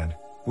land,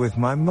 with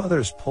my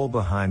mother's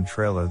pull-behind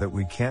trailer that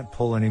we can't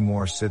pull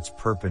anymore sits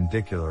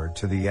perpendicular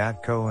to the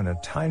ATCO and a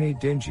tiny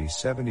dingy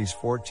 70s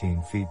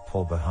 14 feet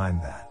pull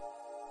behind that.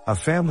 A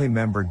family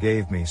member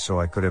gave me so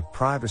I could have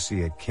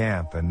privacy at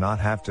camp and not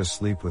have to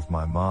sleep with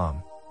my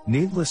mom.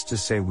 Needless to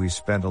say, we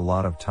spent a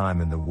lot of time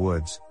in the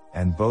woods,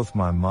 and both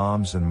my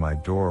mom's and my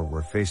door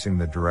were facing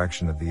the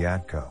direction of the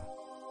ATCO.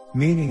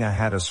 Meaning I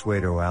had a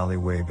pseudo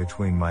alleyway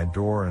between my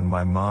door and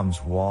my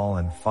mom's wall,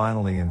 and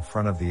finally in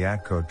front of the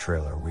ATCO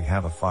trailer we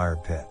have a fire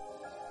pit.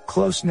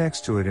 Close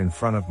next to it in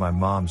front of my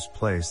mom's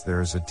place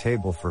there is a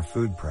table for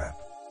food prep.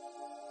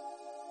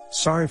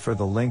 Sorry for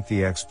the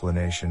lengthy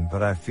explanation,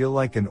 but I feel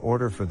like in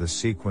order for the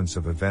sequence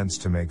of events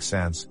to make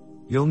sense,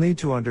 you'll need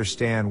to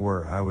understand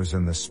where I was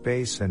in the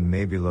space, and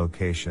maybe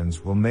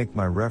locations will make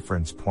my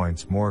reference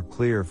points more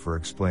clear for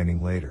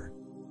explaining later.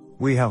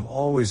 We have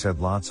always had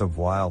lots of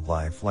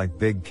wildlife like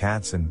big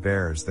cats and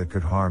bears that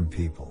could harm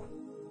people.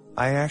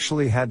 I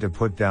actually had to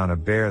put down a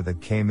bear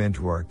that came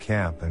into our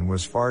camp and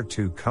was far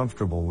too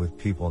comfortable with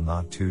people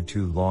not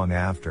too long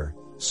after,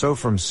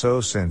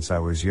 since I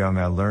was young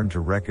I learned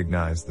to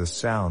recognize the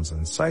sounds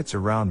and sights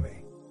around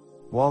me.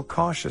 While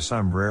cautious,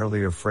 I'm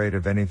rarely afraid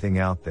of anything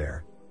out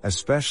there,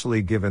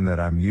 especially given that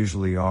I'm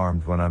usually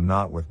armed when I'm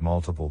not with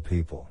multiple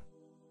people.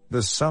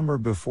 The summer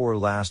before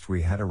last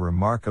we had a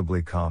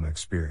remarkably calm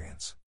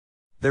experience.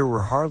 There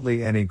were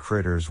hardly any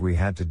critters we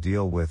had to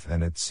deal with,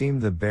 and it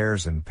seemed the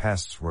bears and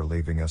pests were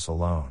leaving us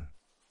alone.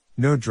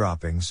 No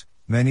droppings,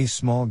 many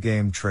small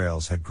game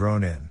trails had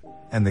grown in,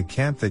 and the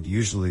camp that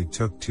usually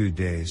took 2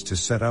 days to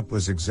set up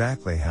was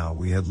exactly how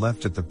we had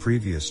left it the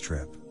previous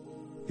trip.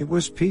 It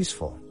was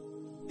peaceful.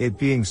 It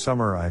being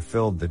summer, I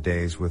filled the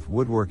days with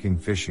woodworking,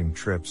 fishing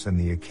trips, and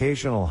the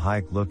occasional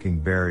hike looking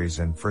berries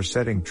and for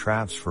setting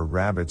traps for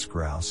rabbits,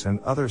 grouse, and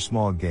other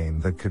small game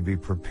that could be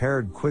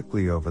prepared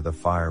quickly over the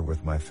fire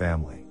with my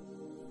family.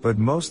 But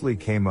mostly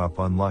came up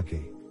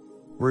unlucky.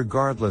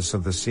 Regardless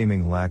of the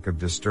seeming lack of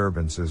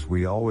disturbances,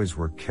 we always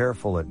were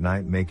careful at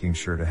night, making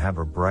sure to have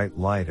a bright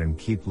light and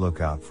keep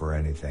lookout for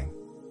anything.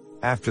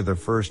 After the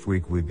first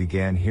week, we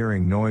began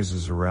hearing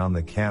noises around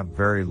the camp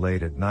very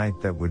late at night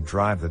that would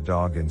drive the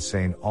dog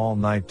insane all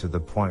night, to the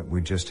point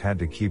we just had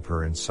to keep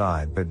her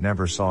inside but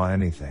never saw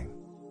anything.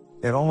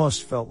 It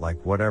almost felt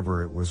like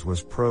whatever it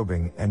was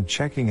probing and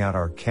checking out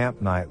our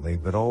camp nightly,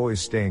 but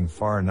always staying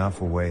far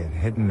enough away and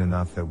hidden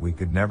enough that we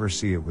could never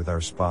see it with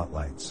our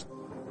spotlights.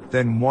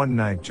 Then one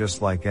night,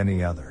 just like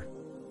any other,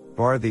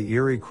 bar the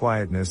eerie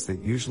quietness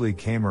that usually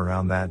came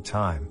around that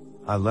time,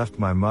 I left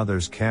my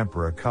mother's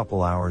camper a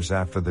couple hours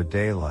after the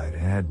daylight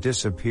and had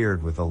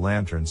disappeared with a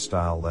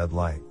lantern-style LED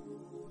light.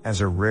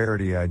 As a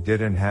rarity, I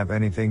didn't have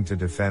anything to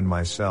defend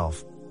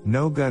myself,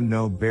 no gun,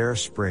 no bear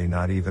spray,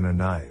 not even a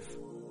knife.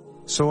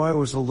 So I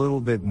was a little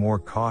bit more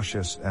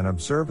cautious and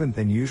observant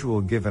than usual,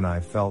 given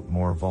I felt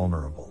more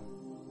vulnerable.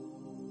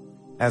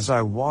 As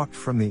I walked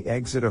from the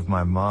exit of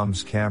my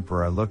mom's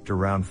camper, I looked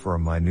around for a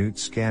minute,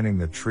 scanning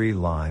the tree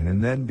line,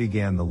 and then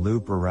began the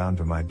loop around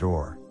to my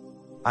door.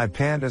 I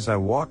panned as I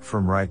walked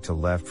from right to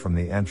left, from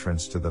the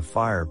entrance to the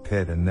fire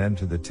pit and then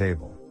to the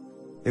table.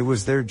 It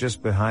was there,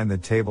 just behind the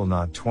table,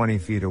 not 20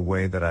 feet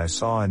away, that I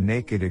saw a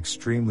naked,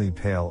 extremely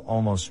pale,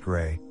 almost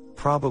gray,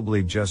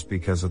 probably just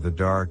because of the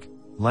dark,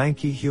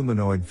 lanky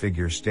humanoid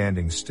figure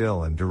standing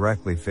still and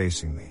directly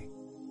facing me.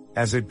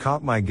 As it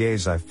caught my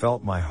gaze, I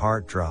felt my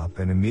heart drop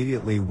and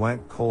immediately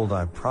went cold.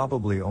 I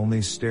probably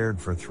only stared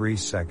for 3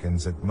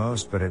 seconds at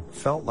most, but it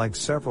felt like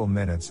several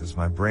minutes as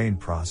my brain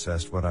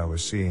processed what I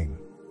was seeing.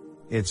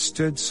 It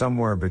stood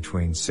somewhere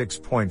between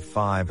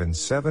 6.5 and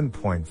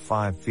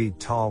 7.5 feet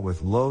tall,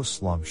 with low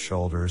slumped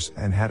shoulders,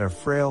 and had a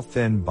frail,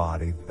 thin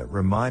body that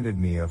reminded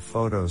me of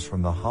photos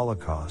from the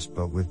Holocaust,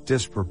 but with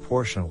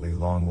disproportionately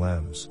long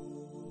limbs.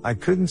 I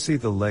couldn't see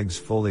the legs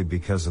fully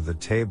because of the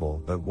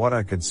table, but what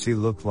I could see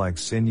looked like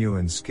sinew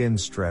and skin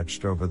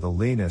stretched over the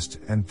leanest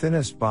and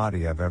thinnest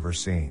body I've ever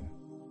seen.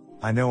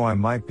 I know I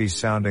might be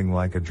sounding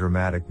like a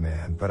dramatic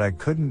man, but I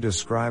couldn't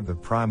describe the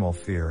primal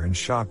fear and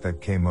shock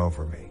that came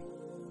over me.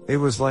 It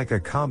was like a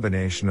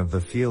combination of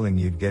the feeling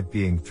you'd get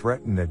being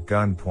threatened at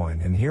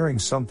gunpoint and hearing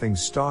something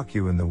stalk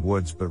you in the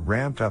woods, but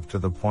ramped up to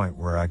the point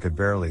where I could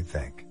barely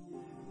think.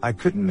 I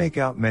couldn't make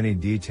out many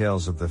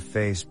details of the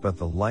face, but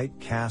the light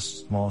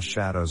cast small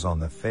shadows on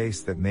the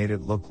face that made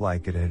it look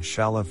like it had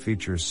shallow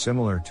features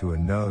similar to a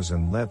nose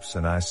and lips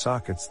and eye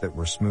sockets that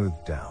were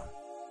smoothed down.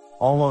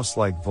 Almost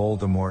like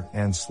Voldemort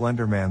and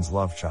Slenderman's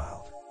love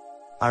child.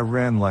 I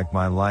ran like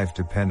my life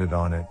depended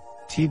on it.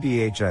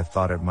 TBH, I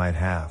thought it might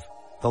have.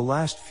 The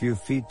last few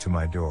feet to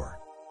my door.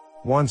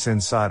 Once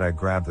inside, I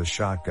grabbed the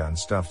shotgun,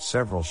 stuffed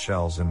several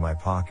shells in my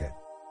pocket,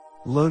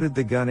 loaded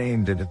the gun,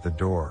 aimed it at the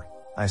door.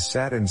 I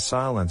sat in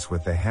silence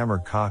with the hammer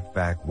cocked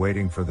back,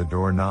 waiting for the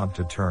doorknob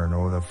to turn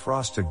or the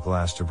frosted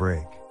glass to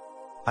break.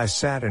 I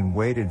sat and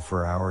waited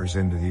for hours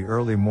into the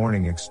early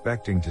morning,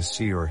 expecting to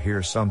see or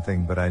hear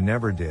something, but I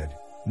never did,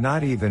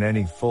 not even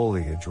any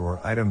foliage or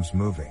items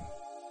moving.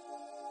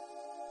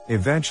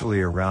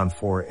 Eventually, around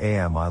 4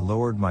 a.m., I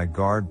lowered my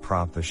guard,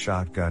 propped the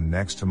shotgun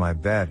next to my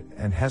bed,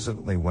 and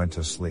hesitantly went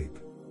to sleep.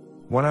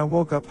 When I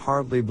woke up,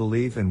 hardly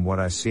believing what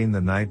I seen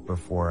the night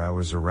before, I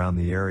was around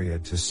the area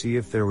to see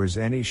if there was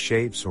any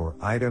shapes or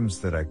items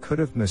that I could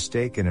have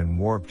mistaken and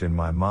warped in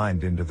my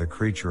mind into the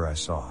creature I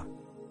saw.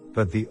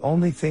 But the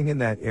only thing in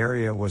that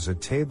area was a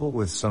table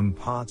with some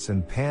pots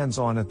and pans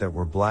on it that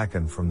were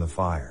blackened from the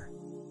fire.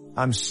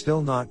 I'm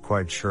still not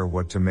quite sure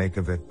what to make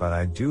of it, but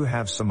I do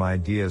have some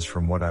ideas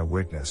from what I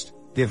witnessed,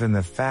 given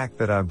the fact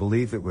that I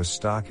believe it was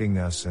stalking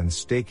us and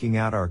staking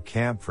out our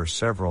camp for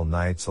several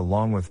nights,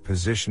 along with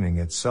positioning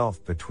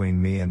itself between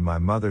me and my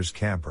mother's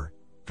camper,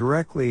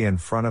 directly in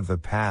front of the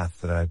path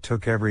that I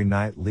took every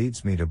night.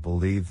 Leads me to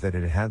believe that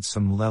it had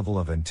some level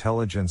of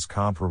intelligence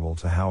comparable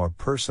to how a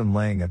person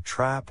laying a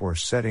trap or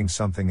setting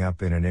something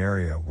up in an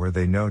area where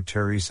they know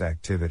terrorist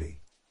activity.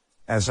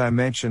 As I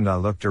mentioned, I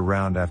looked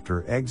around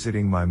after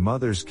exiting my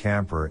mother's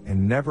camper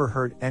and never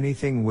heard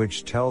anything,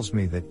 which tells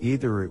me that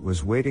either it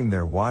was waiting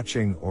there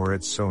watching, or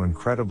it's so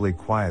incredibly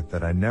quiet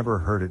that I never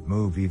heard it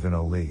move even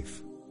a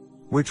leaf.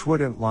 Which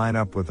wouldn't line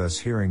up with us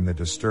hearing the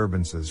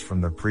disturbances from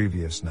the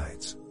previous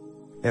nights.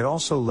 It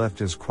also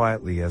left as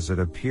quietly as it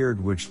appeared,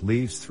 which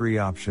leaves 3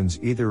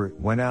 options. Either it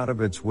went out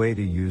of its way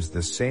to use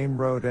the same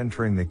road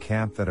entering the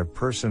camp that a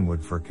person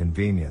would for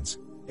convenience,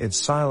 it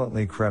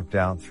silently crept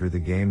out through the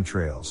game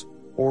trails,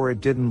 or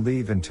it didn't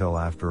leave until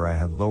after I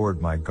had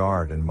lowered my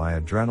guard and my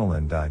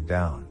adrenaline died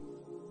down.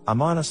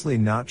 I'm honestly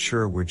not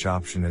sure which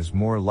option is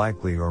more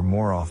likely or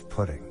more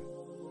off-putting.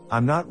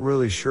 I'm not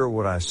really sure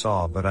what I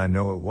saw, but I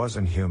know it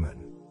wasn't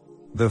human.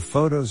 The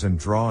photos and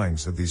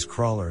drawings of these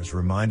crawlers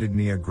reminded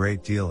me a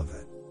great deal of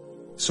it.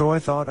 So I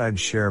thought I'd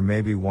share,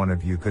 maybe one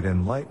of you could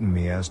enlighten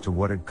me as to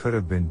what it could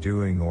have been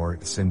doing or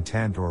its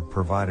intent, or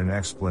provide an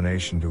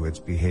explanation to its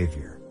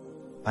behavior.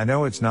 I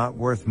know it's not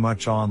worth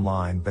much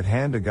online, but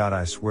hand to God,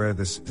 I swear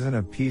this isn't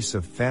a piece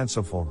of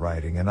fanciful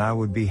writing, and I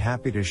would be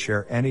happy to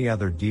share any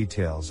other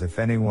details if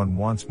anyone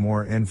wants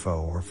more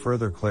info or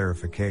further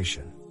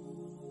clarification.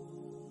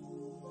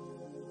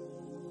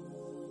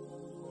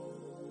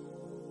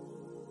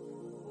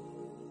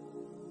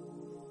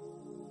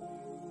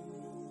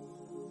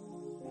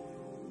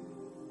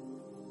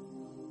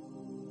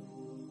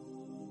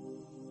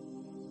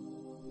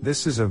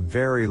 This is a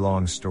very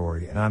long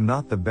story, and I'm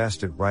not the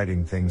best at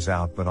writing things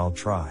out, but I'll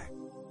try.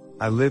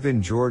 I live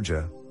in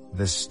Georgia,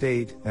 the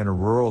state, and a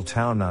rural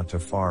town not too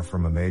far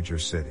from a major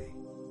city.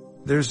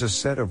 There's a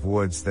set of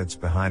woods that's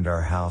behind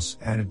our house,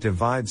 and it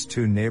divides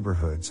two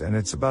neighborhoods, and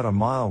it's about a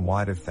mile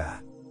wide, if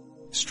that.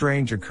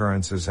 Strange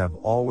occurrences have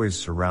always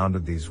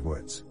surrounded these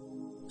woods.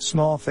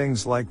 Small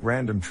things like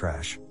random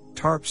trash,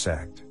 tarp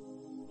sacked.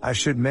 I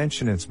should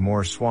mention it's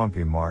more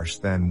swampy marsh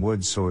than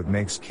woods, so it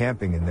makes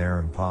camping in there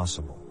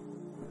impossible.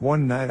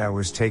 One night I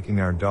was taking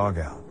our dog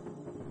out.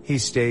 He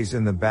stays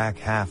in the back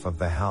half of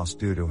the house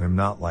due to him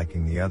not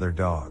liking the other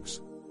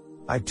dogs.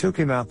 I took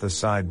him out the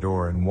side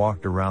door and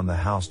walked around the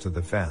house to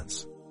the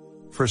fence.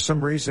 For some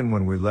reason,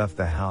 when we left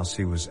the house,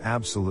 he was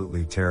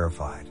absolutely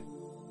terrified.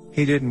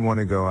 He didn't want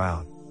to go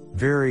out,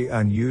 very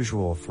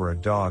unusual for a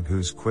dog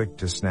who's quick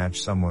to snatch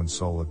someone's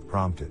soul if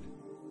prompted.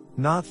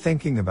 Not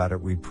thinking about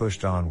it, we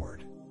pushed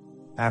onward.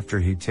 After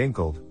he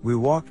tinkled, we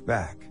walked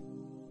back.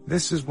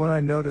 This is when I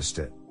noticed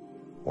it.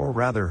 Or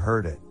rather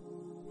heard it.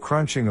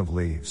 Crunching of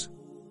leaves.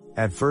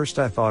 At first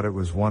I thought it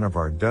was one of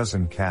our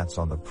dozen cats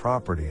on the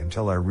property,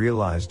 until I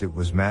realized it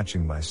was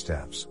matching my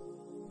steps.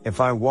 If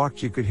I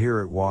walked, you could hear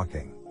it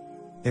walking.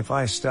 If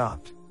I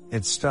stopped,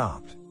 it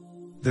stopped.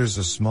 There's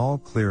a small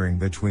clearing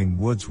between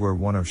woods where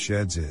one of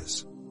sheds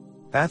is.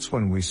 That's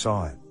when we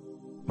saw it.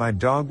 My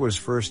dog was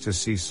first to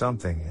see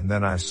something, and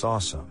then I saw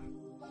some.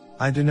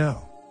 I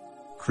dunno.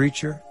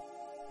 Creature?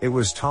 It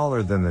was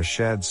taller than the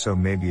shed, so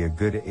maybe a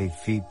good 8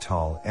 feet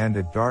tall, and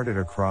it darted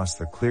across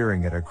the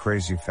clearing at a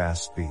crazy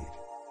fast speed.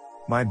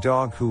 My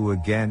dog, who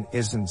again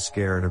isn't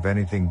scared of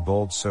anything,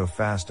 bolted so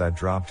fast I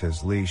dropped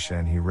his leash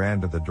and he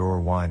ran to the door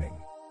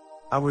whining.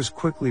 I was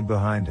quickly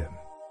behind him.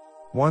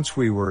 Once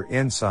we were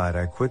inside,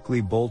 I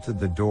quickly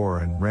bolted the door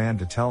and ran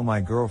to tell my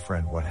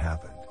girlfriend what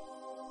happened.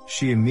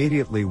 She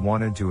immediately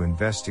wanted to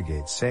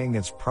investigate, saying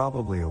it's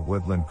probably a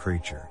woodland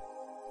creature.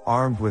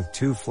 Armed with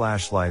 2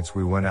 flashlights,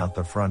 we went out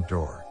the front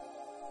door.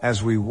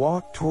 As we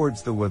walked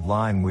towards the wood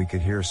line, we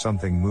could hear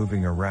something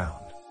moving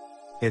around.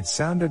 It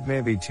sounded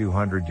maybe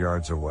 200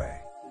 yards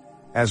away.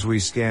 As we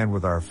scanned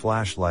with our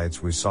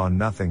flashlights, we saw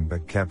nothing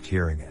but kept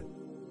hearing it.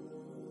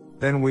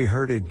 Then we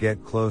heard it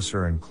get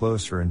closer and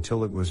closer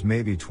until it was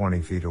maybe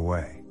 20 feet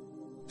away.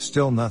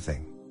 Still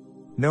nothing.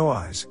 No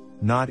eyes,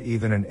 not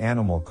even an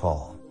animal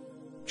call.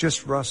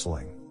 Just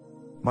rustling.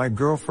 My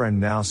girlfriend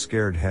now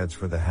scared heads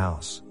for the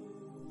house.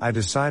 I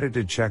decided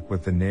to check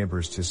with the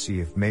neighbors to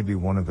see if maybe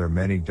one of their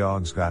many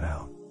dogs got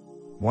out.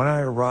 When I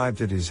arrived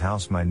at his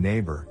house, my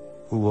neighbor,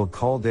 who we'll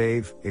call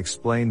Dave,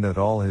 explained that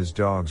all his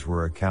dogs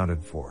were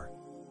accounted for.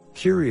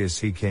 Curious,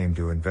 he came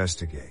to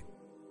investigate.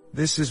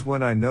 This is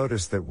when I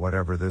noticed that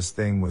whatever this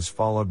thing was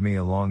followed me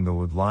along the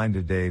wood line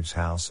to Dave's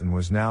house and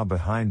was now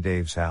behind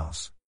Dave's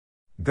house.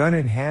 Gun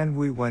in hand,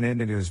 we went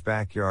into his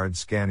backyard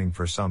scanning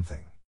for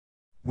something.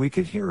 We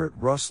could hear it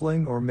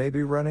rustling or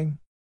maybe running.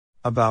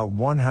 About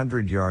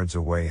 100 yards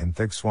away in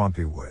thick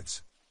swampy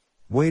woods.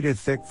 Way too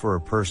thick for a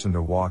person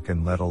to walk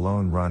in, let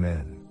alone run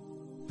in.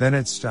 Then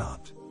it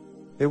stopped.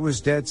 It was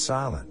dead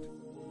silent.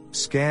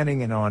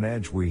 Scanning and on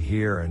edge, we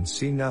hear and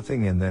see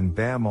nothing, and then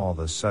bam, all of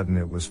a sudden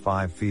it was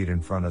 5 feet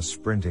in front of us,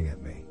 sprinting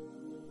at me.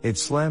 It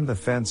slammed the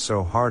fence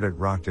so hard it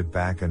rocked it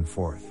back and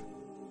forth.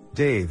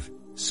 Dave,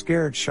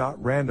 scared,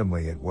 shot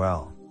randomly at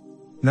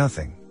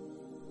nothing.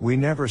 We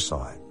never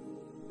saw it.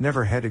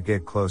 Never had it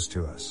get close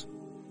to us.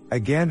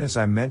 Again, as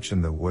I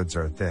mentioned, the woods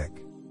are thick.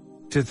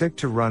 Too thick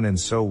to run in,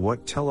 so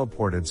what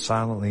teleported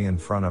silently in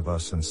front of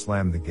us and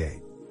slammed the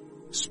gate.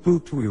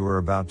 Spooked, we were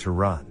about to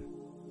run.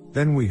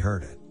 Then we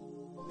heard it.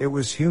 It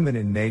was human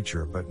in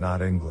nature, but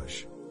not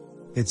English.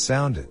 It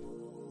sounded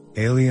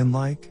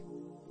alien-like.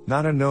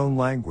 Not a known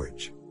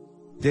language.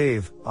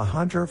 Dave, a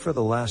hunter for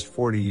the last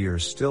 40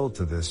 years, still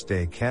to this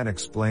day can't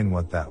explain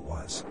what that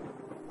was.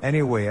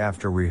 Anyway,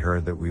 after we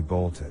heard that, we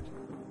bolted.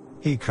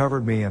 He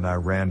covered me and I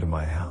ran to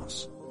my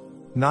house.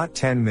 Not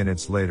 10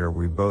 minutes later,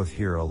 we both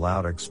hear a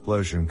loud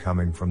explosion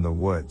coming from the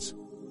woods.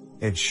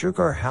 It shook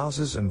our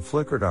houses and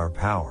flickered our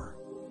power.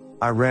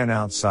 I ran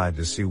outside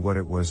to see what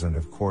it was, and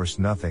of course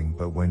nothing,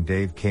 but when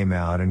Dave came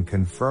out and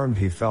confirmed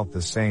he felt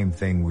the same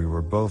thing, we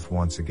were both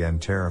once again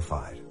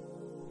terrified.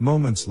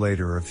 Moments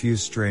later, a few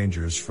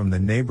strangers from the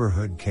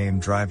neighborhood came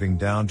driving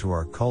down to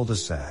our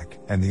cul-de-sac,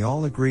 and they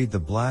all agreed the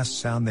blast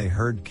sound they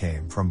heard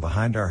came from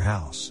behind our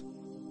house.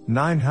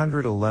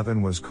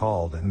 911 was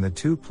called, and the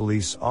 2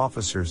 police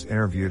officers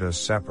interviewed us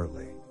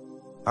separately.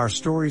 Our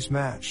stories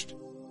matched.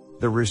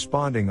 The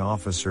responding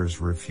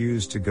officers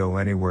refused to go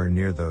anywhere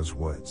near those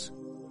woods.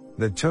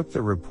 They took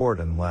the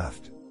report and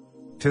left.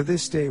 To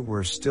this day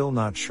we're still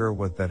not sure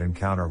what that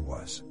encounter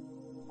was.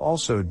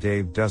 Also,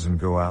 Dave doesn't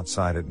go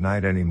outside at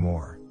night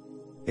anymore.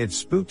 It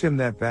spooked him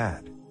that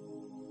bad.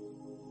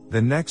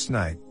 The next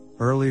night,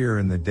 earlier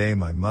in the day,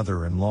 my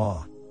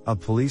mother-in-law, a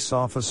police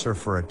officer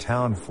for a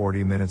town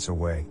 40 minutes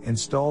away,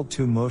 installed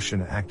 2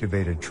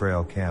 motion-activated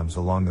trail cams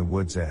along the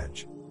wood's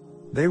edge.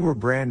 They were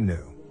brand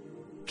new.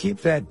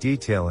 Keep that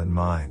detail in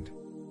mind.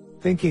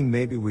 Thinking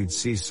maybe we'd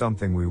see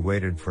something, we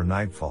waited for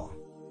nightfall.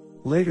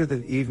 Later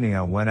that evening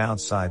I went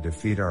outside to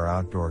feed our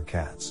outdoor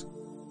cats.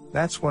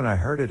 That's when I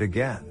heard it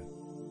again.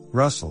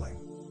 Rustling.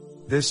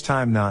 This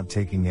time, not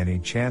taking any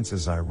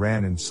chances, I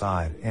ran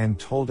inside and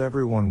told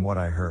everyone what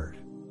I heard.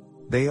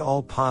 They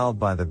all piled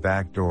by the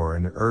back door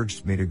and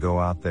urged me to go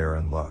out there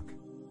and look.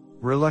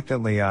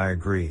 Reluctantly I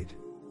agreed.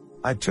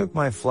 I took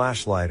my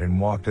flashlight and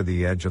walked to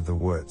the edge of the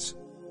woods.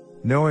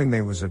 Knowing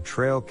there was a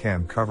trail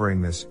cam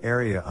covering this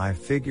area, I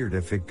figured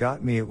if it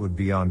got me it would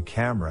be on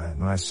camera and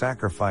my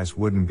sacrifice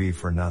wouldn't be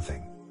for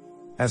nothing.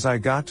 As I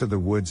got to the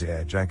wood's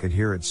edge I could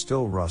hear it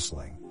still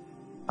rustling.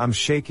 I'm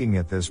shaking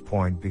at this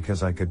point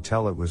because I could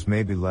tell it was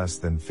maybe less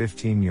than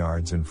 15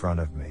 yards in front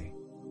of me.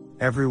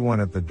 Everyone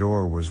at the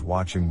door was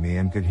watching me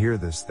and could hear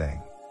this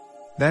thing.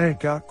 Then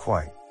it got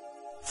quiet.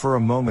 For a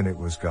moment it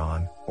was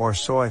gone, or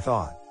so I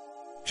thought.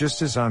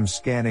 Just as I'm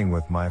scanning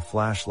with my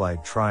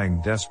flashlight,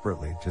 trying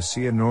desperately to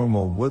see a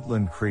normal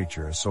woodland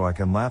creature so I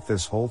can laugh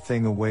this whole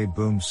thing away,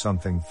 boom,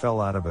 something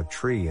fell out of a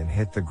tree and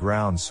hit the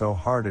ground so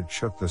hard it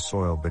shook the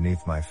soil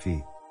beneath my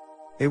feet.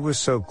 It was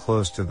so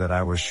close to that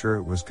I was sure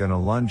it was gonna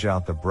lunge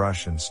out the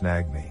brush and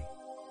snag me.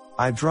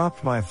 I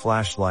dropped my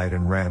flashlight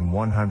and ran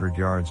 100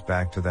 yards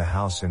back to the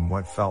house in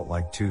what felt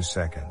like 2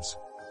 seconds.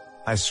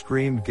 I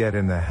screamed, "Get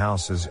in the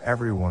house," as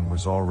everyone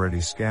was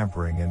already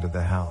scampering into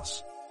the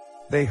house.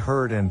 They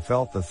heard and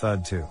felt the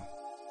thud too.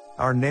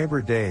 Our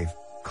neighbor Dave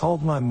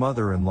called my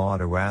mother-in-law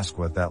to ask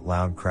what that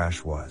loud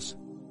crash was.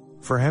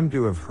 For him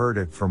to have heard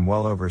it from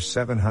well over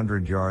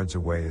 700 yards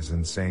away is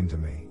insane to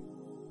me.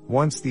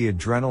 Once the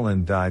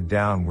adrenaline died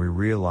down, we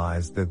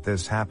realized that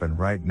this happened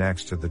right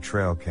next to the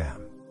trail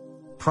cam.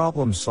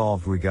 Problem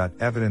solved, we got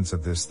evidence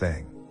of this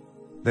thing.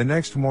 The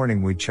next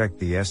morning we checked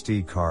the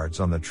SD cards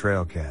on the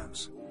trail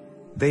cams.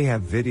 They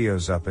have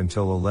videos up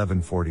until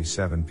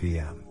 11:47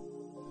 p.m.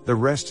 The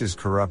rest is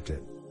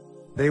corrupted.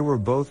 They were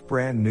both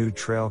brand new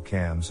trail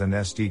cams and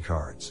SD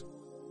cards.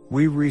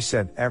 We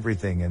reset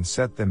everything and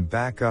set them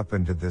back up,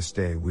 and to this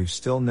day we've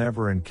still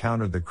never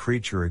encountered the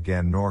creature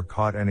again nor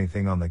caught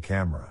anything on the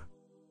camera.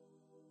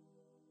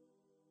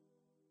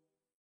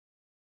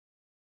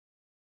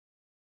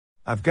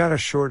 I've got a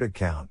short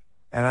account,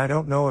 and I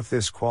don't know if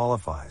this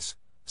qualifies,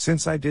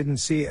 since I didn't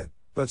see it,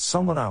 but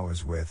someone I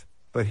was with,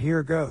 but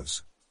here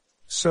goes.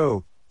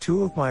 So,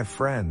 2 of my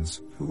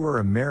friends, who were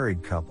a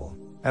married couple,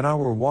 and I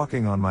were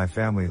walking on my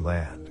family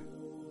land.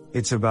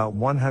 It's about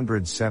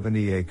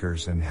 170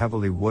 acres and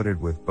heavily wooded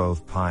with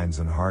both pines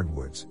and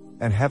hardwoods,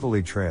 and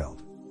heavily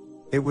trailed.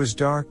 It was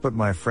dark, but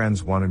my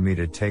friends wanted me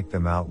to take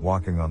them out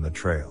walking on the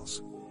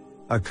trails.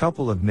 A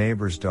couple of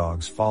neighbors'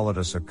 dogs followed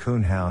us, a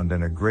coonhound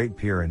and a Great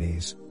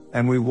Pyrenees,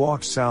 and we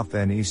walked south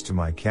and east to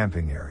my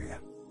camping area.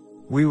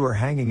 We were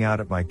hanging out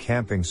at my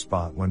camping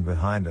spot when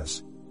behind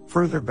us,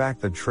 further back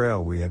the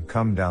trail we had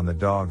come down, the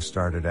dogs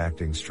started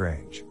acting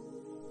strange.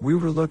 We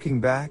were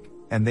looking back,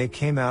 and they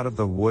came out of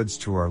the woods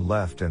to our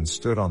left and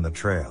stood on the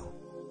trail.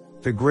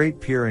 The Great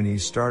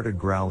Pyrenees started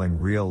growling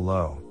real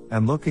low,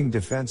 and looking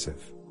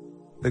defensive.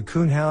 The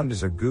coonhound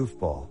is a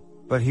goofball,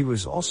 but he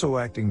was also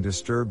acting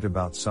disturbed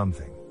about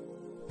something.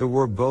 They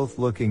were both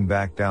looking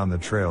back down the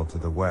trail to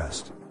the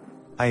west.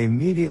 I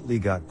immediately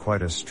got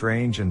quite a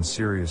strange and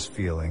serious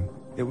feeling.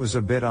 It was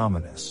a bit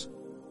ominous.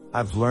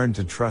 I've learned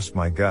to trust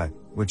my gut,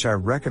 which I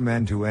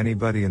recommend to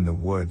anybody in the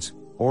woods,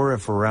 or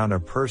if around a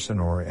person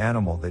or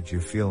animal that you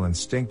feel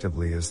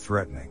instinctively is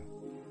threatening.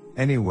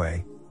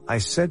 Anyway, I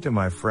said to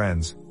my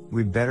friends,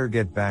 we'd better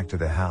get back to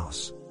the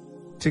house.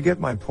 To get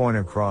my point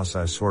across,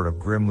 I sort of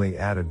grimly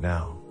added,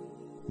 now.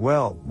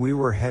 Well, we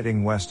were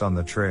heading west on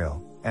the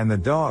trail, and the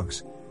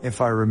dogs,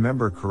 if I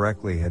remember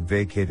correctly, had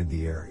vacated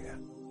the area.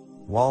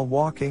 While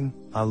walking,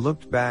 I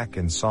looked back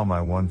and saw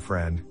my one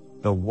friend,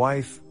 the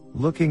wife,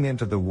 looking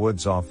into the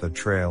woods off the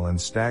trail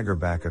and stagger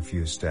back a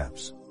few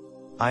steps.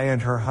 I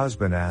and her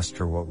husband asked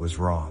her what was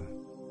wrong.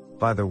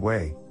 By the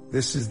way,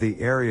 this is the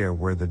area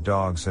where the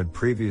dogs had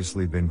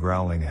previously been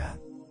growling at.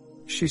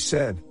 She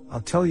said,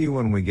 "I'll tell you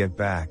when we get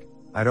back,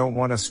 I don't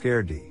want to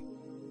scare D.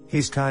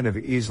 He's kind of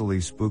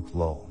easily spooked,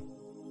 lol."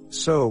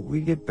 So,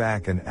 we get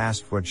back and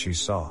asked what she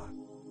saw.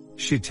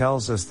 She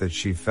tells us that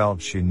she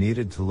felt she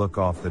needed to look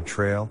off the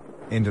trail,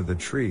 into the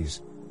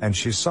trees, and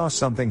she saw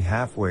something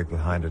halfway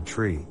behind a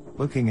tree,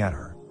 looking at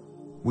her.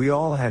 We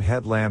all had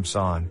headlamps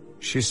on.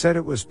 She said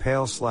it was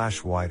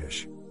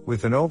pale/whitish,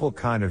 with an oval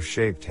kind of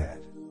shaped head.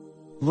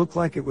 Looked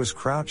like it was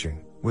crouching,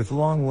 with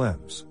long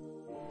limbs.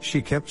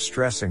 She kept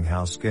stressing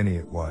how skinny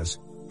it was,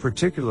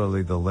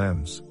 particularly the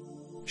limbs.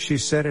 She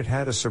said it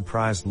had a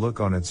surprised look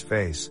on its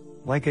face,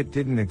 like it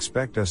didn't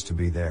expect us to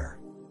be there.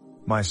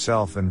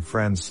 Myself and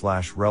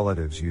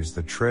friends/relatives use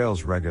the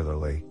trails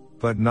regularly,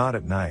 but not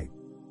at night.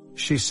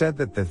 She said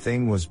that the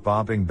thing was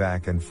bobbing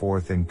back and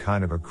forth in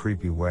kind of a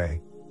creepy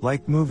way,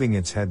 like moving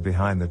its head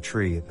behind the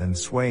tree and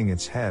swaying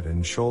its head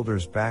and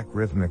shoulders back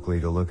rhythmically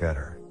to look at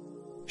her.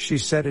 She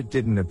said it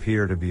didn't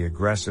appear to be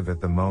aggressive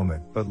at the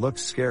moment but looked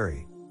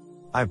scary.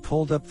 I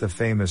pulled up the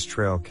famous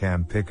trail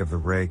cam pic of the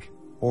rake,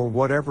 or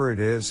whatever it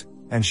is,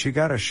 and she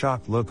got a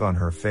shocked look on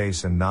her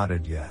face and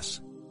nodded yes.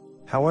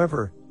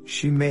 However,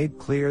 she made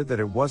clear that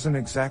it wasn't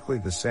exactly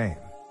the same.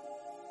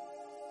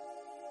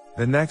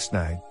 The next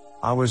night,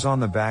 I was on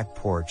the back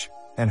porch,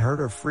 and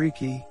heard a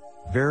freaky,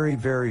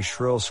 very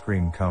shrill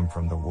scream come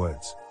from the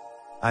woods.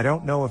 I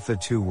don't know if the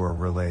two were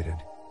related,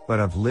 but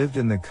I've lived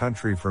in the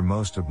country for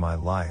most of my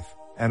life,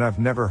 and I've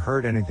never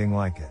heard anything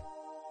like it.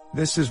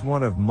 This is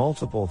one of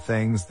multiple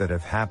things that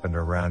have happened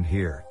around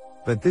here,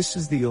 but this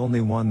is the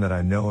only one that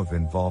I know of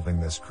involving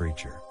this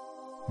creature.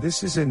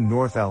 This is in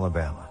North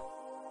Alabama.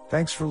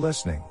 Thanks for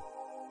listening.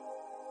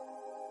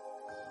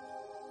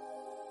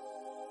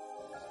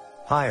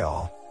 Hi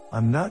all.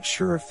 I'm not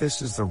sure if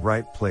this is the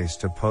right place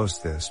to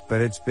post this,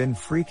 but it's been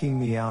freaking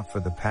me out for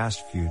the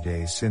past few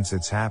days since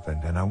it's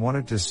happened, and I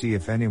wanted to see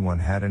if anyone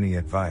had any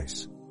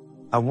advice.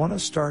 I want to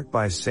start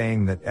by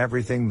saying that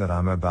everything that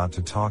I'm about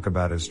to talk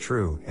about is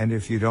true, and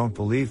if you don't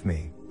believe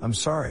me, I'm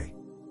sorry.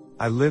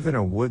 I live in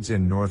a woods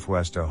in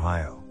northwest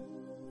Ohio.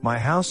 My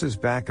house is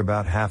back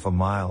about half a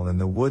mile in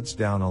the woods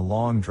down a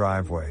long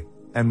driveway,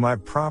 and my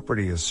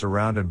property is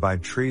surrounded by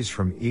trees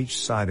from each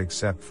side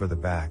except for the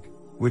back,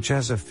 which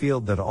has a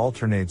field that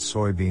alternates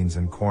soybeans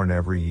and corn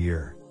every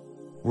year.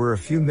 We're a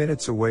few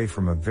minutes away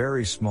from a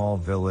very small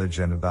village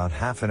and about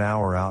half an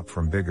hour out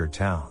from bigger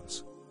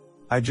towns.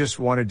 I just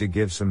wanted to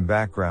give some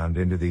background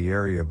into the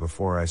area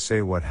before I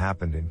say what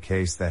happened in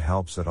case that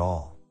helps at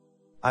all.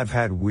 I've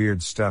had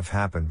weird stuff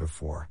happen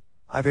before.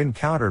 I've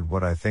encountered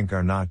what I think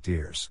are not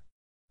deers.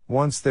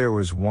 Once there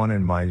was one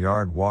in my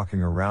yard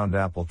walking around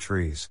apple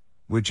trees,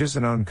 which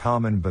isn't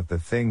uncommon, but the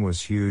thing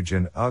was huge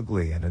and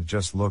ugly and it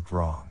just looked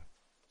wrong.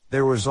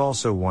 There was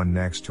also one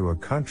next to a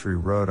country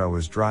road I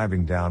was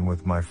driving down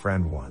with my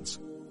friend once.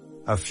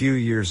 A few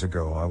years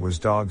ago I was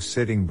dog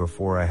sitting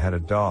before I had a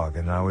dog,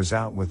 and I was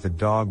out with the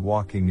dog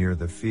walking near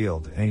the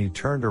field, and he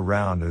turned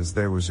around as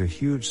there was a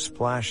huge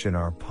splash in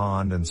our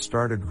pond and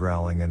started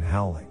growling and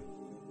howling.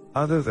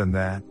 Other than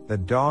that, the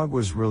dog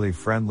was really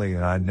friendly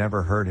and I'd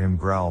never heard him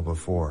growl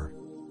before.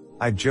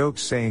 I joked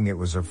saying it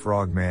was a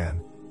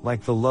frogman,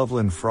 like the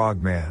Loveland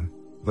Frogman,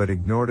 but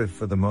ignored it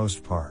for the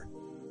most part.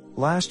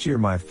 Last year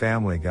my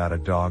family got a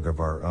dog of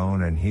our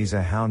own, and he's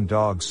a hound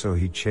dog, so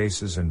he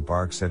chases and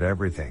barks at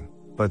everything,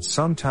 but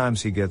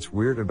sometimes he gets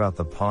weird about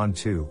the pond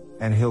too,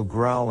 and he'll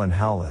growl and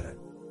howl at it.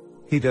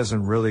 He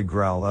doesn't really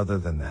growl other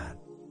than that.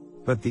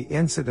 But the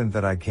incident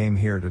that I came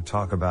here to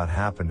talk about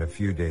happened a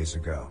few days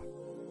ago.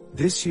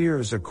 This year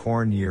is a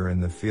corn year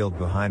in the field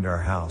behind our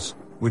house,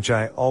 which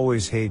I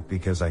always hate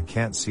because I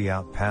can't see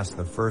out past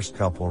the first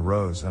couple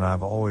rows, and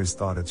I've always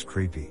thought it's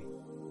creepy.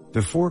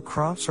 Before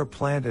crops are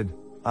planted,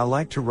 I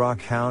like to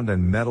rock hound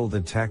and metal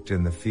detect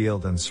in the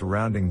field and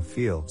surrounding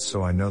fields,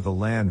 so I know the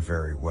land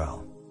very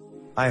well.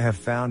 I have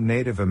found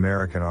Native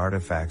American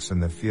artifacts in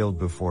the field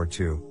before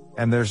too,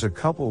 and there's a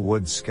couple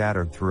woods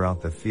scattered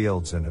throughout the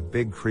fields and a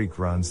big creek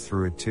runs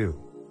through it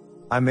too.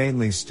 I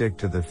mainly stick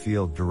to the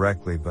field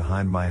directly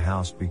behind my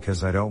house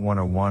because I don't want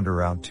to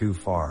wander out too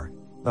far.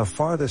 The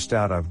farthest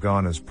out I've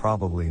gone is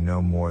probably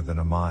no more than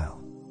a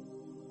mile.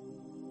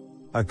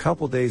 A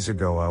couple days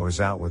ago I was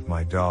out with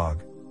my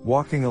dog,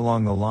 walking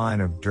along the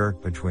line of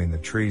dirt between the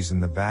trees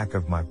in the back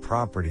of my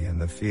property and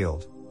the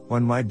field,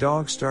 when my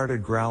dog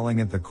started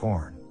growling at the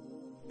corn.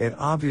 It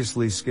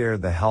obviously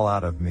scared the hell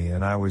out of me,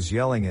 and I was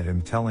yelling at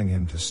him, telling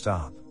him to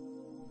stop.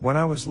 When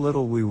I was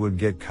little we would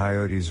get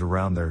coyotes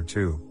around there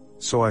too,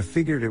 so I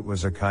figured it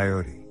was a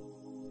coyote.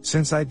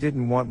 Since I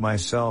didn't want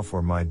myself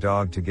or my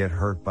dog to get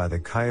hurt by the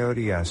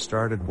coyote, I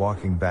started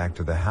walking back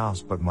to the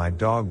house, but my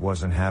dog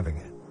wasn't having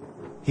it.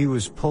 He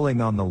was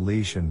pulling on the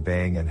leash and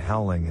baying and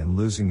howling and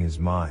losing his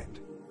mind.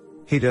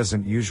 He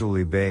doesn't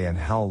usually bay and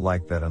howl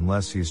like that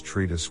unless he's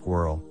treed a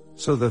squirrel,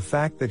 so the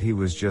fact that he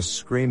was just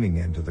screaming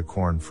into the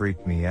corn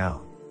freaked me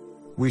out.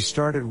 We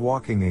started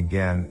walking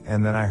again,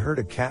 and then I heard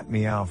a cat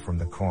meow from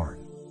the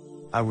corn.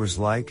 I was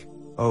like,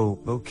 oh,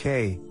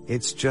 okay,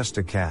 it's just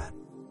a cat.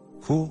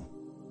 Cool.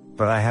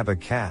 But I have a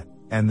cat,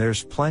 and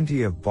there's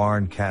plenty of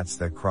barn cats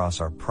that cross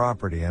our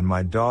property, and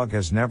my dog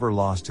has never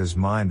lost his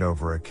mind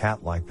over a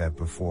cat like that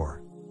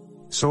before.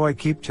 So I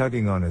keep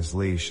tugging on his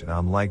leash and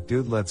I'm like,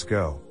 dude, let's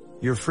go.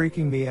 You're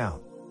freaking me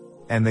out.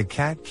 And the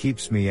cat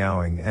keeps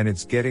meowing, and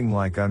it's getting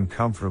like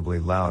uncomfortably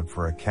loud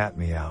for a cat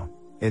meow.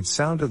 It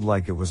sounded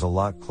like it was a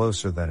lot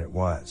closer than it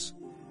was.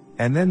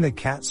 And then the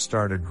cat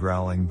started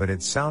growling, but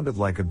it sounded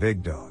like a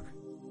big dog.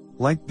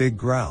 Like big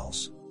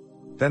growls.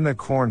 Then the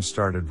corn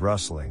started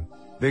rustling,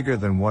 bigger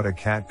than what a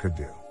cat could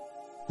do.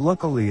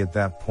 Luckily at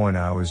that point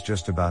I was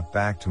just about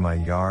back to my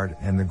yard,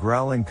 and the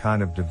growling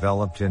kind of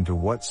developed into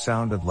what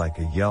sounded like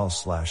a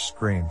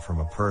yell/scream from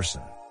a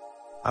person.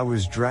 I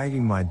was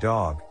dragging my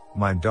dog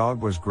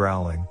was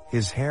growling,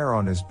 his hair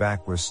on his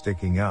back was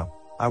sticking up,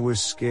 I was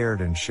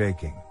scared and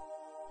shaking.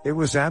 It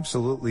was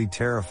absolutely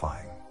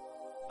terrifying.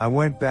 I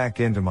went back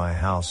into my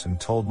house and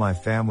told my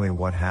family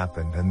what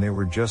happened, and they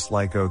were just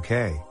like,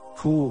 okay,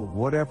 cool,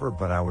 whatever,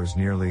 but I was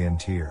nearly in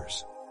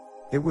tears.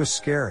 It was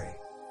scary.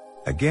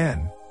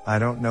 Again, I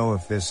don't know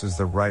if this is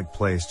the right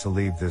place to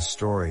leave this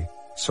story,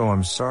 so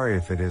I'm sorry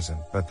if it isn't,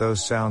 but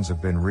those sounds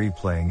have been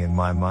replaying in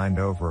my mind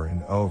over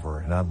and over,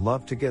 and I'd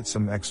love to get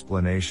some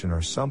explanation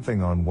or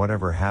something on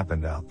whatever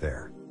happened out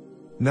there.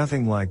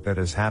 Nothing like that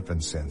has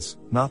happened since,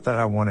 not that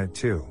I want it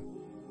to.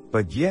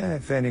 But yeah,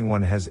 if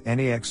anyone has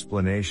any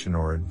explanation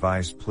or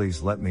advice,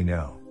 please let me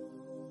know.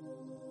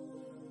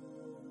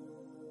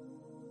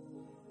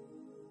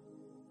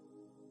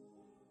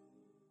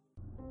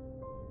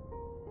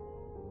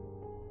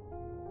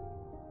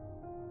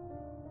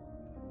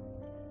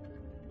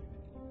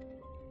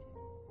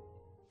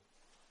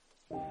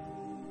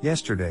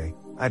 Yesterday,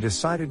 I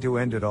decided to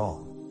end it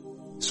all.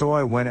 So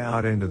I went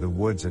out into the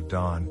woods at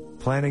dawn,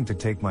 planning to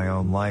take my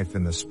own life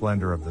in the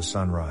splendor of the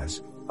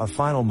sunrise, a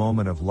final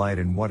moment of light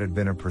in what had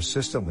been a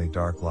persistently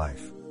dark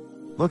life.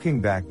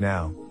 Looking back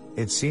now,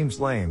 it seems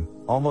lame,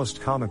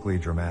 almost comically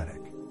dramatic.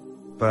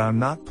 But I'm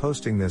not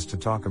posting this to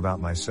talk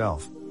about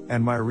myself,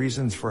 and my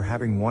reasons for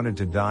having wanted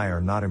to die are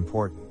not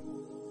important.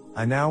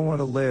 I now want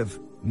to live,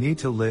 need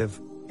to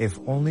live, if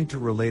only to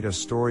relate a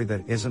story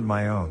that isn't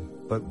my own,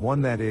 but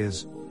one that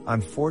is,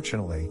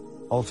 unfortunately,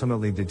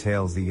 ultimately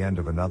details the end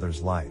of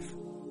another's life.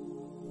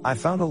 I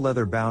found a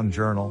leather-bound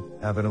journal,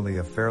 evidently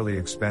a fairly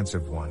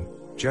expensive one,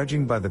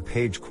 judging by the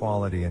page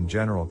quality and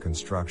general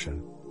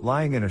construction,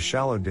 lying in a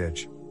shallow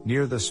ditch,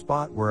 near the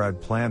spot where I'd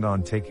planned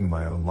on taking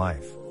my own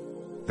life.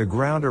 The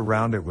ground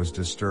around it was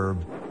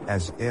disturbed,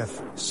 as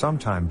if,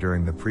 sometime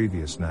during the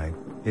previous night,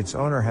 its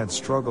owner had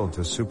struggled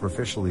to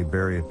superficially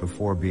bury it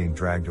before being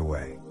dragged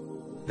away.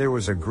 There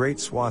was a great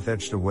swath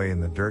etched away in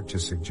the dirt to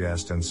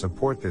suggest and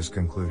support this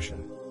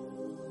conclusion.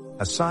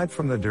 Aside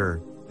from the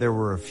dirt, there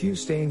were a few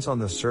stains on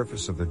the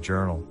surface of the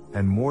journal,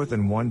 and more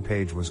than one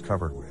page was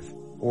covered with,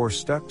 or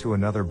stuck to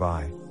another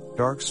by,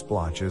 dark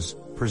splotches,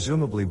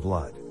 presumably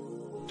blood.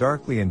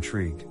 Darkly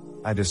intrigued,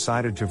 I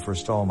decided to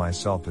forestall my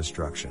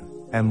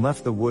self-destruction, and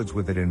left the woods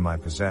with it in my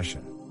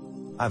possession.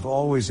 I've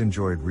always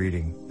enjoyed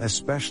reading,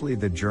 especially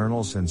the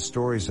journals and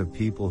stories of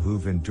people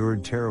who've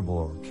endured terrible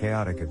or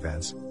chaotic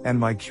events, and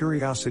my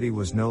curiosity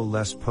was no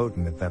less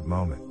potent at that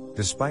moment,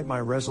 despite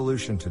my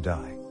resolution to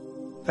die.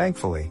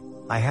 Thankfully,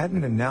 I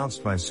hadn't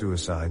announced my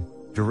suicide,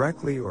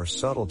 directly or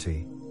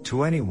subtlety,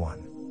 to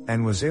anyone,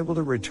 and was able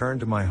to return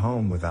to my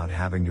home without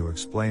having to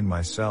explain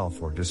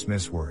myself or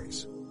dismiss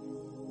worries.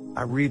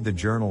 I read the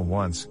journal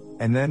once,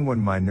 and then when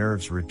my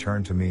nerves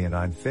returned to me and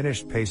I'd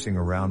finished pacing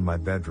around my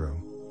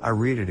bedroom, I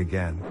read it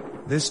again,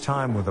 this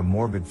time with a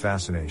morbid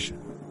fascination.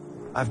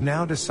 I've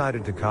now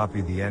decided to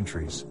copy the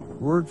entries,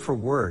 word for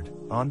word,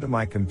 onto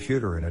my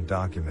computer in a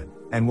document,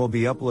 and will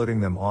be uploading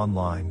them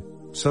online,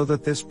 so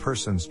that this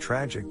person's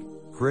tragic,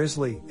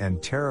 grisly,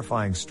 and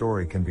terrifying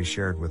story can be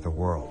shared with the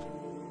world.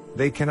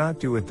 They cannot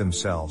do it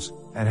themselves,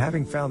 and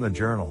having found the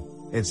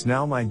journal, it's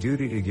now my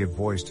duty to give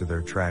voice to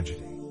their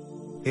tragedy.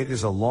 It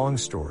is a long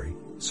story,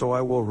 so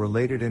I will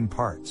relate it in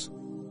parts.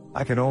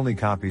 I can only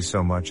copy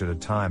so much at a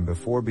time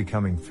before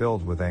becoming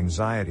filled with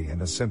anxiety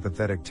and a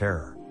sympathetic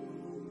terror.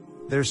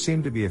 There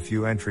seem to be a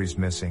few entries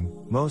missing,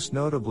 most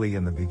notably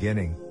in the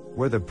beginning,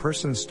 where the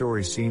person's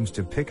story seems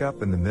to pick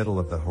up in the middle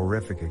of the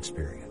horrific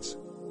experience.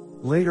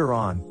 Later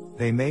on,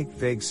 they make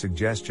vague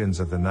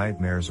suggestions of the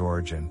nightmare's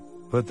origin,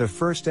 but the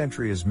first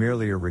entry is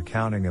merely a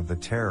recounting of the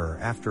terror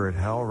after it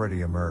had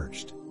already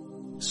emerged.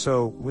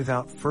 So,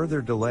 without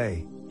further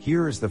delay,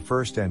 here is the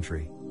first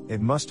entry. It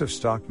must have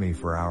stalked me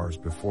for hours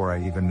before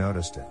I even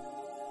noticed it.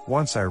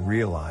 Once I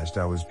realized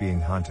I was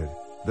being hunted,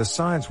 the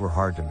signs were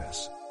hard to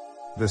miss.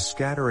 The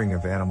scattering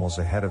of animals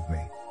ahead of me,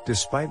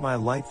 despite my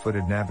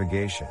light-footed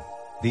navigation,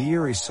 the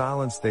eerie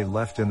silence they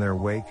left in their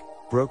wake,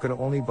 broken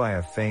only by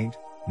a faint,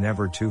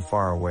 never too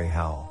far away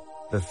howl,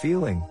 the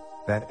feeling,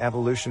 that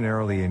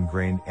evolutionarily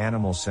ingrained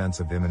animal sense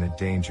of imminent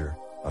danger,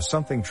 of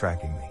something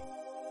tracking me.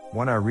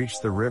 When I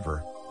reached the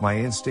river, my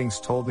instincts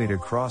told me to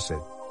cross it,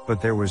 but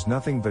there was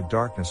nothing but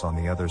darkness on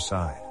the other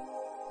side.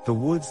 The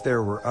woods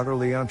there were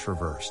utterly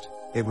untraversed.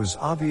 It was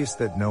obvious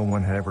that no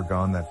one had ever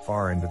gone that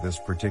far into this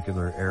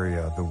particular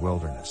area of the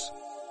wilderness.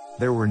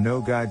 There were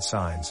no guide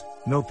signs,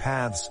 no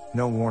paths,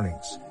 no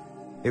warnings.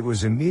 It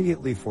was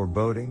immediately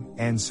foreboding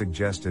and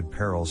suggested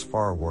perils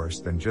far worse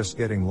than just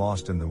getting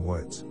lost in the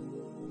woods.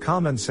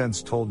 Common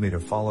sense told me to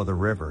follow the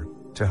river,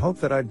 to hope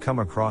that I'd come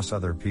across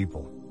other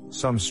people,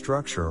 some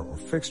structure or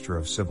fixture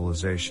of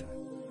civilization.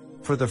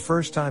 For the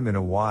first time in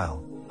a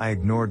while, I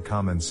ignored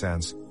common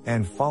sense,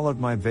 and followed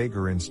my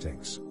vaguer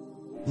instincts.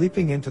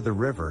 Leaping into the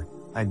river,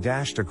 I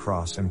dashed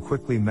across and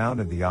quickly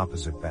mounted the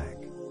opposite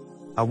bank.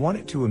 I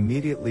wanted to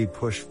immediately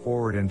push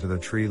forward into the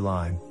tree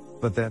line,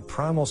 but that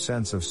primal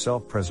sense of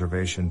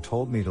self-preservation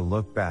told me to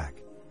look back,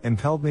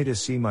 impelled me to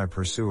see my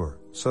pursuer,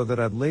 so that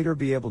I'd later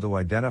be able to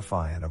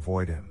identify and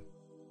avoid him.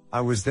 I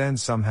was then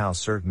somehow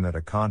certain that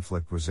a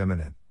conflict was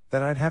imminent,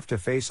 that I'd have to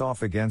face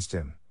off against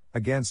him,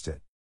 against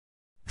it.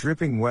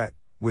 Dripping wet,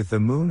 with the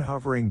moon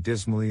hovering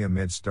dismally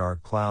amidst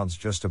dark clouds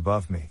just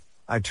above me,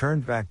 I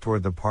turned back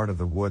toward the part of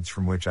the woods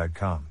from which I'd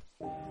come.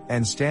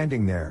 And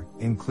standing there,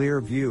 in clear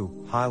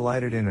view,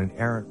 highlighted in an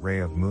errant ray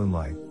of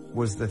moonlight,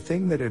 was the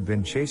thing that had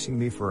been chasing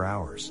me for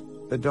hours,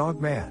 the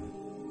dog man.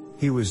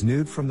 He was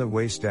nude from the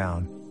waist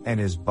down, and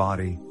his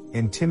body,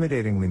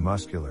 intimidatingly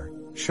muscular,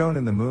 shone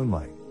in the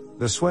moonlight,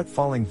 the sweat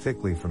falling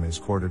thickly from his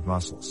corded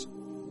muscles.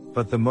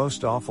 But the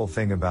most awful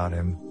thing about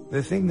him,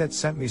 the thing that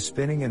sent me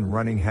spinning and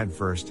running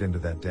headfirst into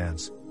that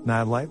dense,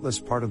 nigh lightless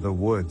part of the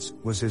woods,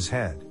 was his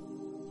head.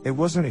 It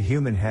wasn't a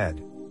human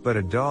head, but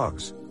a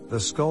dog's, the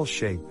skull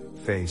shape,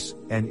 face,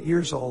 and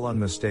ears all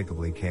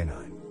unmistakably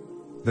canine.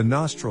 The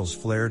nostrils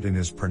flared in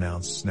his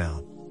pronounced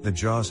snout, the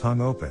jaws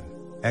hung open,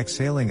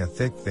 exhaling a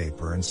thick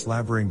vapor and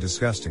slavering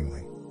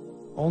disgustingly.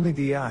 Only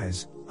the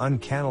eyes,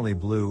 uncannily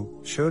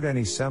blue, showed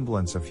any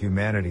semblance of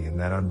humanity in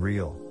that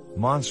unreal,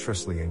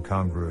 monstrously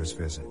incongruous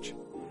visage.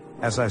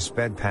 As I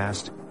sped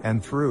past,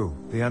 and through,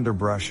 the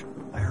underbrush,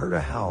 I heard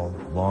a howl,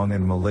 long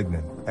and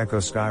malignant, echo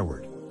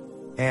skyward.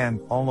 And,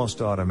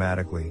 almost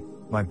automatically,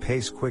 my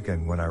pace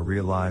quickened when I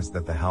realized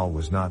that the howl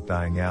was not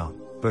dying out,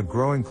 but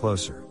growing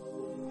closer.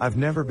 I've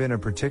never been a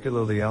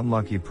particularly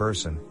unlucky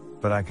person,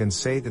 but I can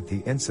say that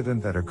the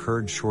incident that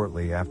occurred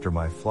shortly after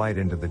my flight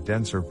into the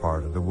denser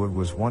part of the wood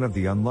was one of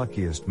the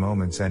unluckiest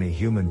moments any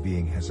human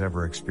being has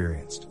ever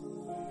experienced.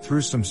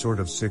 Through some sort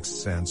of sixth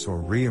sense or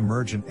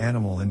re-emergent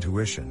animal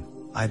intuition,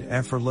 I'd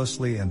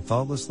effortlessly and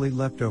thoughtlessly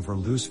leapt over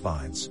loose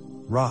vines,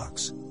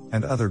 rocks,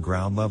 and other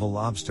ground-level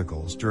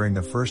obstacles during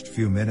the first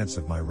few minutes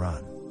of my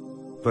run.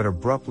 But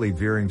abruptly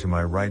veering to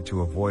my right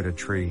to avoid a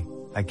tree,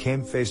 I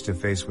came face to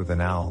face with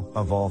an owl,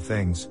 of all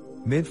things,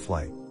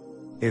 mid-flight.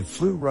 It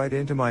flew right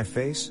into my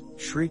face,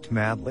 shrieked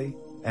madly,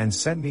 and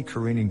sent me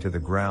careening to the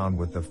ground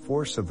with the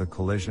force of the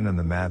collision and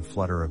the mad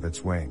flutter of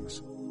its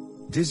wings.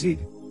 Dizzied,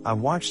 I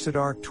watched it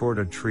arc toward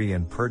a tree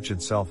and perch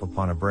itself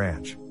upon a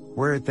branch,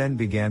 where it then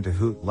began to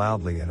hoot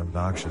loudly and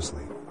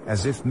obnoxiously,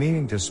 as if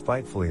meaning to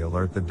spitefully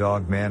alert the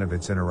dog man of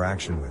its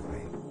interaction with me.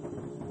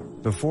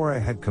 Before I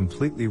had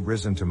completely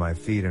risen to my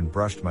feet and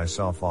brushed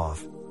myself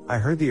off, I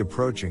heard the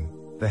approaching,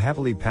 the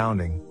heavily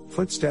pounding,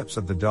 footsteps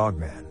of the dog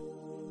man.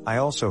 I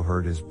also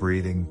heard his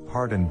breathing,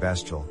 hard and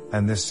bestial,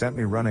 and this sent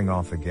me running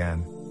off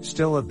again,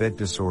 still a bit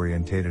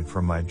disorientated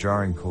from my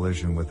jarring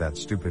collision with that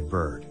stupid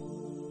bird.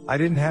 I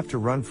didn't have to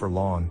run for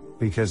long,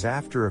 because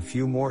after a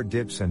few more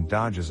dips and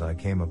dodges I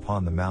came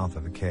upon the mouth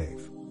of a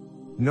cave.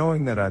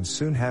 Knowing that I'd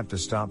soon have to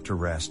stop to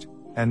rest,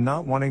 and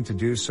not wanting to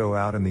do so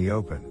out in the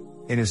open,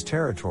 in his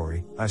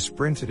territory, I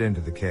sprinted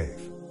into the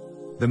cave.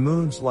 The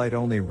moon's light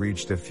only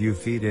reached a few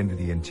feet into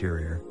the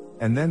interior,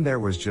 and then there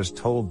was just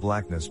total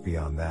blackness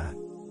beyond that.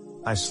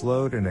 I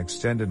slowed and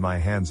extended my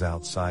hands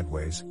out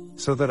sideways,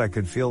 so that I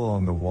could feel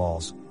along the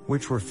walls,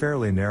 which were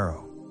fairly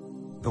narrow.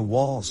 The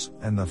walls,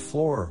 and the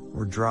floor,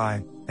 were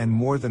dry, and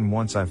more than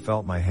once I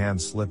felt my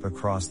hands slip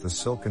across the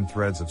silken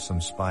threads of some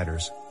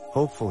spider's,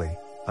 hopefully,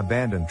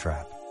 abandoned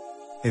trap.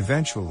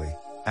 Eventually,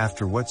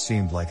 after what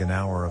seemed like an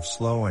hour of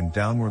slow and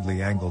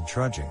downwardly angled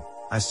trudging,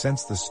 I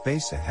sensed the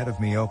space ahead of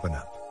me open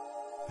up.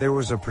 There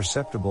was a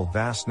perceptible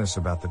vastness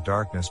about the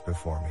darkness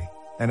before me,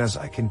 and as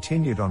I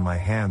continued on my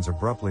hands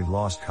abruptly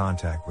lost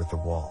contact with the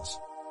walls.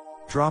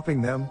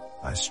 Dropping them,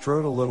 I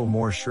strode a little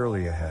more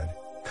surely ahead,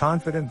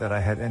 confident that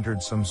I had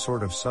entered some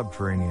sort of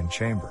subterranean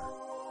chamber.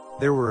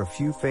 There were a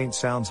few faint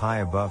sounds high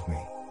above me,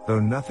 though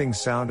nothing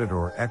sounded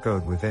or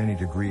echoed with any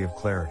degree of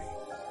clarity.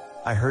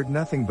 I heard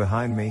nothing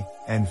behind me,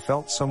 and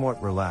felt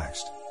somewhat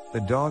relaxed.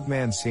 The dog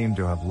man seemed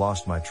to have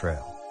lost my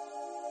trail.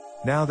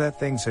 Now that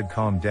things had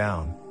calmed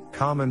down,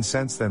 common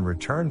sense then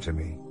returned to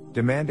me,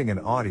 demanding an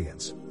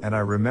audience, and I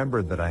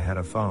remembered that I had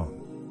a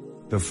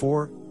phone.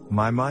 Before,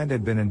 my mind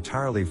had been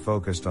entirely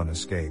focused on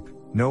escape,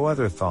 no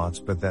other thoughts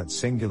but that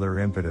singular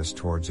impetus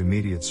towards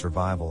immediate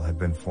survival had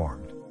been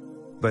formed.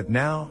 But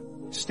now,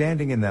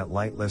 standing in that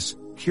lightless,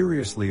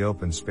 curiously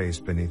open space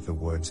beneath the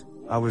woods,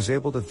 I was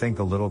able to think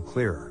a little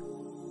clearer.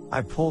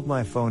 I pulled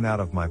my phone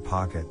out of my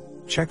pocket,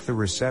 checked the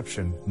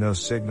reception, no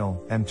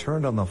signal, and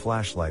turned on the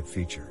flashlight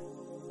feature.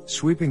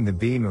 Sweeping the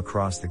beam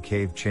across the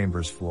cave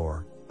chamber's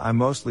floor, I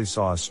mostly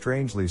saw a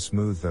strangely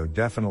smooth though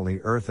definitely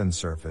earthen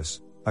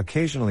surface,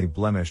 occasionally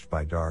blemished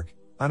by dark,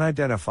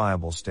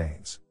 unidentifiable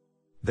stains.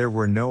 There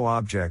were no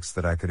objects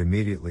that I could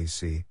immediately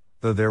see,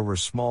 though there were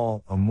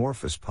small,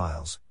 amorphous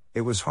piles.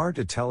 It was hard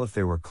to tell if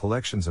they were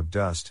collections of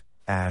dust,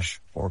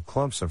 ash, or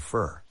clumps of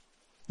fur.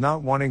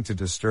 Not wanting to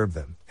disturb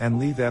them, and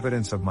leave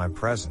evidence of my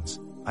presence,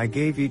 I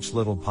gave each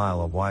little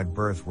pile a wide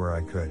berth where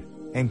I could,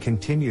 and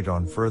continued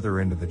on further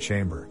into the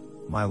chamber,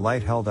 my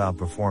light held out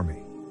before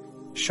me.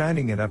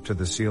 Shining it up to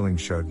the ceiling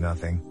showed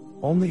nothing,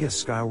 only a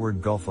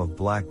skyward gulf of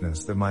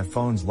blackness that my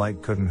phone's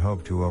light couldn't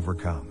hope to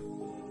overcome.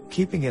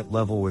 Keeping it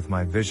level with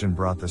my vision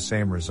brought the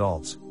same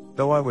results,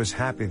 though I was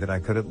happy that I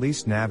could at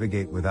least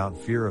navigate without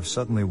fear of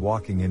suddenly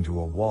walking into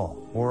a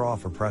wall, or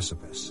off a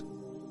precipice.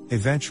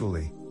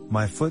 Eventually,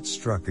 my foot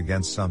struck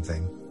against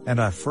something, and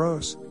I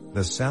froze,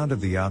 The sound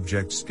of the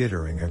object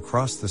skittering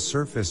across the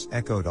surface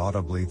echoed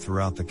audibly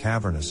throughout the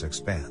cavernous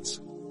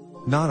expanse.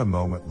 Not a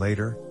moment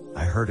later,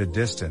 I heard a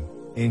distant,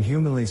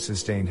 inhumanly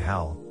sustained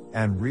howl,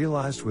 and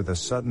realized with a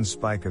sudden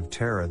spike of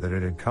terror that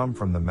it had come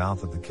from the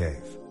mouth of the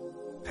cave.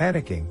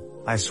 Panicking,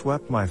 I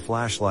swept my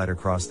flashlight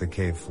across the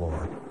cave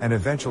floor, and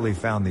eventually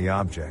found the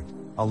object,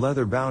 a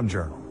leather-bound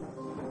journal.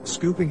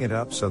 Scooping it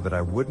up so that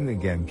I wouldn't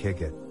again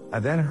kick it, I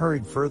then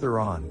hurried further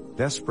on,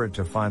 desperate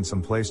to find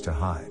some place to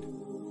hide.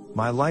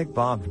 My light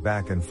bobbed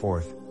back and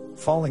forth,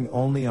 falling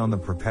only on the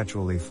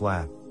perpetually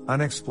flat,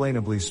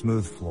 unexplainably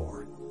smooth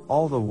floor.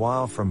 All the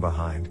while from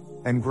behind,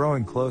 and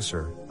growing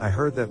closer, I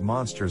heard that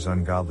monster's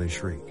ungodly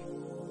shriek.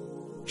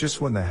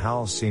 Just when the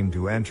howls seemed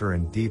to enter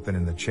and deepen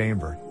in the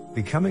chamber,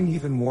 becoming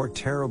even more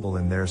terrible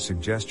in their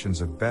suggestions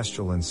of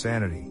bestial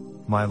insanity,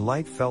 my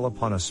light fell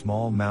upon a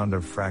small mound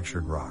of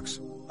fractured rocks,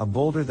 a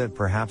boulder that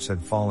perhaps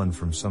had fallen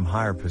from some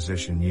higher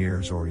position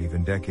years or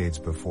even decades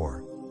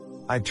before.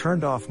 I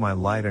turned off my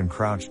light and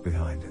crouched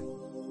behind it.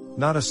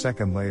 Not a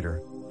second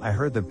later, I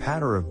heard the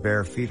patter of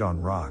bare feet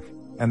on rock,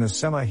 and the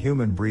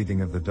semi-human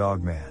breathing of the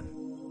dogman.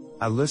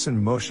 I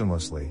listened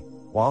motionlessly,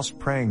 whilst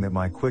praying that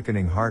my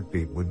quickening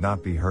heartbeat would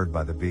not be heard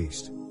by the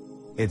beast.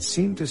 It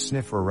seemed to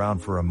sniff around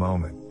for a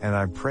moment, and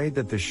I prayed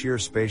that the sheer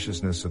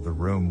spaciousness of the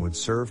room would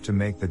serve to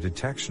make the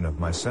detection of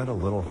my scent a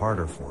little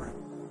harder for it.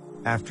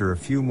 After a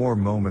few more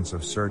moments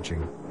of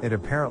searching, it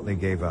apparently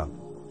gave up.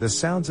 The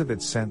sounds of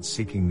its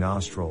scent-seeking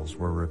nostrils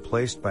were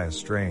replaced by a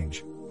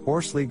strange,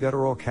 hoarsely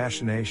guttural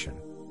cachinnation,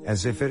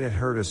 as if it had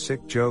heard a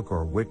sick joke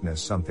or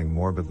witnessed something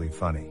morbidly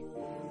funny.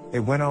 It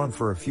went on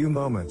for a few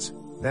moments,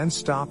 then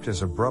stopped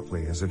as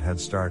abruptly as it had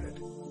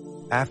started.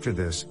 After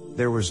this,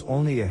 there was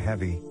only a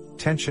heavy,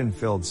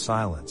 tension-filled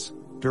silence,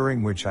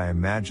 during which I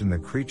imagined the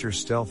creature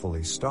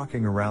stealthily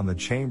stalking around the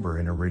chamber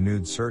in a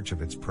renewed search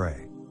of its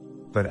prey.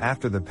 But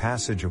after the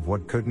passage of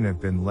what couldn't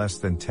have been less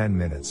than 10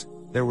 minutes,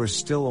 there was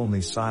still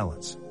only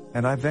silence,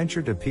 and I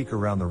ventured to peek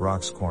around the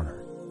rock's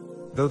corner.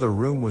 Though the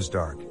room was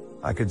dark,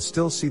 I could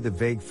still see the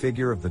vague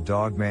figure of the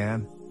dog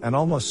man, and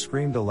almost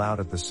screamed aloud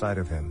at the sight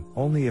of him,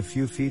 only a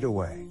few feet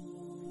away.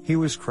 He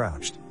was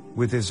crouched,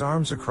 with his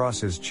arms across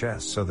his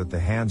chest so that the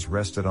hands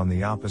rested on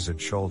the opposite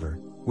shoulder,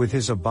 with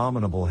his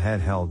abominable head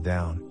held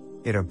down,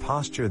 in a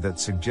posture that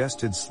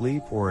suggested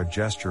sleep or a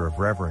gesture of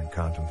reverent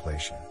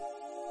contemplation.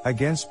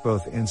 Against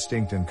both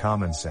instinct and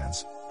common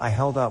sense, I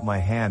held out my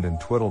hand and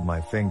twiddled my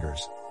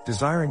fingers,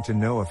 desiring to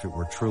know if it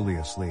were truly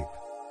asleep.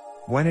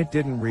 When it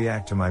didn't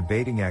react to my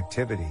baiting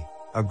activity,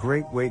 a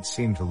great weight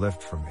seemed to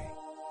lift from me.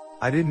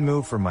 I didn't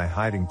move from my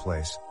hiding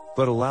place,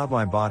 but allowed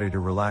my body to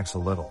relax a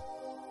little.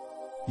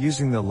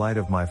 Using the light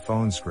of my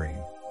phone screen,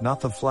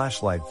 not the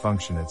flashlight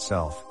function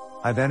itself,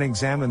 I then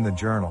examined the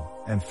journal,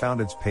 and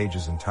found its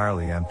pages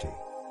entirely empty.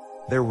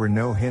 There were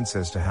no hints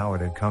as to how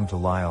it had come to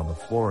lie on the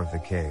floor of the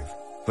cave,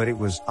 but it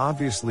was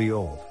obviously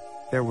old.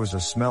 There was a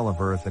smell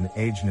of earth and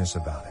ageness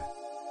about it.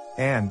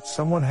 And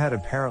someone had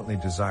apparently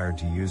desired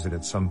to use it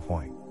at some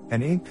point.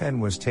 An ink pen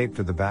was taped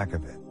to the back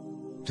of it.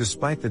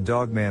 Despite the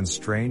dogman's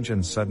strange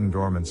and sudden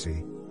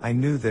dormancy, I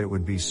knew that it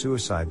would be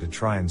suicide to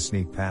try and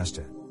sneak past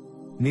it.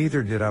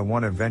 Neither did I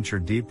want to venture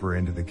deeper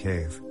into the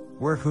cave,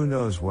 where who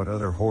knows what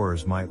other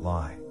horrors might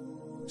lie.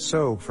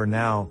 So, for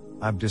now,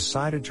 I've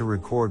decided to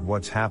record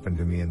what's happened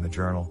to me in the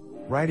journal,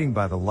 writing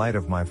by the light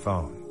of my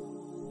phone.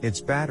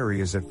 Its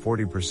battery is at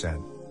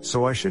 40%,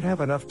 so I should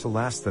have enough to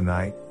last the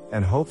night,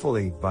 and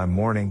hopefully, by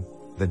morning,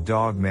 the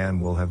dog man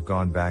will have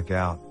gone back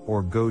out,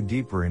 or go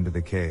deeper into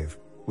the cave,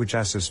 which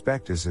I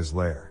suspect is his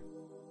lair.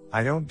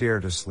 I don't dare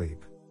to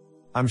sleep.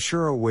 I'm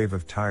sure a wave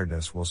of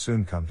tiredness will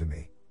soon come to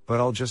me, but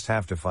I'll just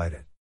have to fight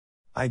it.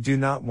 I do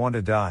not want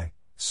to die,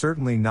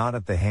 certainly not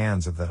at the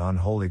hands of that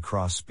unholy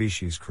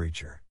cross-species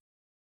creature.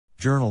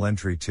 Journal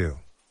entry 2.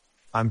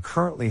 I'm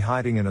currently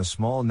hiding in a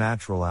small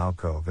natural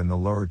alcove in the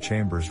lower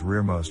chamber's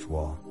rearmost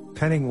wall,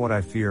 penning what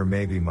I fear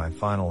may be my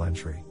final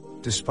entry,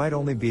 despite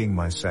only being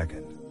my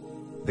second.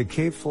 The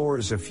cave floor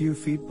is a few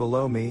feet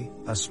below me,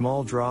 a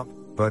small drop,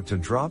 but to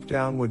drop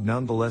down would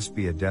nonetheless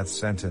be a death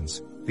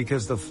sentence,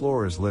 because the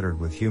floor is littered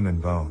with human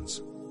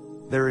bones.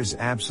 There is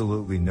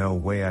absolutely no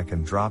way I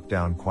can drop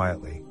down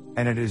quietly,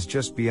 and it is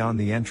just beyond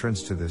the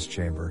entrance to this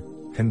chamber,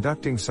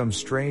 conducting some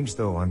strange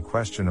though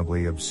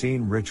unquestionably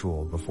obscene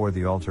ritual before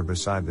the altar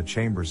beside the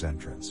chamber's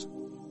entrance.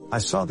 I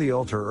saw the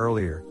altar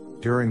earlier,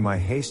 during my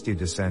hasty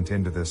descent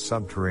into this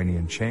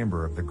subterranean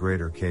chamber of the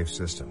greater cave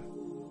system.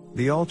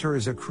 The altar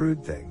is a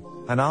crude thing,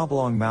 an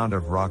oblong mound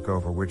of rock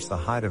over which the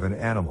hide of an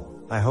animal,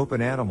 I hope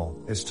an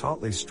animal, is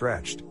tautly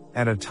stretched,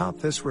 and atop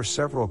this were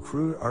several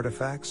crude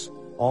artifacts,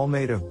 all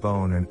made of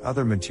bone and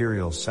other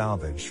materials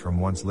salvaged from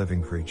once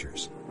living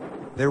creatures.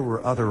 There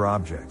were other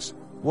objects,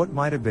 what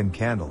might have been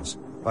candles,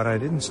 but I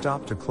didn't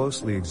stop to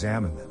closely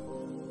examine them.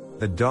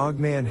 The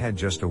dogman had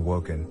just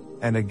awoken,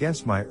 and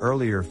against my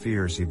earlier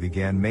fears he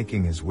began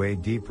making his way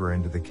deeper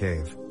into the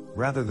cave,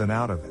 rather than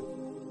out of it.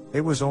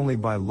 It was only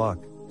by luck,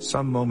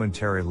 some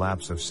momentary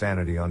lapse of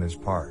sanity on his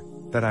part,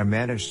 that I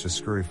managed to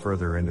scurry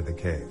further into the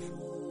cave.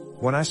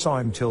 When I saw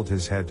him tilt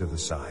his head to the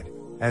side,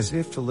 As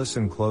if to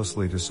listen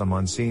closely to some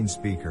unseen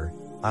speaker,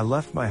 I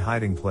left my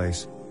hiding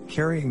place,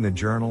 carrying the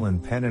journal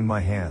and pen in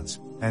my hands,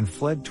 and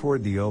fled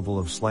toward the oval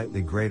of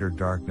slightly greater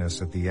darkness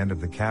at the end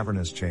of the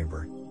cavernous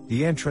chamber,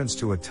 the entrance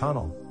to a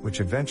tunnel, which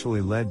eventually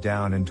led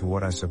down into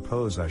what I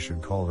suppose I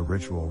should call a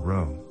ritual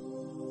room.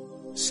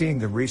 Seeing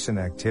the recent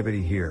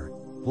activity here,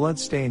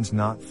 bloodstains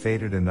not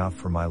faded enough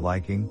for my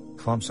liking,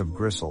 clumps of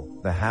gristle,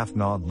 the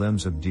half-gnawed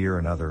limbs of deer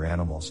and other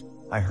animals,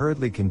 I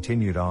hurriedly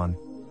continued on,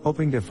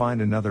 hoping to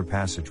find another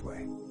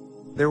passageway.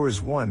 There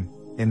was one,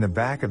 in the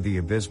back of the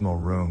abysmal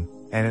room,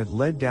 and it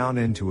led down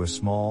into a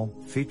small,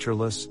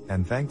 featureless,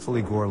 and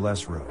thankfully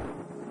goreless room.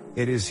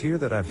 It is here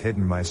that I've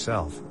hidden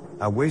myself.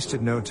 I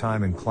wasted no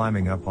time in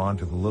climbing up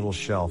onto the little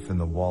shelf in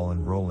the wall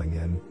and rolling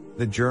in,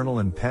 the journal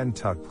and pen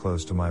tucked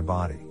close to my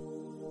body.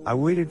 I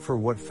waited for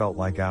what felt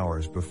like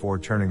hours before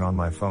turning on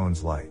my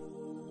phone's light.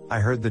 I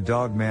heard the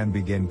dog man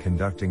begin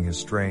conducting his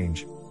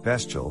strange,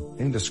 bestial,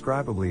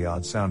 indescribably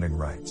odd-sounding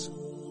rites.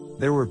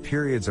 There were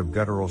periods of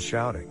guttural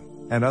shouting,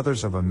 and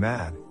others of a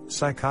mad,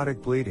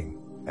 psychotic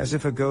bleating, as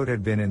if a goat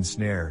had been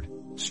ensnared,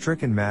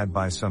 stricken mad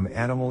by some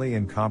animally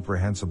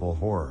incomprehensible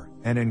horror,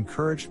 and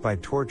encouraged by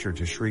torture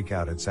to shriek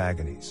out its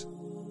agonies.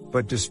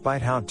 But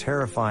despite how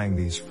terrifying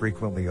these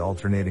frequently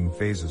alternating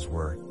phases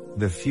were,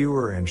 the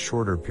fewer and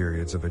shorter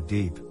periods of a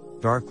deep,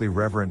 darkly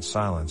reverent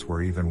silence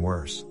were even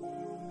worse.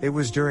 It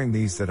was during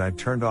these that I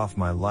turned off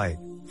my light,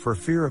 for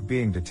fear of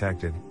being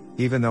detected,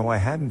 even though I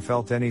hadn't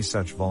felt any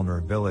such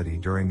vulnerability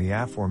during the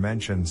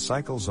aforementioned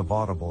cycles of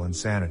audible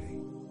insanity.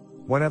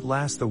 When at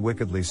last the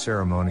wickedly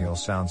ceremonial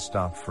sound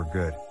stopped for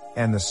good,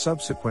 and the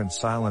subsequent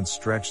silence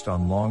stretched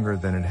on longer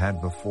than it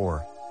had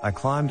before, I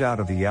climbed out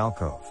of the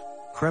alcove,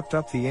 crept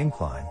up the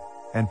incline,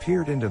 and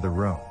peered into the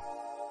room.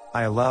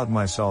 I allowed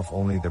myself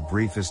only the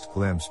briefest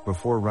glimpse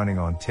before running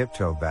on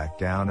tiptoe back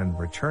down and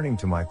returning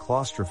to my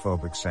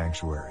claustrophobic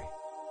sanctuary.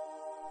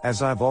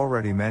 As I've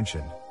already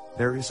mentioned,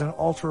 there is an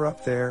altar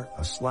up there,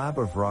 a slab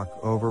of rock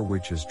over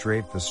which is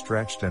draped the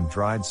stretched and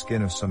dried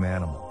skin of some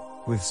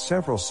animal, with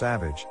several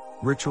savage,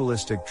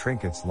 ritualistic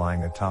trinkets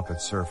lying atop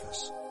its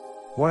surface.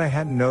 What I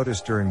hadn't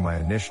noticed during my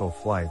initial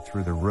flight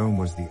through the room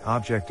was the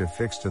object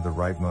affixed to the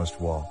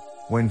rightmost wall,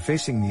 when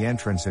facing the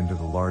entrance into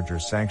the larger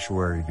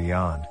sanctuary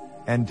beyond,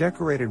 and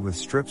decorated with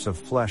strips of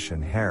flesh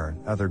and hair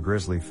and other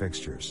grisly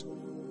fixtures.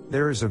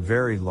 There is a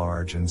very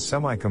large and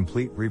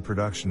semi-complete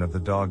reproduction of the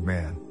dog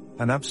man,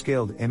 an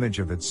upscaled image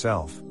of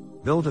itself,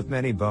 built of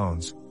many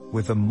bones,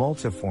 with a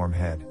multiform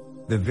head,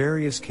 the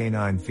various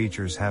canine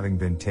features having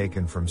been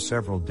taken from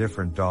several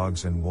different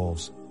dogs and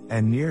wolves,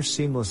 and near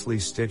seamlessly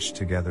stitched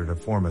together to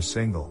form a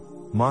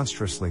single,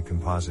 monstrously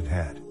composite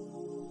head.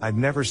 I'd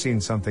never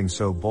seen something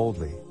so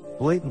boldly,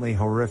 blatantly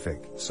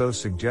horrific, so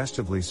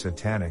suggestively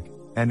satanic,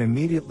 and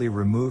immediately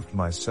removed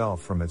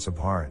myself from its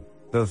abhorrent,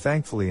 though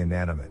thankfully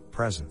inanimate,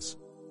 presence.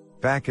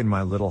 Back in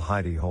my little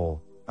hidey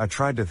hole, I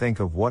tried to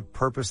think of what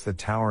purpose the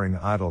towering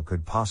idol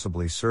could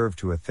possibly serve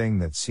to a thing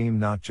that seemed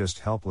not just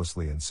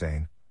helplessly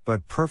insane,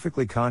 but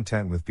perfectly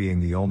content with being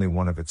the only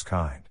one of its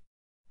kind.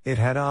 It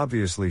had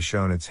obviously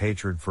shown its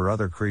hatred for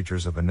other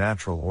creatures of a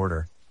natural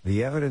order,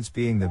 the evidence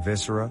being the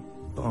viscera,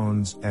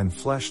 bones, and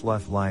flesh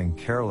left lying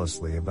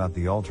carelessly about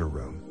the altar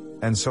room,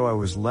 and so I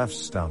was left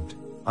stumped,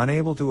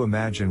 unable to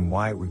imagine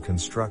why it would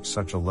construct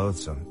such a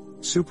loathsome,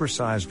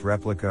 supersized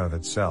replica of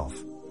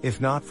itself,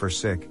 if not for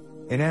sick,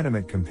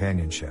 inanimate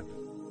companionship.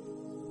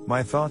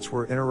 My thoughts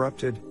were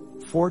interrupted,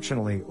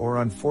 fortunately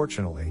or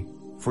unfortunately,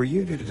 for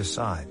you to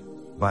decide,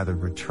 by the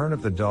return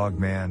of the dog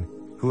man,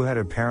 who had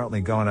apparently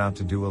gone out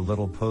to do a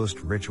little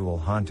post-ritual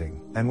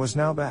hunting, and was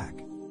now back.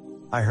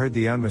 I heard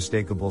the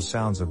unmistakable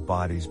sounds of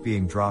bodies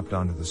being dropped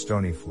onto the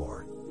stony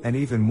floor, and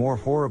even more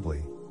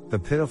horribly, the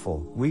pitiful,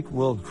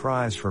 weak-willed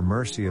cries for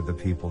mercy of the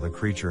people the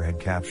creature had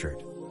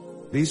captured.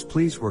 These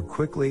pleas were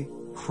quickly,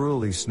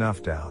 cruelly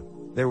snuffed out.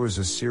 There was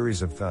a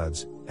series of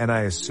thuds, and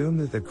I assumed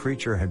that the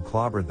creature had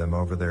clobbered them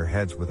over their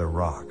heads with a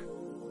rock.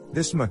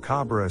 This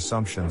macabre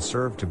assumption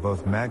served to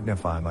both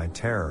magnify my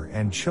terror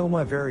and chill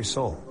my very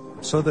soul,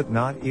 so that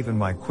not even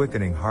my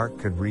quickening heart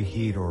could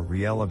reheat or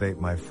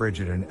re-elevate my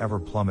frigid and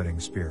ever-plummeting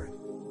spirit.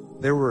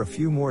 There were a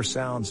few more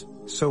sounds,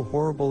 so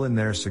horrible in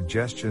their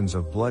suggestions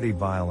of bloody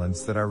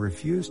violence that I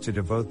refused to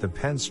devote the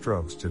pen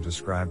strokes to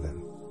describe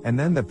them, and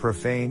then the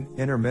profane,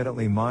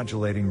 intermittently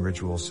modulating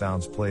ritual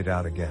sounds played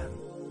out again.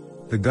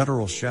 The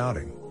guttural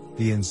shouting,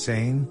 the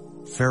insane,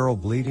 feral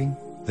bleating,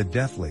 the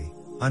deathly,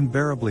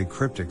 unbearably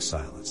cryptic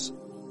silence.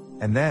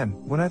 And then,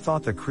 when I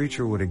thought the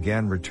creature would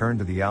again return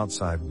to the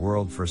outside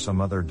world for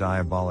some other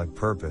diabolic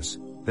purpose,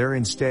 there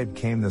instead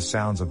came the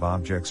sounds of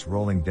objects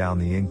rolling down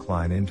the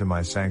incline into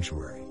my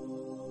sanctuary.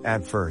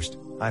 At first,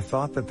 I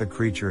thought that the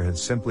creature had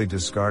simply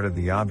discarded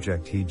the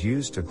object he'd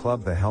used to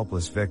club the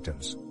helpless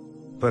victims.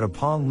 But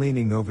upon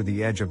leaning over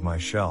the edge of my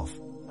shelf,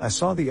 I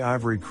saw the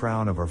ivory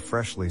crown of a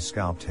freshly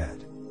scalped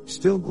head,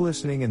 still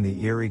glistening in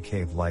the eerie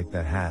cave light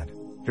that had,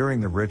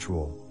 during the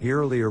ritual,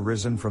 eerily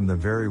arisen from the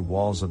very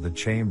walls of the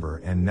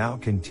chamber and now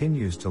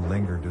continues to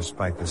linger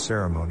despite the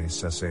ceremony's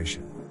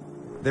cessation.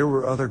 There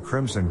were other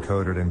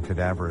crimson-coated and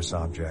cadaverous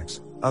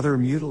objects, Other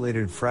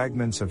mutilated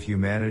fragments of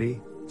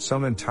humanity,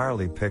 some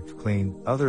entirely picked clean, others